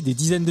milliers, des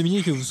dizaines de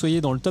milliers, que vous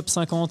soyez dans le top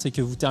 50 et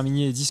que vous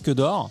terminiez disque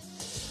d'or.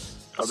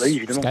 Ah bah oui,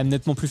 évidemment. C'est quand même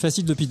nettement plus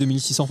facile depuis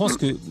 2006 en France,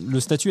 parce que le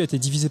statut a été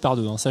divisé par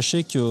 2.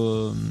 Sachez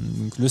que,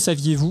 le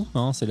saviez-vous,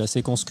 c'est la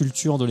séquence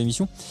culture de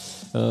l'émission,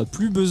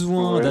 plus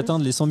besoin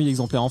d'atteindre les 100 000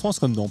 exemplaires en France,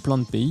 comme dans plein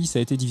de pays, ça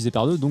a été divisé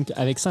par 2. Donc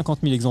avec 50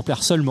 000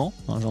 exemplaires seulement,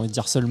 j'ai envie de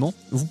dire seulement,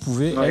 vous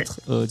pouvez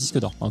être disque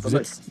d'or. Vous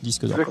êtes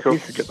disque d'or.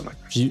 C'est déjà pas mal.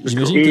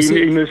 J'imagine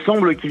que il me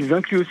semble qu'ils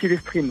incluent aussi les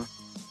streams.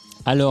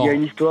 Alors, il y a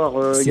une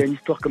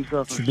histoire comme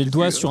ça. Tu mets le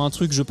doigt sur un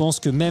truc, je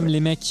pense que même les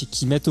mecs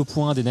qui mettent au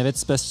point des navettes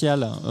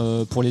spatiales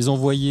pour les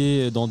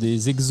envoyer dans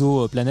des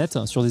exoplanètes,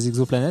 sur des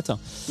exoplanètes,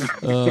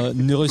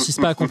 ne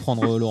réussissent pas à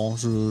comprendre, Laurent.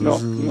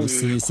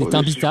 C'est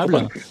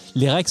imbitable.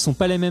 Les règles sont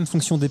pas les mêmes en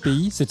fonction des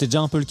pays. C'était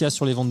déjà un peu le cas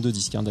sur les ventes de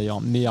disques, d'ailleurs.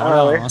 Mais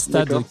alors un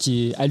stade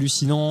qui est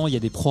hallucinant. Il y a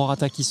des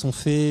prorata qui sont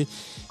faits.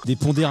 Des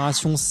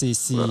pondérations, c'est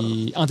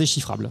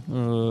indéchiffrable.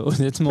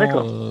 Honnêtement,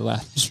 voilà.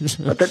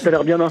 Peut-être t'as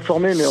l'air bien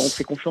informé, mais on te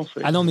fait confiance.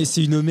 Ah non, mais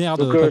c'est une merde.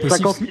 Donc, pas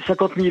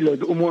 50 000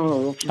 au moins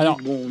en physique. Alors,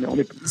 on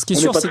est ce qui est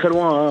sûr, pas très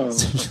loin.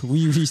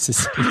 Oui, c'est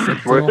ça.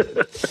 Exactement.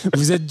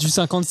 Vous êtes du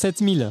 57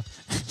 000.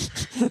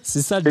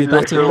 C'est ça le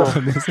département.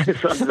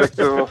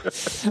 Exactement.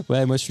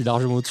 Ouais, moi je suis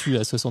largement au-dessus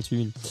à 68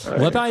 000.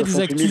 On va parler des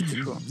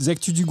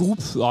actus du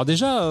groupe. Alors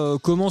déjà,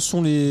 comment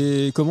sont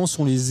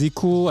les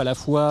échos à la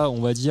fois,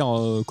 on va dire,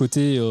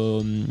 côté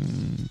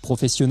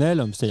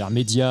professionnel, c'est-à-dire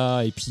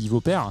médias et puis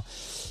vos pairs,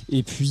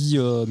 et puis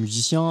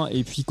musiciens,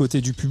 et puis côté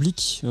du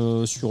public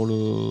sur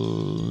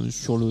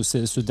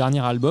ce dernier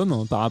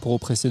album par rapport au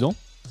précédent.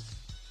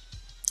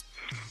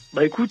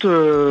 Bah écoute,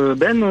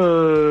 Ben,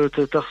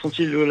 t'as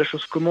ressenti la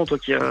chose comment, toi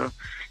qui a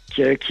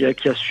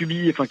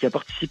subi, enfin qui a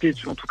participé,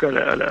 en tout cas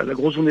la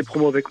grosse journée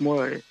promo avec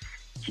moi, et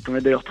qui t'en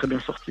est d'ailleurs très bien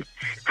sorti.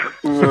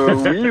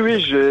 Oui,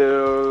 j'ai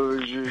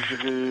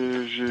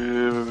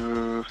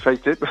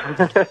fighté.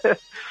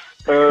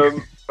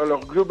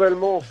 Alors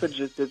globalement, en fait,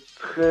 j'étais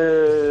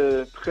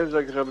très très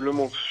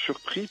agréablement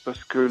surpris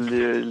parce que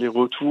les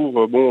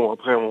retours, bon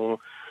après on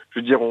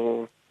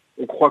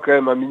croit quand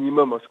même un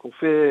minimum à ce qu'on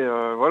fait,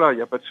 voilà, il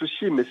n'y a pas de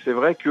souci, mais c'est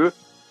vrai que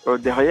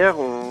derrière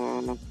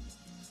on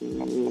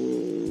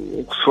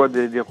reçoit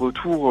des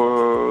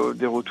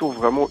retours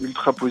vraiment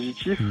ultra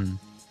positifs.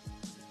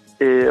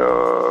 Et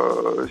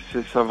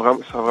ça a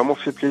vraiment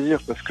fait plaisir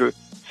parce que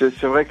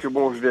c'est vrai que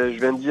bon, je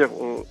viens de dire,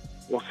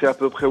 on sait à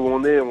peu près où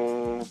on est.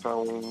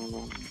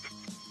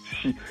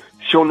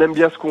 Si on aime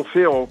bien ce qu'on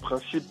fait, en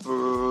principe,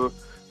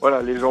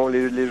 voilà, les gens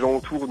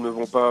autour ne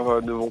vont pas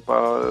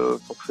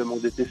forcément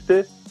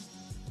détester.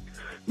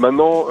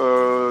 Maintenant,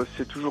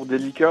 c'est toujours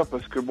délicat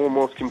parce que bon,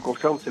 moi, en ce qui me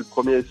concerne, c'est le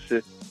premier.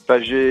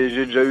 J'ai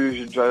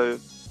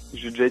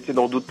déjà été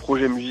dans d'autres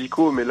projets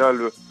musicaux, mais là,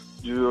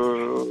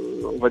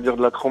 on va dire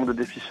de la trempe de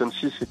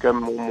Deficiency, c'est quand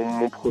même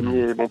mon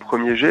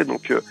premier jet,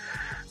 donc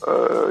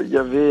il y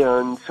avait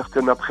une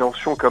certaine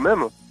appréhension quand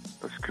même,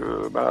 parce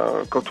que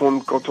quand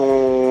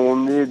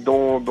on est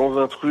dans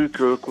un truc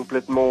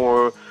complètement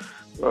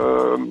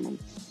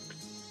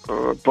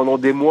pendant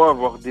des mois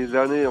voire des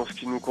années en ce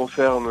qui nous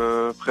concerne,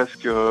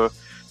 presque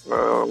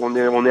on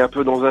est un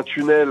peu dans un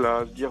tunnel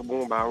à se dire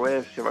bon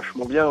ouais, c'est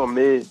vachement bien,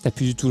 mais t'as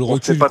plus du tout le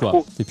recul,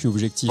 quoi. T'es plus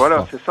objectif, voilà,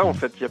 quoi. c'est ça. En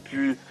fait, il y a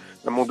plus,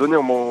 à un moment donné,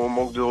 on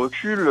manque de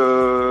recul,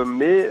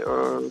 mais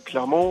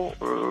clairement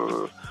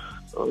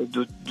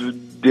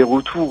des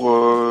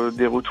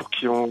retours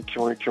qui ont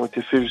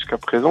été faits jusqu'à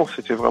présent,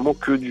 c'était vraiment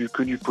que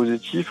du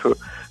positif,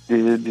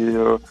 des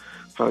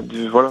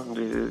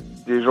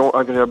gens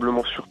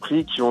agréablement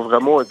surpris qui ont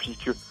vraiment, et puis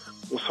que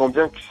on sent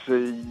bien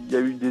qu'il y a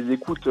eu des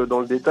écoutes dans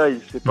le détail.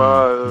 C'est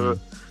pas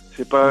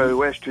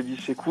ouais, je te dis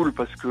c'est cool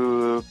parce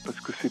que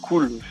c'est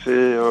cool.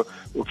 C'est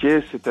ok,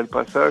 c'est tel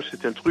passage,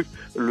 c'est tel truc.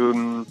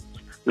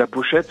 La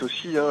pochette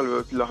aussi,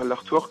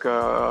 l'artwork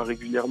a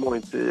régulièrement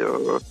été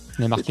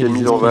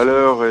mis en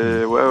valeur,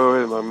 et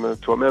ouais, même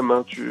toi-même,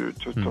 tu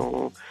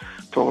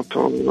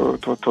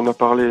t'en as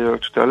parlé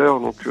tout à l'heure.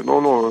 Donc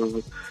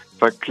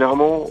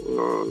clairement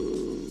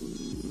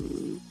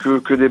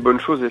que des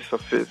bonnes choses, et ça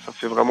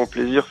fait vraiment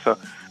plaisir.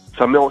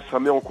 Ça met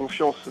en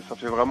confiance. Ça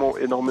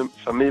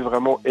met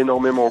vraiment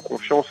énormément en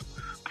confiance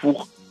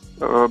pour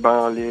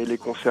les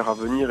concerts à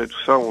venir et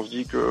tout ça, on se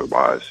dit que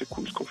c'est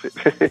cool ce qu'on fait.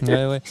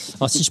 Ouais.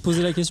 Alors si je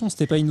posais la question,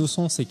 c'était pas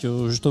innocent, c'est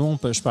que justement,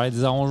 je parlais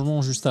des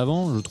arrangements juste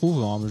avant, je trouve.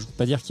 Alors, je veux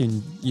pas dire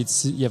qu'il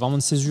y a vraiment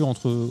de césure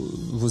entre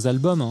vos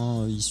albums,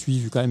 hein. Ils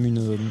suivent quand même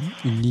une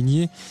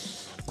lignée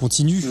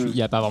continue. Il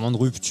n'y a pas vraiment de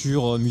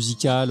rupture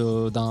musicale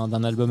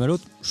d'un album à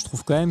l'autre. Je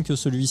trouve quand même que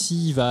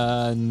celui-ci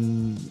va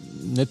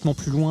nettement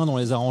plus loin dans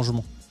les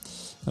arrangements.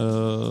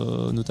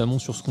 Notamment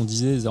sur ce qu'on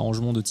disait, des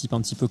arrangements de type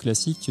un petit peu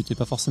classique qui n'étaient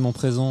pas forcément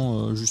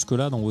présents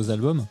jusque-là dans vos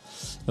albums.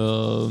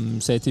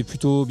 Ça a été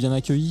plutôt bien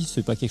accueilli,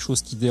 c'est pas quelque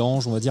chose qui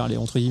dérange, on va dire,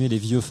 entre guillemets, les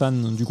vieux fans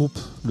du groupe,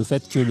 le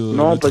fait que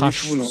le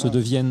trash se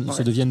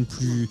devienne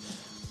plus,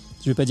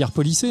 je vais pas dire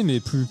polissé, mais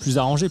plus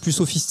arrangé, plus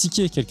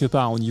sophistiqué quelque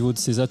part au niveau de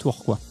ses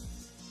atours, quoi.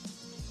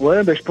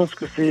 Ouais, je pense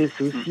que c'est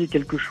aussi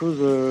quelque chose,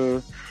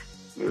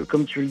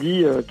 comme tu le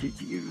dis,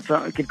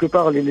 quelque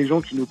part, les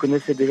gens qui nous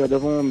connaissaient déjà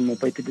d'avant n'ont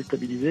pas été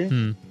déstabilisés.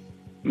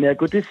 Mais à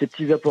côté, ces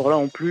petits apports-là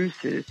en plus,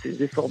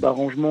 ces efforts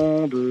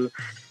d'arrangement, de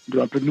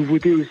un peu de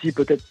nouveauté aussi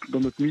peut-être dans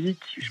notre musique,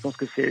 je pense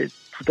que c'est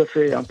tout à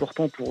fait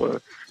important pour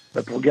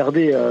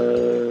garder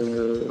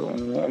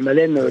en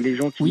haleine les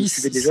gens qui nous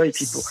suivaient déjà et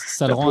puis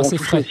ça le rend assez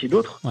toucher frais aussi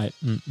d'autres.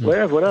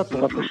 Ouais, voilà, pour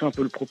rafraîchir un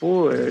peu le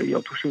propos et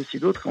en toucher aussi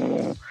d'autres,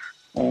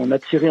 en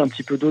attirer un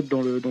petit peu d'autres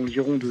dans le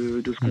giron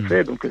de ce qu'on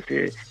fait. Donc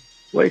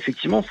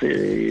effectivement,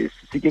 c'est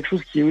quelque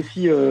chose qui est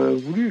aussi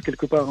voulu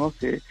quelque part. Hein.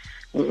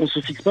 On se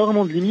fixe pas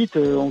vraiment de limites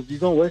en se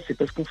disant c'est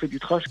parce qu'on fait du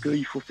trash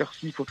qu'il faut faire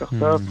ci, il faut faire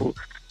ça,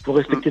 faut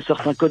respecter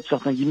certains codes,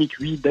 certains gimmicks.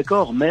 Oui,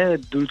 d'accord, mais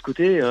de l'autre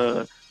côté,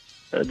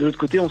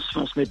 on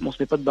se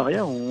met pas de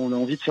barrière. On a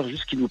envie de faire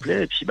juste ce qui nous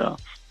plaît. Et puis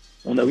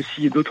on a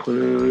aussi d'autres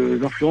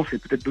influences et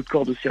peut-être d'autres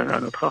cordes aussi à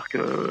notre arc.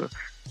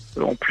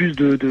 En plus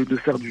de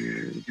faire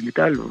du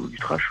métal ou du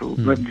trash ou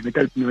même du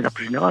métal de manière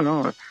plus générale,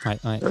 hein.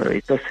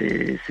 Et ça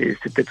c'est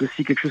peut-être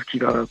aussi quelque chose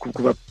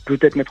qu'on va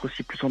peut-être mettre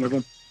aussi plus en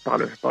avant par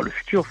le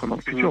futur, dans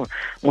le futur.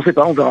 On sait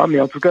pas, on verra, mais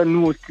en tout cas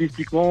nous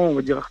stylistiquement, on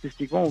va dire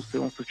artistiquement,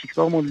 on se fixe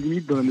pas vraiment de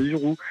limite dans la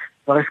mesure où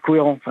ça reste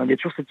cohérent. Enfin, il y a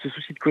toujours ce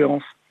souci de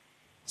cohérence.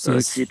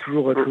 Qui est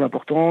toujours très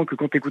important, que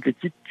quand tu écoutes les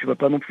titres, tu vas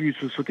pas non plus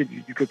sauter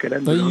du coq à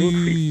l'âne.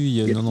 Il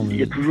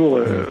y a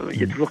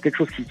toujours quelque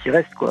chose qui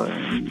reste, quoi.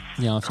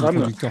 Il y a un fil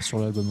conducteur sur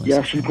l'album. Il y a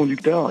un fil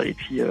conducteur, et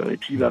puis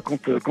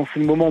quand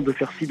c'est le moment de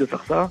faire ci, de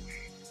faire ça,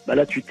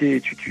 là tu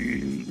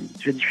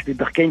as diffusé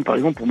d'Arcane, par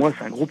exemple. Pour moi,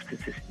 c'est un groupe,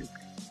 c'est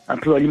un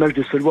peu à l'image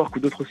de Soulwork ou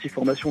d'autres aussi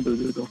formations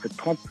dans cette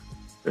trempe.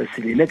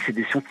 C'est les mecs, c'est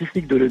des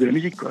scientifiques de la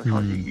musique, quoi.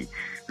 Enfin,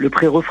 le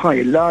pré-refrain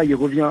est là, il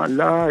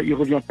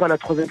revient pas la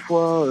troisième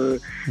fois,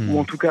 ou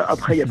en tout cas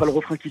après il y a pas le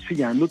refrain qui suit, il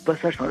y a un autre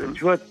passage. Enfin,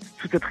 tu vois,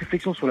 toute cette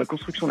réflexion sur la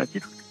construction d'un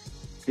titre,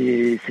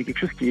 c'est quelque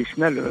chose qui est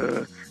final.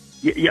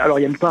 Alors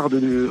il y a une part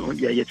il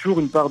y a toujours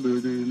une part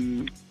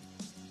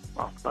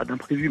pas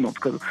d'imprévu, mais en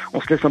tout cas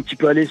on se laisse un petit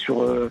peu aller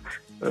sur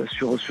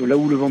là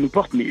où le vent nous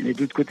porte, mais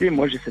de l'autre côté,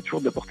 moi j'essaie toujours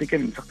d'apporter quand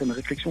même une certaine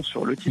réflexion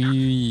sur le titre.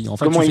 En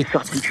fait, comment il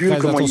s'articule,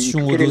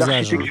 quelle est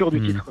l'architecture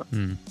du titre.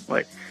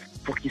 Ouais.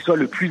 Pour qu'il soit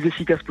le plus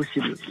efficace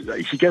possible.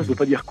 Efficace veut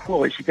pas dire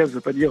court, efficace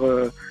veut pas dire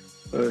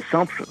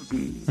simple,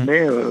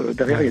 mais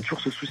derrière il y a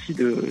toujours ce souci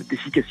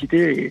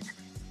d'efficacité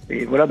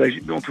et voilà.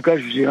 En tout cas,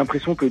 j'ai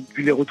l'impression que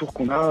vu les retours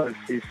qu'on a,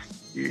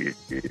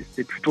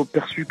 c'est plutôt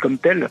perçu comme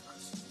tel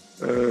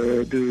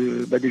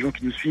des gens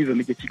qui nous suivent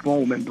médiatiquement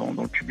ou même dans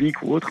le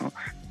public ou autre. Hein.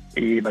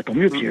 Et tant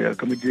mieux. Puis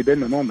comme le disait Ben,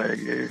 maintenant,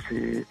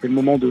 c'est le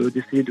moment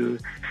d'essayer de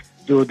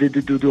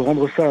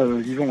rendre ça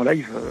vivant en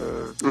live.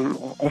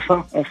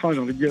 Enfin, j'ai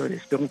envie de dire.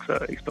 Espérons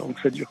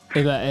que ça dure.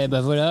 Et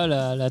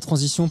voilà la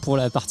transition pour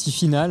la partie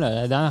finale.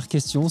 La dernière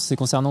question, c'est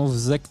concernant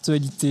vos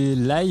actualités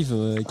live.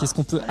 Qu'est-ce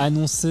qu'on peut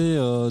annoncer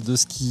de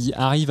ce qui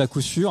arrive à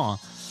coup sûr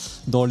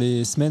dans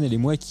les semaines et les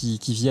mois qui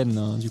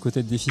viennent du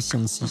côté de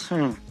Deficiency?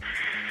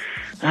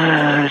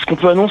 Ce qu'on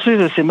peut annoncer,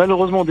 c'est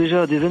malheureusement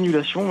déjà des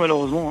annulations,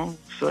 malheureusement. Hein.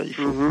 Ça, il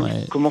faut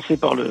commencer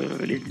par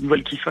les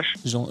nouvelles qui fâchent.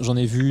 J'en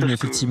ai vu une,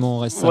 effectivement,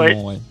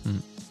 récemment.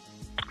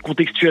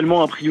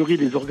 Contextuellement, a priori,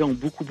 les organes ont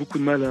beaucoup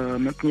de mal à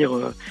maintenir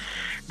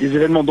des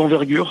événements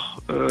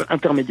d'envergure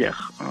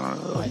intermédiaires.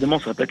 Évidemment,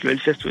 ça va pas être le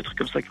Hellfest ou des trucs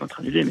comme ça qui vont être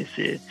annulés,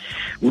 mais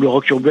ou le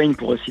Rock Your Brain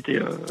pour citer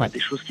des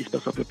choses qui se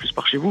passent un peu plus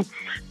par chez vous,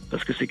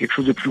 parce que c'est quelque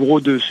chose de plus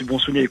gros de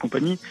subventionner les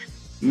compagnies.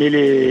 Mais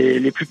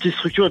les plus petites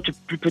structures, les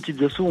plus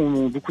petites assos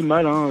ont beaucoup de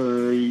mal. Hein.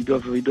 Ils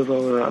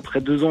doivent après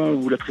 2 ans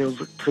où la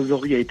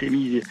trésorerie a été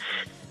mise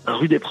à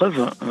rude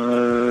épreuve,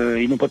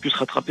 ils n'ont pas pu se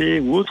rattraper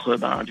ou autre.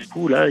 Du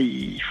coup là,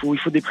 il faut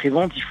des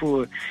préventes, il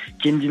faut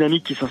qu'il y ait une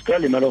dynamique qui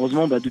s'installe. Et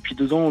malheureusement, depuis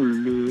 2 ans,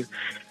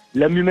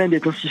 l'âme humaine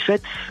est ainsi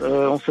faite.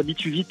 On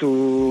s'habitue vite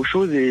aux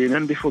choses et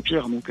même des fois au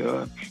pire. Donc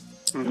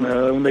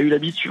on a eu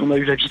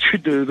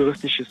l'habitude de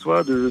rester chez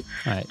soi, de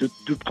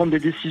prendre des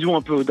décisions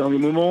un peu au dernier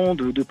moment,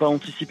 de pas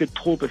anticiper de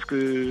trop parce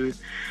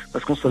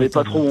qu'on savait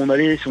pas trop où on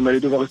allait, si on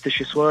allait devoir rester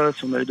chez soi,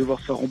 si on allait devoir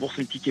se faire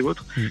rembourser le ticket ou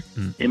autre.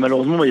 Et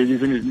malheureusement, il y a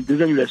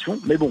des annulations.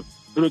 Mais bon,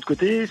 de l'autre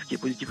côté, ce qui est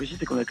positif aussi,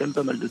 c'est qu'on a quand même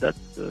pas mal de dates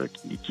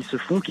qui se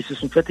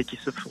sont faites et qui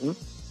se feront.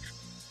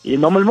 Et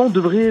normalement, on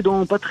devrait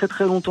dans pas très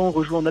très longtemps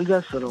rejouer en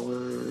Alsace. Alors,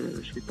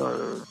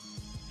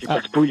 je j'ai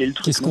pas spoilé le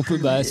truc. Qu'est-ce qu'on peut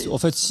en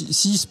fait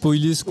si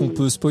spoiler ce qu'on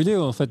peut spoiler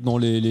en fait dans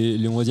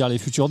les on va dire les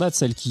futures dates,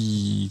 celles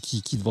qui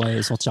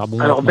devraient sentir bon.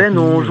 Alors Ben,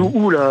 on joue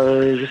où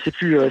là? Je sais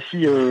plus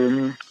si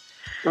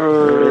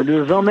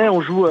le 20 mai,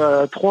 on joue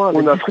à 3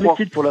 avec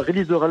Disconnected pour la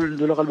release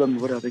de leur album.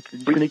 Voilà, avec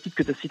Disconnected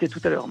que tu as cité tout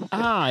à l'heure. Donc,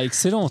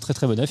 excellent, très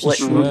très bonne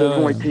affiche. Nous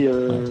avons été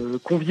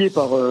conviés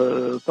par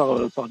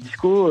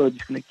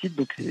Disconnected,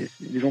 donc c'est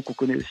des gens qu'on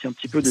connaît aussi un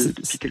petit peu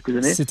depuis quelques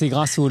années. C'était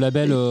grâce au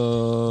label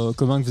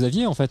commun que vous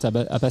aviviez en fait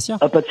à Passia.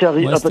 À Passia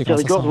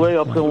Records, ouais.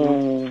 Après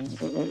on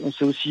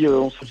s'est aussi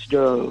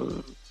déjà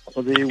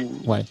croisés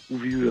ou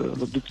vus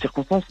dans d'autres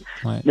circonstances.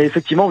 Ouais. Mais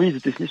effectivement, oui, ils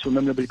étaient signés sur le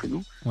même label que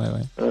nous.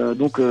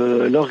 Donc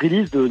leur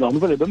release de leur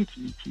nouvel album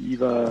qui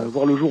va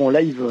voir le jour en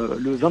live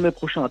le 20 mai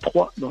prochain à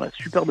 3 dans la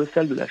superbe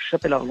salle de la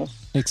Chapelle-Argence.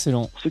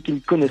 Excellent. Pour ceux qui ne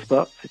connaissent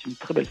pas, c'est une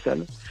très belle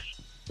salle.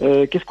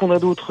 Qu'est-ce qu'on a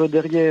d'autre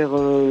derrière?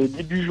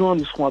 Début juin,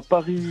 nous serons à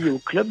Paris au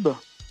club.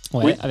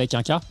 Ouais, avec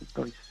un K.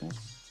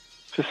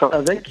 C'est ça.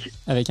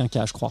 Avec un K,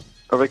 je crois.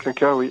 Avec un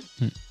K, oui.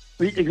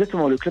 Oui,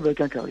 exactement, le club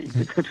avec un K, oui.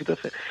 Tout à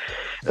fait.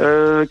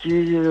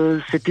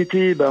 Cet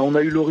été, on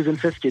a eu l'Horizon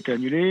Fest qui a été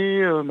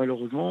annulé,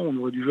 malheureusement. On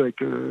aurait dû jouer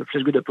avec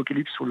Flash God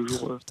Apocalypse sur le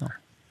jour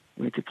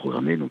où on était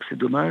programmé, donc c'est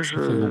dommage.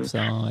 Bon, ça,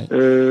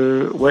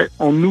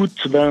 en août,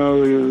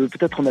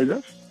 peut-être en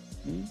Alsace.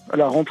 À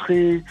la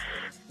rentrée,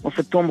 en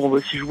septembre, on va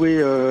aussi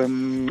jouer.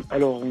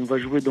 On va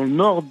jouer dans le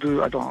nord de.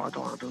 Attends,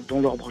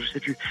 dans l'ordre, je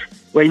sais plus.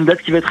 Ouais, une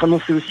date qui va être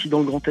annoncée aussi dans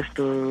le Grand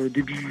Est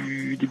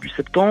début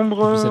septembre.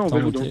 On va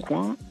jouer dans le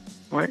coin.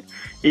 Ouais.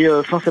 Et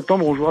fin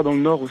septembre, on jouera dans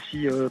le nord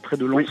aussi, près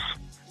de Lens.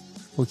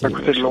 À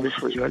côté de Lens,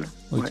 festival.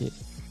 Ouais.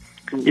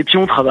 Et puis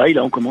on travaille,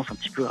 là, on commence un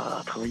petit peu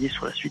à travailler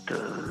sur la suite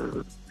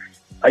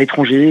à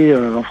l'étranger,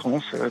 en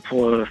France,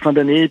 pour fin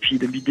d'année et puis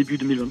début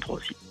 2023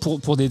 aussi.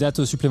 Pour des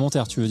dates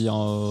supplémentaires, tu veux dire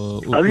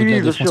oui,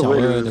 bien sûr.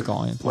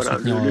 D'accord. Voilà,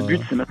 le but,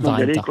 c'est maintenant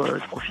d'y aller,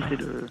 de profiter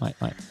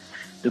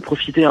de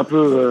profiter un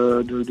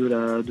peu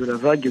de la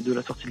vague de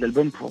la sortie de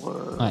l'album pour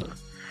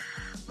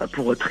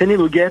traîner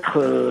nos guêtres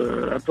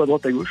un peu à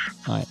droite à gauche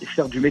et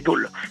faire du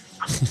métal.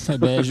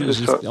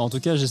 En tout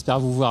cas, j'espère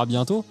vous voir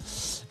bientôt.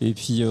 Et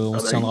puis on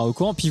se tiendra au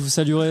courant. Puis vous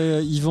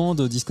saluerez Yvan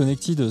de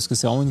Disconnected parce que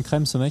c'est vraiment une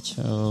crème ce mec.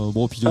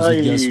 Puis les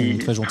autres gars sont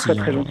très gentils.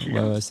 Très gentils.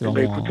 C'est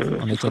vraiment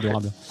un mec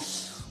adorable.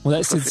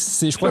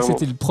 Je crois que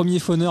c'était le premier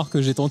phoneur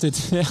que j'ai tenté de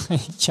faire et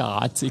qui a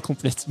raté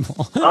complètement.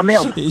 Ah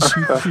merde. Et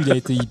il a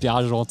été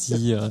hyper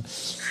gentil.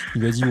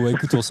 Il m'a dit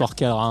écoute, on sort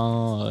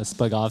câlin, c'est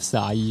pas grave,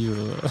 ça arrive.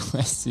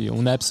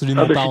 On n'a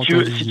absolument pas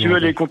entendu. Si tu veux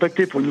les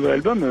contacter pour le nouvel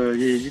album,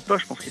 n'hésite pas,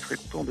 je pense qu'il serait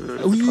content de.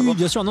 Oui,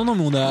 bien sûr. Non, mais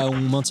on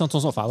maintient de temps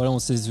en temps. Enfin voilà, vous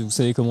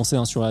savez comment c'est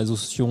sur les réseaux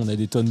sociaux, on a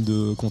des tonnes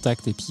de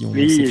contacts et puis on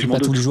s'écrit pas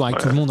tous les jours avec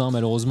tout le monde,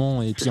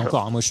 malheureusement. Et puis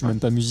encore, moi je suis même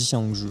pas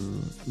musicien, donc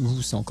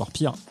vous c'est encore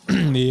pire.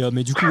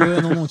 Mais du coup,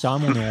 non,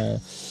 carrément.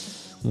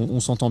 On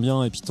s'entend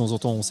bien et puis de temps en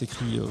temps on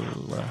s'écrit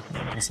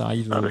quand ça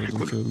arrive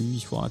oui, il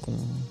faudra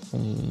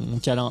qu'on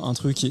cale un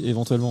truc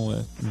éventuellement.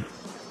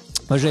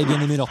 Moi j'avais bien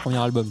aimé leur premier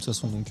album de toute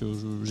façon, donc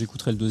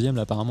j'écouterai le deuxième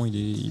là. Apparemment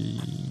il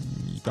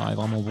paraît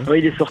vraiment bon.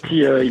 Il est sorti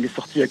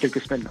il y a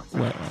quelques semaines là.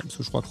 Ouais, parce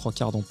que je crois que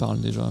Rocard en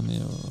parle déjà, mais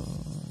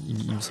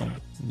il me semble.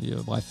 Mais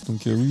bref,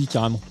 donc oui,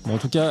 carrément. Bon, en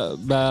tout cas,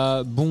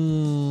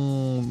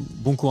 bon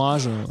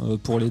courage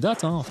pour les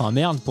dates, enfin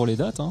merde pour les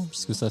dates,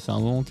 puisque ça fait un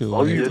moment que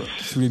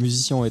tous les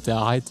musiciens ont été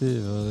arrêtés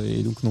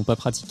et donc n'ont pas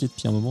pratiqué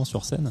depuis un moment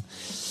sur scène.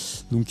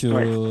 Donc,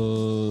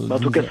 en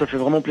tout cas, ça fait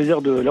vraiment plaisir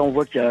Là, on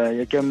voit qu'il y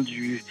a quand même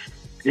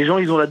les gens,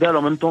 ils ont la dalle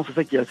en même temps. C'est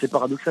ça qui est assez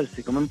paradoxal,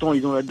 c'est qu'en même temps,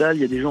 ils ont la dalle.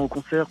 Il y a des gens au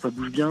concert, ça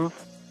bouge bien.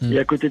 Et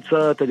à côté de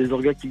ça, t'as des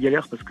orgas qui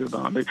galèrent parce que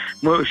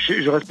moi,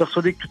 je reste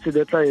persuadé que toutes ces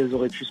dates-là, elles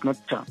auraient pu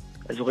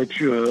elles auraient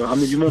pu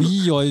ramener du monde. Oui,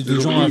 il y aurait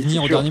des gens à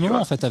venir au dernier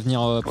moment, en fait, à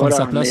venir prendre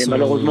sa place. Mais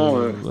malheureusement,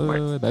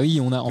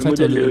 on a en fait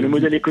le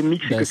modèle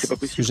économique, c'est que c'est pas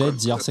possible. Ce que j'allais te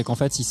dire, c'est qu'en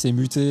fait, il s'est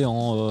muté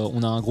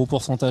on a un gros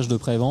pourcentage de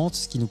prévente,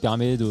 ce qui nous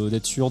permet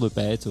d'être sûr de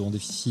pas être en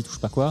déficit ou je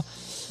sais pas quoi.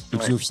 Et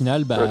puis au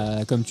final,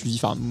 comme tu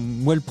dis,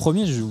 moi le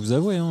premier, je vais vous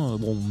avouer,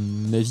 mon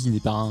avis n'est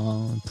pas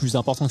plus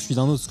important que celui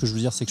d'un autre. Ce que je veux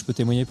dire, c'est que je peux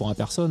témoigner pour la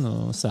personne.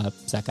 Ça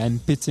a quand même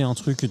pété un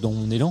truc dans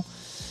mon élan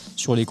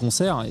sur les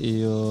concerts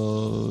et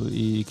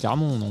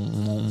clairement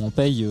on en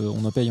paye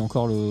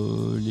encore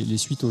les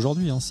suites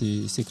aujourd'hui.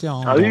 C'est clair.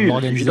 Dans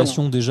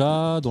l'organisation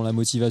déjà, dans la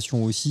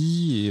motivation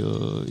aussi,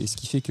 et ce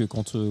qui fait que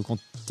quand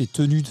t'es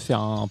tenu de faire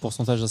un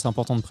pourcentage assez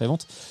important de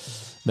prévente.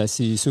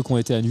 C'est ceux qui ont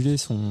été annulés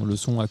le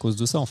sont à cause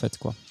de ça en fait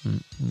quoi.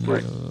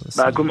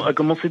 À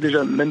commencer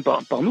déjà même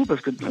par nous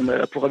parce qu'on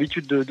a pour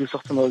habitude de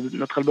sortir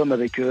notre album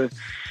avec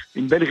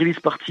une belle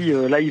release party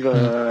live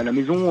à la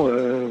maison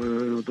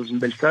dans une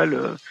belle salle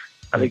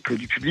avec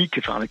du public,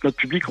 enfin avec notre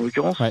public en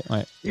l'occurrence.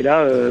 Et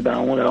là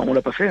on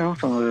l'a pas fait.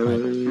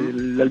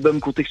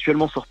 L'album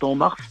contextuellement sortant en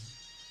mars.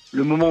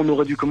 Le moment où on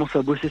aurait dû commencer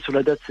à bosser sur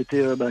la date,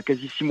 c'était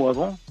quasi 6 mois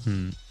avant.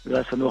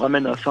 Là, ça nous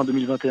ramène à fin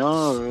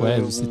 2021.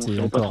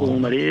 C'était on pas trop où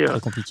on allait. Très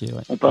compliqué.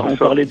 Ouais. On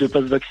parlait de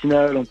passe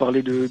vaccinal, on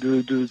parlait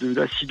de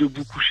assis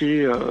debout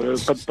couché,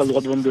 pas le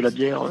droit de vendre de la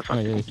bière. Enfin,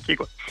 c'est compliqué,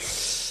 quoi.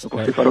 Donc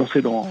on s'est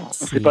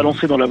pas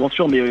lancé dans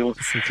l'aventure, mais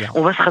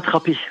on va se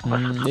rattraper.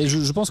 Et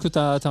je pense que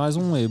t'as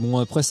raison. Et bon,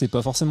 après, c'est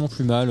pas forcément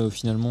plus mal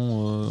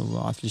finalement.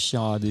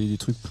 Réfléchir à des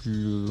trucs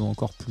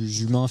encore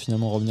plus humains,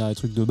 finalement, revenir à des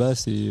trucs de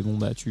base. Et bon,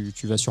 bah, tu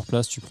vas sur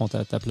place, tu prends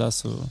ta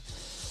place.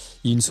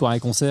 Il y a une soirée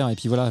concert et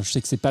puis voilà, je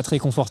sais que c'est pas très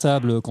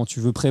confortable quand tu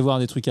veux prévoir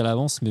des trucs à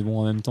l'avance, mais bon,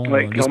 en même temps,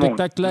 le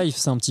spectacle live,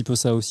 c'est un petit peu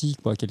ça aussi,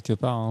 quoi, quelque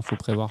part. Hein, faut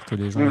prévoir que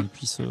les gens ils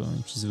puissent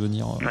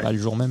venir le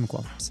jour même,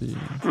 quoi. C'est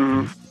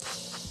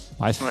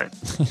bref.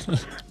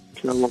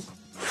 Clairement.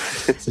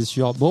 C'est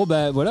sûr. Bon,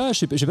 bah voilà,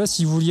 je sais pas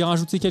si vous vouliez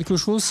rajouter quelque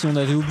chose, si on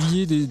avait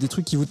oublié des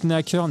trucs qui vous tenaient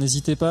à cœur,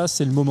 n'hésitez pas,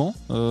 c'est le moment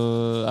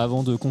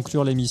avant de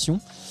conclure l'émission.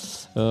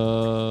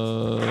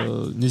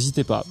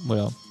 N'hésitez pas,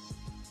 voilà.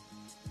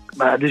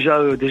 Bah déjà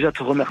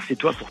te remercier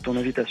toi pour ton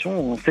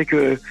invitation. On sait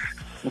que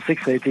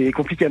ça a été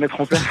compliqué à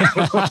mettre en place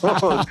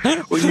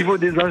au niveau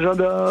des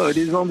agendas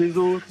des uns des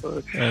autres.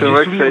 C'est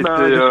vrai que ça a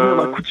été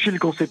un coup de fil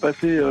qu'on s'est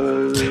passé.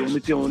 On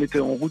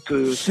était en route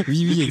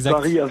depuis exact.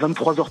 Paris à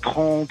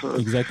 23h30.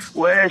 Exact.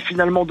 Ouais,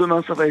 finalement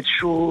demain ça va être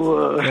chaud.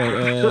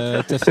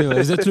 T'as fait,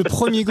 vous êtes le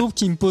premier groupe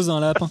qui me pose un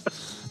lapin.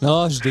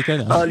 Non, je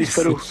déconne. Ah, les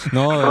salauds.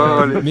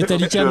 Non,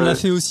 Metallica me l'a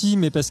fait aussi,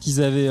 mais parce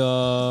qu'ils avaient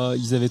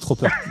trop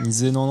peur. Ils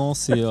disaient non,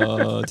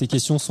 tes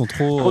questions sont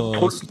trop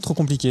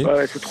compliquées.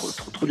 Ouais, c'est trop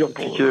dur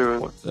pour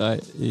Ouais,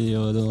 et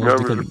je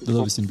déconne.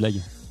 Non, mais c'est une blague.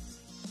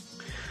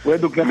 Ouais,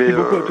 donc merci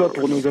beaucoup à toi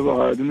pour nous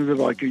avoir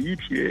accueillis.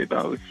 Puis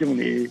aussi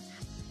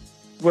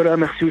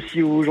merci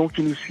aussi aux gens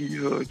qui nous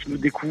suivent, qui nous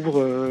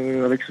découvrent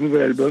avec ce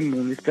nouvel album.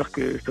 On espère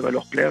que ça va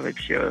leur plaire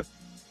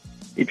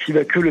et puis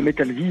que le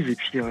métal vive et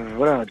puis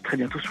très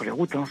bientôt sur les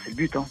routes, hein, c'est le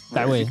but, hein.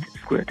 Bah ouais.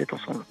 Se la tête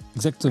ensemble.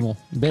 Exactement.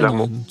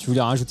 Ben, tu voulais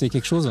rajouter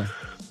quelque chose?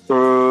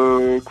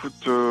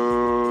 Écoute,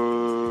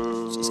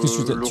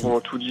 Est-ce que Laurent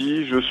a tout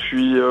dit. Je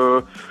suis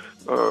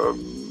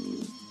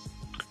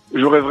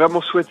j'aurais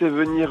vraiment souhaité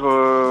venir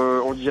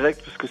en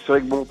direct parce que c'est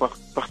vrai que bon par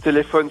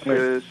téléphone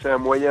c'est un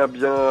moyen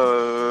bien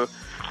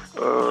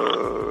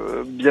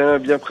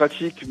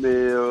pratique,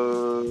 mais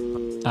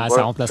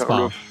ça remplace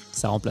pas.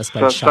 Ça remplace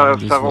pas le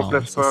charme. Ça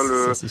remplace pas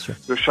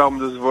le charme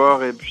de se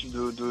voir et puis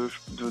de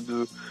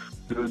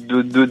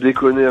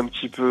déconner un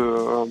petit peu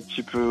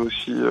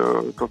aussi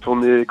quand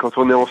on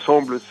est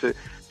ensemble. C'est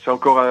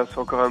encore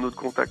un autre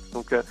contact.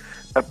 Donc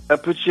un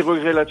petit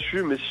regret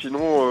là-dessus, mais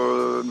sinon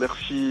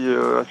merci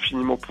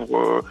infiniment pour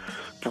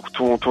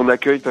ton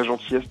accueil, ta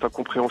gentillesse, ta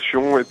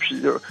compréhension et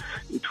puis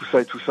et tout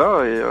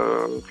ça et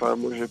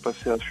moi j'ai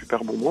passé un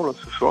super bon moment là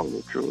ce soir,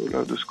 donc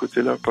là de ce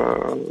côté-là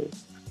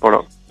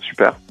voilà.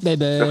 Super.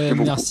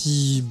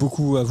 Merci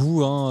beaucoup à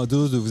vous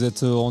de vous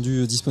être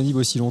rendu disponible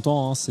aussi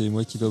longtemps. Hein. C'est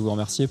moi qui dois vous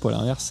remercier, pas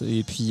l'inverse.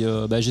 Et puis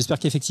j'espère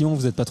qu'effectivement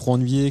vous n'êtes pas trop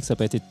ennuyé, que ça n'a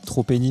pas été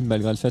trop pénible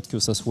malgré le fait que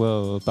ça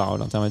soit par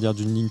l'intermédiaire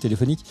d'une ligne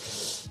téléphonique.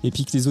 Et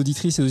puis que les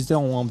auditrices et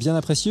auditeurs ont bien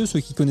apprécié. Ceux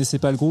qui connaissaient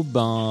pas le groupe,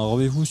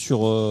 rendez-vous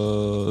sur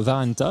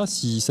Varenta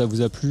si ça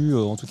vous a plu,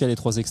 en tout cas les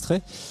 3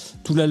 extraits.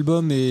 Tout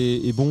l'album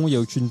est bon, il n'y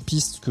a aucune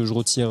piste que je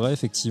retirerais,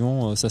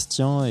 effectivement, ça se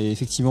tient. Et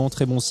effectivement,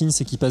 très bon signe,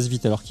 c'est qu'il passe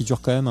vite, alors qu'il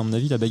dure quand même, à mon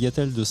avis, la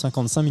bagatelle de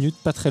 55 minutes,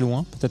 pas très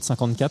loin, peut-être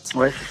 54.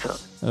 Ouais, c'est ça.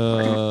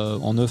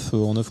 En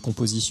 9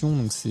 compositions,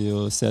 donc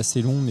c'est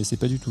assez long, mais c'est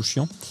pas du tout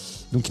chiant.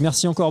 Donc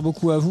merci encore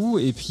beaucoup à vous.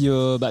 Et puis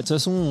de toute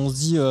façon, on se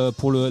dit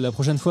pour la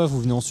prochaine fois,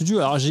 vous venez en studio.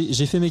 Alors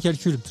j'ai fait mes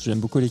calculs, parce que j'aime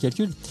beaucoup les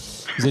calculs.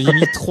 Vous aviez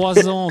mis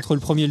 3 ans entre le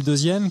premier et le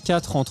deuxième,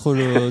 4 entre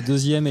le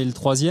deuxième et le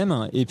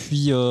troisième, et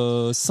puis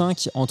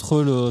 5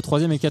 entre le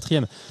troisième et le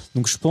quatrième.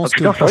 Donc je pense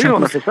que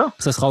on a fait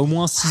ça sera au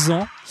moins 6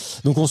 ans.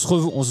 Donc on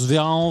se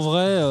verra en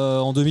vrai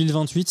en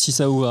 2028 si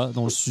ça vous va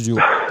dans le studio.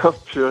 Oh,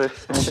 purée.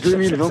 En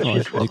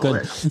 2028,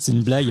 c'est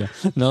une blague.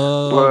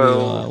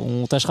 Non,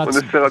 on tâchera. On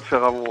essaiera de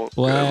faire avant.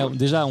 Ouais,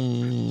 déjà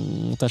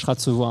on tâchera de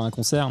se voir à un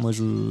concert. Moi,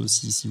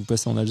 si vous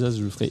passez en Alsace,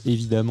 je ferai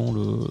évidemment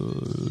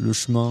le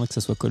chemin, que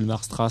ça soit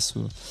Colmar, Stras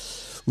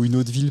ou une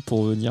autre ville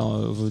pour venir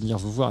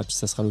vous voir. Et puis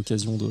ça sera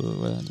l'occasion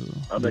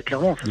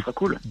clairement, ça sera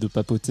cool. De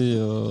papoter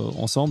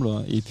ensemble.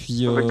 Et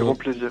puis avec grand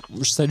plaisir.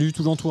 Je salue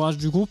tout l'entourage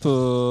du groupe,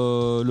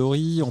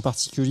 Laurie en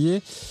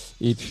particulier.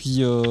 Et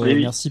puis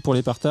merci pour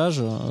les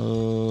partages.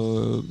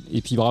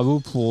 Et puis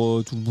bravo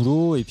pour tout le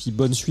boulot. Et puis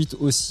bonne suite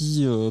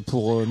aussi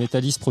pour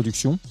Metalis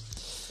Productions.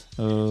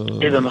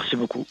 Merci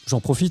beaucoup. J'en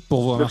profite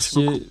pour vous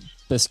remercier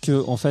parce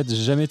que en fait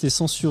j'ai jamais été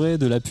censuré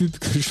de la pub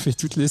que je fais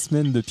toutes les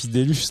semaines depuis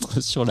des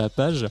lustres sur la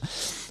page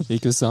et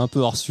que c'est un peu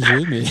hors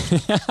sujet, mais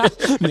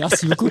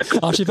merci beaucoup.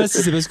 Alors je sais pas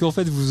si c'est parce qu'en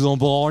fait vous en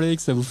branlez,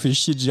 que ça vous fait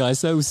chier de gérer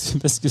ça, ou c'est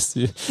parce que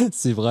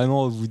c'est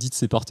vraiment, vous dites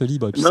c'est porte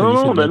libre et puis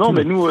non,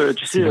 mais nous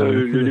tu sais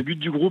le but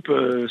du groupe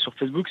sur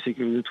Facebook, c'est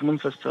que tout le monde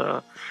fasse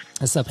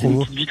sa promo,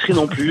 une petite vitrine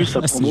en plus,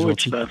 sa promo, et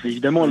puis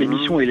évidemment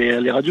l'émission et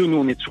les radios, nous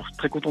on est toujours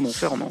très contents d'en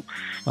faire.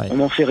 On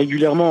en fait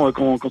régulièrement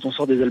quand on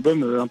sort des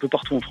albums un peu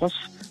partout en France.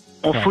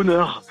 en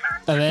fauneur.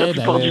 La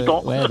plupart du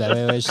temps. Ouais,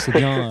 je sais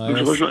bien.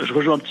 Donc je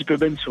rejoins un petit peu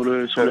Ben sur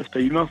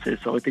l'aspect humain.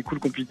 Ça aurait été cool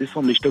qu'on puisse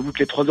descendre, mais je t'avoue que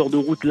les 3 heures de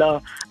route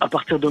là, à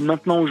partir de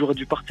maintenant où j'aurais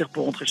dû partir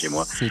pour rentrer chez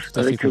moi,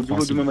 avec le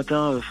boulot demain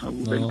matin,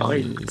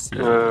 pareil, c'est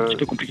un petit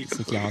peu compliqué.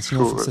 C'est clair.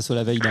 Sinon, il faut que ça soit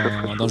la veille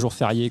d'un jour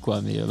férié,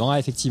 quoi. Mais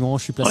effectivement,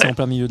 je suis placé en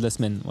plein milieu de la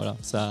semaine. Voilà,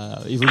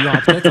 ça évoluera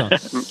peut-être,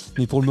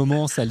 mais pour le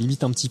moment, ça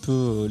limite un petit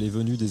peu les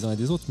venues des uns et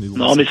des autres. Mais bon,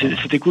 non, mais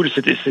c'était cool.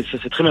 Ça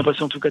s'est très bien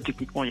passé en tout cas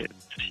techniquement.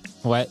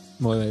 Ouais,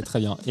 très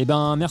bien. Et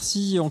ben,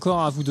 merci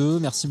encore à vous deux,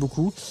 merci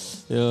beaucoup.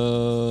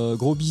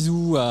 Gros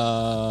bisous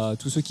à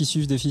tous ceux qui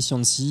suivent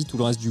Deficiency, tout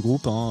le reste du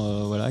groupe,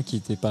 qui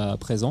n'était pas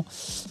présent.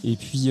 Et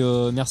puis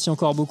merci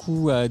encore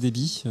beaucoup à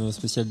Déby,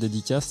 spécial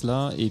dédicace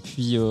là. Et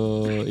puis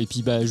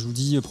je vous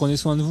dis, prenez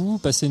soin de vous,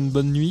 passez une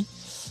bonne nuit.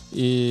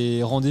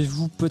 Et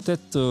rendez-vous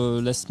peut-être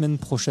la semaine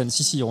prochaine.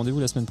 Si, rendez-vous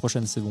la semaine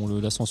prochaine, c'est bon.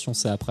 L'ascension,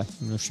 c'est après.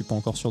 Je suis pas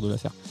encore sûr de la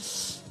faire.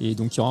 Et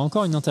donc, il y aura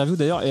encore une interview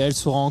d'ailleurs, et elle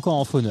sera encore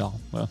en fauneur.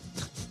 Voilà.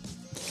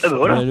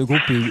 Voilà. Le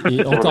groupe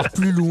est encore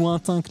plus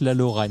lointain que la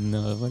Lorraine.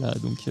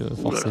 Donc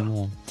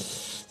forcément.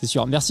 C'est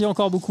sûr. Merci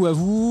encore beaucoup à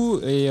vous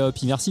et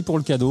puis merci pour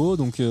le cadeau.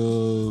 Donc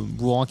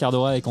vous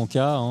rencarderez avec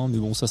Anka, mais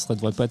bon, ça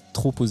devrait pas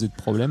trop poser de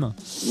problème.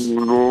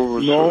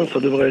 Non, ça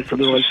devrait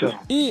le faire.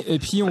 Et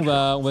puis on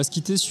va se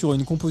quitter sur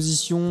une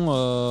composition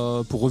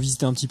pour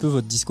revisiter un petit peu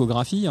votre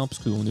discographie,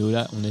 parce qu'on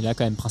est là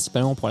quand même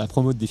principalement pour la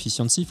promo de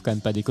Deficiency, faut quand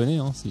même pas déconner,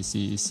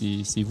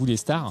 c'est vous les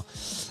stars,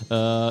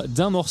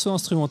 d'un morceau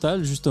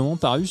instrumental justement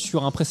paru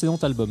sur un précédent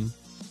album.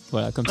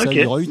 Voilà, comme ça il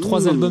y aura eu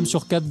 3 albums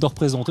sur 4 de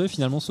représentés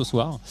finalement ce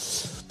soir.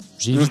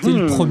 J'ai évité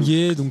le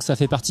premier, donc ça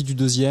fait partie du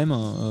deuxième.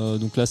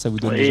 Donc là, ça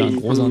vous donne déjà un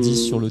gros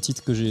indice sur le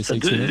titre que j'ai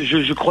sélectionné.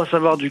 Je crois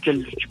savoir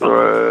duquel tu parles.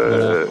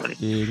 Voilà.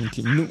 Et donc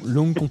une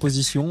longue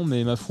composition,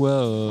 mais ma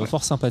foi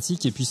fort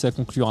sympathique. Et puis ça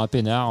conclura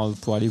peinard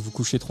pour aller vous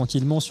coucher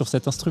tranquillement sur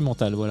cet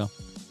instrumental. Voilà.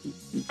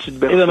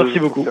 Merci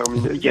beaucoup.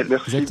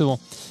 Merci. Exactement.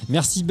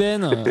 Merci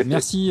Ben,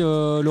 merci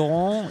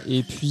Laurent.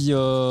 Et puis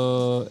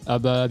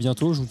à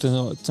bientôt. Je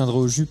vous tiendrai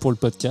au jus pour le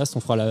podcast. On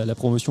fera la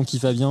promotion qui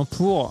va bien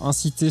pour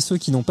inciter ceux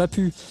qui n'ont pas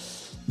pu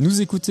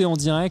nous écouter en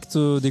direct,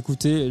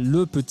 d'écouter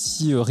le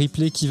petit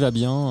replay qui va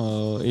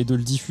bien et de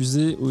le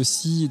diffuser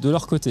aussi de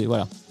leur côté.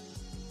 Voilà.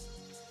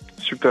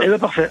 Super.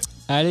 Parfait.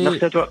 Allez,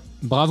 merci à toi.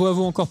 Bravo à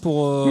vous encore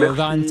pour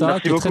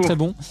Varenta, qui est très très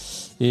bon.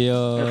 Et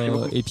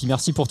puis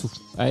merci pour tout.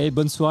 Allez,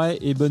 bonne soirée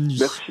et bonne nuit.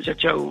 Merci.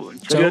 Ciao.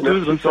 Salut à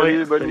tous, bonne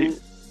soirée. Bonne nuit.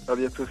 À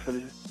bientôt,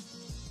 salut.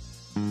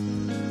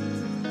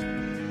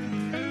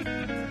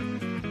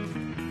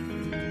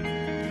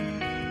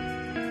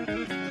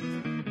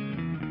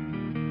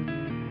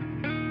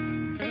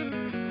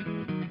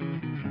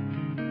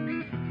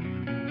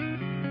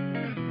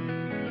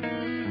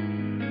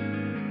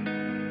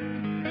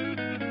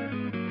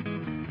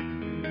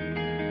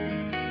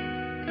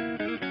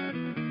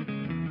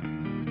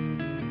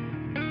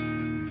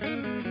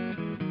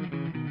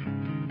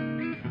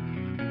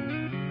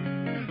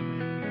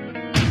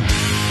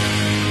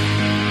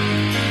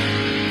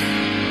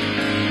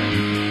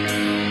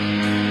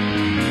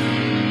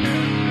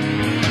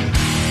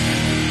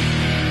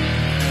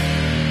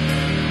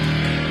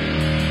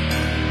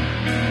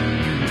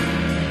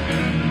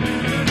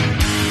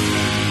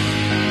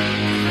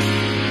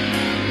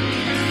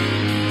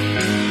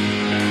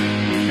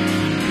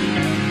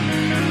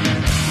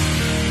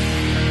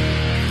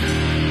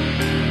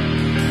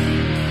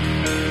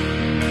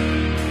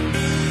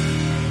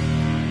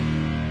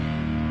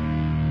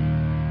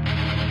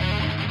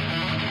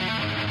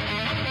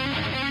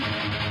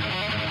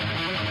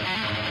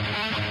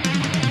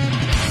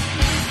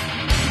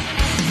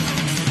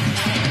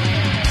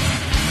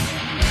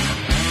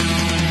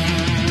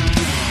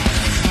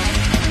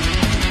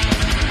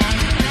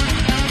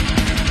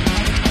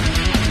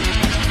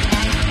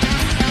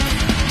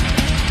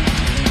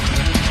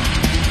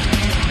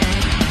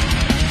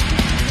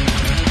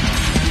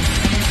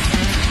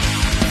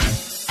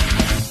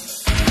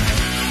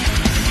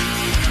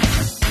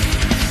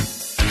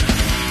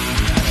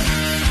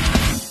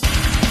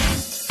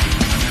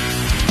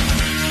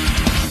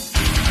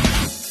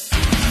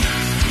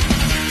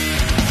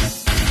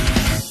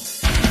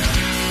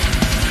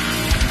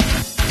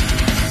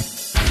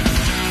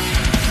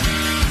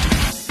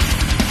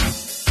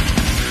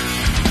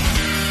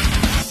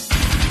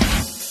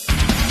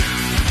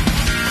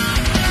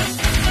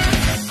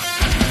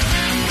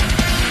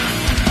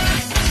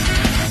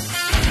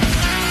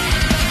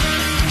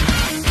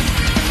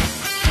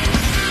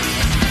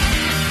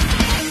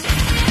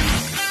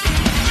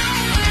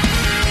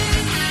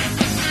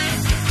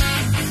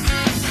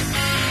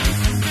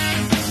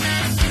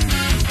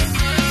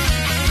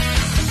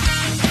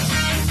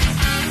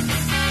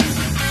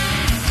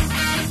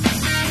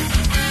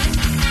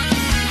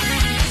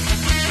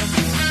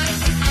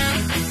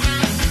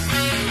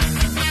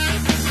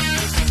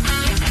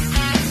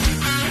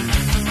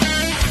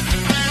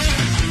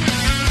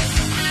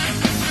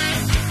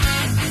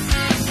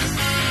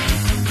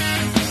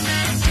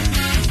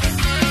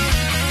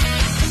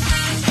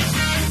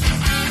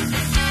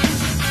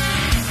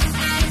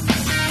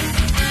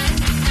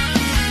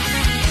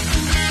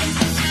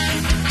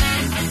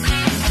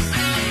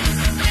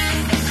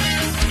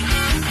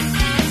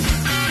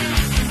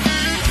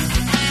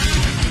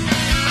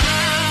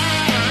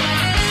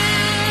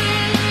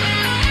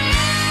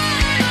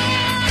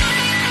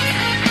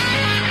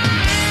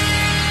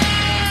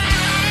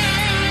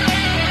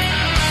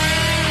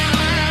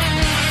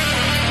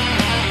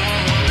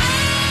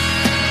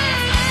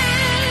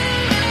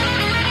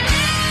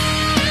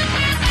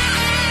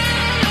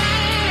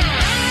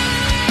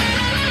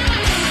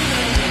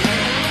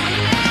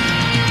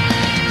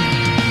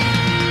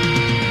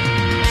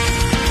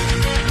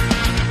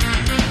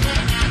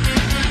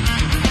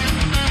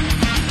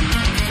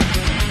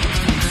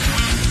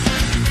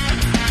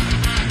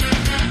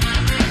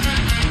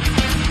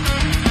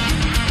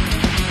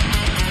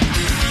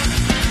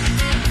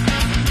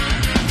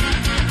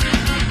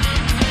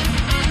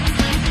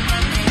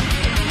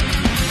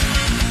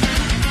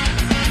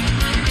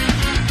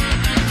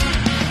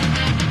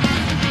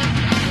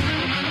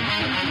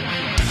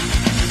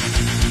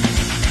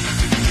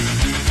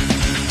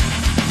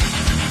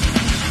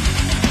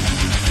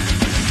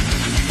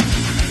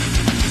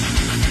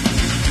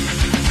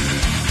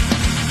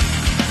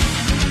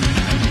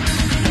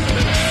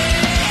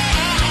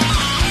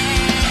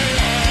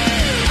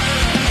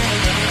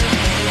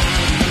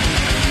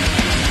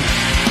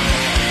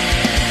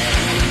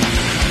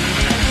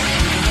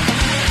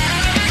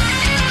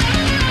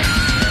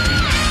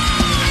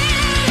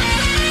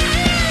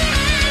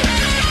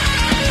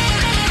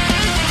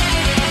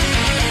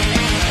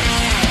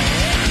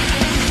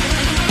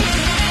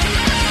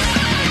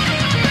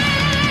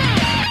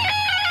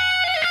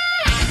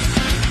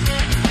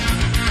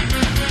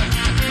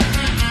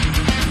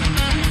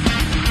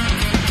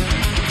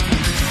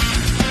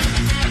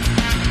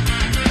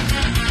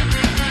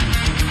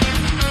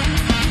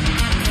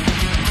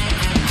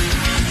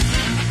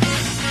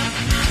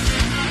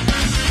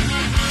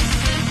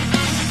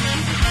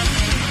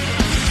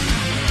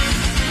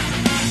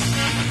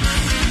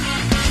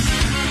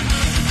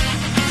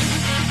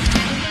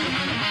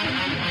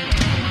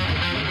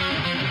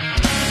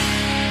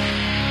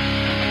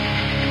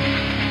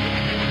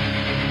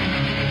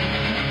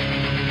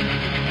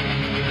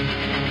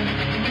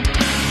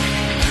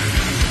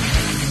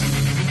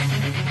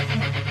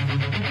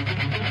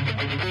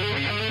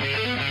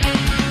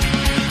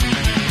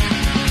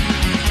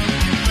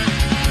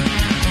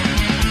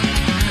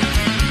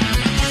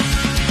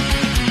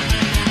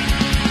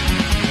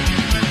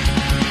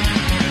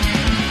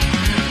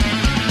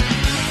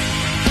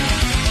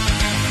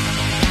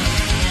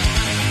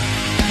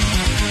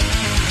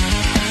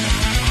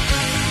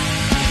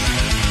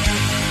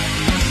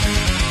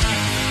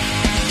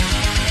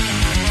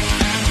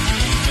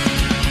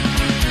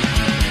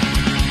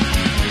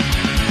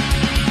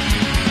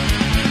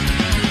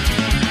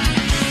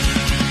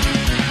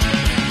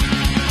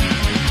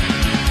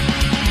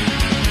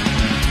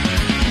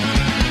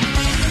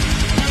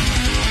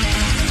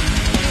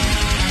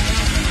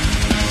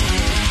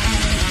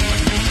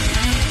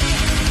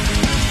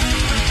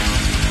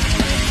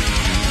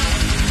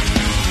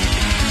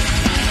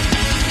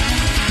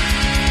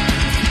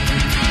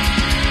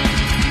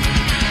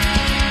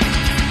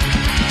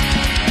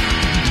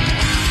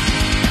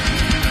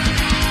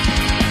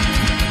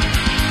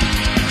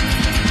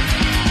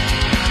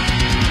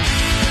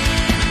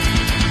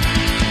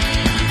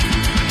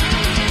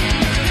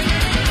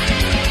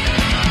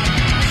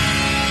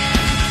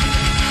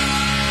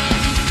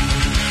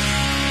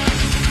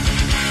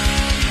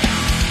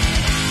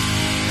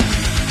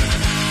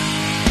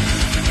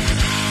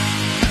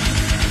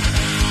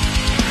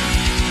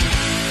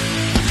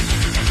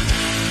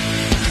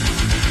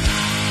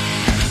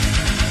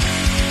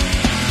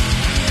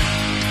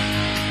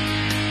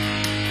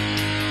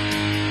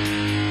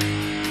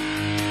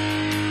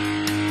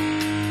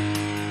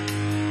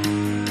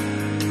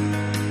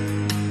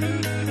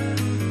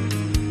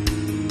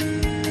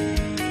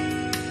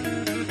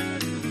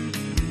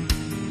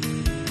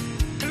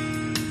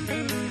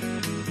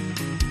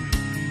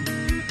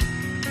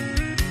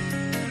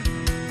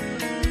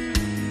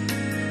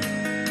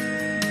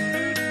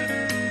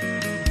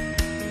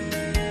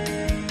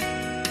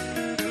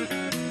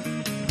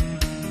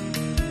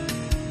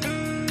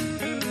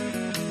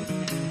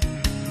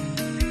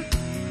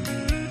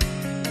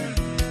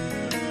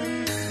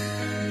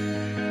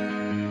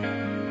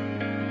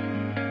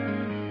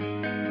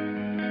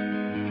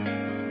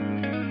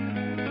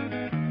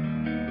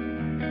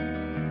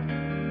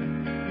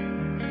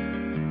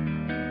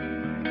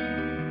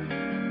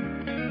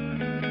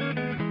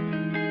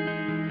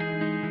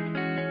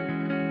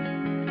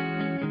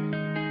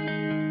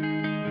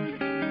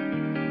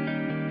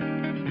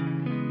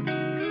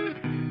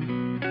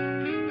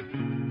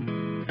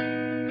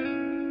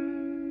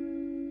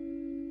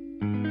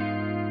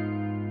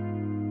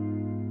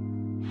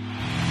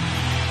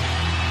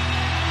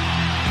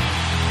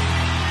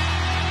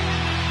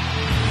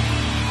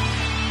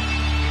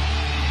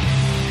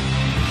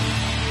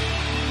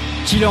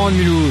 Killer on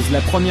Mulhouse, la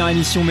première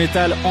émission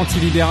métal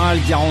antilibérale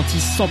garantie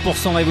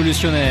 100%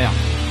 révolutionnaire.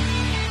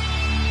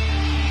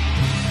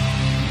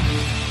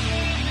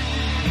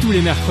 Tous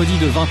les mercredis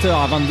de 20h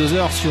à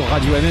 22h sur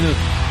Radio MNE.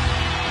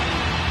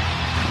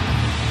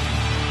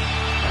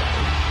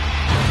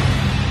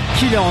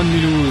 Killer on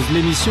Mulhouse,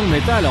 l'émission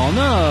métal en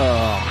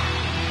or.